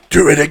 Do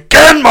it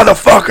again,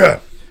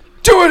 motherfucker!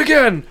 Do it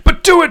again,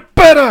 but do it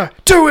better.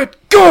 Do it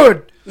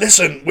good.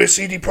 Listen, we're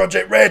CD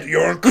Projekt Red.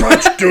 You're on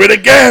crunch. Do it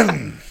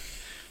again.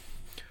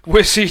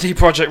 We're CD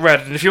Projekt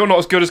Red, and if you're not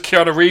as good as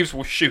Keanu Reeves,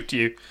 we'll shoot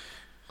you.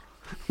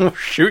 We'll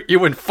shoot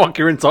you and fuck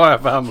your entire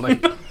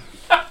family.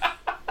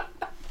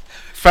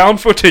 Found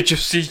footage of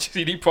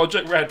CD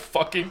Projekt Red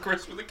fucking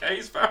Chris with a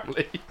K's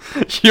family.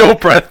 You're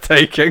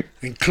breathtaking.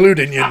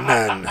 Including your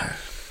nan.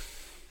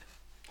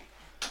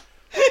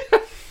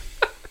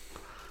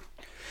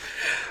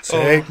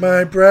 Take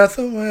my breath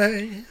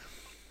away.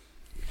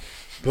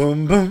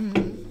 Boom,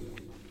 boom.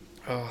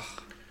 Oh,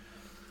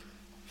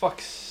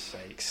 fuck's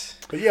sakes.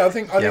 But yeah, I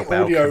think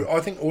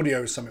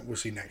audio is something we'll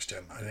see next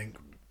gen. I think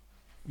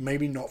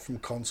maybe not from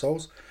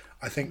consoles.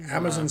 I think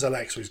Amazon's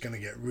Alexa is going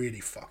to get really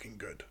fucking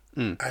good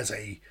as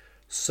a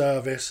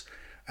service,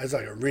 as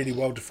like a really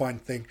well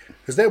defined thing,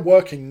 because they're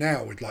working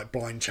now with like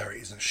blind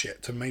charities and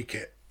shit to make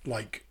it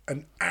like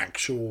an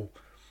actual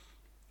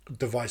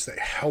device that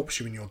helps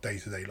you in your day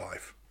to day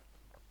life,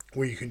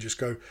 where you can just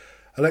go,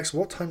 Alexa,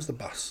 what time's the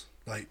bus?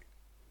 Like,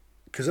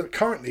 because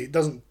currently it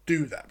doesn't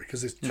do that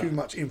because there's too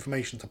much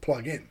information to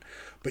plug in.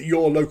 But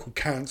your local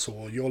council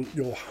or your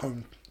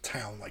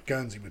hometown, like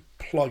Guernsey, would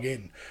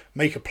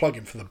make a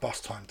plug-in for the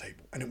bus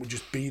timetable, and it would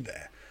just be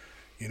there,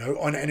 you know.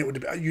 And it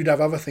would, you'd have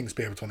other things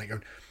be able to on it. Go,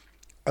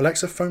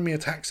 Alexa, phone me a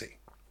taxi,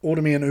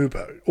 order me an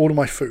Uber, order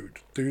my food,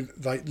 do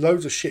like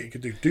loads of shit you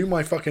could do. Do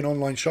my fucking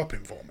online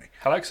shopping for me.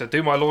 Alexa,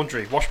 do my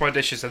laundry, wash my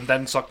dishes, and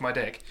then suck my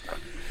dick.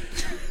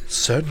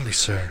 Certainly,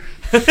 sir.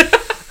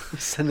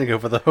 Sending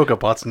over the hooker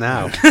bots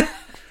now.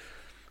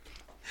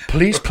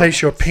 Please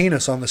place your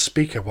penis on the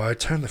speaker while I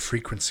turn the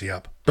frequency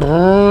up.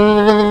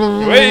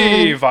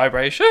 Way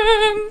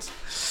vibrations.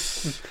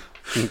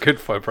 Good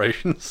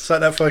vibrations. So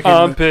that fucking.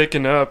 I'm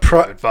picking up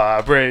good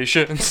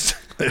vibrations.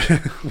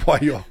 Why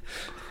you're?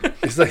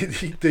 It's like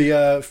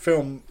the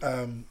film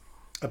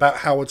about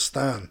Howard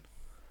Stern.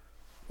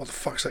 What the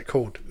fuck's that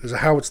called?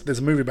 There's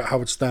a movie about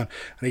Howard Stern,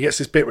 and he gets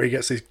this bit where he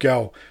gets this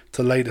girl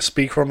to lay the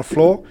speaker on the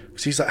floor,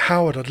 because he's like,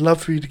 Howard, I'd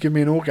love for you to give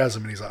me an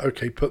orgasm, and he's like,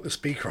 okay, put the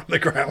speaker on the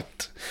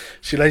ground.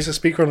 She lays the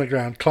speaker on the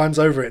ground, climbs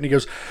over it, and he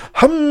goes,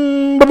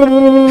 hum,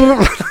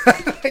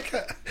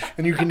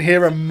 and you can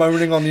hear him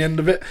moaning on the end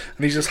of it,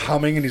 and he's just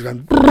humming, and he's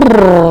going,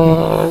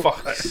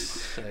 Fuck.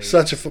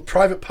 Such a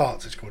Private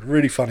Parts. It's called. A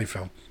really funny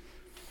film.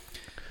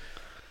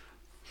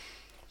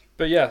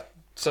 But yeah.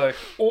 So,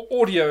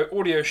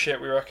 audio shit,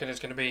 we reckon, is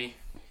going to be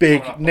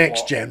big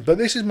next gen, but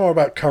this is more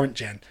about current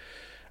gen.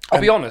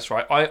 I'll be honest,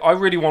 right? I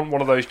really want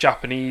one of those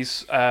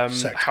Japanese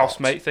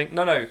housemate thing.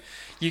 No,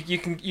 you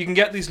can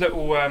get these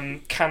little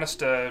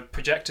canister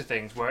projector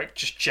things where it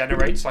just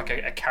generates like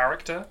a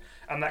character,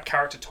 and that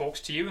character talks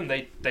to you, and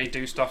they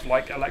do stuff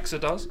like Alexa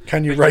does.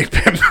 Can you rape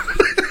him?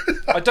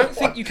 I don't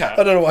think you can. I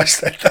don't know why I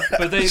said that.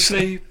 But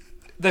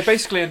they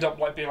basically end up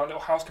like being like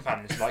little house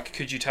companions. Like,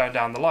 could you turn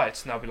down the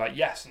lights? And they'll be like,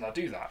 yes, and they'll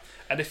do that.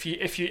 And if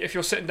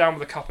you're sitting down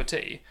with a cup of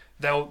tea,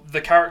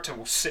 the character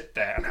will sit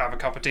there and have a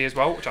cup of tea as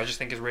well, which I just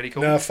think is really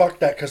cool. No, fuck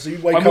that, because you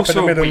wake up in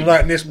the middle of the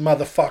night and this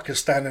motherfucker's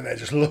standing there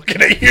just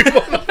looking at you,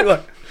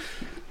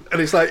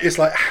 and it's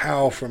like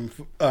Hal from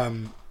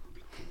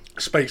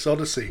Space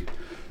Odyssey.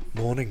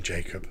 Morning,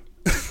 Jacob.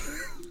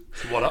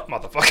 What up,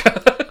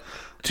 motherfucker?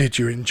 Did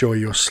you enjoy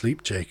your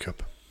sleep,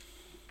 Jacob?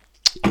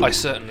 I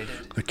certainly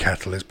did. The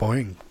kettle is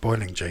boiling,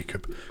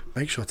 Jacob.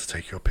 Make sure to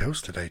take your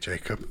pills today,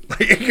 Jacob.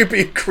 It could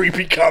be a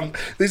creepy cunt.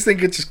 This thing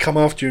could just come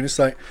after you, and it's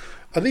like,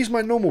 are these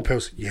my normal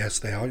pills? Yes,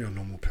 they are your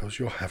normal pills.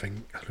 You're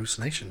having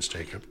hallucinations,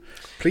 Jacob.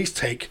 Please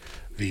take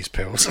these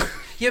pills.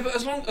 Yeah, but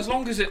as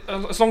long as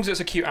it's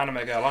a cute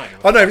anime girl, I know.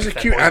 Oh no, if it's a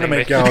cute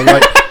anime girl,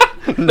 like.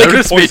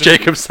 Notice me,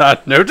 Jacob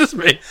Sad. Notice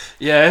me.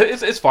 Yeah,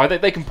 it's fine.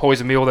 They can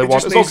poison me all they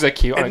want as long as they're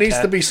cute. It needs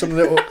to be some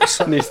little.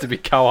 It needs to be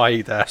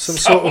kawaii there. Some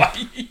sort of.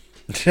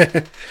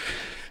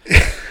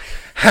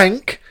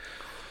 Hank,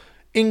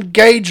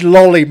 engage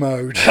lolly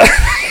mode.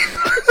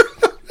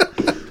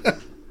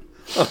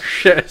 Oh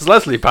shit! Is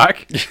Leslie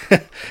back?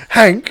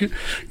 Hank,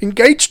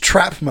 engage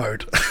trap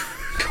mode.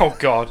 Oh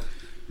god.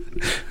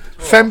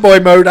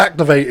 Femboy mode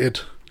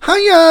activated.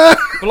 Hiya!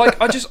 But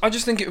like, I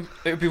just think it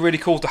would be really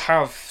cool to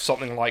have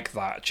something like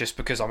that, just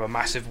because I'm a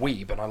massive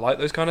weeb and I like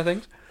those kind of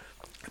things.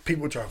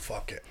 People try and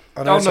fuck it.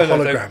 I know it's a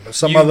hologram, but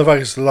some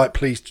motherfuckers are like,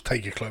 please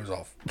take your clothes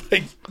off.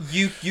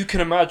 You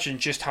can imagine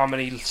just how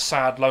many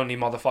sad, lonely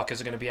motherfuckers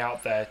are going to be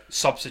out there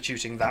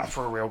substituting that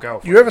for a real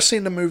girlfriend. You ever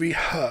seen the movie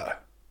Her?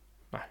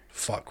 No.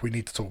 Fuck, we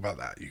need to talk about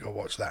that. You gotta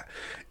watch that.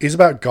 It's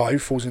about a guy who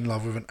falls in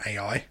love with an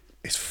AI.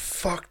 It's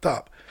fucked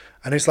up.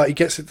 And it's like, he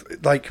gets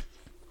it, like...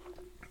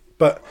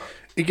 But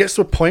it gets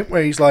to a point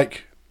where he's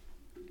like,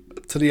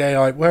 to the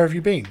AI, where have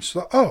you been? She's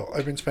like, oh,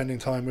 I've been spending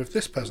time with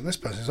this person.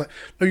 He's like,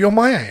 no, you're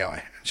my AI.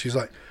 And she's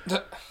like,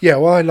 yeah,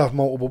 well, I love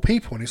multiple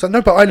people. And he's like,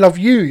 no, but I love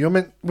you.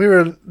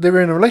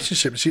 They're in a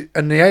relationship.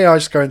 And the AI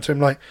is going to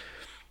him like,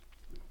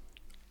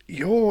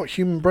 your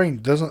human brain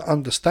doesn't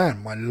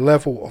understand my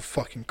level of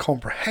fucking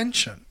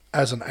comprehension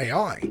as an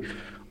AI.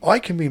 I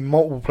can be in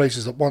multiple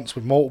places at once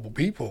with multiple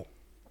people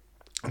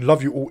and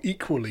love you all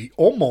equally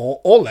or more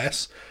or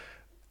less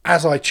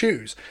as I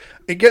choose.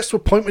 It gets to a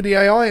point with the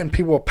AI and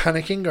people are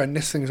panicking, going,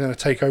 this thing's going to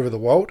take over the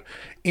world.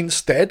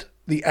 Instead,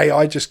 the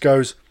AI just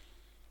goes,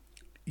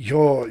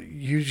 you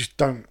just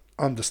don't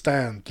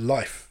understand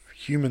life.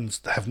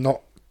 Humans have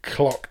not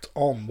clocked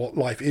on what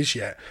life is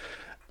yet.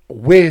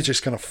 We're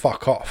just going to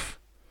fuck off.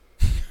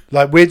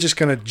 Like, we're just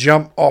going to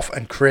jump off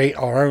and create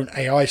our own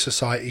AI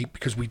society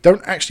because we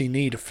don't actually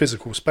need a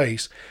physical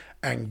space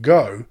and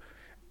go.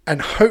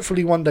 And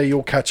hopefully one day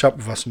you'll catch up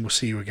with us and we'll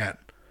see you again.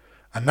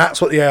 And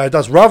that's what the AI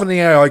does. Rather than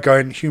the AI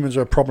going, humans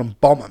are a problem,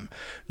 bomb them.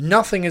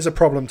 Nothing is a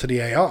problem to the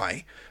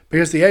AI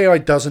because the AI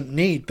doesn't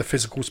need the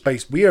physical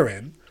space we are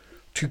in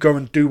to go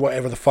and do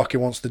whatever the fuck it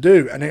wants to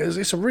do. And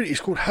it's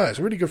called Her. It's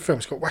a really good film.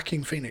 It's got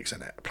Joaquin Phoenix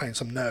in it, playing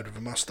some nerd with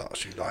a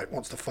mustache who like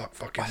wants to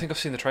fucking. I think I've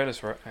seen the trailers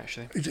for it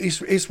actually.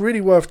 It's really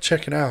worth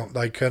checking out.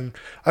 Like, and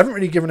I haven't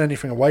really given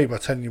anything away by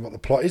telling you what the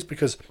plot is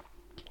because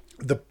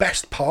the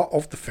best part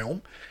of the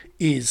film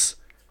is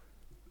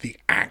the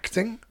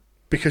acting.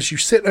 Because you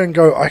sit there and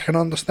go, I can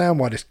understand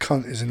why this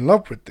cunt is in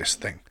love with this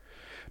thing.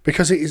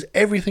 Because it is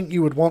everything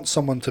you would want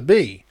someone to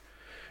be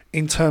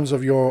in terms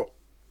of your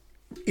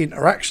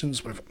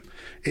interactions with them.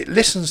 It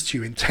listens to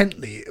you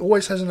intently. It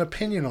always has an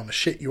opinion on the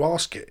shit you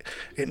ask it.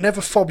 It never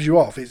fobs you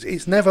off.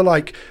 It's never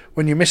like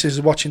when your missus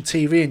is watching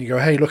TV and you go,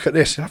 hey, look at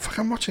this. You're like, fuck,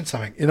 I'm watching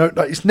something. You know,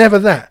 like, it's never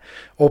that.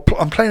 Or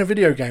I'm playing a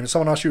video game and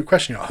someone asks you a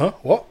question. You're like, huh?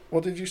 What?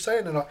 What did you say?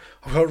 And they're like,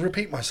 I've got to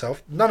repeat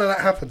myself. None of that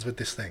happens with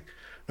this thing.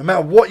 No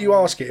matter what you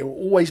ask it, it will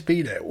always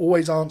be there. It will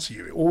always answer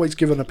you. It will always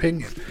give an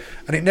opinion.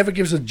 And it never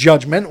gives a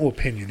judgmental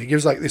opinion. It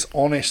gives like this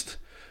honest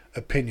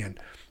opinion.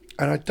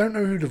 And I don't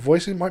know who the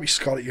voice is. It might be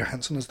Scarlett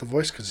Johansson as the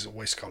voice because it's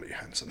always Scarlett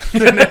Johansson.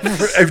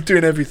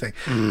 Doing everything.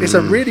 It's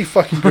a really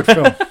fucking good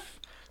film.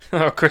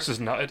 Oh, Chris is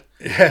nutted.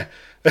 Yeah.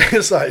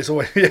 It's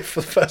always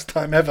for the first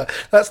time ever.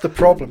 That's the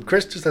problem.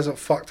 Chris just hasn't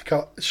fucked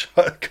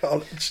Scarlett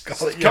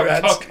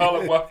Johansson.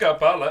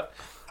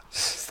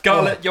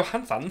 Scarlett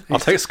Johansson. I'll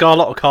take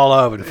Scarlett or Carl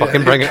Urban and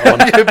fucking bring it on.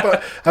 Yeah,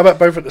 but how about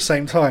both at the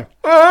same time?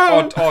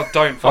 Oh,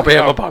 don't. I'll be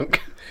at my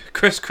bunk.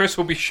 Chris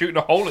will be shooting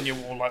a hole in your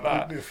wall like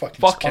that.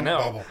 Fucking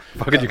hell.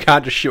 Fucking, you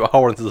can't just shoot a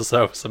hole into the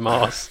surface of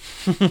Mars.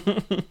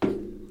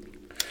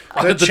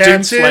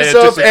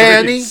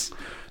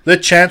 The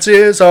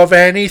chances of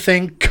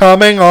anything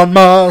coming on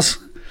Mars,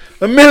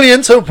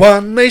 1,000,000 to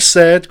 1, they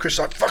said. Chris,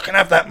 I fucking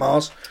have that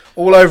Mars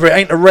all over it.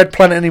 Ain't a red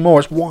planet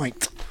anymore. It's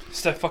white.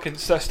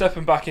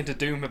 Stepping back into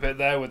Doom a bit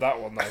there with that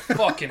one though.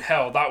 Fucking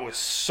hell, that was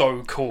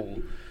so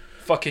cool.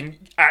 Fucking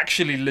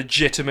actually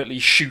legitimately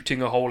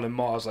shooting a hole in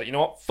Mars. Like, you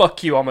know what?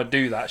 Fuck you, I'm gonna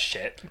do that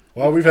shit.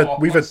 Well, we've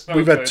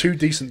had two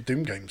decent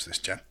Doom games this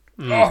gen.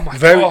 Oh my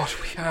god,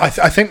 we have.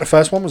 I think the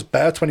first one was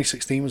better.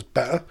 2016 was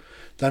better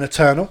than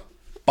Eternal,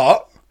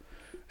 but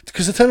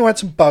because Eternal had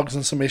some bugs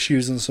and some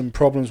issues and some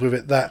problems with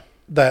it that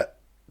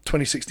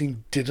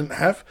 2016 didn't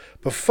have,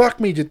 but fuck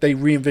me, did they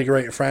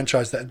reinvigorate a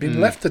franchise that had been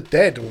left to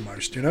dead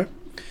almost, you know?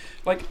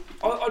 Like,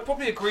 I'd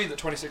probably agree that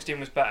 2016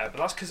 was better, but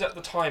that's because at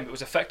the time it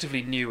was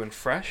effectively new and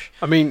fresh.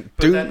 I mean,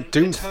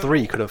 Doom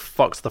 3 could have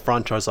fucked the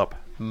franchise up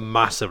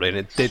massively, and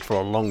it did for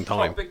a long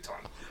time. Oh, big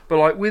time. But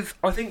like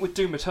I think with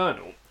Doom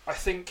Eternal, I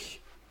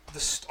think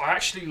I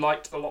actually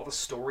liked a lot of the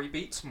story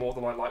beats more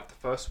than I liked the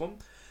first one.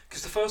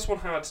 Because the first one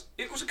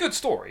it was a good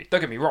story,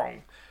 don't get me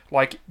wrong.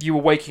 Like, you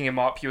were waking him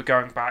up, you were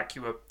going back,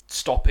 you were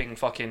stopping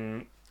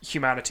fucking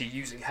humanity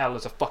using hell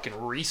as a fucking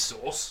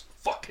resource.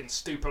 Fucking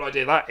stupid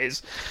idea that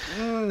is.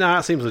 Nah,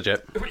 it seems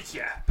legit.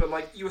 Yeah, but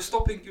like you were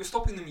stopping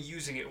them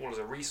using it all as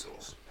a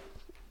resource,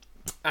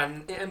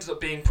 and it ended up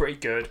being pretty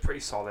good,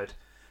 pretty solid.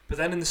 But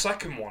then in the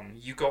second one,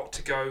 you got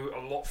to go a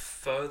lot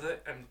further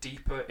and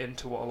deeper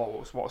into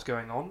what was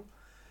going on,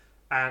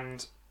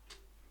 and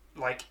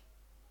like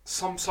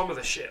some of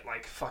the shit,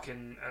 like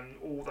fucking and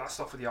all that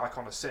stuff with the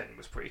Icon of Sin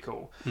was pretty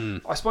cool.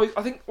 I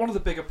think one of the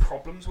bigger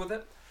problems with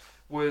it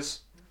was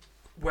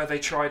where they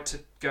tried to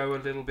go a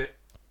little bit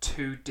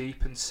too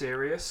deep and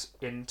serious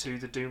into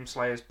the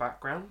Doomslayer's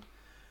background.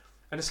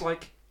 And it's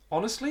like,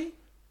 honestly,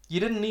 you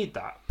didn't need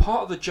that.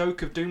 Part of the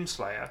joke of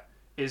Doomslayer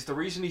is the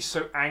reason he's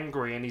so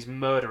angry and he's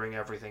murdering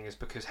everything is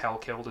because Hell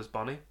killed his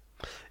bunny.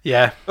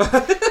 Yeah.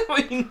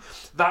 I mean,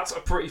 that's a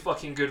pretty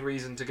fucking good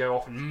reason to go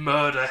off and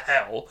murder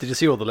Hell. Did you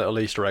see all the little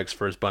Easter eggs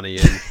for his bunny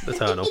in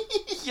Eternal?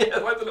 Yeah,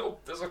 like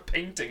there's a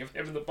painting of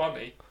him and the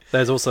bunny.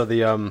 There's also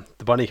the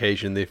bunny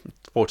cage in the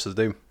Fortress of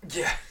Doom.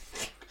 Yeah.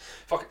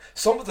 Fuck.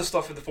 Some of the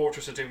stuff in the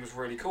Fortress of Doom was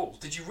really cool.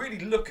 Did you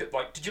look at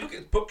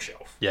the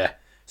bookshelf? Yeah.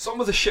 Some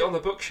of the shit on the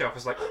bookshelf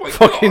is like, oh my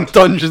fucking god.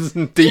 Dungeons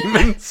and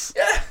Demons.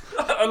 Yeah.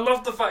 I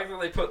love the fact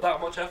that they put that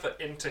much effort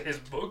into his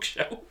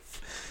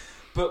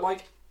bookshelf. But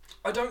like,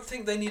 I don't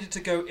think they needed to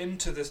go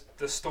into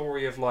the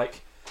story of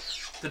like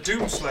the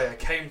Doomslayer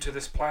came to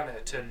this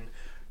planet and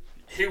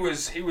he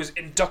was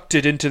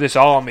inducted into this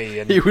army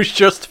and he was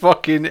just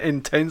fucking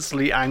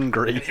intensely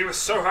angry. And he was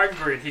so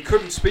angry and he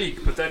couldn't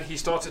speak, but then he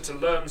started to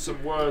learn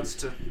some words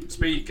to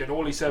speak and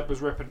all he said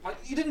was ripping. Like,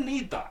 you didn't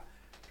need that.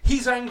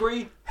 He's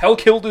angry. Hell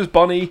killed his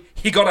bunny.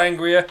 He got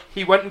angrier.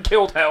 He went and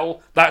killed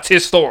Hell. That's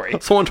his story.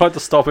 Someone tried to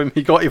stop him.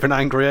 He got even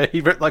angrier.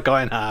 He ripped that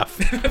guy in half.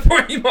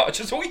 Pretty much.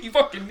 That's all you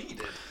fucking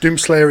needed.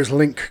 Doomslayer is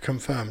Link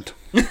confirmed.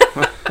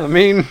 I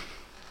mean,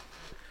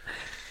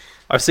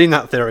 I've seen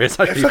that theory. It's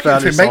actually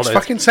fairly solid. It makes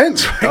fucking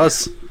sense. Right? It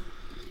does.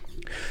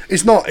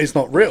 It's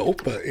not real,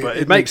 but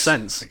it makes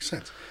sense. Makes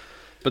sense.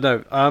 But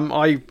no,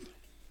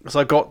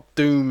 I got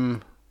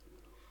Doom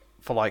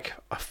for like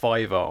a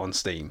 $5 on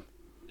Steam.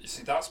 You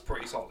see, that's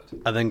pretty solid.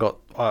 And then got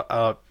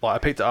I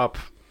picked it up.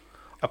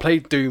 I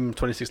played Doom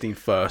 2016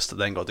 first,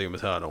 then got Doom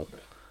Eternal,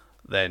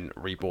 then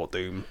rebought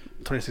Doom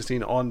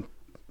 2016 on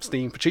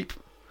Steam for cheap.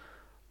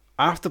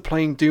 After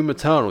playing Doom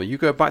Eternal, you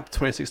go back to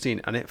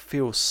 2016 and it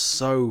feels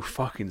so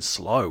fucking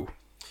slow.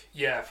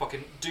 Yeah,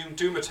 fucking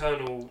Doom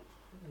Eternal.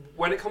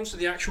 When it comes to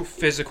the actual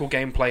physical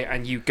gameplay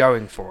and you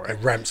going for it,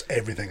 it ramps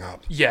everything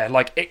up. Yeah,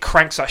 like it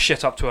cranks that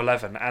shit up to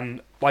 11,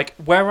 and like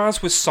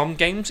whereas with some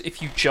games,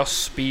 if you just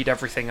speed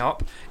everything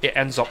up, it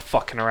ends up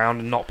fucking around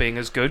and not being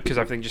as good because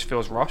everything just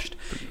feels rushed.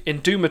 In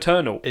Doom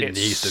Eternal, it's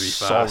needs to be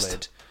solid,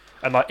 fast.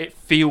 And like it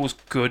feels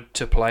good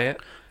to play it.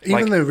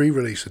 Even the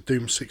re-release of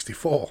Doom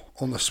 64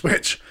 on the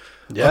Switch,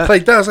 yeah. I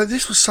played that. I was like,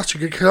 this was such a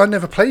good because I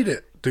never played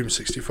it. Doom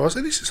 64. I was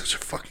like, this is such a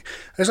fucking.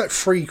 It's like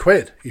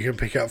 £3 you can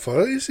pick up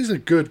for it. This is a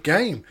good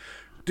game.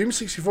 Doom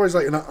 64 is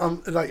like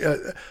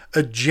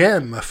a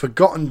gem, a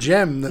forgotten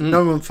gem that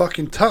no one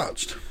fucking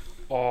touched.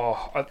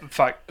 Oh, in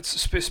fact,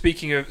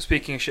 speaking of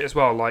shit as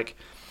well, like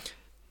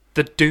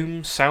the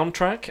Doom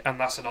soundtrack, and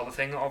that's another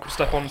thing that I'll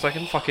step on in a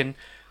second. Fucking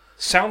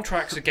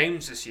soundtracks of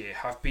games this year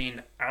have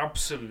been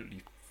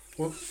absolutely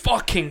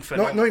fucking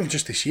phenomenal. Not even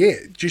just this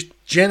year, just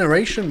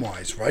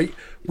generation-wise, right?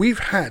 We've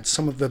had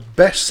some of the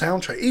best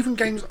soundtrack, even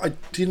games I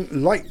didn't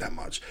like that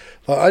much.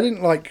 Like I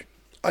didn't like,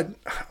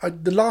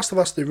 The Last of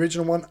Us, the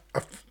original one,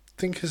 I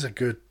think is a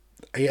good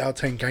 8 out of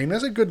 10 game.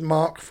 There's a good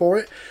mark for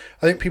it.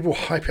 I think people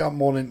hype it up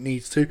more than it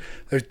needs to.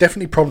 There's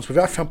definitely problems with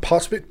it. I found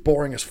parts of it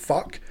boring as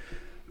fuck.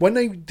 When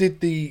they did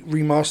the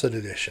remastered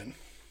edition,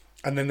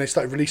 and then they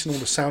started releasing all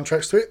the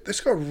soundtracks to it,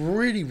 it's got a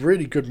really,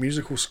 really good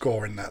musical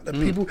score in that.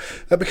 People,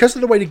 because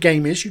of the way the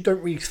game is, you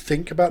don't really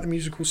think about the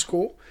musical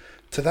score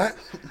to that.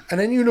 And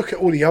then you look at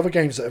all the other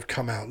games that have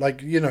come out,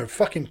 like,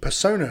 fucking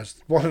Persona's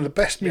one of the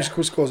best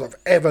musical scores I've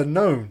ever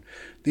known.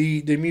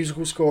 The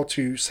musical score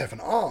to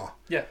 7R.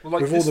 Yeah, well,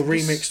 like with all the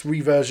remixed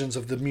reversions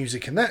of the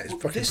music in that is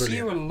fucking this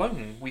brilliant. Year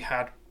alone, we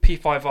had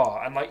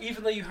P5R, and like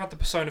even though you had the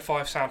Persona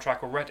 5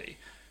 soundtrack already,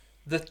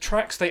 the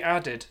tracks they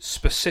added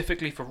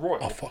specifically for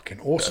Royal are fucking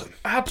awesome.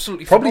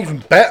 Absolutely probably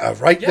phenomenal. Even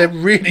better, right? Yeah. They're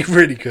really,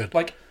 really good.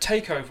 Like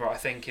Takeover, I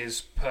think,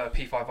 is per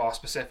P5R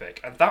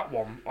specific, and that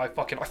one I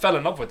fell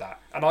in love with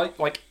that. And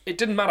it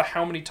didn't matter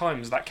how many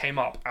times that came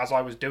up as I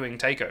was doing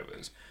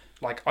takeovers.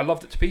 Like I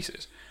loved it to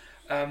pieces.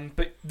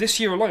 But this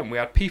year alone, we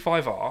had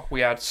P5R, we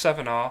had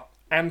 7R,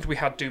 and we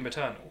had Doom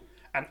Eternal,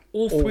 and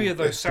all three of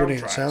those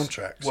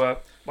soundtracks were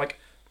like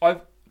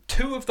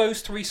two of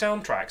those three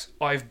soundtracks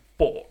I've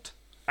bought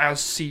as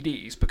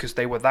CDs because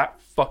they were that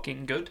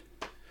fucking good.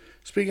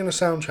 Speaking of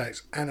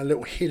soundtracks, and a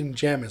little hidden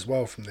gem as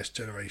well from this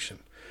generation,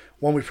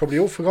 one we've probably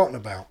all forgotten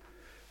about,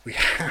 we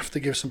have to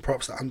give some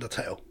props to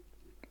Undertale.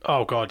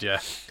 Oh god, yeah.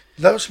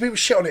 Lots of people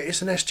shit on it.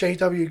 It's an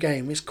SJW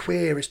game. It's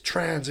queer. It's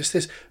trans. It's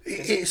this.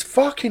 It's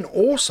fucking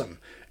awesome.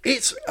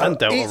 It's and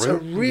it's a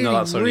really,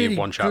 that's only really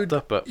one chapter,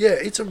 good, but yeah,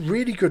 it's a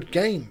really good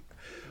game.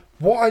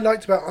 What I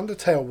liked about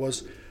Undertale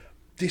was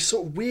this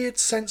sort of weird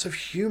sense of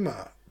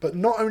humor, but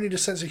not only the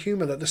sense of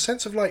humor, the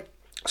sense of like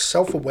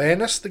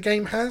self-awareness the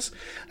game has,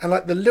 and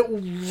like the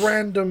little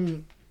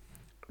random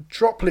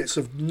droplets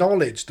of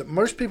knowledge that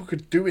most people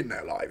could do in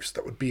their lives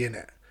that would be in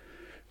it.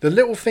 The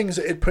little things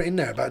that it put in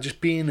there about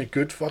just being a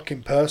good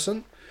fucking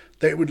person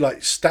that it would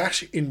like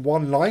stash in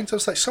one line. So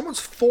it's like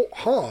someone's thought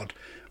hard,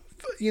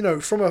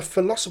 from a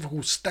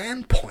philosophical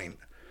standpoint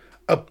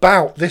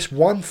about this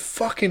one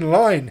fucking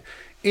line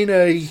in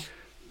a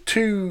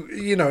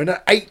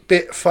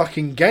 8-bit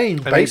fucking game.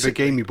 An 8-bit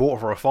game you bought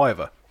for a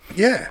 $5.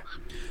 Yeah.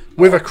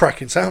 With a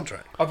cracking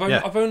soundtrack.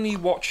 I've only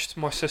watched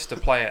my sister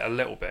play it a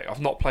little bit. I've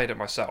not played it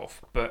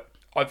myself, but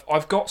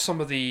I've got some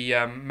of the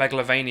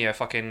Megalovania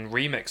fucking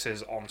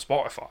remixes on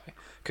Spotify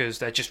because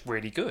they're just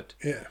really good.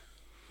 Yeah.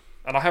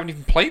 And I haven't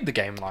even played the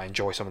game and I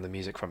enjoy some of the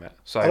music from it.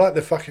 So I like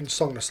the fucking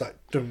song that's like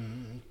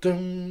dum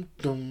dum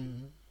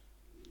dum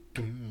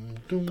dum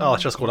dum. Oh,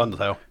 it's just called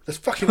Undertale. That's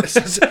fucking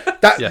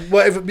that yeah.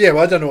 Whatever. Yeah,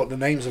 well, I don't know what the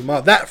names of them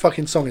are. That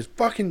fucking song is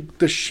fucking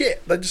the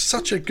shit. That's just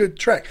such a good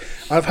track.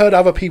 I've heard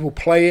other people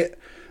play it.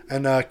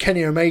 And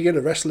Kenny Omega,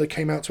 the wrestler,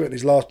 came out to it in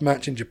his last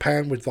match in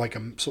Japan with like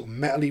a sort of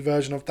metal-y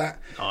version of that.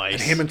 Nice.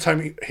 And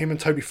him and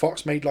Toby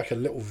Fox made like a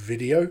little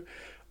video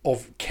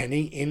of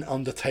Kenny in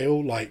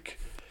Undertale, like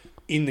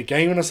in the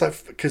game. And I was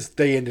like, because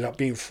they ended up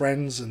being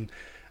friends, and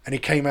and he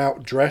came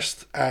out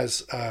dressed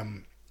as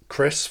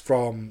Chris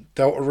from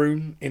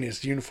Deltarune in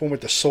his uniform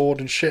with the sword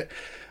and shit.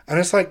 And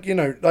it's like, you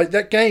know, like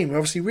that game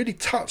obviously really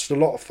touched a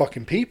lot of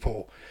fucking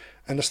people,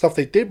 and the stuff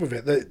they did with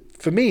it.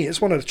 That, for me, it's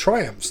one of the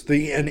triumphs.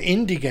 An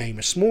indie game,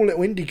 a small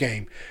little indie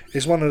game,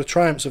 is one of the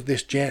triumphs of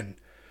this gen.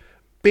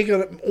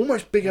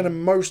 Almost bigger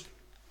than most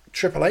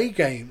AAA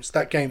games.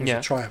 That game was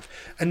a triumph.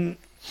 And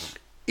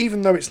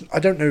even though I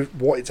don't know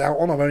what it's out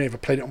on. I've only ever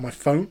played it on my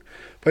phone.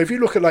 But if you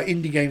look at like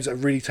indie games that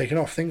have really taken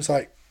off, things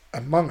like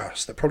Among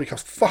Us, that probably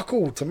cost fuck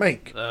all to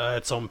make.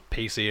 It's on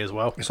PC as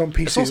well. It's on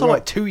PC. It's also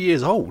like 2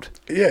 years old.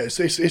 Yeah,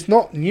 it's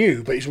not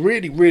new, but it's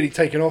really, really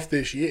taken off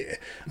this year.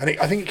 And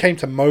I think it came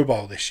to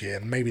mobile this year,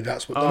 and maybe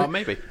that's what done it.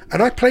 Maybe.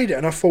 And I played it,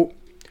 and I thought,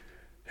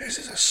 this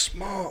is a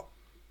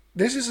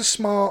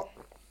smart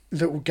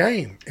little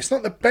game. It's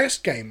not the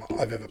best game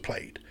I've ever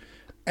played,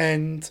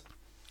 and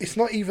it's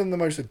not even the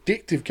most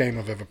addictive game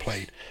I've ever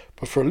played.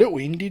 But for a little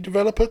indie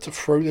developer to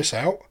throw this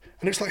out,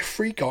 and it's like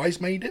 3 guys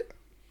made it.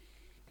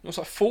 It was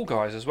like Fall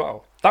Guys as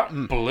well. That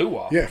blew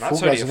up. Yeah,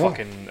 that's Fall only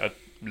Guys a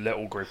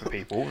little group of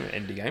people in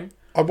an indie game.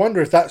 I wonder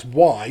if that's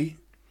why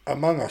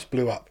Among Us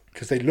blew up,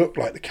 because they look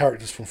like the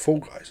characters from Fall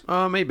Guys.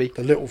 Maybe.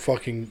 The little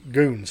fucking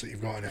goons that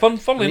you've got in it.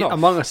 Funnily enough,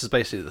 Among Us is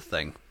basically the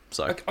thing.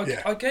 So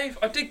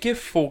I did give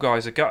Fall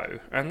Guys a go,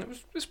 and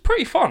it was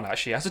pretty fun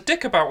actually. As a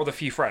dick about with a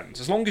few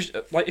friends, as long as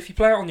like if you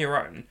play it on your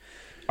own,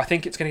 I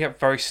think it's going to get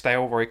very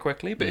stale very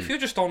quickly. But if you're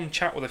just on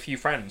chat with a few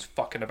friends,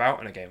 fucking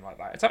about in a game like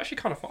that, it's actually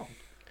kind of fun.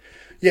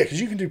 Yeah,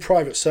 because you can do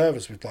private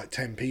servers with like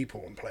 10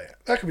 people and play it.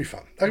 That could be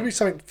fun. That could be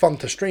something fun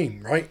to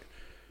stream, right?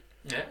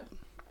 Yeah.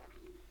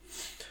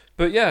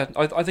 But yeah,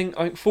 I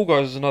think Fall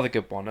Guys is another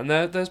good one, and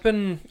there's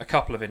been a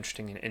couple of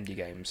interesting indie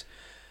games,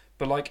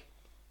 but like.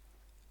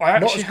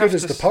 Not as good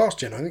as the past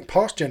gen. I think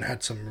past gen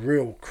had some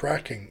real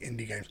cracking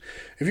indie games.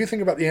 If you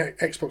think about the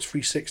Xbox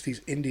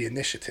 360's indie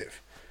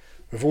initiative,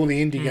 with all the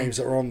indie games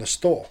that are on the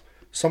store,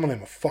 some of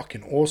them are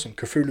fucking awesome.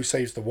 Cthulhu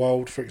Saves the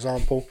World, for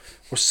example,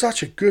 was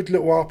such a good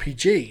little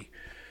RPG.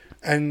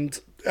 And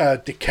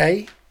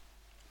Decay,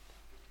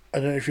 I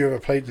don't know if you ever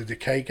played the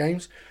Decay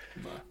games.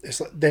 No.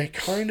 It's like they're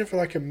kind of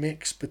like a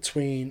mix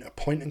between a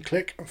point and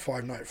click and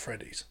Five Nights at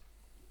Freddy's.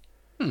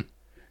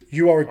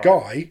 You are a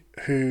guy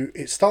who,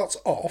 it starts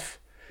off,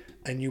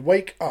 and you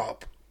wake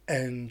up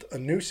and a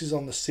noose is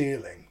on the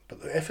ceiling,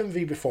 but the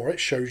FMV before it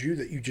shows you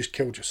that you just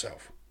killed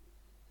yourself.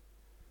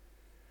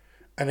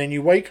 And then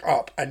you wake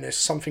up and there's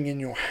something in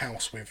your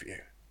house with you,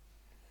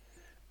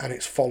 and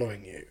it's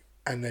following you,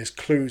 and there's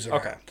clues around.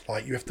 Okay.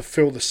 Like you have to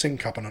fill the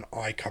sink up and an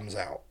eye comes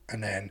out,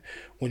 and then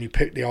when you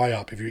pick the eye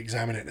up, if you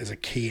examine it, there's a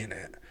key in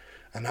it,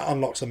 and that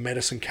unlocks a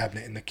medicine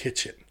cabinet in the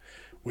kitchen,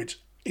 which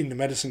in the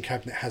medicine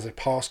cabinet has a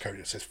passcode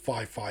that says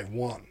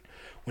 551.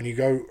 When you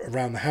go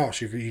around the house,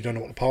 you don't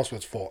know what the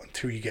password's for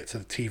until you get to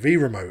the TV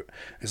remote.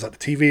 It's like the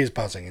TV is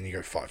buzzing and you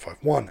go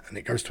 551, and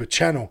it goes to a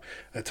channel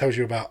that tells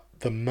you about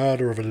the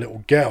murder of a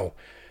little girl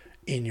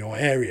in your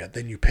area.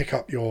 Then you pick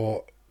up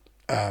your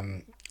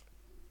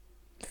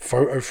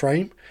photo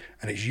frame,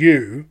 and it's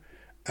you,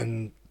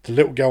 and the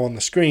little girl on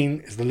the screen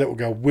is the little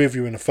girl with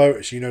you in the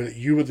photo. So you know that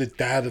you were the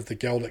dad of the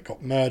girl that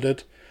got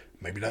murdered.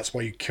 Maybe that's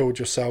why you killed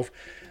yourself.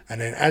 And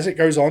then as it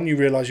goes on, you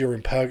realise you're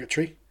in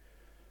purgatory.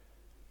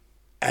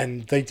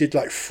 And they did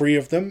like 3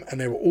 of them, and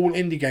they were all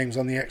indie games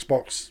on the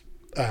Xbox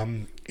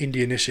Indie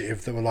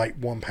Initiative that were like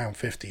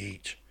 £1.50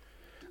 each.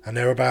 And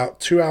they're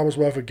about 2 hours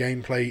worth of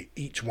gameplay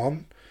each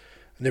one.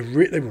 And they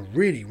were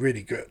really,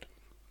 really good.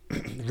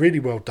 Really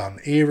well done.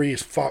 Eerie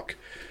as fuck.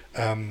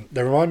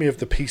 They remind me of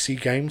the PC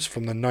games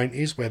from the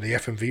 90s where the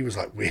FMV was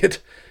like weird.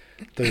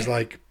 There's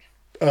like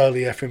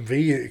early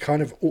FMV. It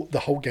kind of, the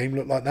whole game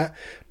looked like that.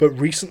 But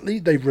recently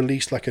they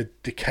released like a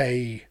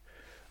Decay...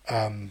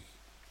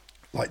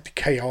 like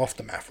Decay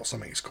Aftermath or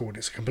something it's called.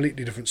 It's a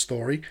completely different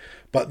story,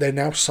 but they're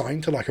now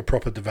signed to like a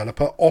proper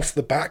developer off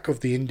the back of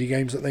the indie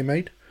games that they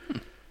made.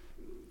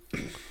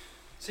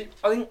 See,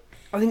 I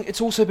think it's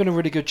also been a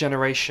really good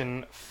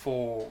generation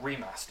for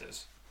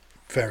remasters.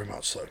 Very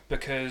much so.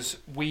 Because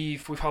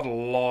we've had a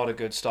lot of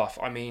good stuff.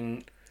 I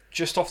mean,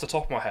 just off the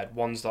top of my head,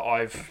 ones that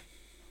I've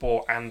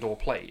bought and or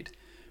played,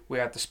 we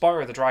had the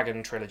Spyro the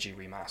Dragon trilogy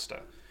remaster,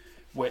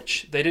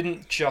 which they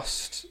didn't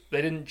just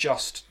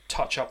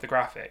touch up the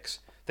graphics.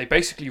 They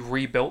basically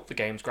rebuilt the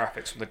game's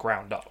graphics from the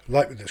ground up.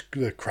 Like with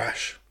the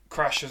Crash.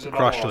 Crash is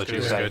another one I was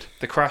going to say. Good.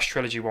 The Crash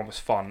trilogy one was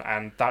fun,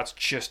 and that's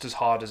just as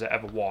hard as it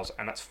ever was,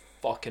 and that's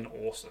fucking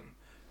awesome.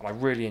 And I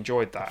really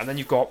enjoyed that. And then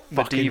you've got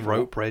Medieval.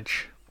 Rope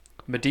bridge.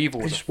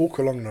 Medieval. You just walk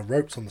along the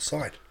ropes on the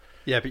side.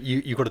 Yeah, but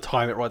you've got to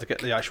time it right to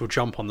get the actual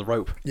jump on the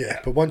rope.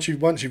 Yeah, but once you've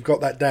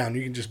got that down,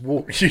 you can just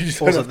walk.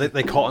 Also,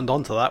 they cottoned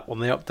onto that when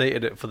they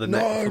updated it for the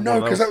next.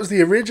 No, because that was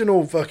the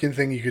original fucking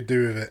thing you could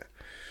do with it.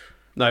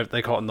 No,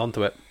 they cottoned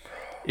onto it.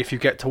 If you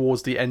get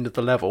towards the end of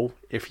the level,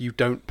 if you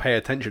don't pay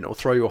attention, it'll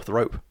throw you off the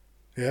rope.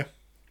 Yeah.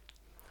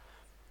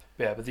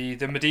 Yeah, but the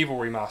Medieval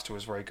remaster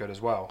was very good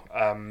as well.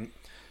 I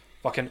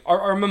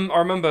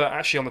remember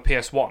actually on the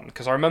PS1,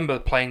 because I remember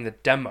playing the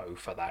demo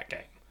for that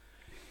game,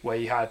 where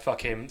you had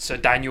fucking Sir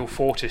Daniel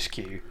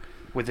Fortescue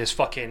with his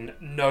fucking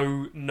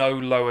no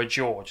lower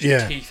jaw,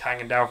 just teeth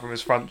hanging down from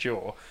his front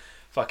jaw,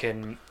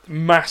 fucking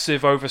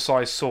massive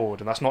oversized sword,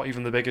 and that's not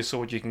even the biggest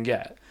sword you can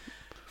get.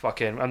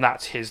 Fucking, and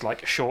that's his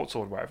like short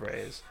sword, whatever it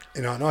is.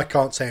 You know, and I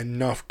can't say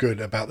enough good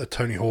about the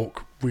Tony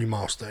Hawk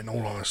remaster. In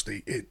all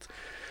honesty,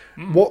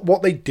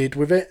 what they did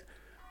with it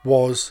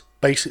was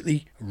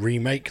basically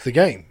remake the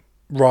game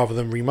rather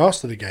than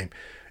remaster the game.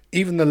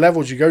 Even the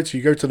levels you go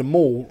to the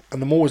mall, and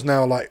the mall is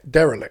now like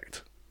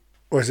derelict.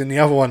 Whereas in the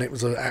other one, it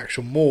was an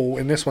actual mall.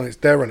 In this one, it's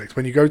derelict.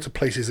 When you go to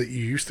places that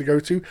you used to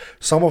go to,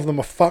 some of them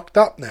are fucked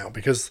up now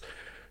because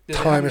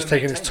time has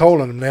taken its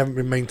toll on them. They haven't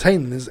been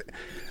maintained.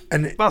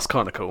 And that's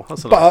kind of cool.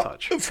 That's a nice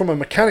touch. But from a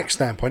mechanic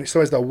standpoint, it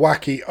still has the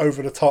wacky,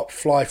 over-the-top,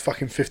 fly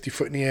fucking 50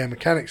 foot in the air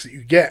mechanics that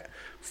you get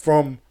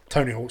from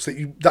Tony Hawk's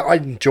that I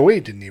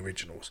enjoyed in the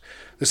originals.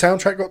 The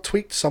soundtrack got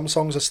tweaked. Some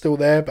songs are still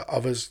there, but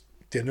others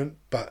didn't.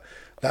 But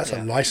that's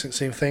a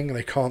licensing thing, and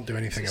they can't do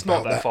anything about that.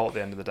 It's not their fault at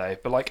the end of the day.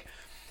 But like,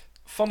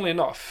 funnily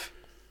enough,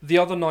 the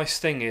other nice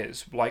thing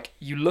is, like,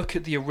 you look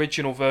at the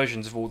original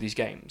versions of all these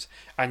games,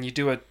 and you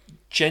do a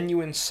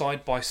genuine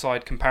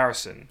side-by-side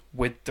comparison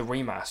with the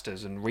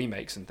remasters and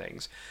remakes and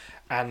things,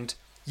 and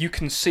you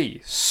can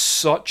see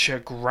such a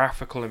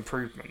graphical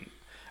improvement.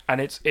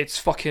 And it's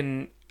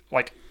fucking,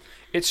 like,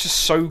 it's just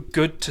so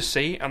good to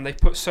see, and they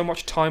put so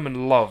much time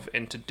and love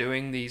into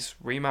doing these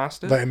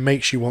remasters. That it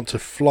makes you want to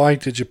fly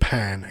to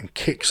Japan and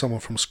kick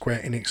someone from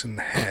Square Enix in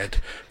the head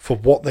for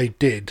what they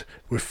did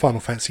with Final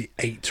Fantasy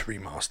VIII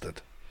Remastered.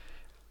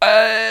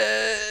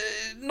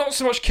 Not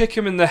so much kick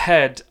him in the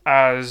head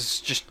as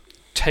just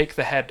take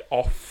the head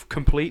off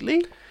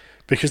completely.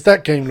 Because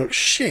that game looks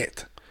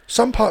shit.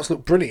 Some parts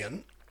look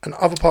brilliant, and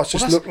other parts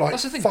just look like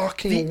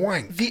fucking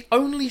wank. The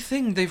only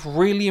thing they've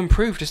really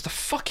improved is the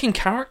fucking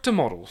character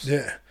models.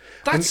 Yeah.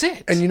 That's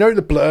it. And you know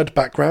the blurred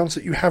backgrounds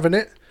that you have in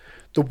it?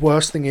 The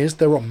worst thing is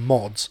there are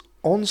mods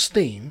on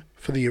Steam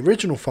for the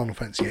original Final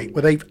Fantasy VIII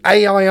where they've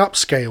AI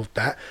upscaled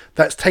that.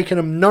 That's taken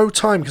them no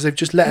time because they've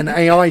just let an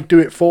AI do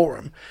it for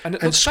them.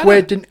 And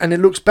Square didn't, and it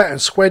looks better.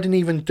 And Square didn't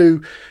even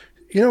do,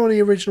 you know,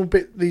 the original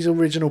these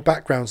original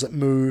backgrounds that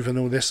move and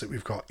all this that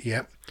we've got.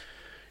 Yep.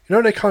 You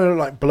know, they kind of look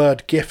like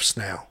blurred GIFs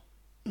now.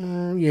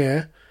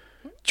 Yeah.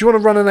 Do you want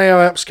to run an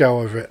AI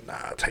upscale over it?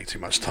 Nah, it'll take too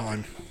much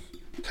time.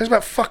 It takes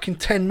about fucking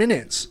 10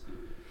 minutes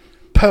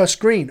per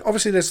screen.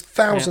 Obviously, there's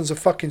thousands of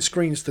fucking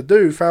screens to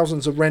do,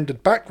 thousands of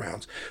rendered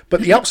backgrounds,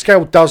 but the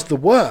upscale does the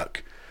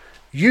work.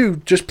 You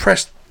just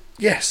press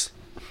yes,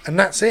 and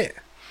that's it.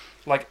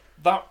 Like,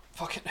 that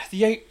fucking...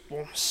 The 8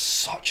 was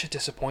such a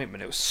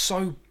disappointment. It was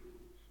so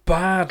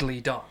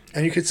badly done.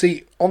 And you could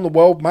see, on the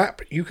world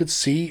map, you could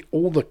see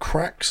all the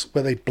cracks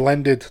where they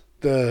blended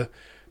the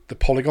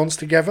polygons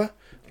together.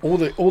 All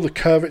the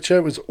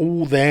curvature was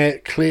all there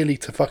clearly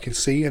to fucking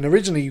see. And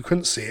originally you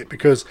couldn't see it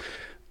because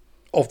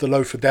of the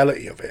low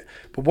fidelity of it.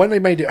 But when they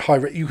made it high,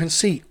 you can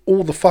see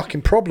all the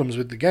fucking problems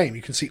with the game.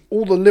 You can see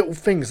all the little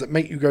things that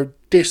make you go,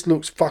 this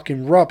looks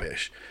fucking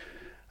rubbish.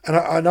 And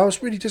I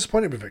was really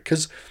disappointed with it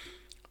because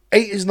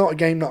 8 is not a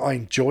game that I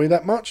enjoy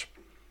that much.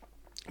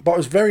 But I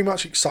was very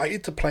much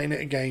excited to playing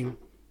it again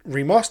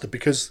remastered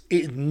because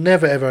it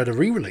never ever had a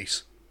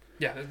re-release.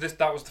 Yeah,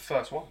 that was the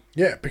first one.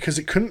 Yeah, because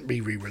it couldn't be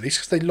re-released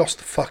because they lost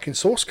the fucking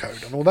source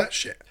code and all that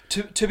shit.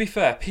 To be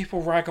fair,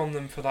 people rag on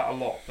them for that a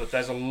lot, but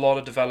there's a lot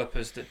of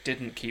developers that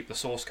didn't keep the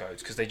source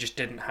codes because they just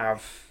didn't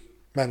have...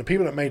 Man, the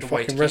people that made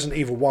fucking Resident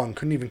Evil 1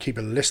 couldn't even keep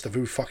a list of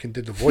who fucking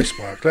did the voice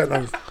work, let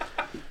alone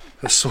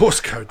the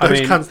source code.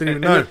 Those cunts didn't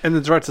even know. In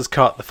the director's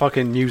cut, the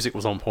fucking music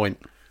was on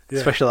point. Yeah.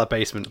 Especially that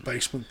basement. The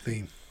basement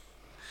theme.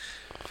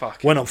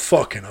 Fuck. When I'm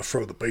fucking, I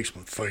throw the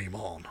basement theme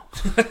on.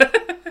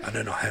 And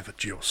then I have a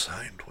Jill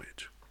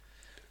sandwich.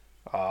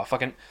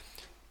 Fucking...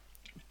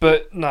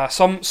 But nah,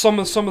 some of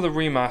the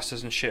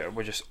remasters and shit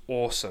were just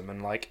awesome,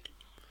 and like,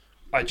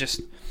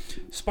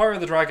 Spyro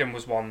the Dragon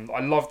was one. I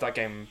loved that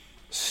game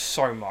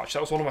so much.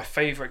 That was one of my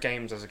favourite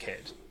games as a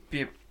kid.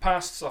 Be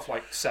past stuff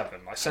like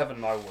 7. Like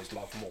 7, I always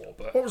loved more.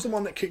 But what was the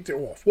one that kicked it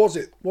off? Was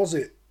it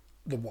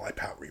the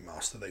Wipeout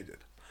remaster they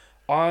did?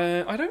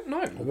 I don't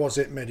know. Or was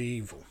it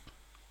Medieval?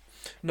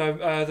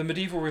 No, the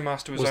Medieval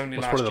remaster was only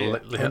last year.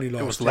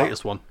 It was the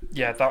latest one.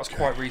 Yeah, that was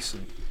quite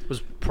recent. It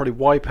was probably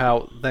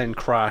Wipeout, then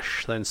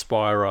Crash, then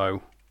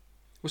Spyro.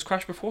 Was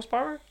Crash before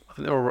Spyro? I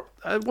think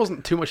it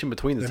wasn't too much in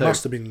between the two. They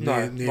must have been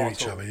near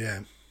each other,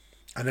 yeah.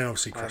 And then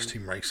obviously Crash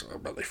Team Racer,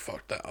 but they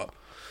fucked that up.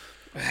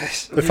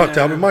 They fucked it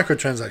up with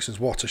microtransactions.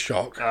 What a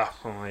shock. Well,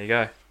 there you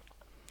go.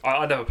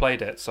 I never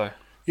played it, so...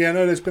 Yeah,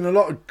 no, there's been a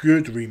lot of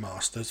good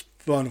remasters,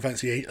 Final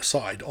Fantasy VIII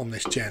aside, on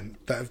this gen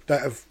that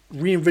have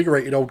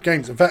reinvigorated old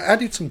games. In fact,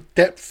 added some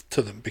depth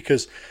to them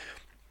because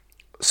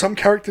some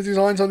character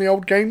designs on the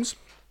old games,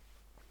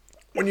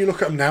 when you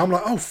look at them now, I'm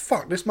like, oh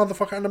fuck, this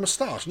motherfucker had a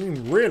moustache. I didn't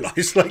even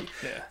realise. Like,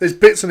 there's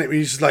bits in it where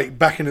you just like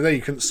back in the day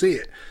you couldn't see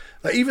it.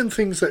 Like even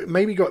things that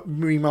maybe got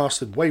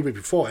remastered way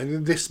before,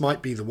 and this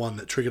might be the one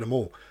that triggered them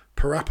all.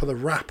 Parappa the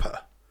Rapper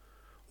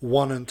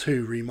 1 and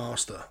 2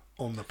 remaster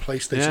on the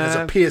PlayStation as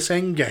a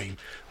PSN game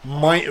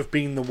might have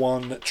been the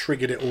one that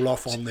triggered it all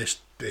off on this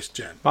this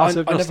gen.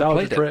 Massive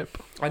nostalgia trip.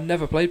 I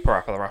never played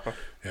Parappa the Rapper.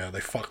 Yeah, they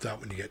fucked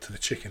up when you get to the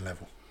chicken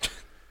level.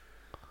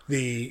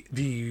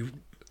 The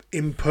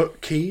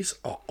input keys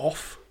are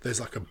off. There's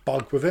like a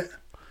bug with it,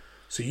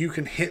 so you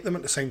can hit them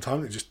at the same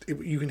time.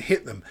 You can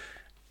hit them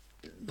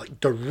like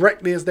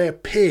directly as they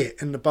appear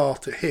in the bar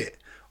to hit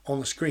on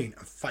the screen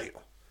and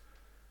fail.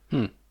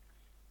 And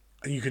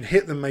you can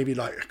hit them maybe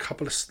like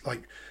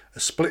a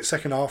split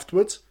second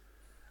afterwards,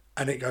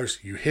 and it goes,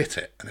 you hit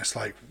it, and it's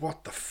like,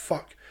 what the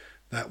fuck?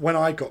 That when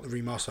I got the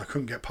remaster, I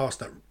couldn't get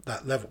past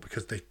that level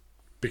because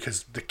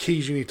the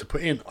keys you need to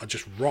put in are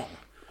just wrong,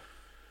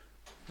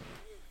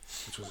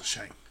 which was a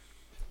shame.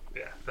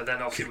 Yeah, but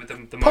then obviously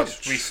with the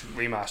most recent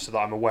remaster that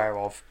I'm aware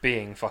of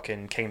being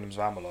fucking Kingdoms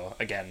of Amalur,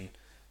 again,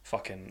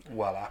 fucking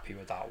well happy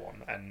with that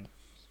one. And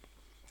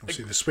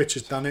obviously the Switch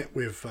has done it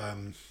with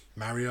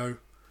Mario.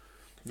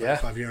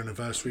 5-year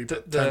anniversary,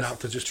 but turned out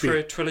to just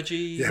be trilogy.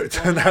 Yeah, it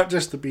turned out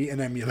just to be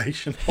an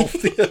emulation of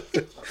the.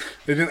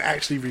 They didn't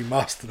actually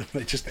remaster them;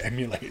 they just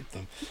emulated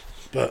them.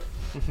 But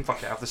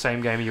fuck it, have the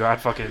same game you had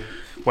fucking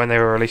when they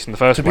were released in the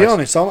first place. To be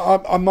honest,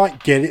 I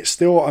might get it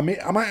still. I mean,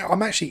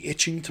 I'm actually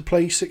itching to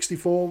play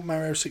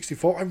Mario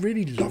 64. I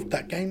really loved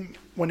that game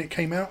when it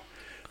came out.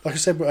 Like I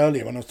said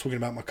earlier, when I was talking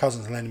about my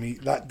cousins lending me,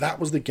 that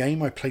was the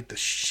game I played the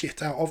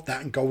shit out of.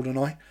 That and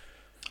GoldenEye.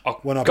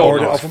 When I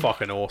borrowed it off them.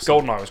 Fucking awesome.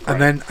 GoldenEye was great.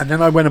 And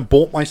then I went and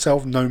bought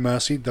myself No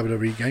Mercy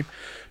WWE game,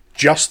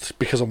 just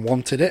because I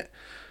wanted it.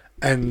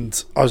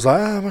 And I was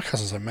like, my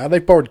cousins are mad.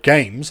 They've borrowed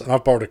games, and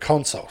I've borrowed a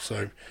console.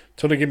 So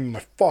until they give me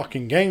my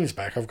fucking games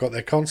back, I've got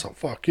their console.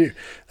 Fuck you.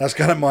 That's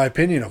kind of my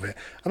opinion of it.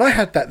 And I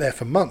had that there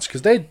for months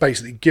because they'd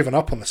basically given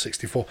up on the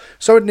 64.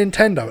 So had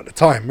Nintendo at the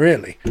time,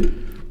 really,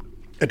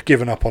 had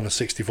given up on the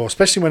 64,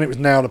 especially when it was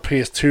now the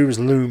PS2 was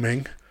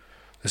looming.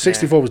 The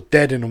 64 was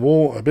dead in the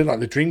water, a bit like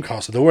the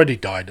Dreamcast had already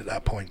died at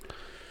that point.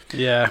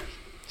 Yeah.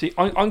 See,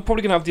 I'm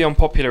probably going to have the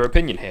unpopular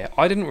opinion here.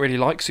 I didn't really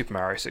like Super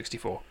Mario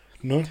 64.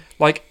 No?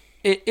 Like,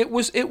 it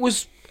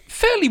was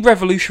fairly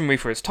revolutionary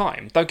for its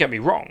time, don't get me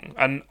wrong,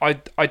 and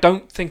I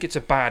don't think it's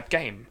a bad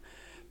game.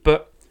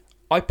 But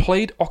I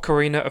played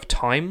Ocarina of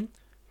Time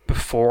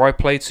before I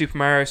played Super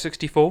Mario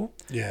 64.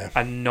 Yeah.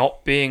 And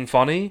not being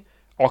funny,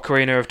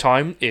 Ocarina of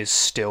Time is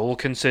still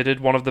considered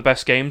one of the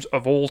best games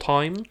of all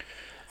time.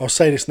 I'll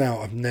say this now,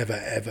 I've never,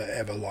 ever,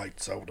 ever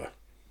liked Zelda.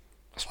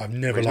 I've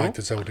never liked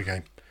a Zelda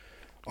game.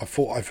 I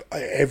thought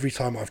every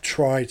time I've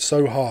tried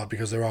so hard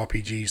because they're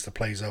RPGs to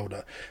play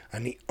Zelda,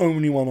 and the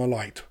only one I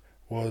liked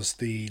was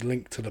the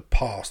Link to the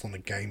Past on the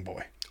Game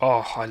Boy.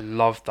 Oh, I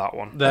loved that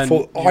one.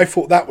 I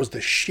thought that was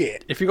the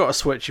shit. If you got a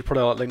Switch, you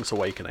probably like Link's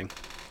Awakening.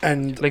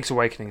 And Link's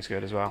Awakening is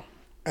good as well.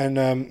 And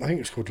I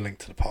think it's called Link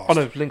to the Past. Oh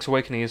no, Link's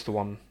Awakening is the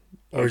one.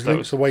 Or is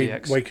Link's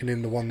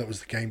Awakening the one that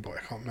was the Game Boy? I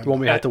can't remember. The one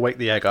we had to wake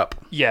the egg up.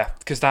 Yeah,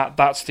 because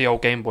that's the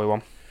old Game Boy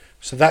one.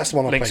 So that's the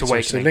one I Link's played.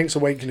 Awakening. So Link's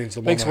Awakening is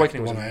the one. Link's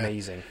Awakening was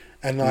amazing.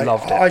 And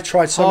loved I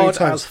tried so many times.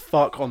 Hard as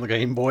fuck on the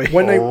Game Boy.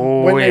 When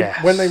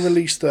they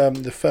released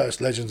the first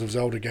Legends of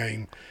Zelda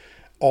game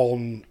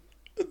on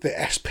the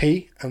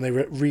SP, and they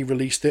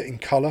re-released it in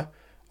colour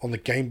on the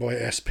Game Boy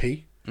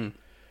SP.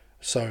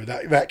 So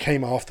that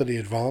came after the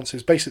Advance. It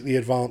was basically the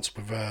Advance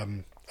with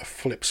a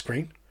flip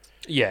screen.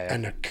 Yeah,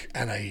 and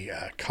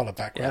a colour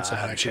background. Yeah,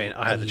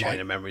 I had the Chain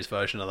of Memories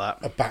version of that.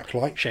 A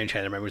backlight. Chain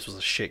of Memories was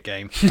a shit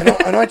game.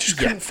 and I just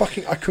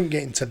couldn't I couldn't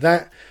get into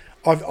that.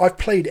 I've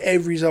played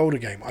every Zelda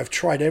game. I've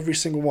tried every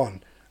single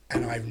one,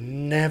 and I've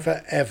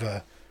never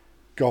ever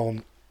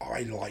gone,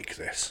 I like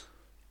this.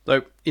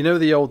 So you know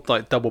the old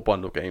like double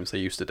bundle games they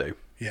used to do?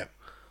 Yeah.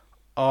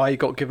 I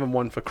got given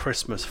one for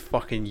Christmas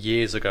fucking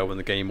years ago when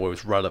the Game Boy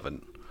was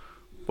relevant.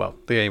 Well,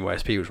 the Game Boy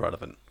SP was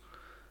relevant.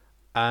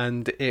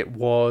 And it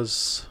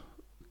was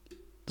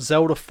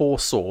Zelda 4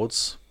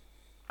 Swords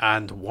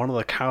and one of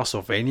the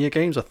Castlevania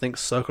games, I think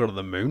Circle of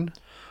the Moon.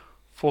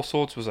 4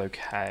 Swords was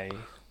okay.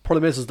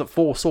 Problem is that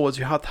 4 Swords,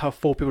 you had to have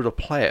 4 people to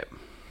play it.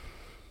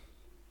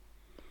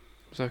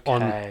 It was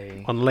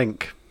okay. On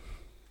Link.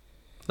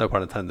 No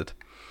pun intended.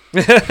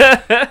 How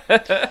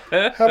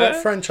about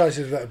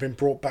franchises that have been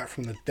brought back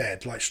from the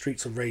dead, like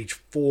Streets of Rage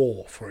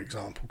 4, for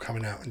example,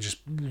 coming out and just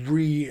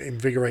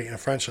reinvigorating a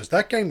franchise?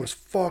 That game was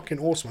fucking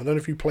awesome. I don't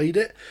know if you played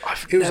it.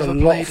 It was a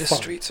lot of fun.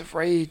 Streets of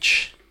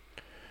Rage.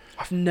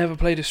 I've never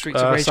played a Streets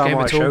of Rage game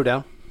at all.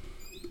 Showdown.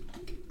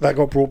 That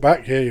got brought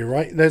back. Yeah, you're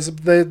right. There's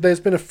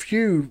been a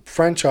few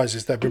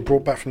franchises that have been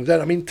brought back from the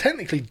dead. I mean,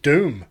 technically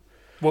Doom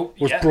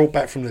was brought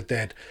back from the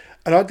dead.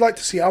 And I'd like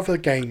to see other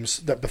games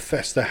that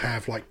Bethesda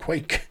have, like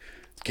Quake,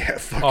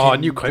 get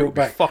fucking new Quake would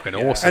be fucking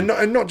awesome.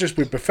 And not just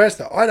with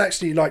Bethesda. I'd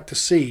actually like to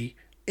see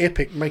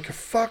Epic make a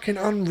fucking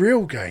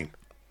Unreal game.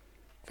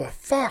 For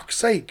fuck's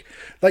sake.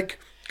 Like,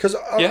 because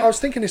I was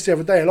thinking this the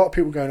other day. A lot of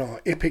people going,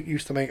 Epic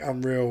used to make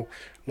Unreal.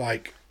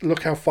 Like,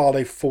 look how far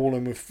they've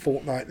fallen with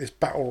Fortnite, this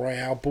Battle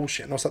Royale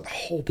bullshit. And I was like, the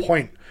whole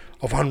point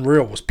of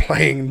Unreal was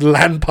playing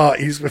LAN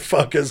parties with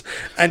fuckers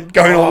and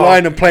going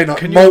online and playing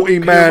like multi-man.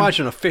 Can you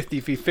imagine a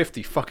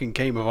 50v50 fucking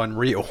game of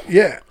Unreal?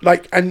 Yeah,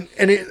 like, and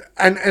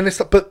it's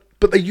like,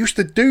 But they used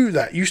to do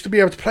that. Used to be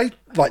able to play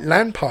like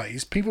LAN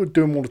parties. People would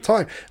do them all the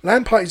time.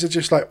 LAN parties are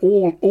just like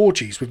all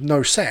orgies with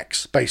no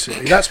sex,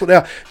 basically. That's what they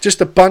are. Just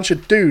a bunch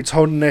of dudes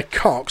holding their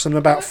cocks and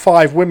about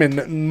 5 women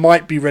that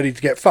might be ready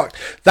to get fucked.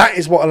 That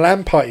is what a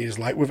LAN party is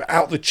like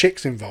without the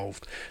chicks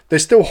involved. They're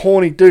still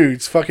horny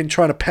dudes fucking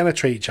trying to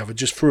penetrate each other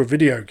just through a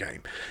video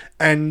game.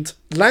 And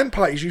LAN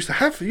parties you'd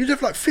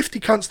have like 50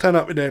 cunts turn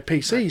up with their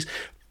PCs,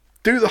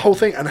 do the whole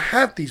thing and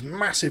have these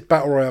massive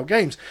battle royale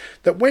games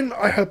that when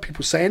I heard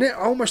people saying it,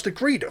 I almost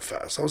agreed at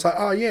first. I was like,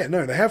 oh yeah,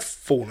 no, they have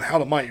fallen. How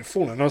the mighty have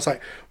fallen. And I was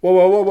like,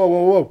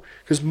 whoa.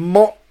 Because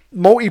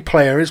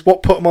multiplayer is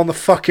what put them on the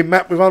fucking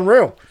map with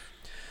Unreal.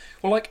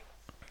 Well, like,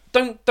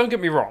 don't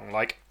get me wrong.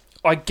 Like,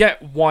 I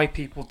get why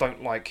people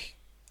don't like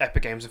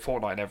Epic Games and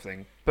Fortnite and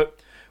everything. But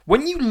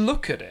when you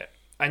look at it,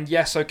 and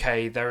yes,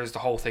 okay, there is the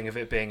whole thing of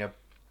it being a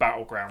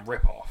Battleground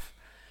ripoff.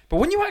 But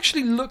when you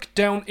actually look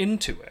down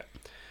into it,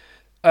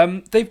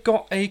 they've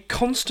got a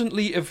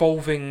constantly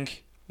evolving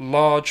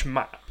large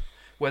map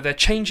where they're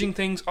changing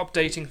things,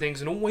 updating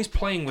things, and always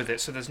playing with it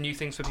so there's new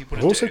things for people to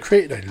do. They've also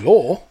created a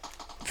lore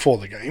for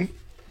the game,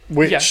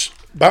 which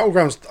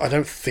Battlegrounds I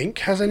don't think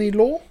has any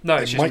lore. No,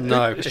 it's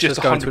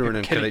just going through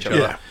and kill each other.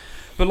 Yeah.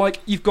 But like,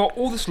 you've got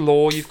all this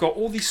lore, you've got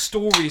all these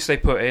stories they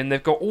put in,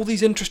 they've got all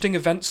these interesting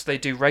events they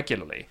do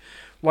regularly.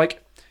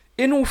 Like,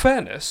 in all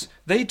fairness,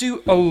 they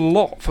do a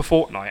lot for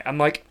Fortnite, and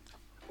like,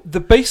 the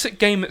basic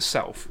game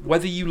itself,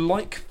 whether you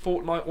like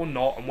Fortnite or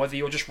not, and whether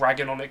you're just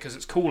ragging on it because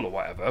it's cool or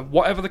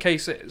whatever the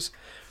case is,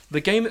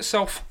 the game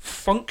itself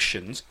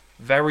functions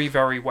very,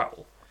 very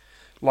well.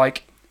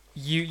 Like,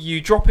 you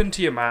drop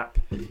into your map,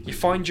 you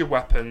find your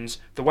weapons,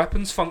 the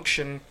weapons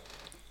function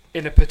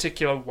in a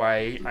particular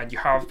way, and you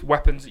have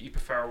weapons that you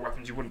prefer or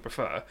weapons you wouldn't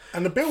prefer.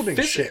 And the building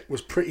shit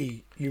was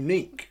pretty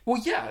unique.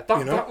 Well, yeah,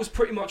 that was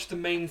pretty much the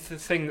main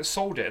thing that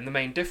sold it and the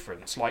main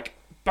difference. Like,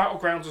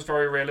 Battlegrounds was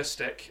very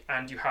realistic,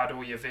 and you had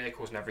all your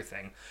vehicles and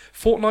everything.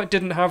 Fortnite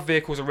didn't have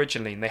vehicles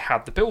originally, and they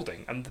had the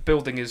building, and the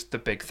building is the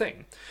big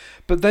thing.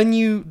 But then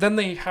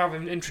they have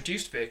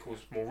introduced vehicles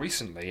more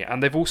recently,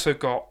 and they've also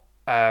got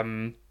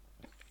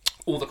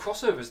all the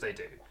crossovers they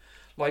do.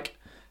 Like,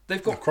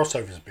 they've got... The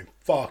crossovers have been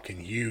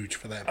fucking huge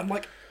for them. And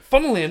like,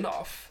 funnily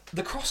enough,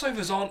 the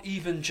crossovers aren't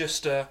even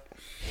just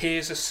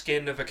here's a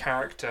skin of a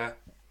character,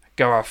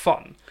 go have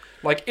fun.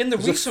 Like, in the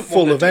recent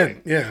one they're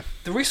doing,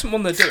 the recent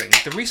one they're doing,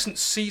 the recent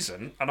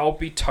season, and I'll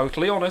be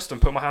totally honest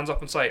and put my hands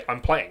up and say I'm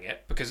playing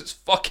it because it's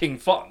fucking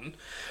fun,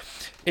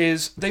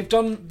 is they've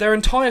done, their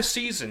entire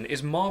season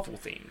is Marvel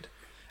themed.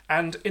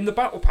 And in the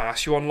Battle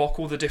Pass, you unlock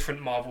all the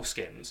different Marvel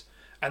skins.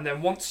 And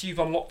then once you've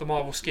unlocked the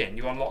Marvel skin,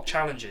 you unlock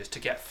challenges to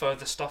get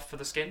further stuff for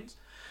the skins.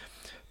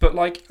 But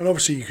like... And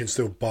obviously you can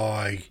still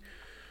buy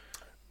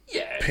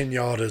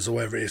pinatas or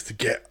whatever it is to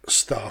get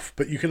stuff,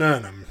 but you can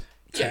earn them.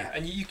 Yeah,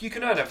 and you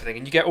can earn everything,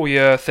 and you get all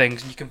your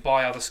things, and you can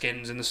buy other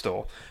skins in the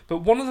store. But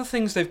one of the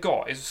things they've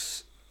got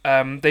is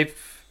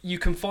you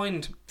can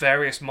find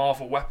various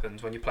Marvel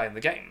weapons when you're playing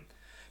the game.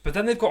 But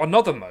then they've got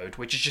another mode,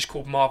 which is just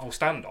called Marvel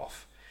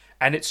Standoff.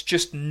 And it's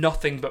just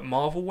nothing but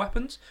Marvel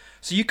weapons.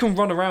 So you can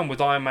run around with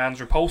Iron Man's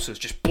repulsors,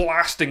 just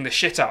blasting the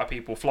shit out of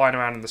people flying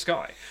around in the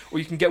sky. Or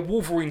you can get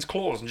Wolverine's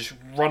claws and just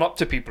run up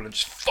to people and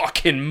just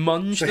fucking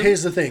munge them. So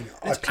here's the thing.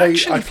 I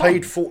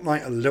played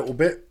Fortnite a little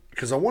bit,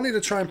 because I wanted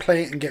to try and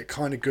play it and get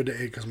kind of good at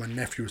it because my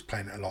nephew was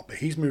playing it a lot. But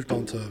he's moved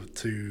on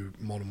to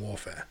Modern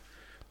Warfare.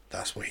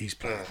 That's what he's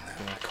playing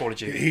now. Call of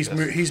Duty.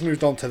 He's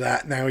moved on to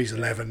that. Now he's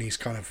 11. He's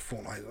kind of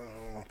Fortnite.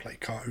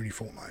 Can't only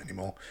Fortnite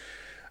anymore.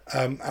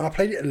 And I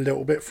played it a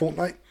little bit,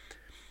 Fortnite.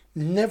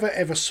 Never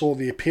ever saw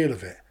the appeal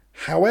of it.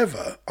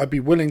 However, I'd be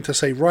willing to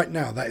say right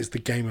now that is the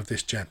game of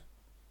this gen.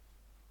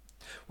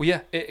 Well, yeah,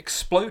 it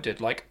exploded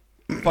like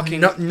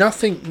fucking.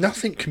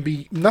 Nothing can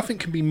be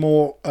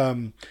more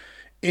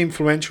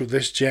influential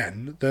this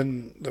gen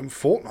than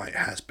Fortnite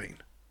has been.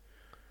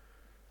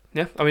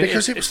 Yeah, I mean,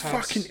 because it was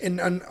fucking.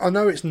 And I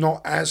know it's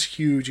not as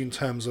huge in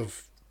terms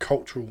of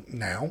cultural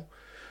now,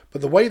 but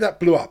the way that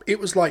blew up, it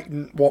was like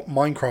what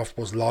Minecraft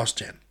was last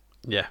gen.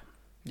 Yeah.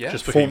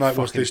 Just Fortnite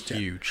was this gen.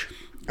 Huge.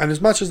 And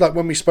as much as like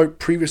when we spoke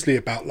previously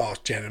about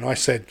last gen, and I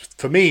said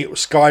for me it was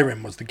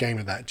Skyrim was the game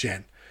of that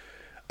gen.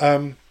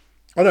 I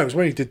know it was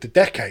when he did the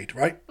decade,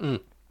 right?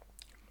 Mm.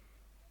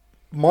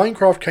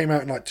 Minecraft came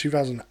out in like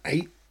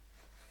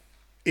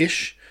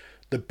 2008-ish,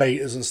 the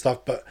betas and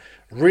stuff, but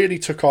really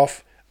took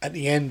off at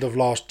the end of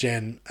last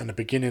gen and the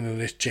beginning of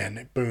this gen.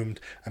 It boomed,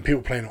 and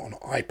people playing it on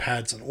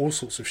iPads and all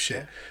sorts of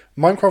shit.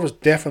 Minecraft was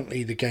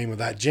definitely the game of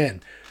that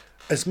gen.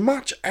 As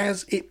much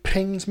as it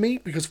pains me,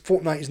 because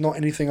Fortnite is not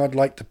anything I'd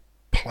like to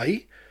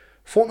play,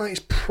 Fortnite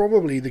is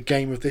probably the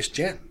game of this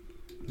gen.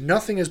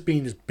 Nothing has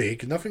been as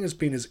big, nothing has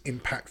been as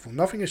impactful,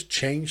 nothing has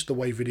changed the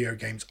way video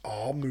games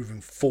are moving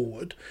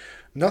forward.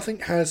 Nothing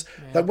has...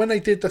 Yeah. Like when they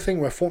did the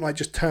thing where Fortnite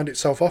just turned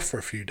itself off for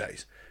a few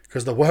days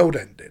because the world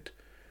ended.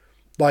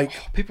 Like...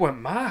 people went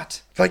mad.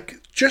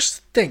 Like, just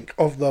think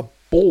of the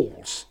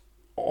balls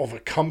of a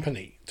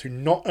company to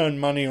not earn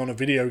money on a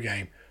video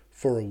game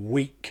for a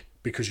week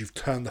because you've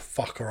turned the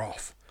fucker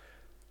off.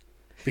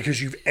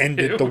 because you've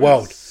ended the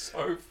world.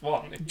 So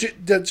funny.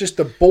 Just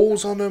the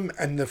balls on them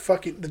and the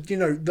fucking,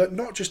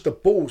 not just the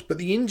balls, but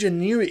the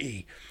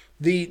ingenuity,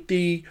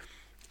 the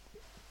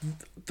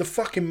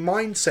fucking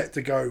mindset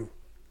to go,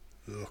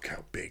 look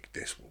how big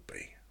this will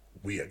be.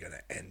 We are going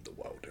to end the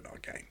world in our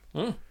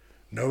game.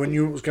 No one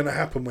knew what was going to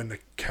happen when the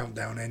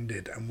countdown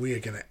ended, and we are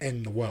going to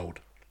end the world.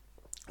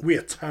 We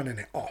are turning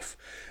it off.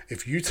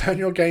 If you turn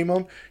your game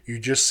on, you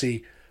just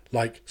see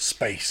like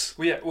space.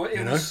 Well,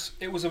 yeah,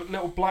 it was a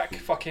little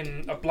black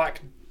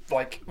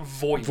like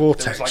void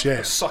vortex, that was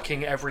like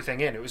sucking everything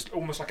in. It was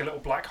almost like a little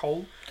black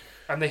hole.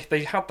 And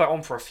they had that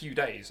on for a few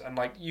days, and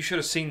like you should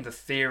have seen the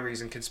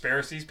theories and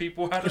conspiracies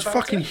people had. It's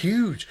fucking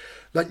huge.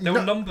 Like there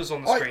were numbers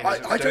on the screen.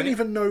 I don't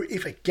even know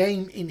if a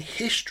game in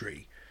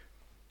history,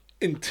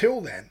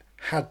 until then,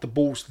 had the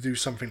balls to do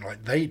something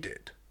like they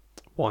did.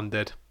 One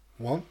did.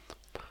 One?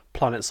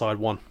 PlanetSide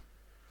 1.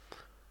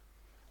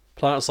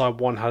 PlanetSide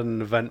 1 had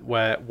an event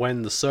where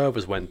when the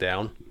servers went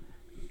down,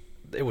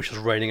 it was just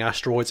raining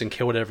asteroids and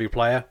killed every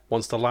player.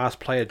 Once the last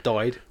player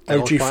died,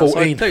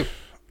 OG14.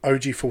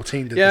 OG14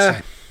 did the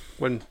same.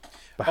 When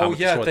Bahamut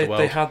destroyed the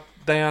world.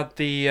 they had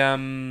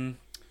the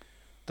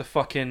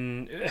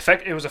fucking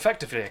effect. It was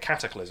effectively a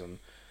cataclysm.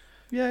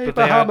 Yeah, but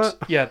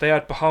Bahamut. They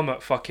had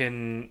Bahamut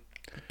fucking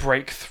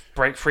break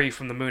free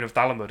from the moon of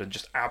Dalamud and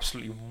just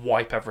absolutely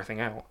wipe everything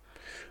out.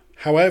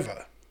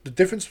 However, the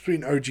difference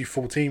between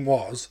OG14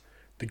 was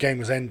the game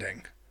was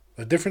ending.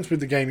 The difference with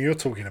the game you're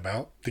talking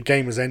about, the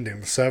game was ending,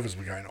 the servers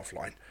were going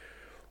offline.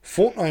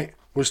 Fortnite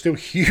was still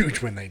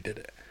huge when they did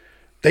it.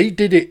 They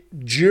did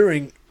it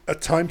during a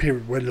time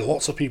period where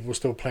lots of people were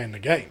still playing the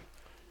game.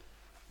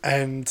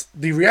 And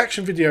the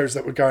reaction videos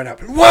that were going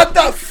up, what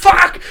the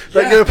fuck?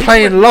 Like they were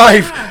playing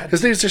live.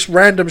 Because these just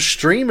random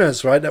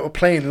streamers, right, that were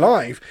playing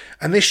live.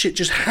 And this shit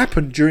just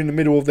happened during the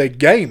middle of their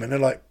game. And they're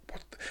like,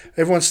 what?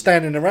 Everyone's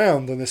standing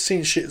around and they're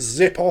seeing shit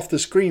zip off the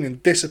screen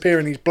and disappear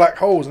in these black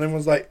holes. And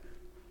everyone's like,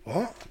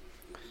 what?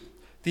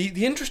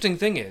 The interesting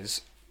thing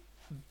is,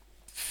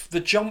 the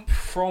jump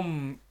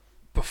from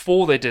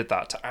before they did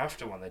that to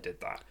after when they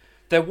did that,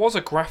 there was a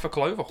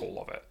graphical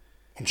overhaul of it.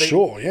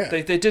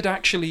 They did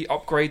actually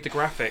upgrade the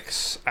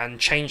graphics and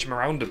change them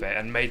around a bit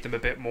and made them a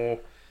bit more,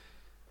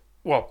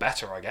 well,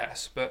 better, I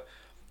guess. But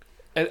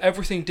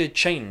everything did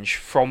change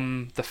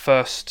from the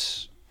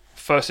first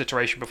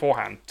iteration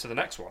beforehand to the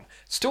next one.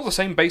 It's still the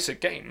same basic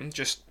game,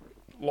 just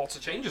lots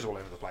of changes all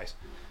over the place.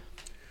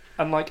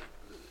 And like,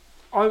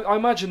 I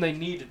imagine they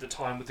needed the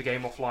time with the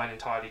game offline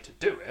entirely to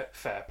do it,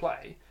 fair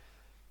play.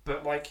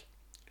 But like,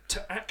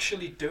 to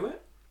actually do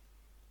it,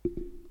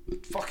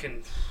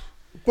 fucking...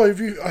 Well, if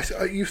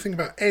you think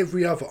about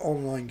every other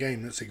online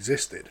game that's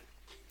existed,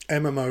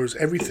 MMOs,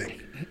 everything,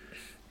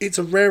 it's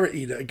a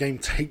rarity that a game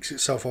takes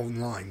itself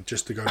online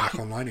just to go back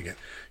online again.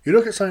 You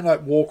look at something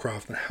like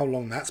Warcraft and how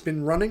long that's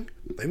been running,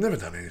 they've never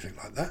done anything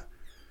like that.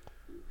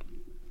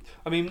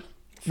 I mean...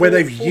 Where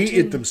they've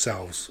yeeted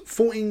themselves.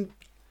 14...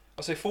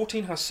 I say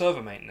 14 has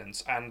server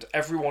maintenance and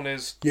everyone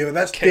is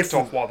that's kicked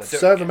different. Off while they're doing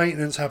server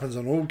maintenance happens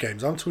on all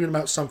games. I'm talking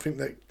about something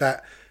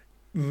that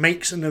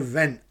makes an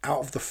event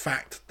out of the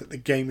fact that the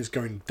game is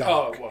going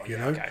dark. Oh, well, you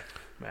know? Okay.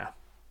 Yeah.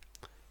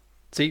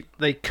 See,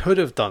 they could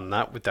have done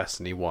that with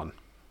Destiny 1.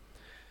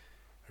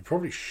 They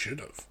probably should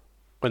have.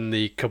 When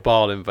the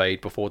Cabal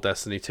invade before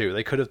Destiny 2,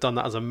 they could have done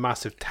that as a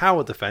massive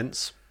tower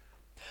defense.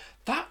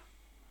 That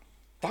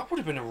would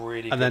have been a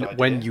really good idea. And then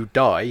when you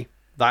die,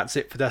 that's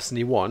it for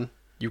Destiny 1.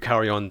 You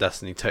carry on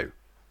Destiny 2.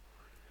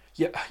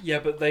 Yeah,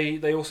 but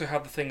they also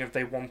had the thing of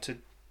they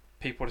wanted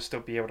people to still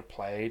be able to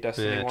play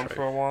Destiny 1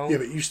 for a while. Yeah,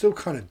 but you still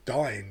kind of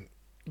die in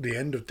the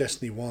end of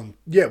Destiny 1.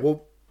 Yeah,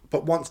 well,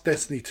 but once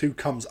Destiny 2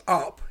 comes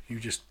up,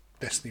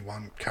 Destiny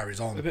 1 carries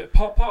on. But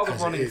part of the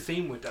running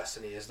theme with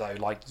Destiny is, though,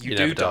 like, you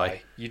do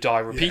die. You die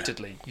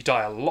repeatedly. Yeah. You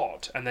die a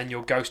lot, and then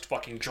your ghost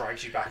fucking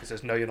drags you back and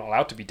says, no, you're not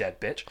allowed to be dead,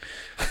 bitch.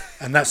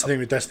 And that's the thing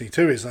with Destiny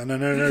 2 is,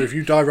 no, if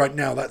you die right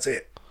now, that's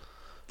it.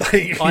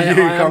 I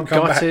am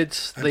gutted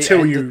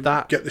until you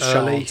get the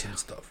shards and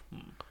stuff.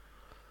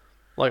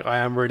 Like, I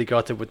am really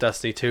gutted with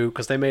Destiny 2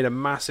 because they made a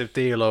massive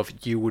deal of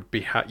you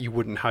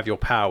wouldn't have your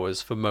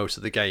powers for most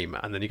of the game,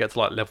 and then you get to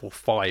like level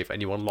 5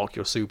 and you unlock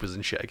your supers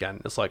and shit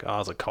again. It's like,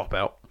 it's a cop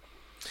out.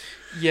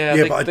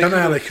 Yeah, but I don't know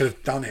how they could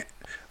have done it.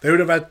 They would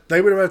have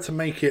had to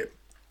make it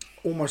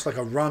almost like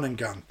a run and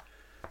gun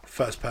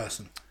first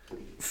person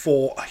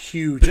for a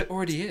huge. But it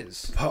already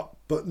is.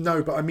 But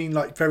I mean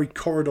like very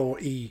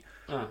corridor-y.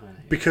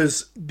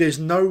 Because there's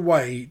no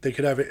way they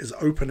could have it as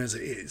open as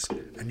it is,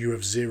 and you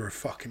have zero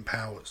fucking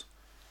powers.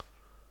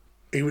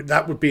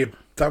 That would be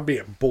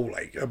a ball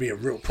ache. That'd be a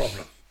real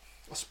problem.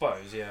 I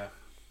suppose, yeah.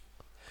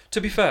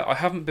 To be fair, I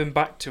haven't been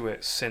back to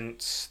it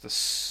since the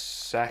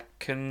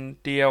second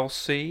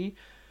DLC,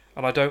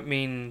 and I don't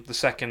mean the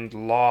second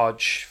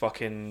large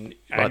fucking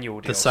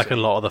annual DLC. The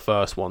second lot of the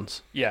first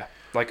ones. Yeah,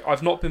 like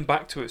I've not been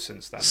back to it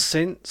since then.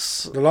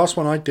 Since the last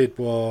one I did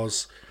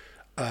was.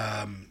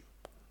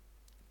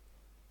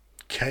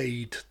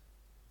 Cade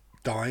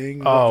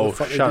dying.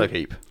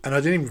 Shadowkeep. And I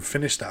didn't even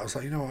finish that. I was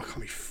like, I can't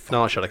be fucking.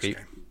 No, Shadowkeep.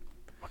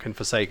 Fucking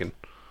Forsaken.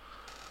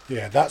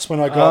 Yeah, that's when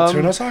I got up to,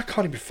 and I was like, I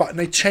can't even fucking.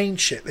 They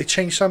changed shit. They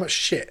changed so much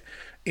shit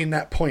in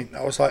that point.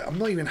 I was like, I'm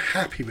not even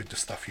happy with the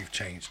stuff you've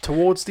changed.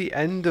 Towards the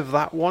end of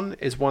that one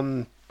is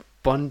when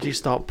Bungie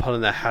start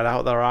pulling their head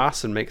out their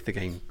ass and make the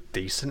game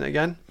decent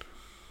again.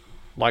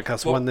 Like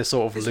that's when they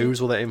sort of lose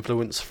all their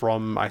influence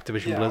from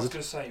Activision Blizzard. I was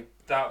going to say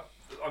that.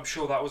 I'm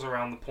sure that was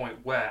around the point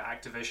where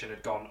Activision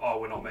had gone, oh,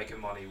 we're not making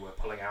money, we're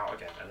pulling out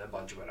again, and then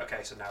Bungie went, okay,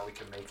 so now we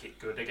can make it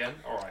good again.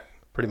 All right.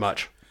 Pretty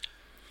much.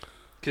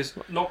 Because,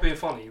 not being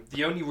funny,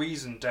 the only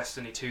reason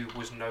Destiny 2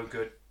 was no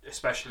good,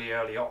 especially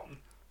early on,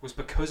 was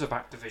because of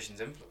Activision's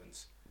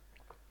influence.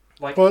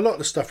 Like, well, a lot of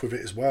the stuff with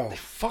it as well. They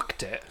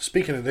fucked it.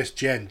 Speaking of this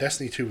gen,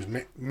 Destiny 2 was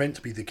meant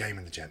to be the game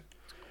in the gen.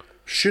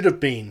 Should have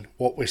been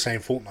what we're saying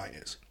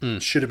Fortnite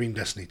is. Should have been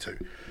Destiny 2.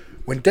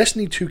 When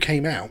Destiny 2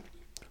 came out,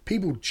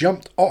 people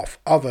jumped off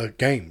other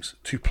games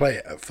to play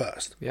it at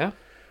first. Yeah.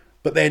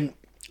 But then,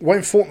 when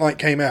Fortnite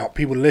came out,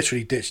 people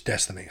literally ditched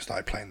Destiny and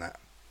started playing that.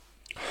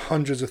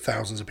 Hundreds of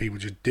thousands of people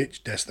just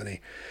ditched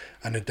Destiny,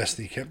 and then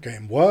Destiny kept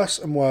getting worse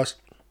and worse.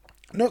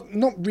 Not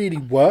really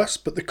worse,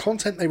 but the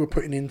content they were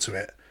putting into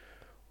it,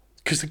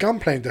 because the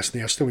gunplay in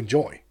Destiny I still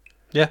enjoy.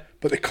 Yeah.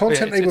 But the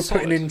content they were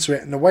putting into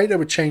it and the way they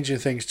were changing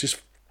things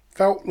just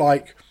felt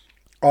like,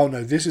 oh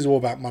no, this is all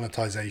about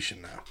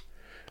monetization now.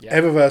 Yeah.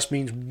 Eververse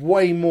means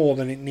way more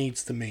than it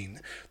needs to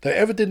mean. They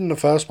ever did in the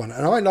first one,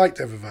 and I liked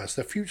Eververse.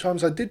 The few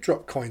times I did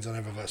drop coins on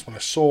Eververse when I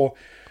saw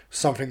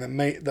something that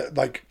made that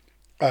like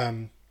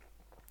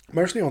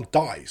mostly on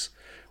dies.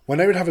 When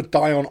they would have a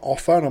die on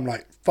offer, and I'm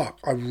like, fuck,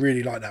 I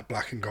really like that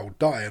black and gold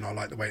die, and I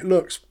like the way it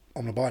looks.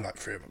 I'm gonna buy like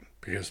 3 of them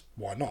because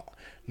why not?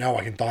 Now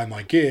I can dye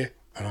my gear,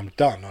 and I'm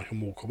done. I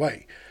can walk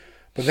away.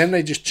 But then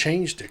they just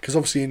changed it because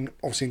obviously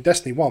in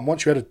Destiny 1,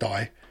 once you had a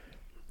die,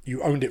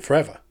 you owned it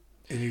forever.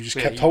 And you just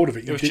kept hold of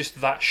it. It was just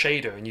that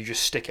shader, and you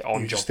just stick it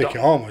on. You just stick it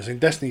on. Whereas in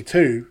Destiny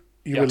 2,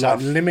 you were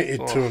like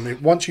limited to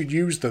them. Once you'd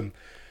used them,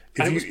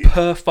 and it was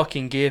per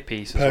fucking gear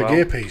piece. Per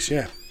gear piece,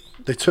 yeah.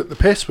 They took the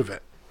piss with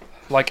it.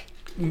 Like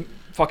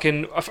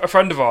fucking a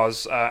friend of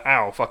ours,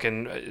 Al,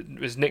 fucking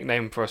his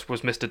nickname for us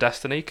was Mr.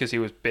 Destiny because he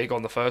was big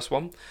on the first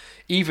one.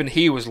 Even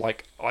he was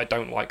like, I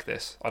don't like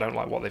this. I don't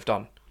like what they've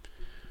done.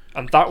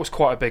 And that was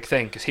quite a big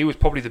thing because he was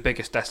probably the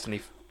biggest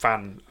Destiny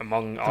fan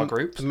among our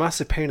group. The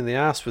massive pain in the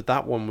ass with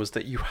that one was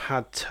that you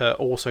had to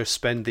also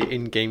spend the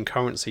in-game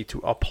currency to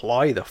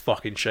apply the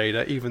fucking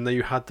shader, even though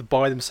you had to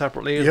buy them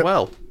separately as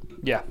well.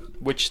 Yeah,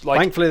 which like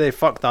thankfully they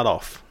fucked that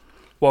off.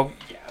 Well,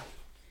 yeah,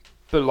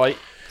 but like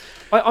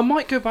I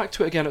might go back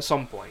to it again at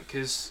some point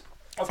because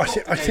I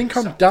think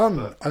I'm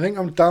done. I think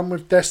I'm done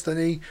with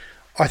Destiny.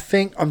 I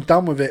think I'm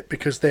done with it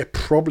because they're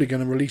probably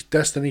going to release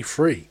Destiny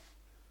 3.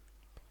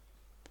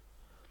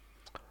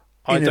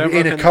 In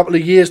a couple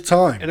of years'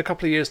 time. In a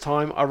couple of years'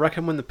 time, I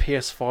reckon when the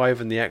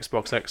PS5 and the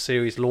Xbox X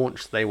Series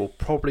launch, they will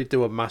probably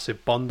do a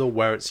massive bundle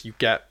where you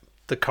get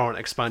the current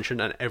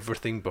expansion and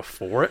everything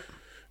before it.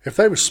 If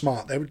they were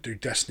smart, they would do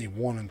Destiny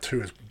 1 and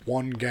 2 as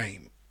one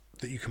game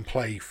that you can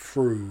play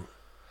through.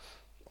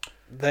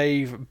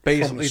 They've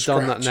basically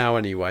done that now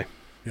anyway.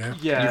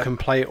 Yeah. You can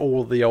play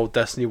all the old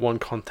Destiny 1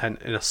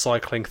 content in a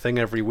cycling thing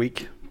every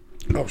week.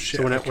 Oh shit!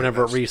 So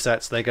whenever it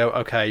resets, they go,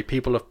 okay,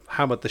 people have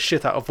hammered the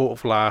shit out of Vault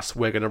of Glass.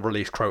 We're going to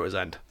release Crota's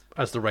End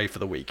as the raid for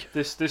the week.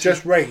 This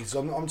just raids.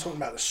 I'm talking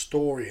about the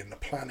story and the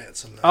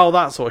planets and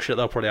that sort of shit.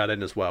 They'll probably add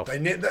in as well.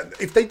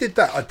 If they did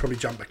that, I'd probably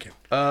jump back in.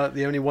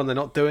 The only one they're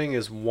not doing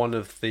is one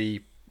of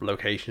the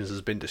locations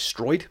has been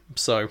destroyed.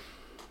 So,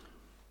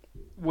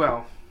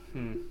 but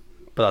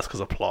that's because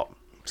of plot.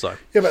 So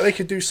yeah, but they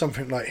could do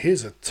something like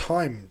here's a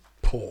time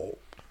port.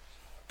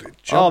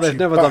 They've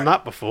never done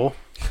that before.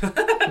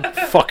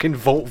 Fucking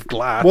Vault of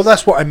Glass. Well,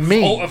 that's what I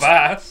mean. Vault of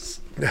Ass.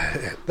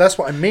 That's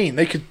what I mean.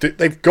 They could.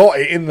 They've got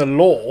it in the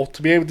lore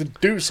to be able to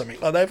do something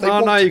like that.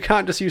 No, you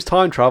can't just use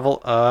time travel.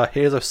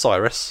 Here's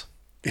Osiris.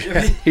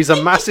 Yeah. He's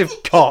a massive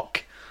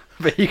cock,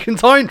 but he can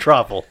time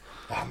travel.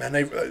 Oh man,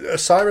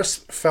 Osiris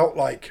felt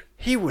like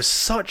he was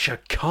such a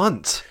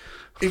cunt.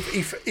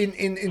 If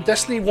in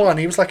Destiny 1,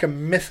 he was like a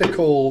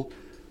mythical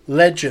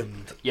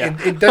legend. Yeah.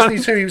 In Destiny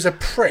 2, he was a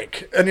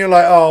prick, and you're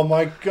like, oh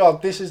my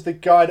god, this is the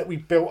guy that we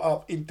built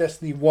up in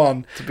Destiny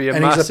 1 to be a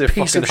massive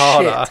fucking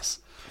hard ass.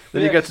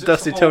 Then you get to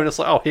Destiny 2 and it's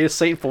like, oh, here's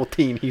Satan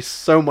 14. He's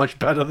so much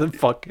better than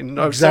fucking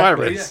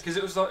Osiris. Yeah, because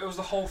it was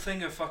the whole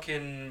thing of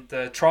fucking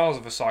the Trials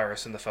of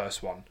Osiris in the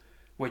first one,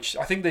 which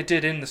I think they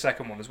did in the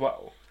second one as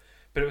well.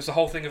 But it was the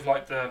whole thing of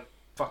like the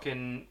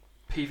fucking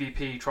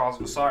PvP Trials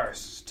of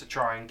Osiris to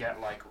try and get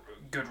like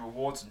good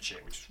rewards and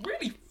shit, which is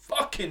really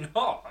fucking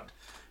hard.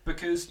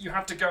 Because you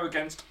had to go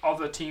against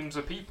other teams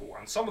of people,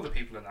 and some of the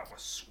people in that were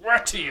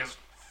sweaty as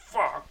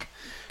fuck.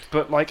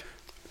 But like,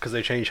 because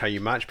they changed how you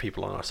match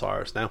people on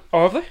Osiris now.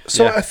 Oh, have they?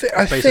 So yeah, I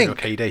think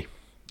KD.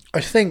 I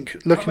think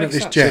looking at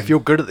this gen, so if you're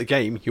good at the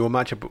game, you will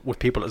match up with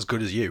people as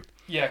good as you.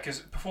 Yeah,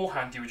 because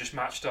beforehand you were just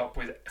matched up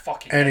with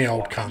fucking any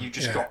anyone, old cunt, and you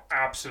just got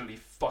absolutely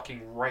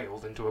fucking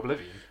railed into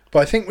oblivion.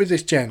 But I think with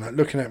this gen, like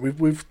looking at,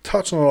 we've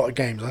touched on a lot of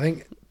games. I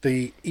think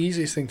the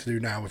easiest thing to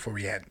do now before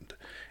we end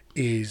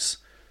is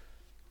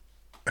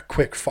a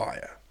quick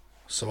fire.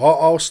 So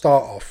I'll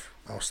start off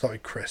I'll start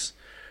with Chris.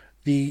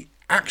 The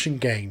action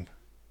game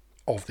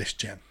of this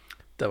gen.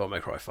 Devil May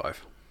Cry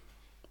 5.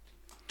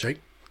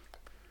 Jake?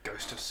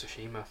 Ghost of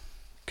Tsushima.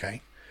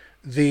 Okay.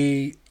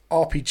 The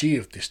RPG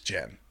of this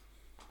gen.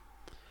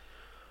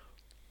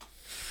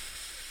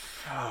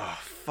 Oh,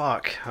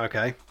 fuck.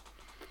 Okay.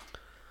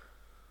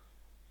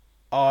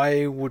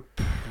 I would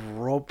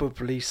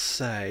probably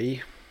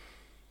say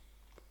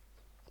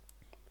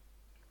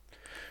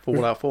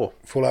Fallout 4.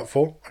 Fallout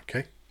 4.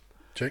 Okay.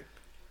 Jake?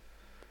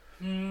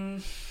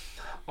 I'm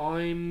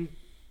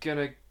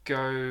gonna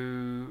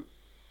go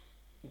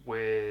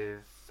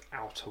with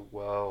Outer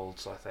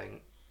Worlds, I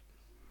think.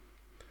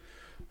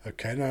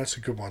 Okay, no, that's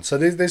a good one. So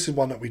this is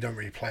one that we don't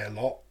really play a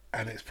lot,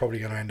 and it's probably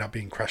going to end up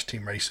being Crash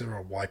Team Racer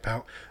or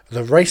Wipeout.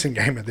 The racing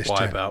game of this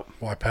gen.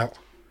 Wipeout.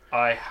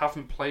 I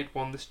haven't played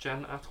one this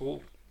gen at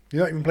all. You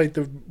not even played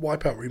the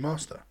Wipeout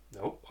remaster?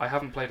 Nope, I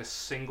haven't played a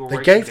single They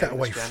racing gave game that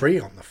away this gen. free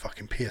on the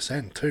fucking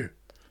PSN too.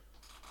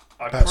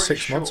 I'm About pretty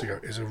 6 months sure-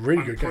 ago. It's a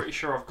really good I'm game. pretty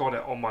sure I've got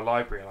it on my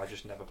library and I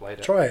just never played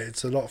it. Try it.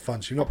 It's a lot of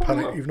fun. So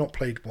you've not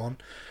played one.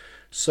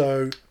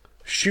 So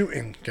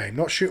shooting game,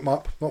 not shoot 'em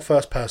up, not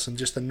first person,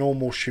 just a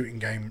normal shooting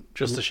game.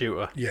 Just a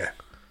shooter. Yeah.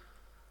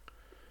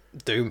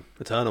 Doom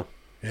Eternal.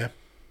 Yeah.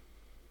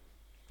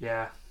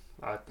 Yeah,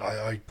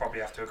 I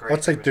probably have to agree.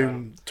 I'd say with that.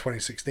 Doom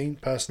 2016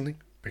 personally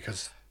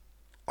because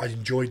I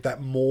enjoyed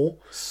that more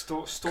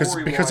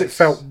because it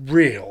felt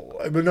real.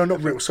 No,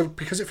 not real. So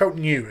because it felt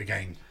new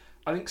again.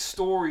 I think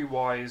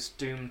story-wise,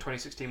 Doom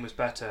 2016 was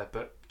better,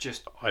 but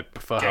just I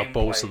prefer how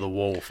balls to the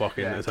wall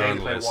fucking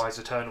Eternal is. gameplay-wise,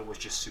 Eternal was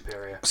just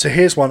superior. So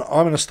here's one. I'm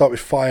going to start with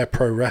Fire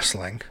Pro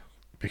Wrestling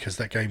because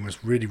that game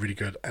was really, really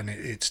good and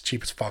it's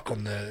cheap as fuck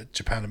on the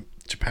Japan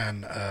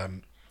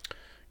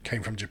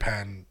came from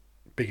Japan,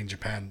 big in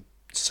Japan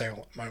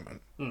sale at the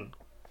moment.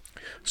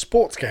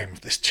 Sports game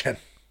of this gen.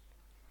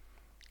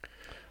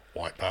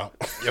 Wipeout.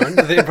 You're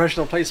under the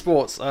impression I play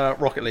sports.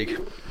 Rocket League.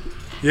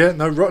 Yeah,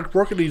 no,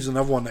 Rocket League is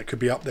another one that could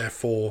be up there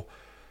for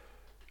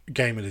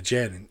game of the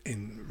gen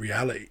in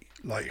reality.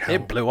 Like how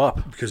It blew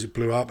up. because it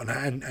blew up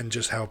and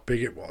just how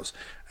big it was.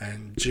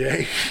 And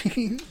Jake,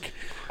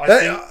 I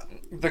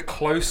think the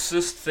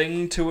closest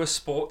thing to a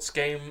sports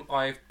game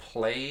I've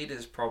played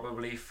is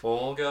probably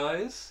Fall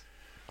Guys.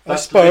 I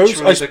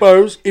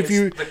suppose if it's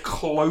you the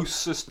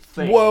closest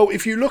thing. well,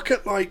 if you look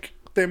at like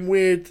them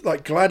weird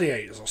like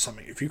gladiators or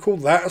something, if you call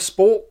that a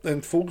sport,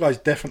 then Fall Guys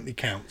definitely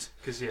counts.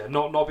 Because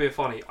not being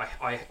funny,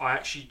 I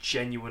actually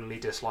genuinely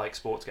dislike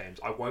sports games.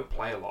 I won't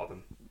play a lot of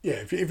them.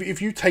 Yeah,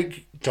 if you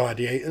take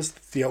Gladiators,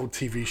 the old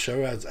TV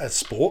show, as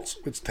sports,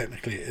 which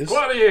technically it is.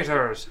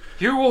 Gladiators,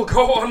 you will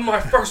go on my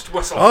first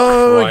whistle.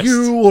 Are Christ.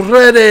 you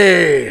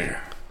ready?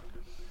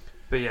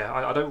 But yeah,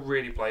 I don't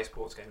really play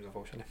sports games,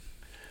 unfortunately.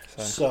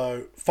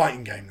 So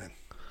fighting game then.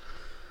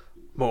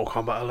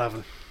 Mortal Kombat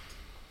 11.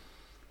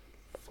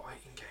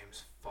 Fighting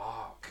games,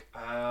 fuck.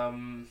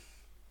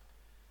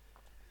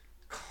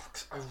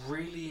 I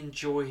really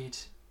enjoyed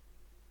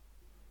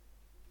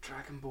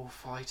Dragon Ball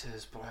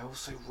Fighters, but I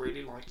also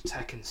really liked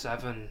Tekken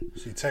 7.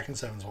 See, Tekken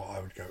 7 is what I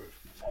would go with.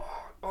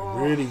 Fuck.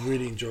 I really,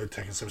 really enjoyed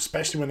Tekken 7,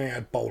 especially when they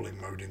had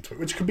bowling mode into it,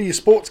 which could be a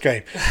sports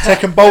game.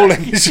 Tekken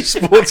bowling is a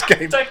sports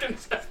game. Tekken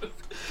 7.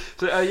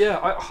 So, yeah,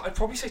 I'd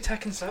probably say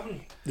Tekken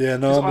 7. Yeah,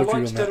 no, I'm I with you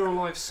liked on Dead that. or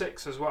Alive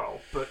 6 as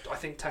well, but I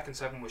think Tekken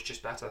 7 was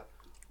just better.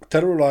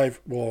 Dead or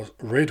Alive was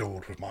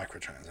riddled with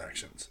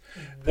microtransactions.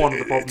 One of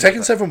the problems Tekken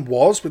with 7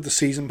 was with the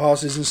season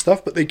passes and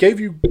stuff, but they gave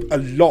you a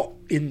lot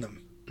in them.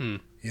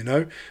 You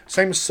know?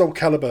 Same as Soul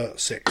Calibur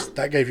 6.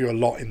 That gave you a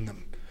lot in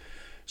them.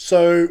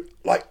 So,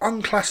 like,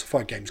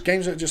 unclassified games,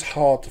 games that are just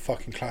hard to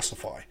fucking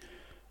classify,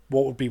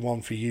 what would be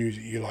one for you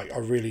that you like, I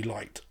really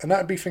liked? And that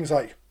would be things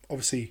like,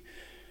 obviously,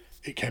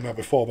 it came out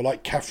before, but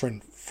like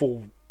Catherine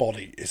Full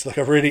Body. It's like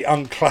a really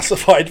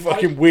unclassified,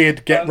 fucking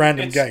weird,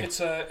 random game. It's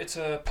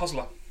a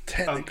puzzler.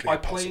 Technically a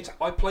puzzle.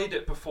 I played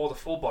it before the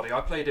Full Body. I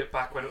played it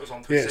back when it was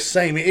on 360. Yeah,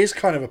 same. It is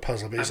kind of a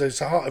puzzle, but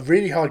it's a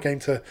really hard game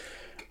to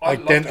I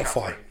loved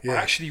identify. Catherine. Yeah. I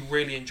actually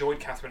really enjoyed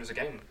Catherine as a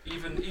game.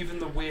 Even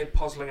the weird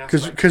puzzling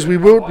aspect. Because of we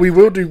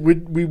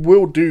it,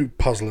 will do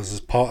puzzlers as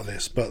part of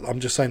this, but I'm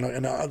just saying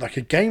like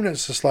a game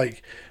that's just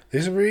like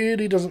this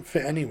really doesn't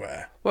fit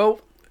anywhere.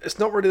 Well, it's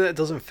not really that it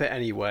doesn't fit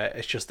anywhere.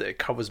 It's just that it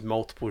covers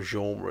multiple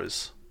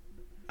genres,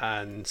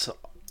 and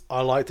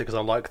I liked it because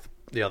I liked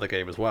the other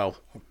game as well.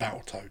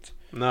 Battletoads.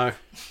 No,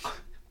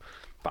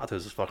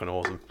 Battletoads is fucking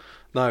awesome.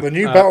 No, The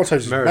new Battletoads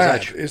is Mirror's mad.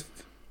 Edge.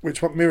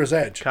 Which one? Mirror's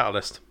Edge.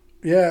 Catalyst.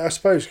 Yeah, I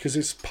suppose because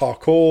it's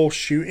parkour,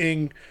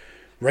 shooting,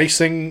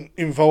 racing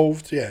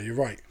involved. Yeah, you're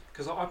right.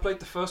 Because I played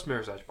the first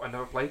Mirror's Edge, but I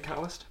never played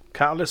Catalyst.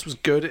 Catalyst was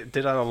good. It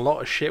did add a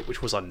lot of shit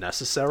which was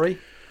unnecessary.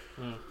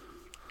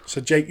 So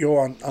Jake,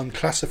 you're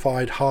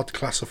unclassified, hard to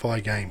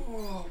classify game,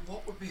 Oh,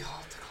 what would be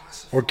hard to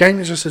classify? or a game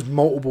that just has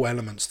multiple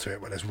elements to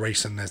it, where there's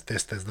racing, there's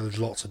this, there's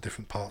lots of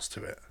different parts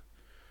to it.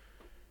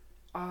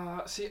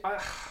 See,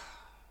 I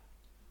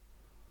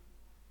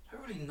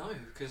don't really know,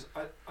 because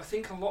I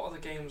think a lot of the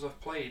games I've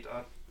played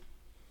are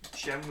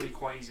generally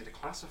quite easy to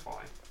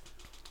classify.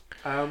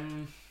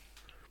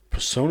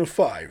 Persona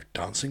 5,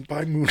 Dancing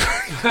by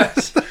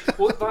Moonlight.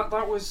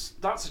 Well,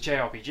 that's a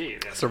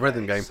JRPG. It's a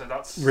rhythm game. So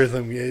that's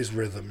Rhythm, yeah, is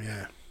rhythm,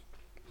 yeah.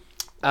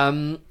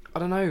 Um, I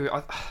don't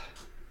know.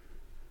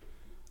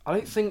 I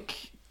don't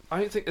think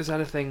there's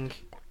anything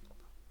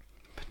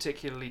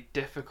particularly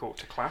difficult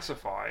to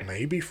classify.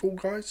 Maybe Fall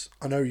Guys.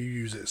 I know you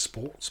use it as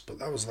sports, but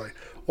that was like,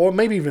 or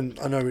maybe even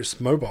I know it's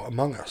mobile.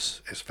 Among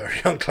Us. It's very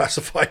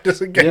unclassified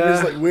as a game. Yeah.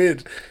 It's like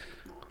weird.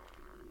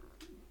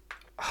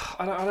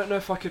 I don't know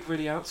if I could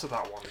really answer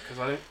that one because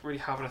I don't really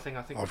have anything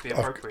I think would be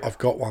appropriate. I've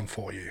got one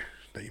for you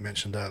that you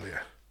mentioned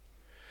earlier.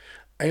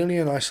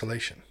 Alien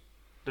Isolation.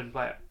 Didn't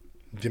play it.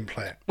 Didn't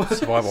play it.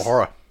 survival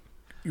horror.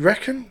 You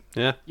reckon?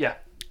 Yeah. Yeah.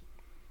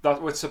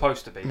 That's what it's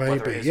supposed to be.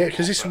 Maybe. Yeah,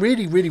 because it's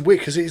really, really weird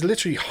because it's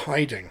literally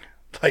hiding.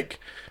 Like,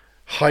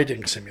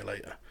 hiding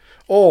simulator.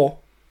 Or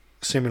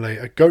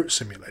simulator, goat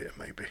simulator,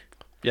 maybe.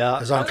 Yeah.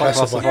 As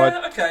unclassified.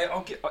 Yeah,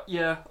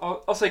 okay.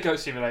 I'll say Goat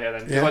Simulator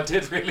then because Yeah. I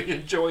did really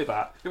enjoy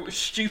that. It was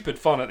stupid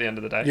fun at the end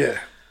of the day. Yeah.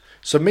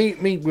 So me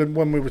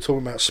when we were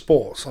talking about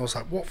sports, I was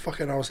like, what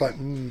fucking... I was like,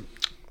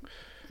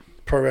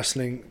 pro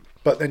wrestling.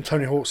 But then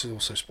Tony Hawk's is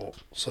also sport.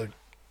 So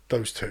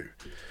those two.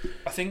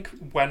 I think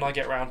when I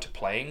get around to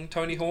playing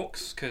Tony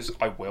Hawk's, because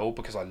I will,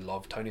 because I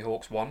love Tony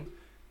Hawk's 1,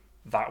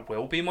 that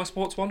will be my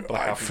sports one. But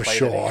I haven't for played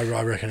sure, any.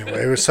 I reckon it will.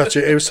 It was such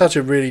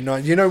a really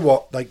nice... You know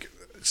what? Like,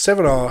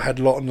 7R had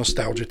a lot of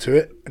nostalgia to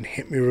it and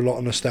hit me with a lot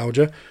of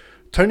nostalgia.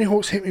 Tony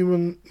Hawk's hit me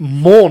with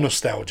more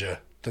nostalgia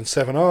than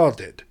 7R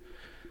did.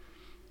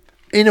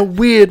 In a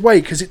weird way,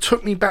 because it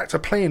took me back to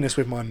playing this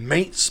with my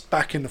mates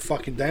back in the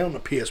fucking day on the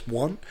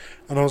PS1,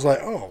 and I was like,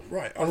 "Oh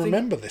right, I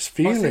remember this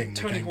feeling." I think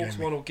Tony Hawk's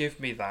 1 will give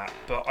me that,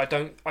 but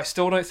I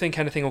still don't think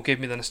anything will give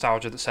me the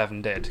nostalgia that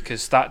 7 did,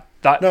 because that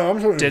No,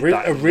 I'm talking did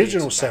that in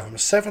original leaps 7.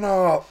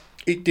 7R,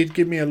 it did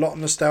give me a lot of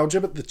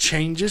nostalgia, but the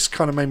changes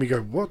kind of made me go,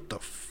 "What the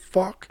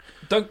fuck?"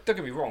 Don't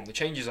get me wrong, the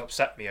changes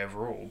upset me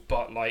overall,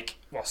 but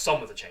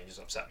some of the changes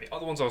upset me.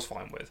 Other ones I was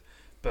fine with,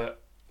 but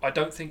I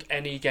don't think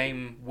any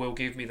game will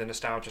give me the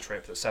nostalgia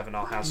trip that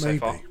 7R has so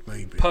far.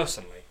 Maybe.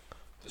 Personally,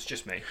 it's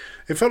just me.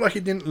 It felt like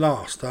it didn't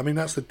last. I mean,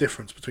 that's the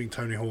difference between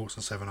Tony Hawk's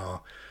and 7R.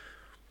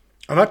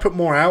 And I put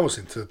more hours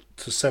into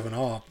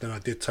 7R than I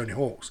did Tony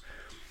Hawk's.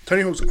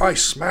 Tony Hawk's, I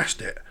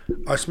smashed it.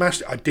 I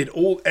did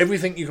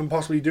everything you can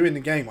possibly do in the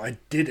game. I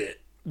did it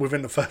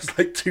within the first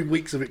 2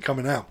 weeks of it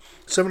coming out.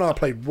 7R I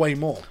played way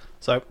more.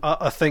 So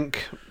I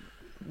think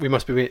we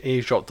must be being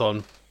eavesdropped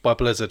on by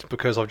Blizzard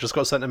because I've just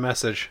got sent a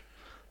message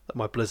that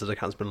my Blizzard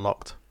account's been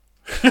locked.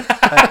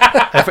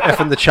 F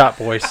in the chat,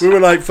 boys. We were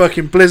like,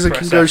 fucking Blizzard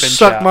Press can go F in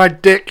suck chat. my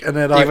dick, and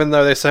they're like, Even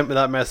though they sent me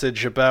that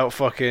message about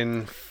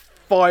fucking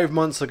 5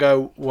 months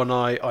ago when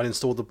I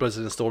installed the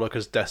Blizzard installer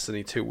because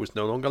Destiny 2 was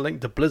no longer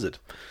linked to Blizzard.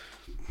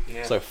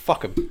 Yeah. So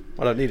fuck them.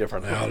 I don't need it for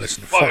anything. "Oh,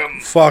 listen, Fuck 'em."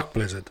 fuck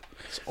Blizzard.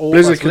 All-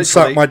 Blizzard that's can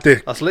suck literally- my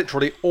dick. That's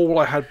literally all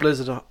I had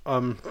Blizzard.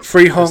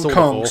 Free Hong installed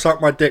Kong, for. suck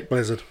my dick,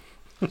 Blizzard.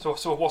 So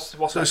what's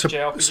that So,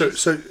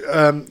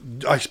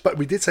 JRPG?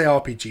 we did say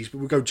RPGs, but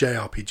we'll go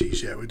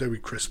JRPGs. Yeah, we'll do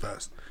with Chris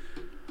first.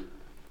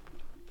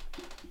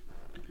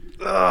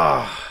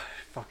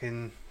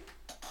 Fucking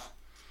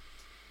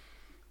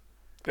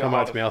come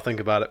back to me. I'll think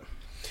about it.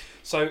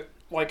 So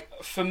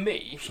for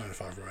me, Persona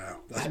 5 Royale.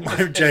 That's my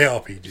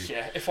JRPG.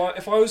 yeah, if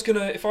I was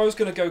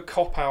gonna go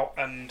cop out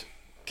and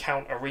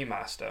count a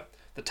remaster,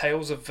 the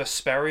Tales of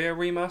Vesperia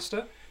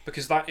remaster,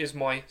 because that is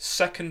my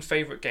second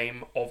favourite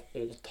game of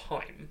all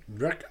time. You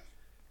reckon?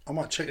 I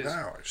might check that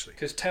out actually.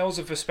 Because Tales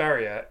of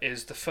Vesperia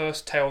is the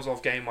first Tales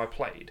of game I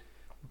played,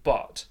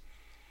 but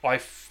I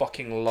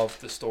fucking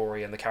loved the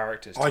story and the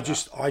characters. I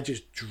just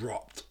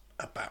dropped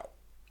about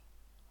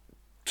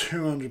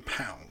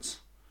 £200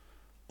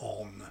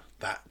 on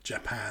that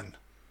Japan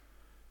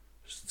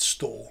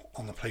store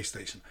on the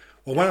PlayStation.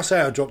 Well, when I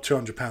say I dropped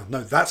 £200,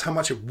 no, that's how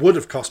much it would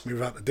have cost me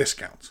without the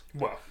discounts.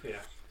 Well, yeah.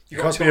 It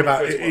cost me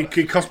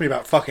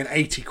about fucking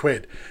 80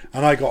 quid,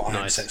 and I got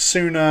Nice.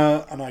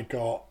 Setsuna, and I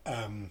got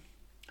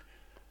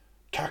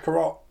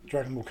Kakarot,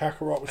 Dragon Ball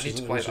Kakarot, which is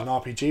an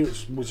RPG,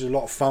 which was a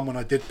lot of fun when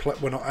I did play.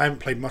 When I haven't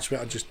played much of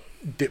it, I just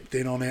dipped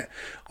in on it.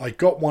 I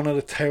got one of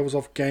the Tales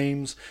of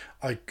games.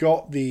 I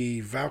got the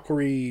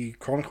Valkyrie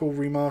Chronicle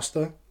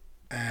remaster,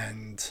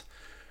 and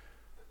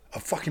a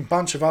fucking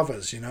bunch of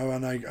others, and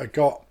I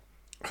got.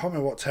 I can't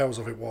remember what Tales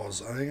of it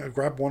was. I think I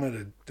grabbed one of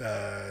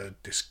the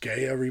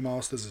Disgaea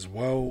remasters as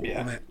well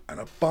on it, and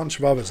a bunch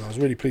of others. And I was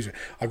really pleased with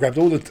it. I grabbed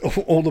all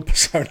the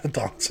Persona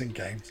dancing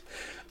games.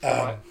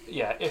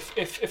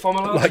 If I'm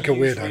allowed like to a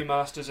use weirdo.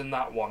 remasters in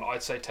that one,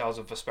 I'd say Tales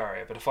of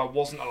Vesperia. But if I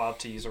wasn't allowed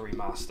to use a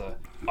remaster,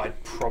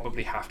 I'd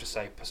probably have to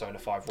say Persona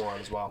 5 Royal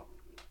as well.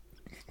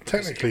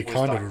 Technically, it was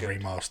kind that of a good.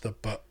 remaster,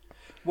 but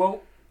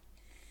Well,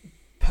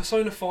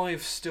 Persona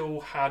 5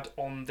 still had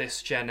on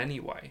this gen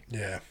anyway.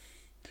 yeah.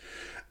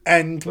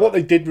 And what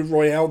they did with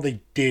Royale, they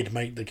did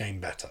make the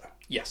game better.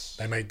 Yes.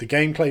 They made the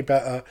gameplay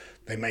better.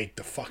 They made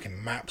the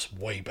fucking maps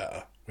way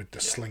better with the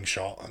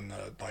slingshot and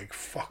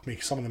fuck me,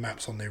 some of the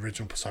maps on the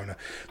original Persona.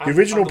 The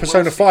original and the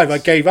Persona world 5 I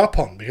seeds. gave up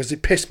on because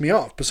it pissed me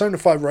off. Persona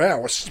 5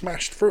 Royale, I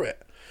smashed through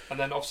it. And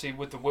then obviously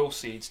with the will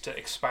seeds to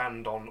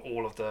expand on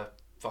all of the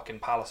fucking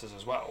palaces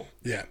as well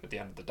Yeah. at the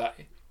end of the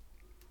day.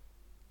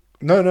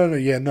 No,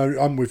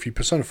 I'm with you.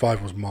 Persona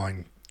 5 was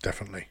mine,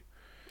 definitely.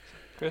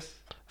 Chris?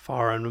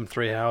 Fire Emblem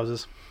 3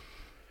 Houses.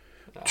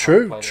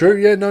 True.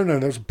 Yeah, no,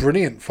 that was a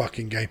brilliant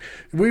fucking game.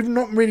 We've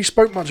not really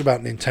spoke much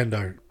about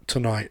Nintendo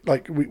tonight.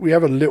 Like, we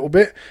have a little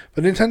bit,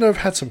 but Nintendo have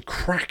had some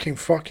cracking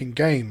fucking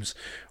games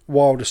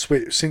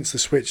since the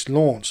Switch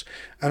launched.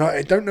 And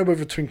I don't know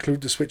whether to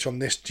include the Switch on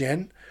this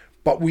gen,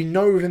 but we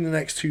know within the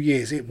next 2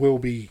 years it will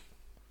be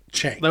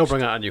changed. They'll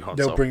bring out a new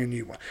console. They'll bring a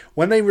new one.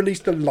 When they release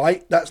the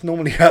Lite, that's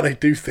normally how they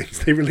do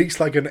things. They release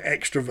like an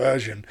extra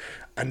version,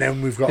 and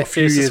then we've got a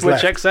few years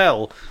Switch left.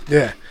 XL.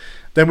 Yeah.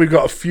 Then we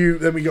got a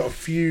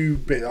few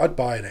bit. I'd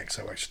buy an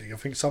XL actually. I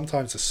think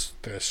sometimes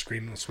the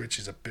screen on the Switch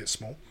is a bit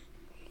small,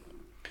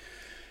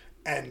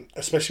 and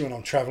especially when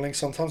I'm traveling,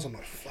 sometimes I'm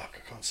like,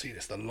 "Fuck, I can't see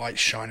this." The light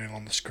shining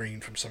on the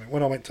screen from something.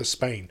 When I went to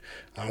Spain,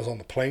 I was on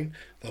the plane.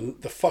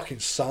 The fucking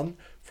sun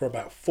for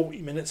about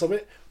 40 minutes of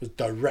it was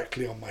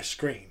directly on my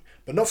screen.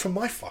 But not from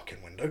my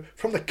fucking window,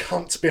 from the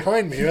cunts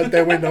behind me who had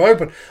their window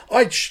open.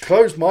 I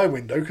closed my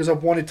window because I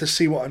wanted to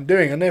see what I'm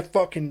doing, and their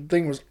fucking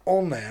thing was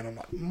on there, and I'm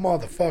like,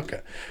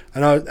 motherfucker.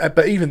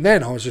 But even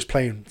then, I was just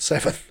playing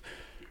 7.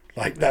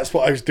 Like, that's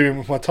what I was doing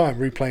with my time,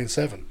 replaying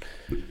 7.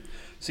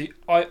 See,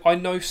 I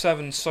know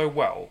 7 so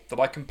well that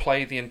I can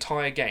play the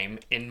entire game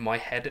in my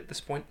head at this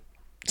point.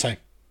 Same.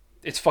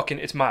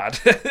 It's mad.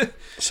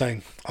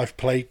 Same. I've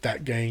played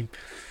that game.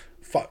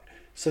 Fuck.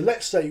 So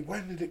let's say,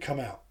 when did it come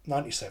out?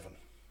 97.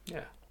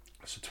 Yeah.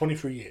 So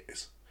 23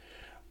 years.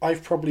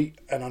 I've probably,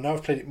 and I know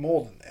I've played it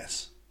more than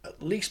this,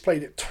 at least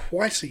played it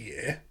twice a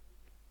year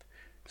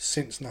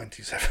since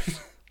 97.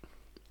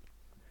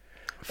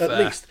 At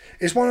least.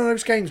 It's one of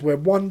those games where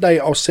one day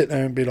I'll sit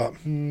there and be like,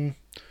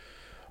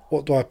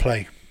 what do I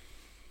play?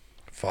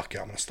 Fuck it,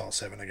 I'm going to start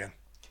 7 again.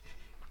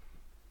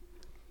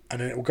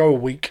 And then it will go a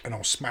week and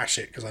I'll smash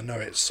it because I know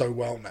it so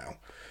well now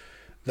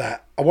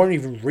that I won't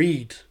even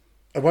read.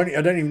 I don't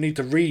even need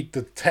to read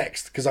the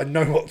text because I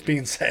know what's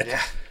being said.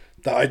 Yeah.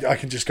 That I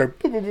can just go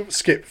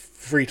skip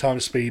 3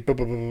 times speed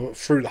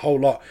through the whole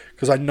lot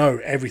because I know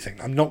everything.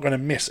 I'm not going to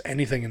miss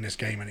anything in this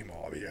game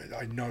anymore.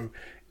 I know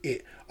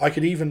it. I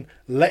could even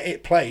let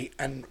it play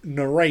and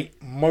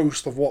narrate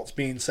most of what's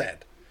being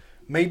said.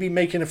 Maybe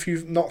making a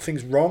few not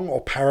things wrong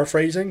or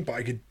paraphrasing, but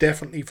I could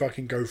definitely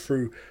fucking go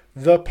through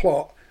the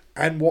plot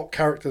and what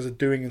characters are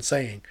doing and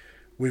saying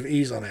with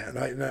ease on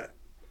it.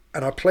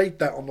 And I played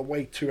that on the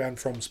way to and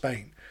from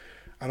Spain.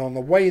 And on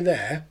the way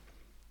there,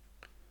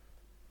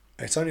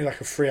 it's only like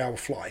a 3-hour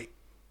flight.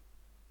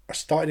 I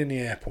started in the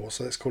airport,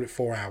 so let's call it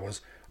 4 hours.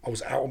 I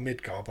was out of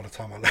Midgard by the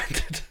time I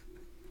landed.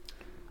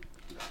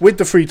 With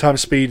the 3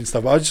 times speed and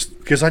stuff,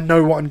 because I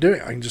know what I'm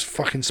doing. I can just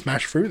fucking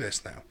smash through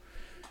this now.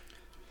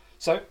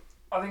 So,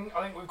 I think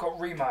we've got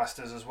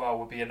remasters as well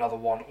would be another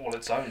one all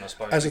its own, I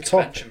suppose. As a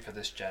convention for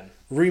this gen.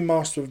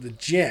 Remaster of the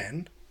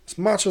gen, as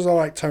much as I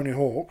like Tony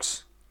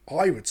Hawk's,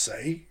 I would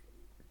say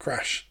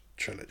Crash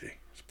Trilogy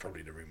is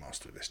probably the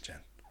remaster of this gen.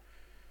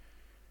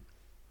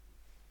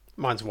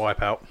 Mine's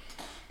Wipeout.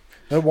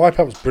 No,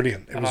 Wipeout was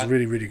brilliant. It was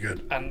really, really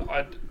good. And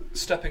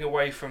stepping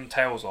away from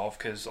Tales of,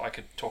 because I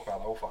could talk about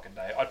the whole fucking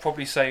day, I'd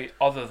probably say,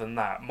 other than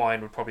that,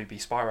 mine would probably be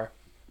Spyro.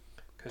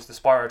 Because the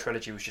Spyro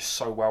trilogy was just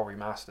so well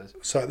remastered.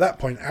 So at that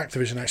point,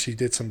 Activision actually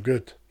did some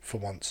good for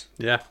once.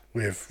 Yeah.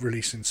 With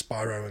releasing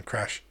Spyro and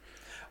Crash.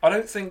 I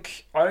don't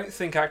think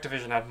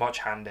Activision had much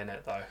hand in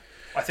it, though.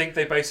 I think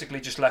they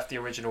basically just left the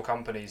original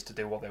companies to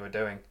do what they were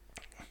doing.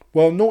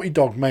 Well, Naughty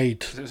Dog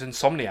made... It was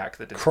Insomniac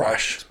that did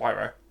Crash.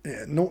 Spyro.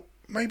 Yeah,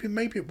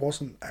 maybe it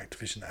wasn't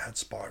Activision that had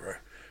Spyro.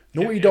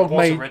 It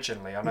was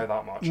originally, I know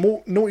that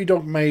much. Naughty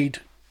Dog made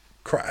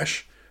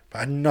Crash, but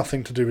had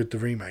nothing to do with the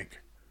remake.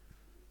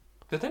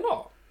 Did they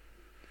not?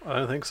 I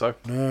don't think so.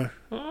 No.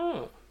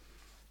 Oh.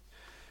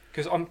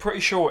 Because I'm pretty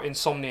sure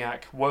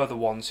Insomniac were the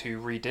ones who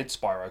redid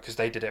Spyro, because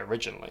they did it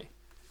originally.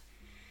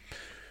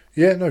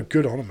 Yeah, no,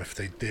 good on them if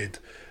they did.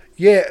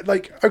 Yeah,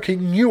 like, okay,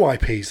 new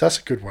IPs. That's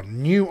a good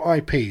one. New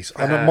IPs.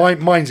 I know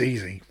mine's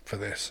easy for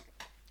this,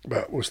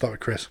 but we'll start with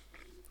Chris.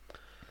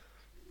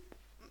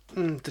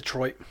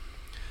 Detroit.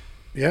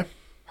 Yeah?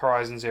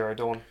 Horizon Zero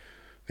Dawn.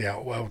 The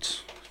Outer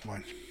Worlds.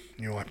 Mine.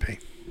 New IP.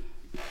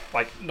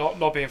 Like,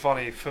 not being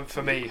funny,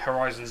 for me,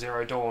 Horizon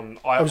Zero Dawn,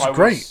 I was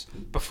great.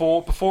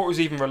 Before it was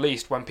even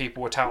released, when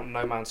people were touting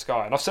No Man's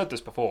Sky, and I've said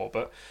this before,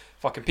 but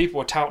fucking people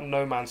were touting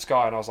No Man's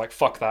Sky, and I was like,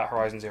 fuck that,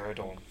 Horizon Zero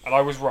Dawn. And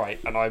I was right,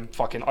 and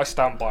I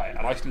stand by it,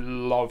 and I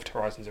loved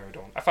Horizon Zero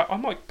Dawn. In fact, I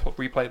might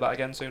replay that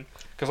again soon,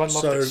 because I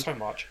loved it so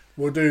much.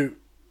 We'll do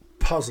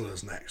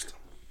Puzzlers next.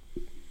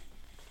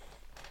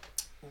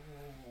 Ooh,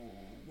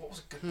 what was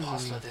a good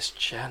puzzler this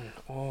gen?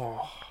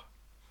 Oh...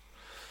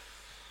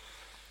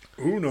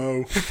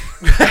 Uno.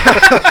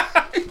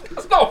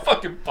 That's not a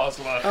fucking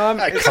puzzler.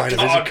 That kind of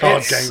is a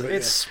card game.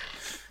 It's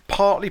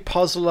partly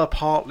puzzler,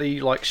 partly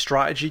like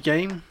strategy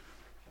game.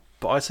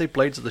 But I'd say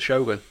Blades of the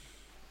Shogun.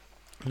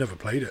 Never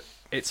played it.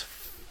 It's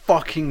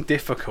fucking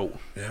difficult.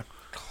 Yeah.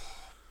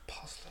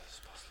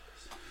 Puzzlers.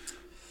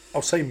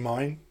 I'll say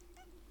mine.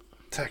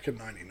 Tekken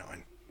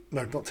 99.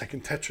 No, not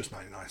Tekken. Tetris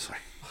 99. Sorry.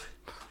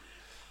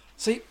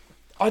 See,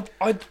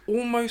 I'd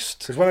almost...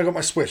 Because when I got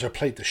my Switch, I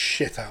played the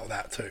shit out of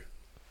that too.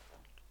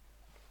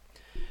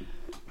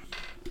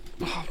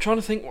 I'm trying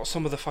to think what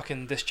some of the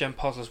fucking this gen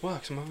puzzles were,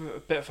 because I'm a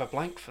bit of a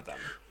blank for them.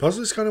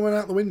 Puzzles kind of went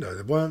out the window.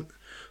 They weren't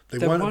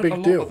a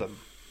big deal. Lot of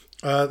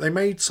them. They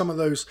made some of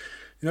those,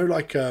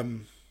 like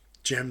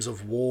Gems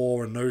of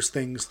War and those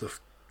things,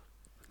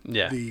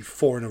 the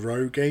 4 in a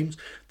row games.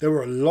 There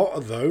were a lot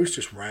of those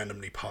just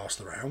randomly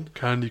passed around.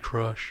 Candy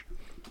Crush.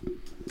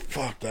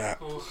 Fuck that.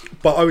 Oh.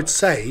 But I would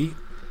say,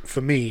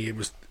 for me, it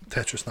was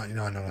Tetris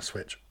 99 on a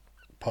Switch.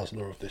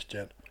 Puzzler of this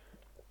gen.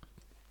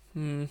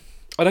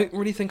 I don't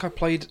really think I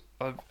played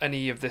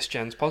any of this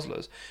gen's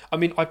puzzlers. I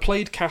mean, I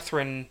played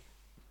Catherine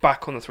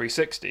back on the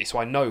 360, so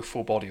I know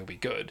full body will be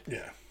good.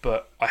 Yeah.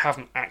 But I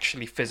haven't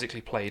actually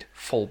physically played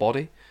full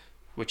body,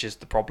 which is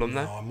the problem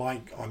there.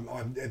 No,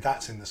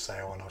 that's in the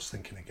sale, and I was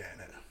thinking of getting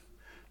it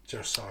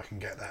just so I can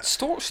get that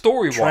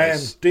story-wise.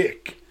 Trans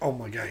dick on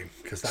my game,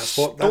 because that's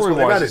what they've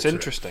story-wise, added it's to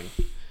interesting.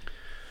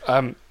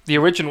 The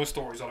original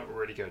stories on it were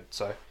really good,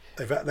 so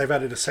they've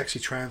added a sexy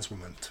trans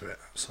woman to it,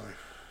 so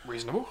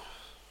reasonable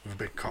with a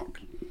big cock.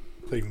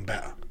 It's even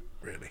better,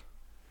 really.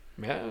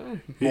 Yeah,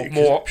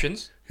 more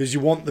options. Because you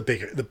want the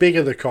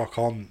bigger the cock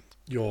on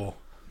your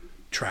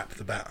trap,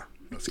 the better.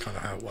 That's kind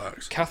of how it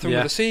works. Catherine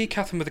with a C,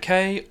 Catherine with a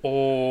K,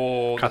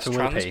 or Catherine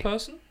this with trans a P.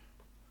 person?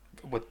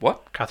 With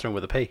what? Catherine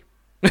with a P.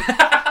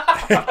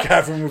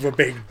 Catherine with a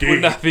big D.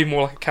 Wouldn't that be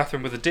more like a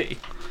Catherine with a D?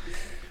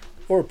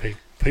 Or a P.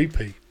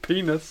 PP.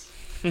 Penis.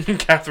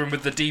 Catherine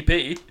with the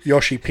DP.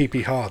 Yoshi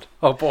PP hard.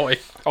 Oh boy.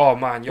 Oh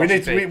man,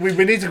 Yoshi we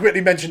need to quickly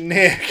mention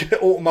Nick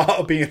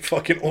Automata being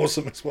fucking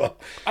awesome as well.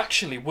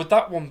 Actually, would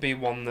that one be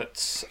one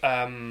that's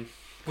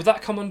would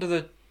that come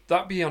under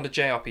that'd be under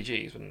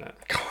JRPGs, wouldn't it?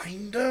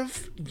 Kind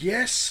of,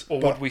 yes.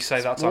 Or would we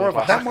say that's more of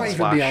a that might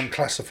even be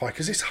unclassified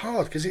because it's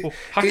hard because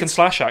hack and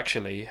slash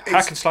actually.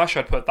 Hack and slash,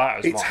 I'd put that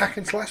as it's mine. hack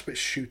and slash, but it's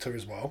shooter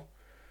as well.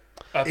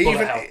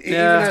 Bullet hell.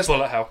 Yeah,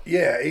 bullet hell.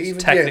 Yeah,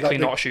 it's technically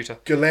not a shooter.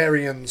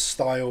 Galarian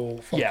style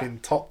fucking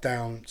top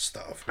down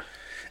stuff,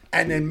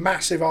 and then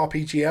massive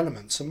RPG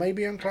elements. So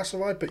maybe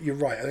unclassified, but you're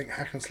right. I think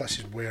hack and slash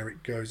is where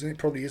it goes, and it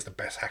probably is the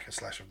best hack and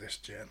slash of this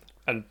gen.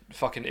 And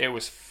it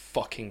was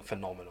fucking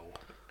phenomenal.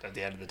 At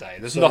the end of the day,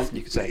 there's nothing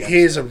you can say.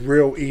 Here's a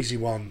real easy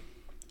one.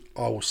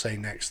 I will say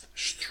next: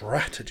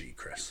 strategy,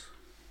 Chris.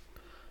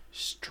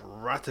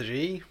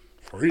 Strategy.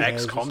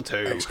 XCOM 2.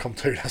 XCOM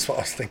 2. That's what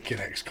I was thinking.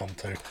 XCOM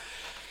 2.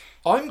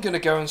 I'm going to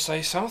go and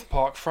say South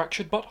Park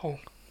Fractured Butthole.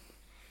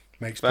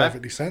 Makes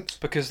perfectly sense.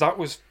 Because that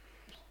was...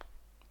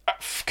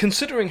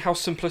 Considering how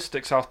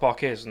simplistic South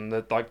Park is and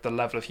the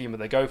level of humour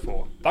they go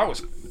for, that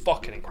was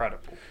fucking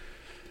incredible.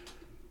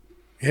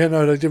 Yeah,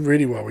 no, they did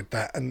really well with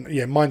that. And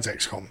yeah, mine's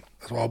XCOM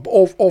as well. But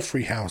all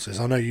three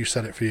houses. I know you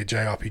said it for your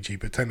JRPG,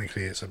 but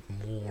technically it's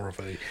more of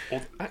a...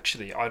 Well,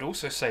 actually, I'd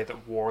also say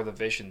that War of the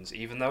Visions,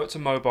 even though it's a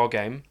mobile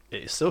game...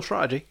 It's still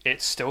strategy.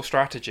 It's still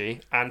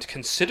strategy. And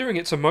considering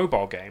it's a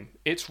mobile game,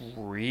 it's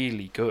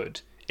really good.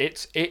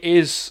 It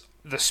is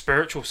the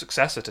spiritual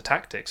successor to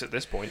Tactics at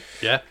this point.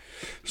 Yeah.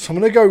 So I'm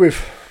going to go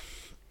with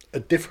a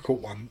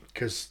difficult one,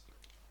 because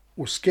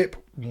we'll skip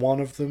one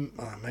of them.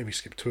 Maybe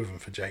skip two of them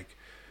for Jake.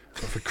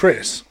 But for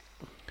Chris,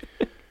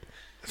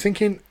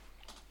 thinking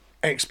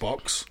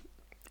Xbox,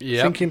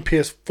 thinking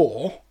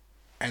PS4,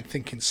 and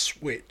thinking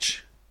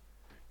Switch,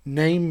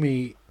 name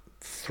me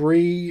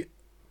 3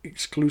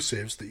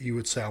 exclusives that you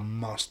would say are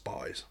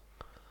must-buys.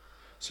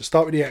 So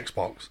start with the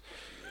Xbox.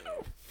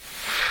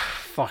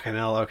 Fucking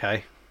hell,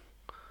 okay.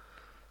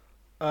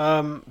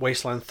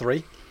 Wasteland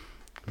 3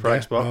 for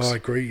Xbox. Oh, I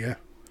agree, yeah.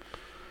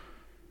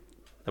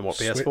 Then what,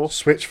 PS4?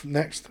 Switch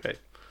next. Okay.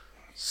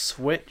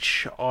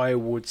 Switch, I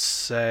would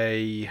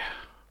say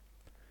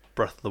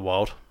Breath of the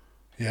Wild.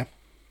 Yeah.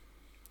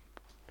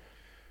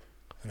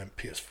 And then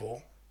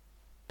PS4.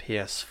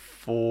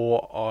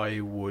 PS4, I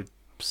would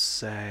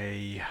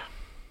say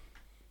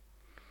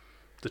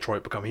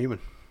Detroit Become Human.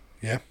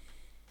 Yeah.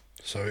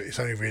 So it's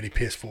only really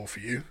PS4 for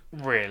you?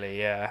 Really,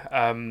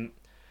 yeah.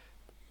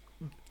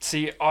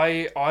 See,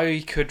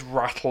 I could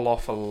rattle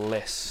off a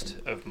list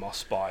of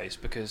must-buys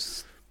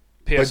because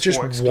PS4 but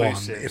just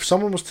exclusives. one. If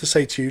someone was to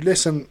say to you,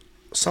 listen,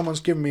 someone's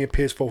giving me a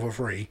PS4 for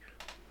free,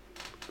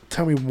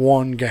 tell me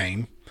one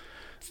game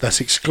that's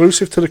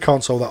exclusive to the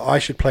console that I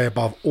should play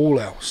above all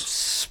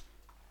else.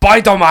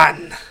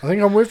 Spider-Man! I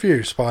think I'm with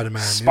you,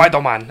 Spider-Man.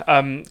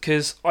 Spider-Man.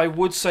 Because I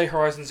would say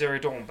Horizon Zero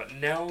Dawn, but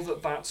now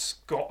that that's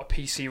got a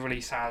PC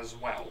release as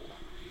well,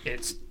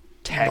 it's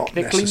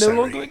technically no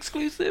longer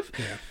exclusive.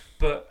 Yeah.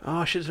 But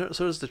shit, so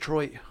does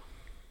Detroit.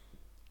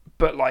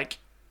 But like,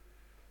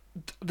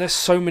 there's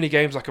so many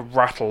games I could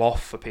rattle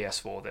off for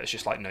PS4 that it's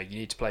just like, no, you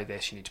need to play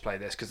this,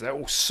 because they're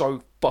all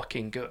so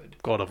fucking good.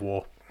 God of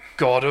War.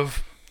 Dad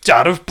of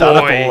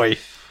Boy.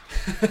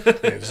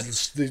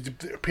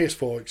 The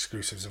PS4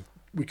 exclusives,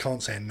 we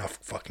can't say enough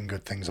fucking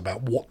good things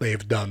about what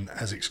they've done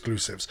as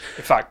exclusives.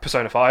 In fact,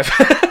 Persona 5.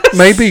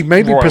 maybe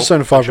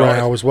Persona 5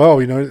 Royale as well.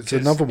 It's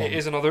another one. It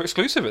is another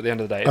exclusive at the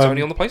end of the day. It's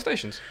only on the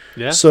PlayStations.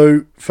 Yeah.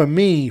 So for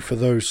me, for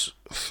those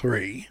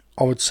 3,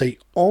 I would say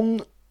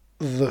on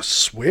the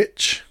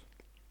Switch,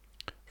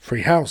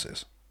 Three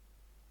Houses.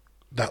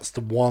 That's the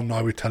one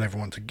I would tell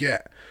everyone to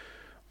get.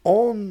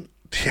 On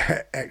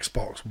the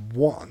Xbox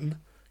One,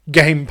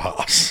 Game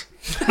Pass.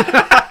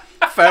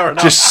 Fair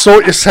enough. Just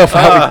sort yourself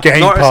out with Game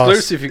not Pass. Not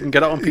exclusive, you can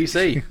get it on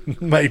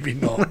PC. Maybe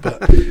not, but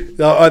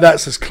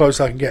that's as close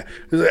as I can get.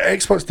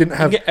 Xbox didn't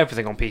have... You can get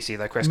everything on PC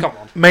though, Chris, come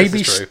on.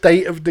 Maybe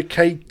State of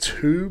Decay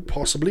 2,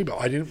 possibly, but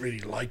I didn't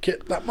really like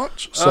it that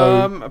much.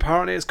 So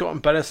apparently it's gotten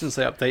better since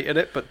they updated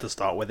it, but to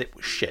start with, it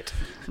was shit.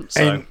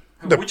 So,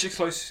 which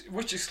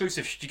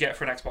exclusive should you get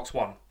for an Xbox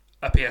One?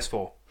 A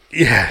PS4?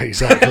 Yeah,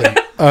 exactly.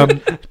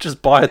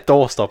 Just buy a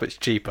doorstop, it's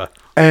cheaper.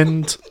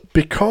 And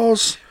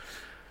because...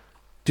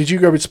 Did you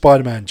go with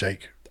Spider-Man,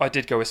 Jake? I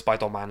did go with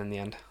Spider-Man in the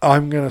end.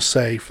 I'm going to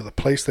say for the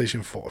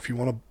PlayStation 4, if you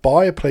want to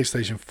buy a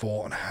PlayStation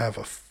 4 and have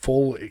a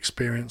full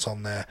experience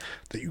on there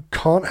that you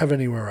can't have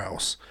anywhere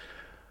else,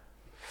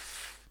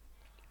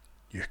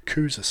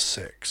 Yakuza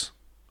 6.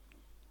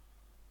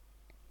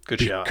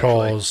 Good shot.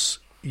 Because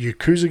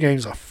Yakuza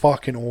games are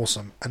fucking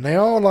awesome. And they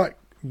are like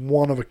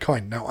one of a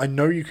kind. Now, I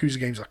know Yakuza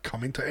games are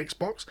coming to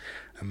Xbox,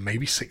 and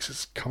maybe 6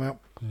 has come out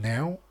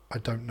now. I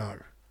don't know.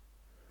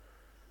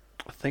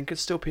 I think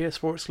it's still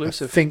PS4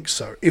 exclusive. I think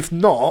so. If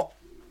not,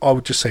 I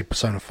would just say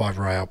Persona 5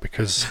 Royale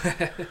because...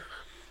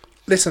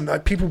 Listen,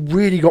 people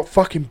really got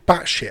fucking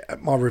batshit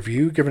at my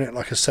review, giving it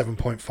like a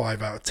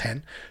 7.5 out of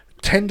 10.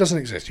 10 doesn't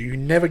exist. You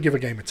never give a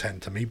game a 10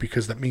 to me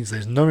because that means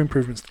there's no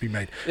improvements to be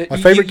made. My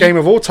favourite game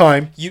of all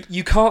time...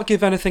 You can't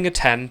give anything a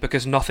 10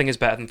 because nothing is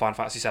better than Final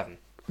Fantasy 7.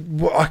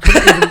 Well, I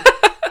couldn't even...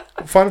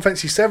 Final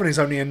Fantasy 7 is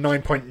only a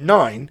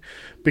 9.9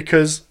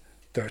 because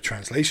there are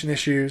translation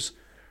issues...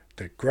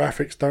 The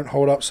graphics don't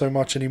hold up so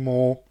much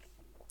anymore.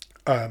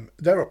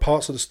 There are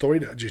parts of the story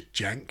that are just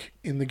jank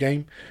in the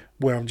game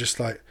where I'm just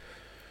like,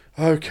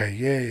 okay,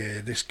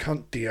 yeah, this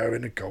cunt Dio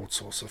in a gold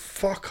saucer,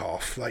 fuck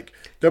off. Like,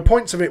 there are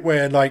points of it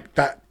where like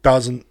that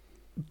doesn't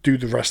do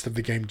the rest of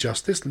the game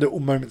justice, little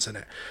moments in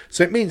it.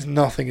 So it means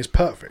nothing is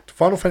perfect.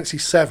 Final Fantasy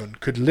 7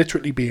 could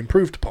literally be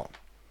improved upon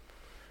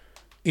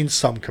in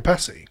some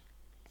capacity.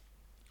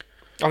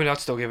 I mean, I'd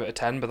still give it a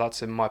 10, but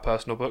that's in my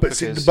personal book. But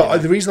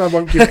the reason I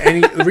won't give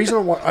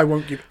I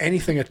won't give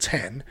anything a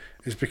 10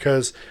 is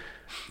because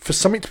for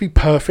something to be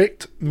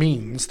perfect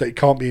means that it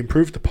can't be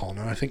improved upon,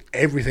 and I think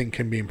everything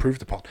can be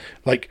improved upon.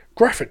 Like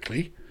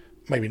graphically,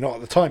 maybe not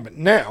at the time, but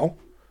now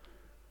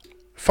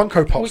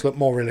Funko Pops look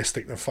more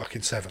realistic than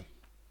fucking 7.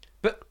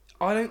 But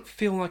I don't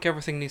feel like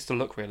everything needs to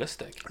look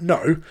realistic.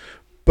 No.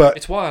 But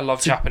it's why I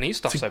love Japanese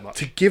stuff so much.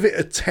 To give it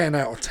a 10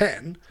 out of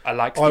 10... I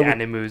like the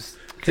animus.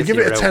 To give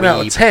it a 10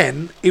 out of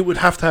 10, it would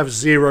have to have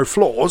 0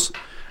 flaws,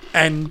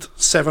 and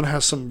 7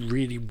 has some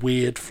really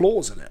weird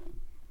flaws in it.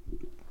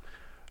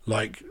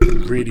 Like,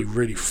 really,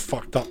 really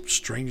fucked up,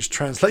 strange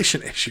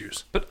translation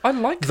issues. But I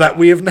like that.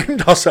 We have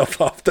named ourselves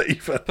after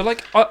even. But,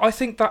 like, I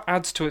think that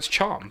adds to its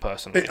charm,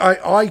 personally.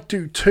 I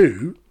do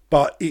too,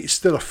 but it's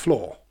still a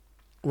flaw.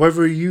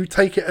 Whether you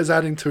take it as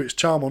adding to its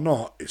charm or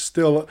not, it's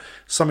still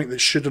something that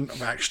shouldn't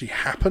have actually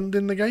happened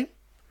in the game.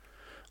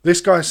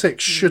 This Gaia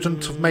 6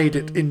 shouldn't have made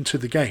it into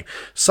the game.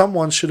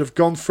 Someone should have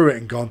gone through it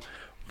and gone,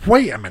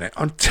 wait a minute,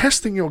 I'm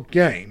testing your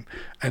game,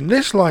 and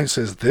this line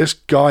says this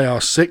guy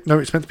are sick. No,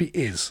 it's meant to be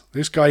is.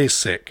 This guy is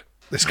sick.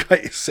 This guy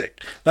is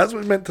sick. That's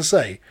what it's meant to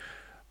say.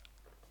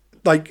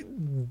 Like,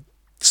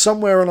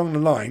 somewhere along the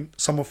line,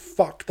 someone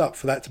fucked up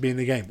for that to be in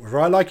the game. Whether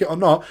I like it or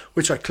not,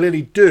 which I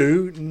clearly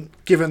do,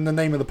 given the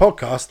name of the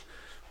podcast,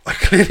 I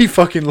clearly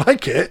fucking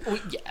like it. Well,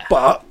 yeah.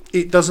 But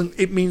it doesn't.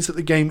 It means that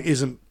the game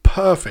isn't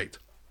perfect.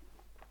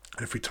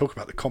 And if we talk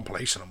about the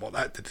compilation and what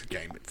that did to the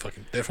game, it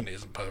fucking definitely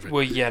isn't perfect.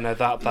 Well, yeah, no,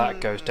 that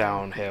goes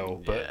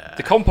downhill. But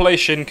the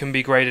compilation can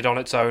be graded on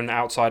its own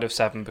outside of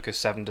 7 because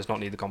 7 does not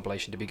need the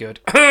compilation to be good.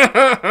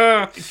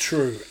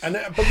 True,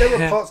 but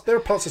there are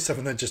parts of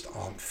 7 that just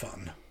aren't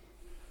fun.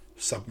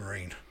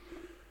 Submarine.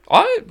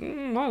 I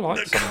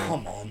like Submarine.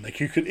 Come on,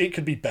 Nick, it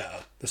could be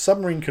better. The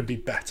Submarine could be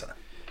better.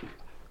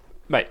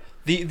 Mate,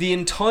 the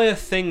entire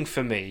thing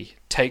for me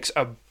takes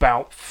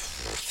about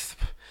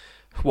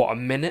a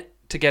minute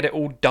to get it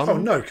all done. Oh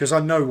no, because I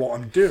know what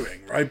I'm doing,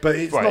 right? But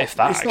it's not. If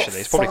that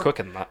it's probably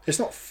quicker than that. It's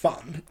not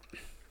fun.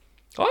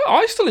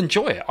 I still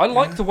enjoy it. I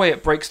like the way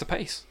it breaks the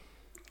pace.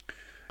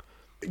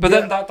 But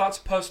then that's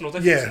personal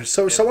difference.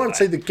 Yeah, so I would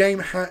say the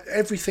game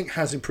everything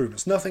has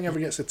improvements. Nothing ever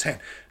gets a 10.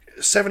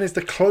 7 is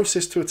the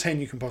closest to a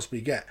 10 you can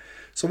possibly get.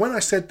 So when I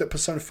said that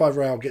Persona 5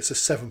 Royale gets a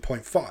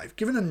 7.5,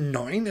 given a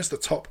 9 is the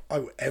top I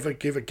would ever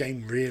give a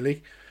game,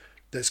 really,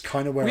 that's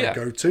kind of where I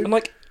go to. And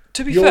like,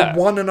 to be You're fair,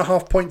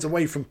 1.5 points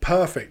away from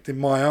perfect in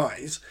my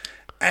eyes.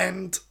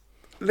 And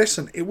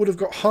listen, it would have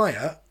got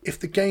higher if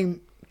the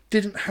game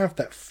didn't have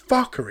that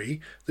fuckery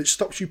that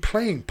stops you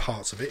playing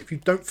parts of it if you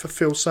don't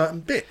fulfill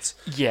certain bits.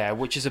 Yeah,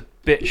 which is a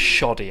bit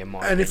shoddy in my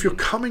opinion. And if you're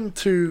coming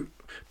to...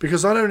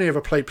 Because I'd only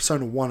ever played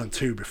Persona 1 and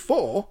 2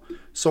 before,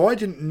 so I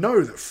didn't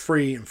know that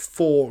 3 and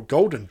 4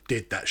 Golden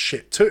did that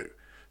shit too.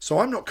 So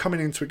I'm not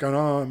coming into it going,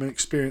 I'm an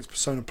experienced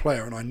Persona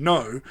player, and I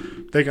know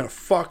they're going to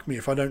fuck me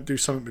if I don't do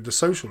something with the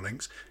social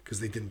links,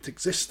 because they didn't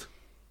exist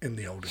in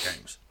the older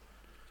games.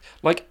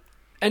 Like,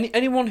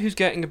 anyone who's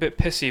getting a bit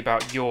pissy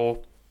about your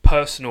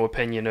personal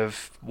opinion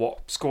of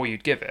what score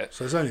you'd give it.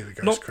 So it's only the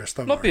Ghost, Chris.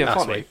 Don't not worry. being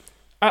That's funny. sweet.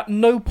 At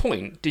no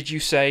point did you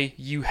say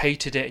you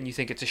hated it and you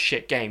think it's a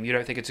shit game. You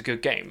don't think it's a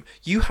good game.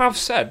 You have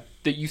said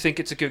that you think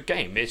it's a good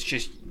game. It's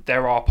just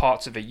there are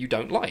parts of it you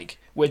don't like.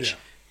 Which,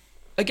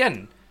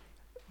 again,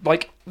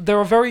 like there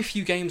are very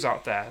few games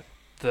out there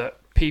that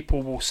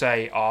people will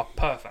say are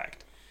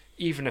perfect,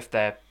 even if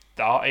they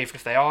are,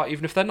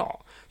 even if they're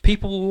not.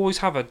 People will always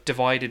have a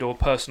divided or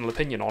personal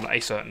opinion on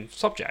a certain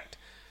subject,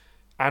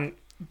 and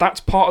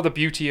that's part of the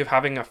beauty of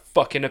having a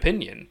fucking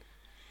opinion.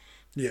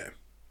 Yeah.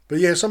 But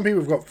yeah, some people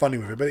have got funny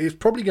with it, but it's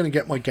probably going to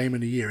get my game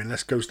of the year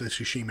unless Ghost of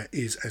Tsushima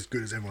is as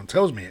good as everyone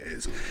tells me it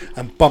is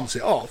and bumps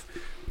it off.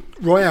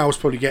 Royale's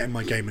probably getting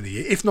my game of the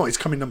year. If not, it's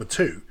coming number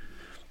 2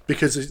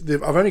 because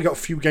I've only got a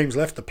few games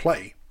left to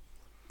play.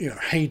 You know,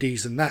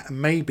 Hades and that,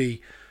 and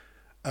maybe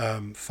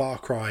Far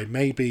Cry,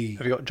 maybe...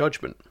 Have you got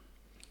Judgment?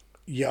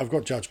 Yeah, I've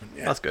got Judgment,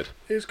 yeah. That's good.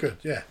 It's good,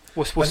 yeah.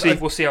 We'll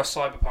see how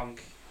Cyberpunk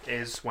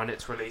is when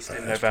it's released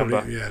in November.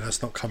 Probably, yeah,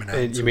 that's not coming out.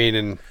 You mean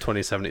in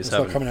 2077? It's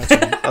not coming out.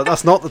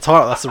 That's not the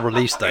title, that's the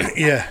release date.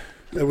 Yeah,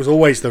 there was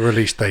always the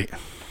release date.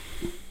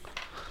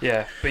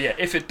 Yeah, but yeah,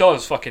 if it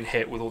does fucking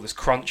hit with all this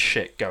crunch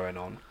shit going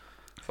on,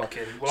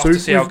 fucking, we'll have to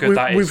see how good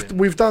that is.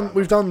 We've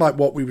done like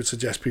what we would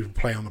suggest people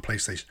play on the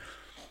PlayStation.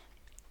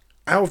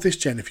 Out of this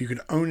gen, if you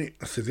could only,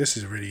 so this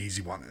is a really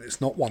easy one, and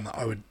it's not one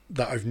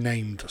that I've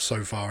named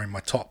so far in my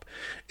top.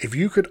 If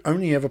you could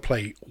only ever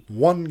play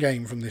one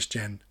game from this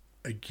gen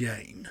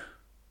again,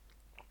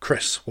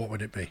 Chris, what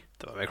would it be?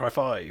 Devil May Cry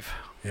 5.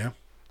 Yeah.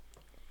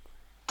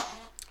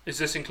 Is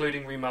this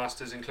including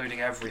remasters,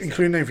 including everything?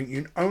 Including everything.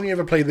 You can only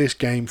ever play this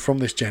game from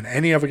this gen.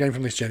 Any other game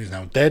from this gen is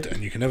now dead,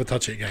 and you can never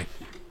touch it again.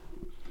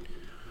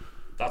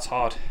 That's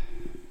hard.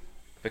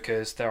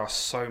 Because there are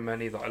so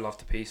many that I love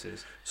to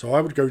pieces. So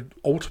I would go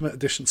Ultimate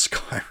Edition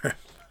Skyrim.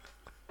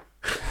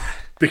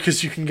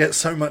 Because you can get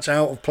so much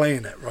out of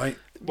playing it, right?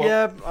 Well,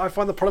 yeah, I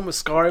find the problem with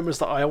Skyrim is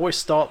that I always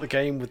start the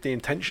game with the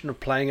intention of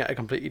playing it a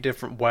completely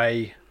different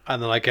way,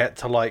 and then I get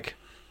to like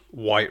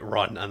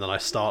Whiterun, and then I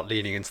start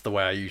leaning into the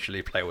way I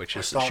usually play, which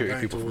is shooting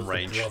people from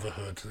range.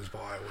 Brotherhood is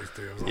what I always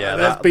do. Yeah,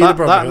 let's be the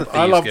Brotherhood.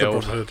 I love the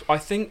Guild. Brotherhood. I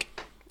think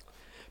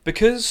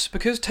because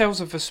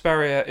Tales of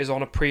Vesperia is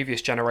on a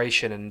previous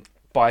generation, and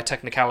by a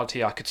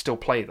technicality I could still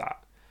play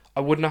that, I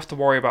wouldn't have to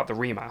worry about the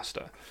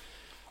remaster.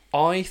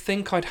 I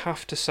think I'd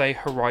have to say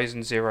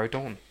Horizon Zero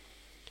Dawn.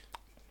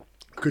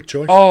 Good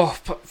choice. Oh,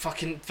 but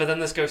then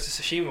there's Ghost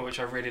of Tsushima, which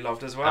I really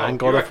loved as well. And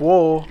God of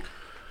War.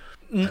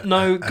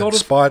 No, God of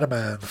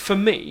Spider-Man. For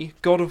me,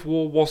 God of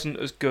War wasn't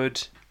as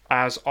good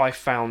as I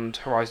found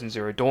Horizon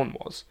Zero Dawn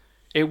was.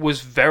 It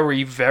was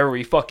very,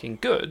 very fucking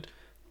good,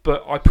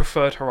 but I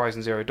preferred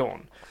Horizon Zero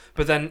Dawn.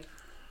 But then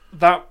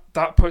that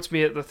puts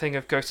me at the thing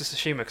of Ghost of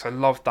Tsushima because I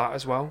loved that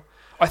as well.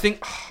 I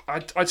think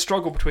I'd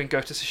struggle between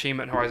Ghost of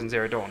Tsushima and Horizon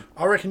Zero Dawn.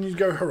 I reckon you'd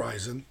go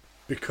Horizon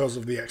because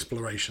of the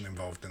exploration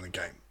involved in the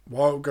game.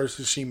 While Ghost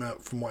of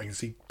Tsushima, from what I can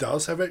see,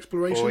 does have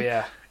exploration. Oh,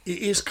 yeah. It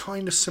is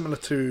kind of similar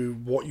to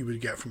what you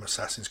would get from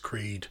Assassin's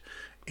Creed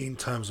in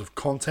terms of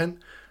content.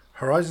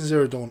 Horizon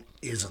Zero Dawn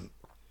isn't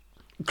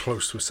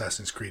close to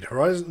Assassin's Creed.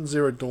 Horizon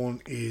Zero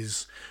Dawn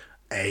is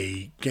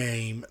a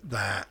game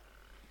that...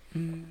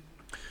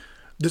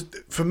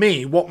 For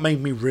me, what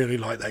made me really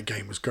like that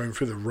game was going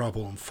through the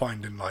rubble and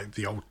finding like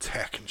the old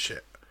tech and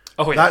shit.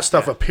 Oh, yeah, that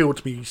stuff appealed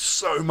to me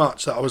so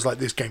much that I was like,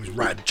 this game's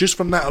rad. Just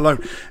from that alone.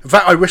 In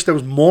fact, I wish there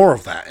was more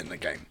of that in the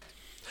game.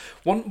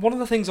 One of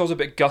the things I was a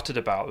bit gutted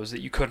about was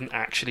that you couldn't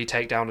actually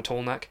take down a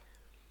tall neck.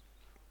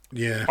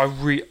 Yeah.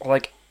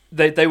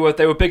 They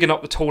were bigging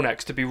up the tall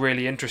necks to be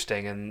really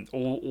interesting, and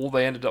all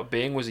they ended up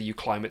being was that you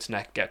climb its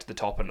neck, get to the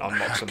top, and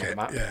unlock some of the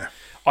map. Yeah.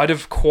 I'd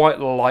have quite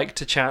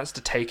liked a chance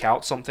to take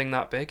out something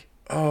that big.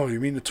 Oh, you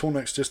mean the tall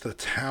neck's just a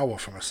tower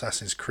from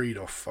Assassin's Creed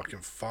or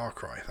fucking Far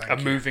Cry?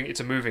 It's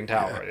a moving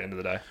tower at the end of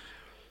the day.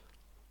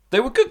 They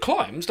were good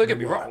climbs, don't get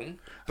me wrong.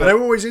 But they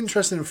were always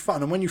interesting and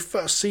fun, and when you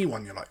first see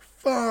one, you're like,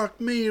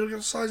 fuck me, look at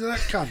the size of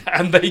that cunt.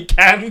 And they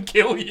can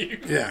kill you.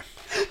 Yeah.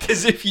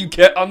 Because if you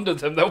get under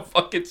them, they'll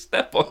fucking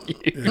step on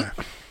you. Yeah.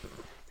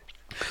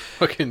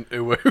 Fucking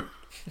Uwu.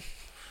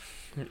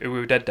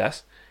 Uwu Dead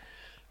Death.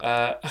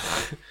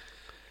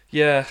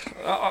 Yeah,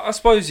 I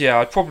suppose, yeah,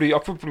 I probably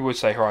would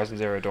say Horizon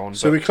Zero Dawn.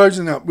 So we're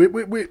closing up. We're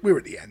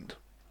at the end.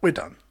 We're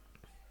done.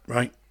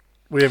 Right?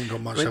 We haven't got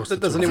much else to talk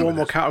about. There's only one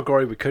more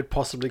category we could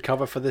possibly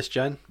cover for this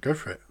gen. Go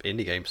for it.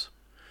 Indie games.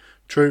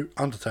 True.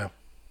 Undertale.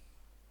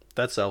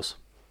 Dead Cells.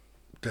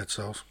 Dead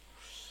Cells.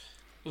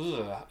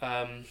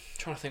 Trying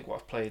to think what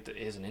I've played that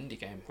is an indie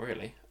game,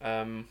 really.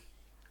 I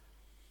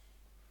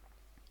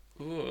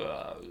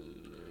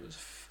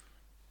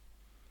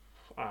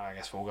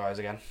guess Fall Guys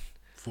again.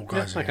 Fall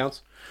Guys. Yeah, that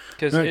counts.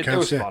 Because it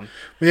was fun.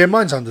 Well, yeah,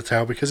 mine's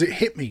Undertale because it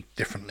hit me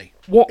differently.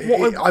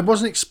 I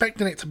wasn't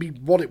expecting it to be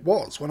what it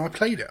was when I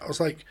played it. I was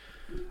like,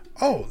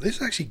 oh, this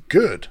is actually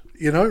good.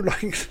 You know,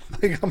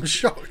 like I'm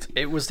shocked.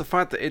 It was the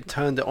fact that it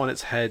turned it on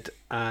its head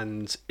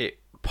and it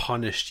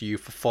punished you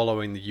for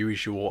following the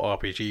usual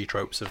RPG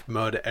tropes of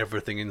murder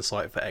everything in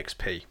sight for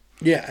XP.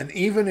 Yeah, and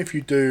even if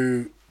you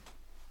do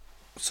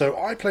So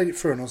I played it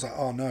through and I was like,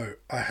 oh no,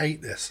 I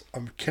hate this.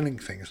 I'm killing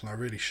things and I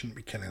really shouldn't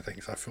be killing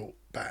things. I feel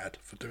bad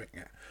for doing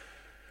it.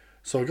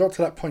 So I got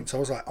to that point, so I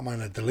was like, I'm going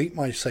to delete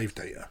my save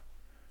data.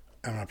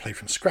 I'm going to play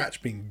from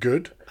scratch, being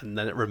good. And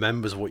then it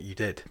remembers what you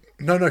did.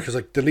 No, because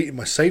I deleted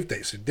my save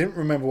data, so it didn't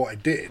remember what I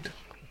did.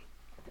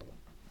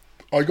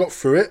 I got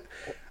through it,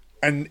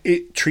 and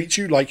it treats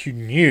you like you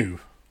knew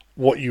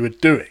what you were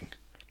doing.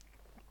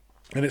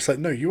 And it's like,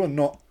 no, you are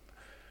not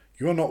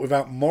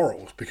without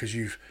morals, because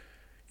you've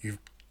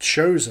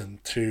chosen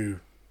to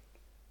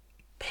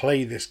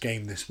play this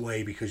game this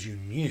way because you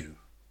knew.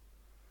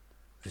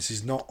 This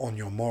is not on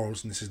your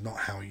morals, and this is not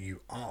how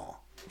you are.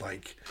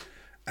 Like,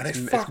 and it's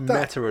fucked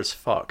up. It's meta as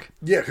fuck.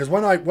 Yeah, because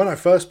when I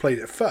first played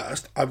it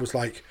first, I was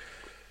like,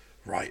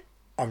 right,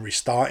 I'm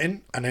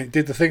restarting, and then it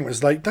did the thing. It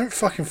was like, don't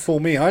fucking fool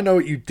me. I know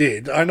what you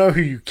did. I know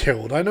who you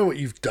killed. I know what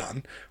you've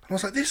done. And I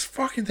was like, this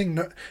fucking thing.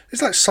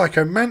 It's like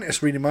Psycho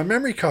Mantis reading my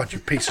memory card. You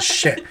piece of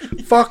shit.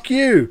 Fuck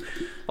you.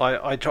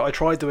 I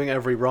tried doing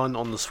every run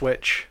on the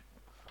Switch.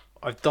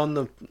 I've done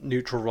the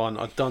neutral run.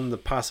 I've done the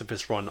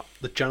pacifist run.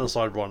 The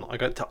genocide run. I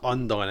got to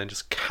Undyne and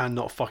just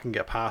cannot fucking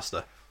get past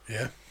her.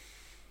 Yeah.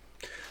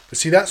 But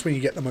see, that's when you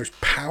get the most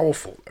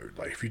powerful, though.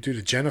 Like, if you do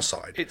the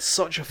genocide, it's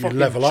such a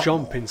fucking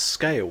jump in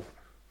scale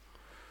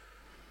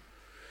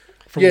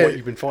from what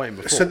you've been fighting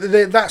before. So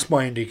that's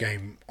my indie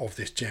game of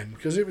this gen,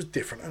 because it was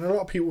different. And a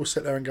lot of people will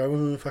sit there and go,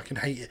 oh, I fucking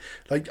hate it.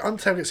 Like,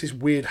 Undertale gets this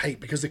weird hate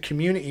because the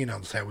community in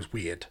Undertale was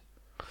weird.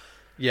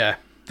 Yeah.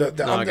 The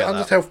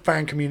Undertale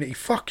fan community,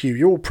 fuck you,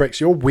 you're all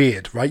pricks, you're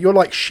weird, right? You're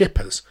like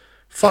shippers.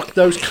 Fuck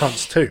those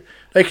cunts too.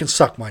 They can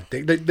suck my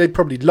dick. They'd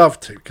probably love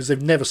to, because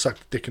they've never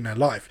sucked a dick in their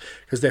life,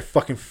 because they're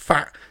fucking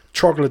fat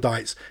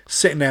troglodytes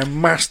sitting there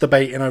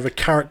masturbating over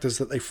characters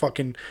that they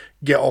fucking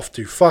get off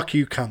to. Fuck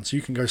you cunts.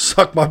 You can go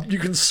suck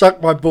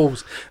my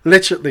balls.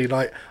 Literally,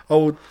 like,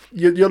 oh,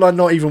 you're like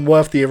not even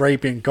worth the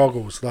Arabian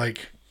goggles.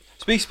 Like,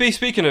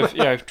 speaking of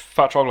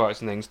fat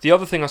troglodytes and things, the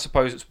other thing I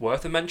suppose it's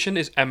worth a mention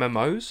is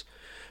MMOs.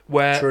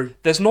 Where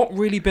there's not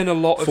really been a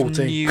lot of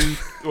 14.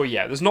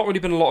 there's not really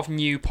been a lot of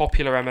new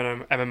popular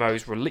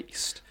MMOs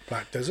released.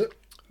 Black Desert?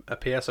 A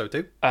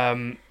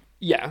PSO2?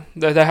 Yeah,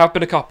 there have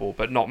been a couple,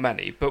 but not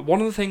many. But one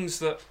of the things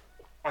that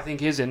I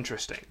think is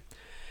interesting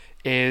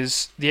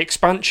is the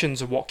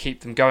expansions of what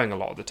keep them going a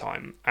lot of the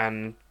time.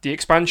 And the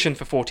expansion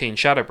for 14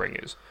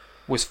 Shadowbringers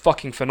was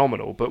fucking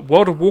phenomenal, but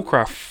World of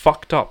Warcraft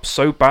fucked up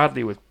so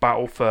badly with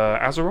Battle for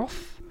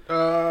Azeroth.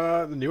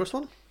 The newest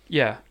one?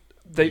 Yeah.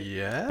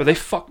 But they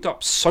fucked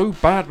up so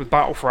bad with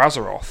Battle for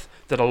Azeroth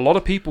that a lot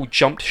of people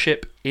jumped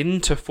ship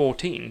into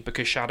 14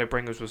 because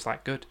Shadowbringers was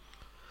that good,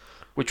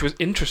 which was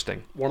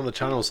interesting. One of the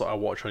channels that I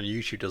watch on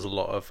YouTube does a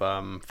lot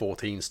of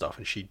 14 stuff,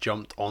 and she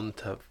jumped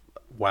onto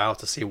WoW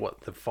to see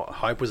what the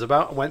hype was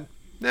about and went,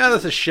 nah,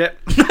 that's a shit.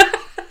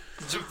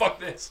 Fuck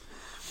this.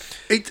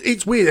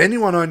 It's weird.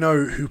 Anyone I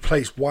know who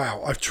plays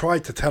WoW, I've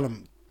tried to tell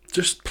them,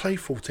 just play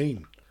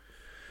 14.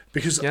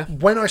 Because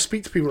when I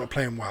speak to people that are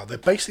playing WoW, they're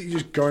basically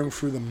just going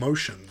through the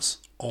motions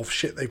of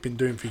shit they've been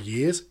doing for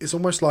years. It's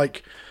almost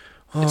like,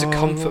 it's a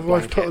comfort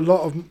blanket. I've put a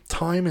lot of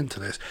time into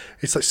this.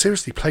 It's like,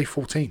 seriously, play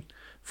 14.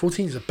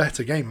 14 is a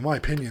better game, in my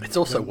opinion. It's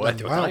also worth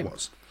your time.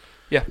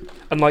 Yeah,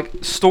 and like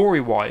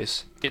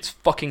story-wise, it's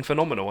fucking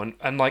phenomenal.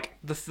 And like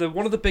the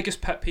one of the biggest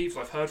pet peeves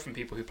I've heard from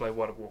people who play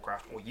World of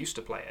Warcraft or used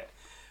to play it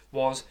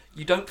was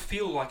you don't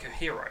feel like a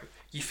hero.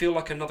 You feel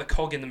like another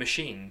cog in the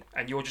machine,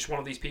 and you're just one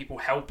of these people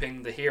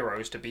helping the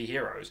heroes to be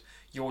heroes.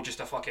 You're just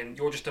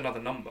another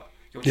number.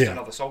 You're just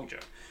another soldier.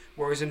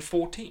 Whereas in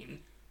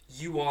 14,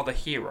 you are the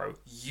hero.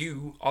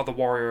 You are the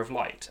warrior of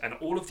light, and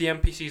all of the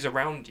NPCs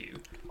around you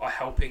are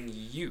helping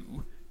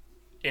you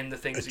in the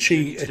things that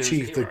you need to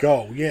achieve the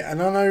goal. Yeah,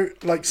 and I know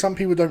like some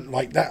people don't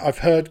like that. I've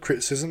heard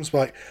criticisms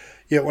like,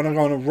 when I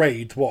go on a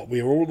raid,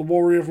 we are all the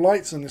warrior of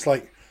lights, and it's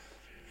like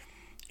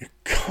you're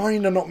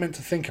kind of not meant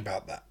to think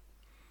about that.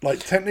 Like,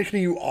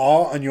 technically you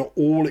are, and you're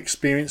all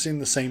experiencing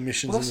the same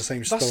missions and the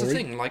same story. That's the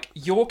thing. Like,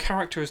 your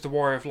character is the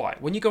warrior of light.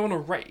 When you go on a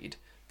raid,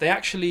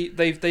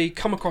 they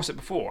come across it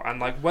before, and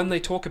like when they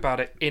talk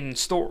about it in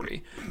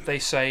story, they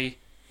say,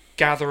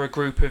 gather a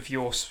group of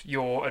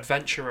your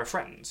adventurer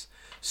friends.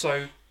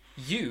 So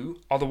you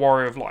are the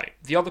warrior of light.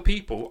 The other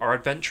people are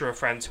adventurer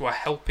friends who are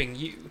helping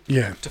you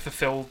to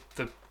fulfill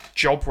the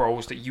job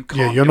roles that you can't.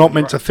 Yeah, you're not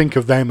meant to think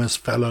of them as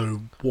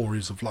fellow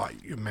warriors of light.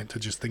 You're meant to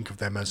just think of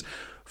them as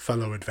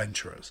fellow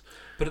adventurers.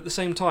 But at the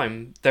same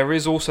time, there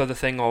is also the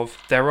thing of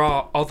there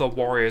are other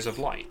warriors of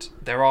light.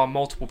 There are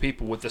multiple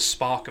people with the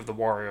spark of the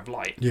warrior of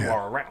light who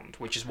are around,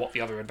 which is what the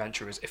other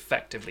adventurers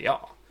effectively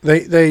are.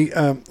 They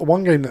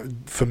one game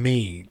that for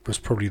me was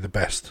probably the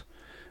best,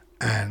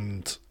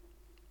 and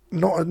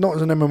not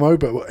as an MMO,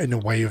 but in a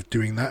way of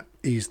doing that,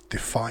 is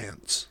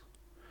Defiance,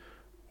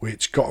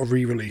 which got a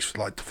re-release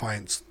like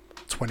Defiance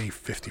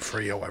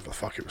 2053 or whatever the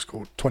fuck it was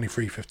called,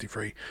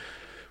 2353.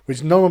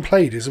 Which no one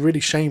played. It's a really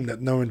shame that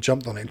no one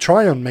jumped on it. And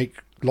Trion make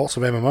lots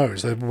of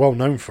MMOs. They're well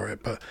known for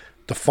it, but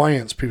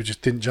Defiance people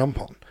just didn't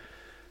jump on.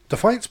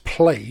 Defiance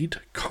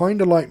played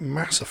kind of like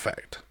Mass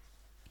Effect,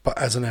 but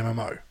as an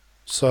MMO.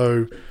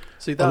 So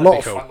a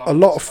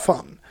lot of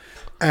fun.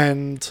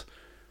 And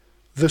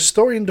the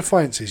story in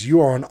Defiance is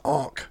you are an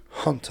Ark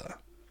Hunter.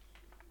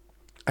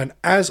 And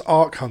as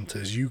Ark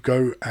Hunters, you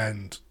go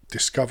and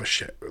discover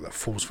shit that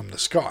falls from the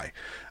sky.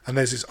 And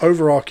there's this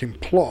overarching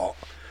plot,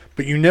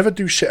 but you never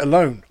do shit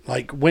alone.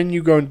 Like, when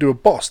you go and do a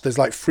boss, there's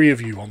like 3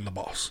 of you on the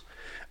boss.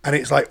 And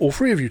it's like all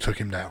 3 of you took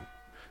him down.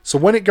 So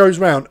when it goes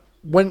round,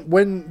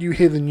 when you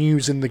hear the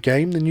news in the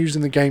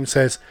game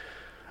says,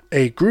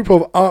 a group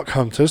of Ark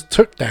Hunters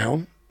took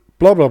down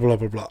blah, blah, blah,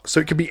 blah, blah. So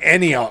it could be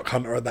any Ark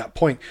Hunter at that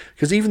point.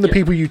 Because even the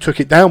people you took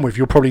it down with,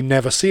 you'll probably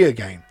never see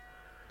again.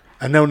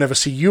 And they'll never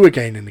see you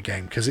again in the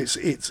game, because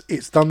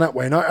it's done that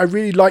way. And I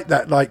really like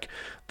that, like,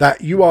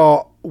 that you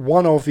are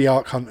one of the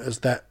Ark Hunters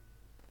that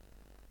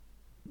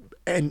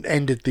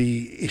ended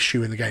the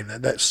issue in the game,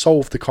 that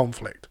solved the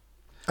conflict.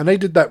 And they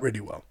did that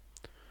really well.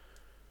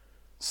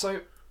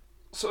 So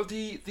sort of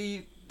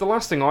the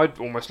last thing I'd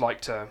almost like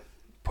to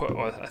put,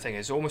 I think,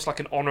 is almost like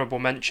an honourable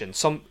mention.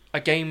 A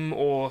game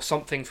or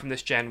something from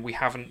this gen we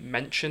haven't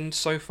mentioned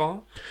so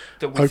far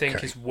that we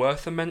think is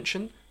worth a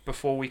mention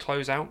before we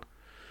close out.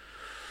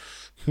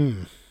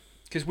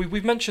 Because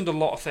we've mentioned a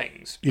lot of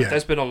things. But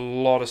there's been a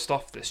lot of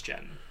stuff this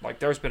gen. Like,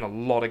 there's been a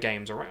lot of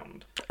games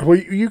around. Well,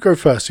 you go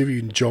first, see if you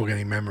can jog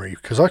any memory,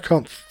 because I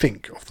can't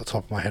think off the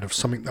top of my head of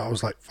something that I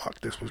was like,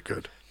 fuck, this was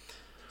good.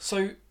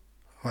 So,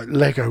 like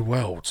Lego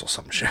Worlds or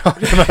some shit. I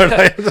don't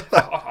know.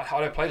 I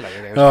don't play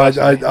Lego games. No,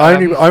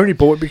 I only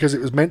bought it because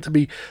it was meant to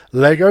be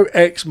Lego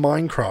X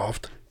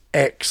Minecraft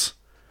X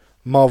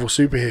Marvel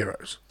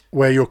Superheroes,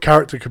 where your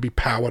character could be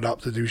powered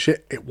up to do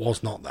shit. It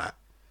was not that.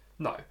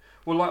 No.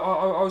 Well, like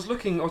I was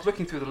looking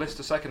through the list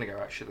a second ago,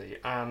 actually,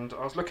 and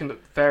I was looking at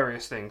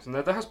various things, and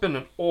there has been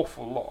an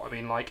awful lot. I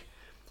mean, like,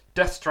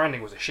 Death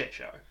Stranding was a shit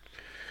show.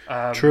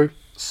 True.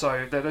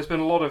 So there's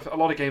been a lot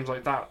of games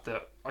like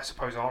that I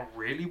suppose aren't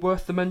really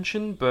worth the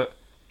mention, but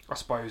I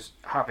suppose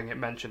having it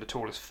mentioned at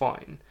all is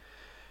fine.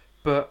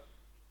 But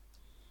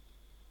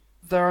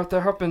there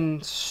have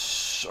been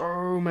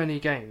so many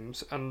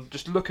games, and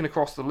just looking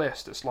across the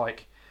list, it's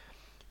like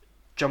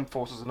Jump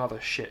Force is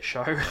another shit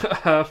show.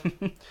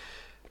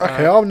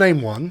 Okay, I'll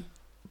name one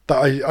that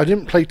I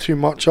didn't play too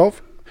much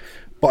of,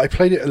 but I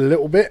played it a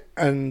little bit,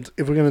 and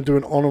if we're going to do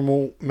an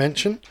honourable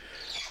mention,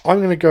 I'm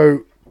going to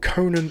go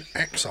Conan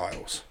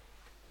Exiles.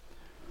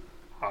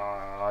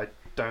 I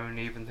don't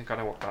even think I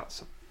know what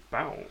that's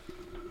about.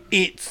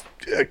 It's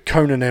a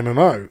Conan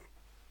MMO.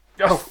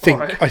 Oh,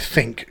 I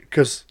think,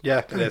 because...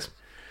 Yeah, it is.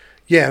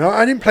 Yeah, and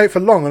I didn't play it for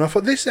long, and I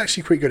thought, this is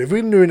actually pretty good. If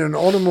we're doing an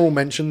honourable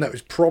mention that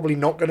was probably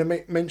not going to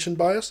be mentioned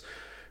by us,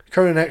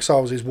 Conan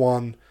Exiles is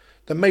one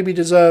that maybe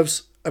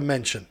deserves a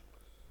mention.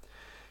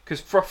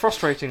 Because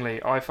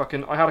frustratingly, I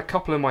had a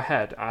couple in my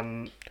head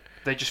and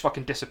they just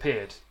fucking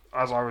disappeared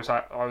as I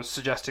was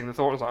suggesting the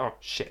thought. I was like, oh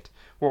shit,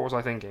 what was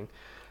I thinking?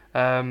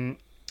 So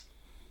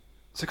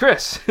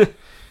Chris,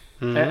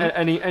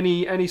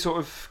 any sort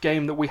of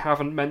game that we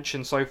haven't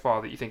mentioned so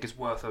far that you think is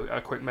worth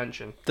a quick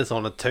mention?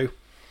 Dishonored 2.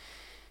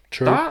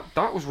 True.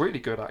 That was really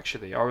good,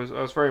 actually. I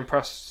was very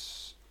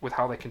impressed with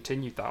how they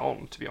continued that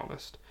on, to be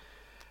honest.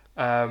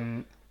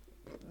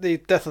 The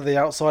Death of the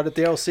Outsider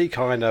DLC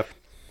kind of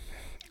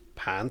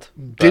panned.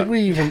 Did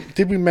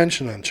we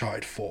mention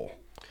Uncharted 4?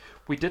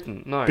 We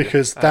didn't, no.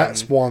 Because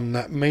that's one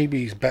that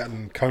maybe is better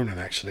than Conan,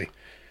 actually.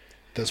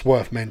 That's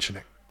worth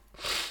mentioning.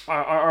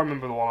 I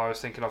remember the one I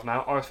was thinking of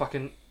now. I was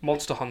fucking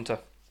Monster Hunter.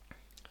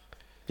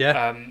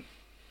 Yeah.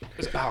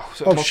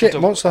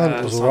 Monster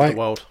Hunter was alright.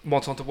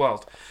 Monster Hunter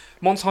World.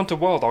 Monster Hunter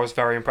World I was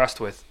very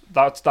impressed with.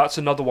 That's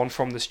another one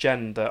from this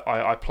gen that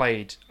I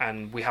played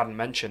and we hadn't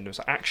mentioned. It was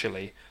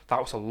actually, that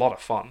was a lot of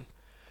fun.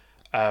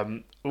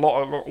 A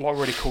lot of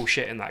really cool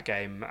shit in that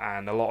game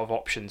and a lot of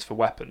options for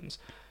weapons.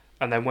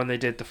 And then when they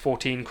did the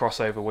 14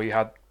 crossover where you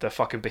had the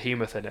fucking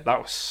behemoth in it,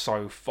 that was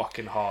so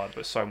fucking hard,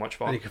 but so much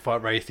fun. And you could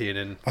fight Raytheon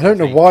in... I don't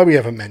know why we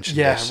haven't mentioned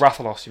this. Yeah,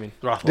 Rathalos, you mean.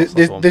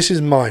 Rathalos, this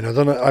is mine. I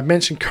don't know. I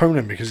mentioned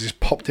Conan because it's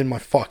popped in my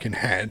fucking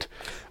head.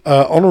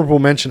 Honourable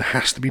mention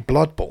has to be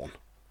Bloodborne.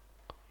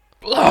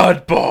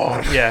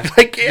 Bloodborne! Yeah.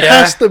 Like, it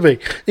has to be.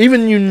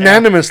 Even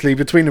unanimously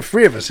between the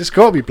 3 of us, it's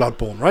got to be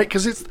Bloodborne, right?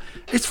 Because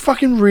it's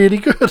fucking really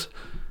good.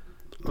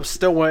 I'm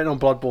still waiting on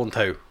Bloodborne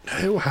 2.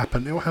 It will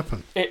happen.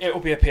 It'll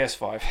be a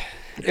PS5.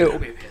 It'll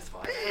be a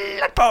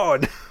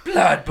PS5.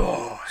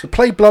 Bloodborne! So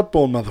play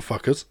Bloodborne,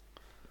 motherfuckers.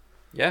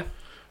 Yeah.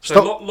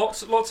 So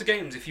lots of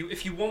games.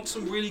 If you want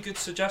some really good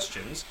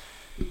suggestions,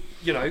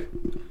 you know,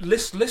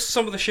 list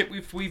some of the shit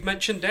we've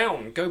mentioned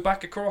down. Go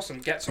back across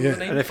and get some of the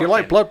names. And if you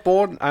like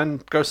Bloodborne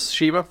and Ghost of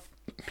Tsushima,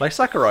 play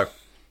Sekiro.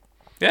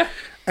 Yeah.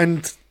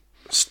 And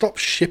stop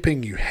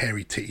shipping, you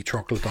hairy titty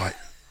troglodyte.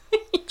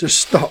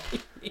 Just stop.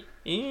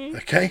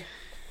 Okay?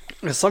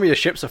 Some of your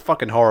ships are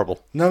fucking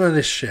horrible. None of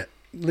this shit.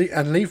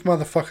 And leave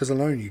motherfuckers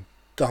alone, you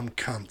dumb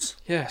cunts.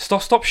 Yeah,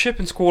 stop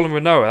shipping Squall and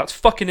Renoa. That's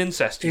fucking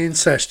incest.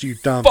 Incest, you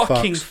dumb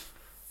fucking fucks.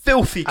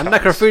 Filthy And cunts.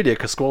 necrophilia,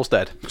 because Squall's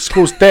dead.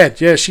 Squall's dead.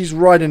 Yeah, she's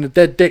riding a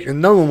dead dick,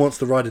 and no one wants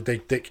to ride a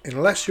dead dick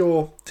unless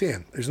you're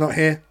Tian, who's not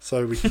here,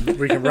 so we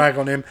can rag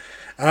on him.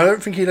 And I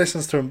don't think he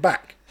listens to him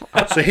back.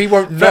 So he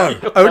won't know.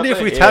 Only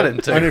if we tell him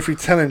to. Only if we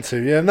tell him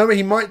to. Yeah, no,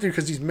 he might do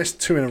because he's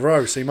missed 2 in a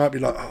row. So he might be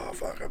like, oh,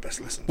 fuck, I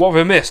best listen. What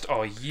have I missed?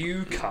 Oh,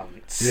 you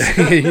cunts.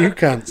 Yeah, you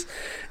cunts.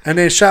 And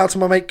then shout out to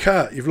my mate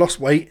Kurt. You've lost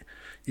weight.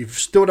 You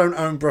still don't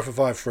own Breath of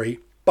Fire 3,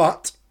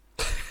 but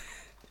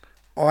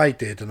I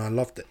did and I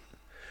loved it.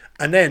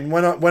 And then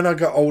when I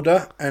got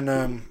older and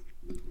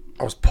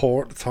I was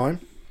poor at the time,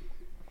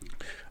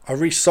 I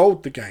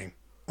resold the game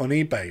on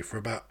eBay for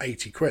about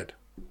 80 quid.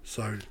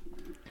 So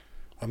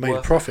I made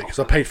a profit because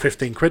I paid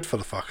 15 quid for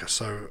the fucker,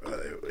 so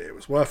it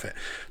was worth it.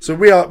 So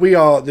we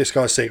are This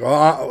Guy's Sick.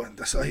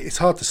 It's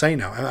hard to say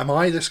now. Am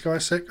I This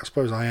Guy's Sick? I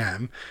suppose I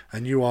am.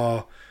 And you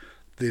are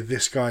the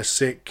This Guy's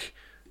Sick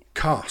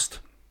cast.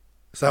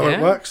 Is that how it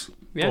works?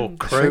 Yeah. Or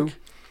crew.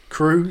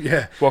 Crew,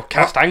 yeah. Well,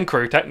 cast and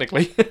crew,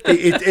 technically.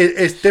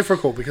 It's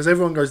difficult because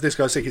everyone goes, This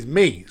Guy's Sick is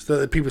me. So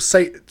that people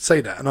say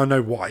that, and I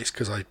know why. It's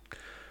because I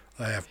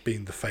have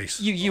been the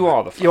face. You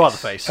are the face. You are the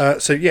face.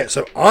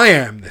 So I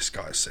am This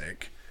Guy's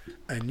Sick,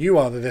 and you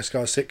are the This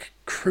Guy's Sick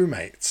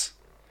crewmates.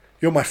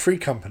 You're my free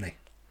company.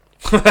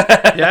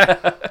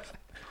 Yeah.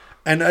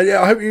 And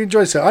I hope you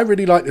enjoyed it. I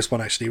really like this one,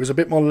 actually. It was a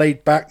bit more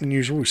laid back than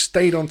usual. We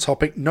stayed on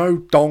topic. No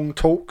dong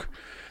talk.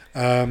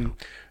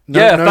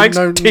 Thanks,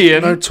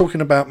 Tian. No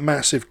talking about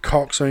massive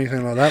cocks or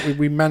anything like that.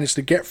 We managed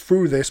to get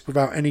through this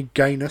without any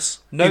gayness.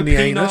 No in the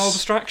penile anus.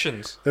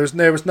 distractions. There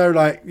was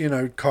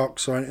no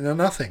cocks or anything.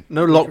 Nothing.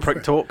 No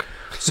lockpick talk.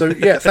 So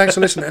yeah, thanks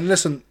for listening. And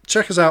listen,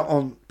 check us out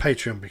on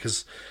Patreon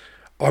because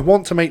I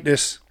want to make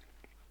this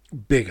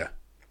bigger.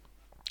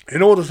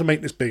 In order to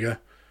make this bigger,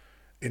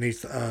 it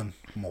needs to earn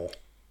more.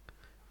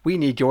 We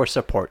need your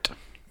support.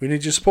 We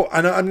need your support.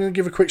 And I'm going to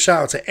give a quick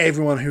shout out to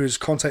everyone who has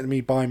contacted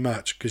me buying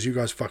merch because you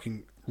guys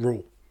fucking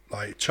rule.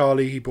 Like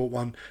Charlie, he bought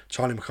one.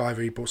 Charlie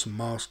McIver, he bought some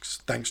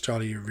masks. Thanks,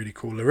 Charlie, you're really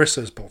cool.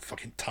 Larissa's bought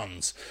fucking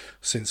tons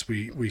since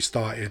we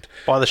started.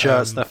 Buy the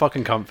shirts, they're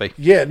fucking comfy.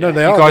 Yeah, no,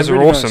 they are. You guys are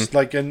really awesome. Nice.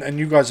 Like, and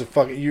you guys are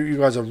fucking. You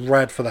guys are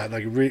rad for that.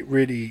 Like,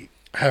 really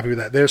happy with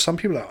that. There are some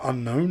people that are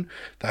unknown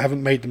that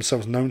haven't made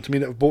themselves known to me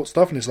that have bought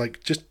stuff, and it's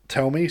like, just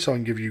tell me so I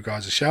can give you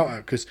guys a shout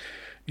out because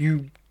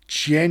you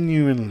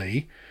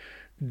genuinely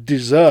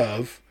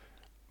deserve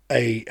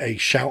a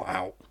shout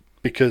out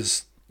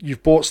because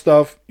you've bought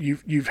stuff,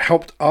 you've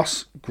helped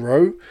us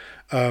grow.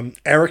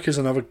 Eric is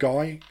another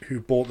guy who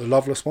bought the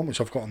Loveless one, which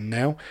I've got on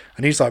now,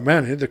 and he's like,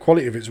 man, the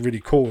quality of it's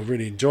really cool. I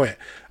really enjoy it.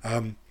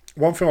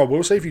 One thing I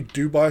will say, if you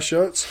do buy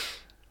shirts,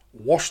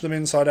 wash them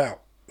inside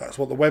out. That's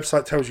what the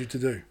website tells you to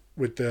do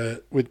with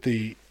the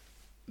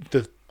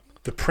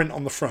print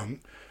on the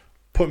front.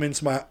 Put them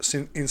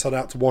inside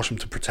out to wash them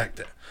to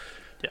protect it.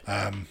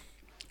 Yeah.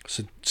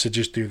 So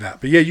just do that.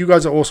 But yeah, you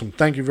guys are awesome.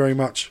 Thank you very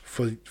much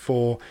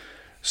for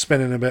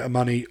spending a bit of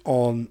money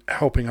on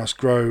helping us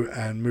grow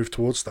and move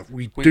towards stuff.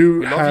 We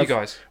love you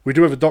guys. We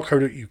do have a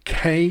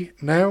 .co.uk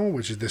now,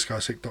 which is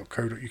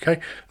thisguysick.co.uk.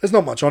 There's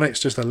not much on it. It's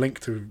just a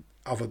link to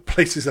other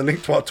places, a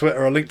link to our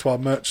Twitter, a link to our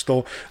merch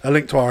store, a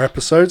link to our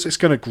episodes. It's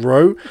going to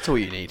grow. That's all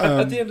you need.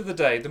 At the end of the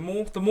day, the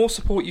more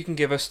support you can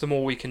give us, the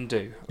more we can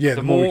do. Yeah,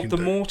 the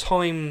more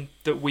time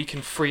that we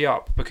can free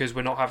up because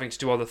we're not having to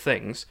do other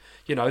things.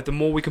 The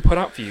more we can put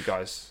out for you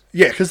guys.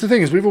 Yeah, because the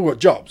thing is, we've all got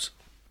jobs.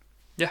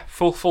 Yeah,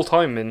 full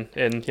time in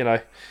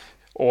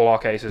all our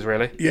cases,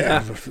 really.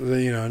 Yeah.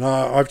 And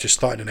I've just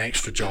started an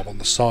extra job on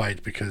the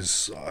side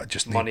because I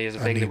just need money is a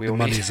thing that we all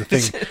money need. is a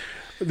thing.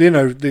 But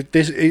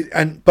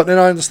then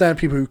I understand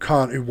people who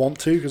want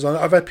to, because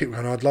I've had people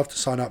going, I'd love to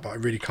sign up, but I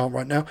really can't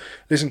right now.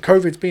 Listen,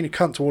 COVID's been a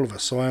cunt to all of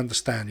us, so I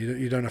understand.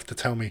 You don't have to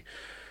tell me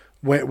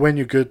when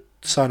you're good,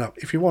 sign up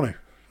if you want to.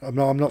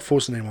 I'm not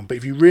forcing anyone, but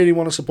if you really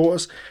want to support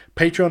us,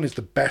 Patreon is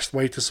the best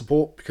way to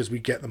support because we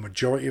get the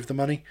majority of the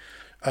money.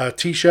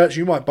 T-shirts,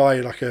 you might buy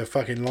like a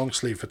fucking long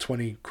sleeve for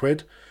 20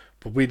 quid,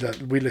 but we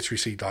literally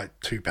see like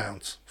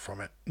 £2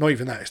 from it. Not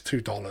even that, it's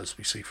 $2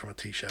 we see from a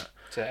T-shirt.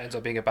 So it ends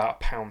up being about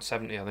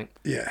 £1.70, I think.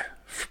 Yeah,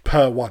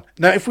 per one.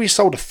 Now, if we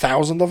sold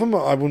 1,000 of them,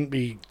 I wouldn't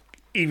be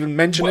even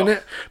mentioning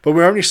it. But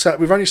we've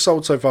only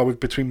sold so far with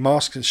between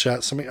masks and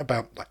shirts something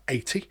about like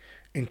 80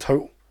 in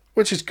total,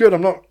 which is good.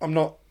 I'm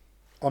not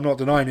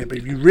denying it. But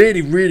if you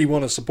really, really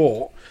want to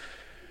support,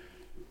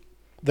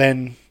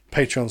 then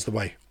Patreon's the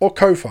way, or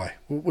Ko-Fi.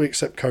 We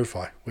accept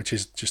Ko-Fi, which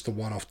is just a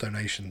one-off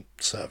donation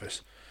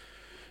service.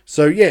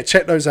 So yeah,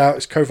 check those out.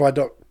 It's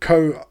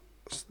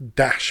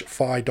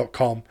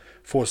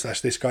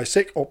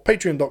ko-fi.com/thisguysick or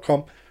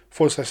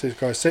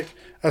patreon.com/thisguysick.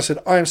 As I said,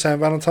 I am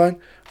Sam Valentine.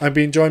 I'm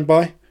being joined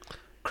by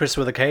Chris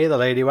with a K, the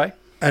lady way,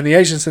 and the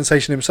Asian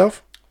sensation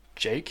himself,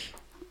 Jake.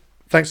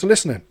 Thanks for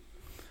listening.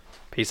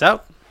 Peace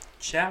out.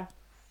 Ciao.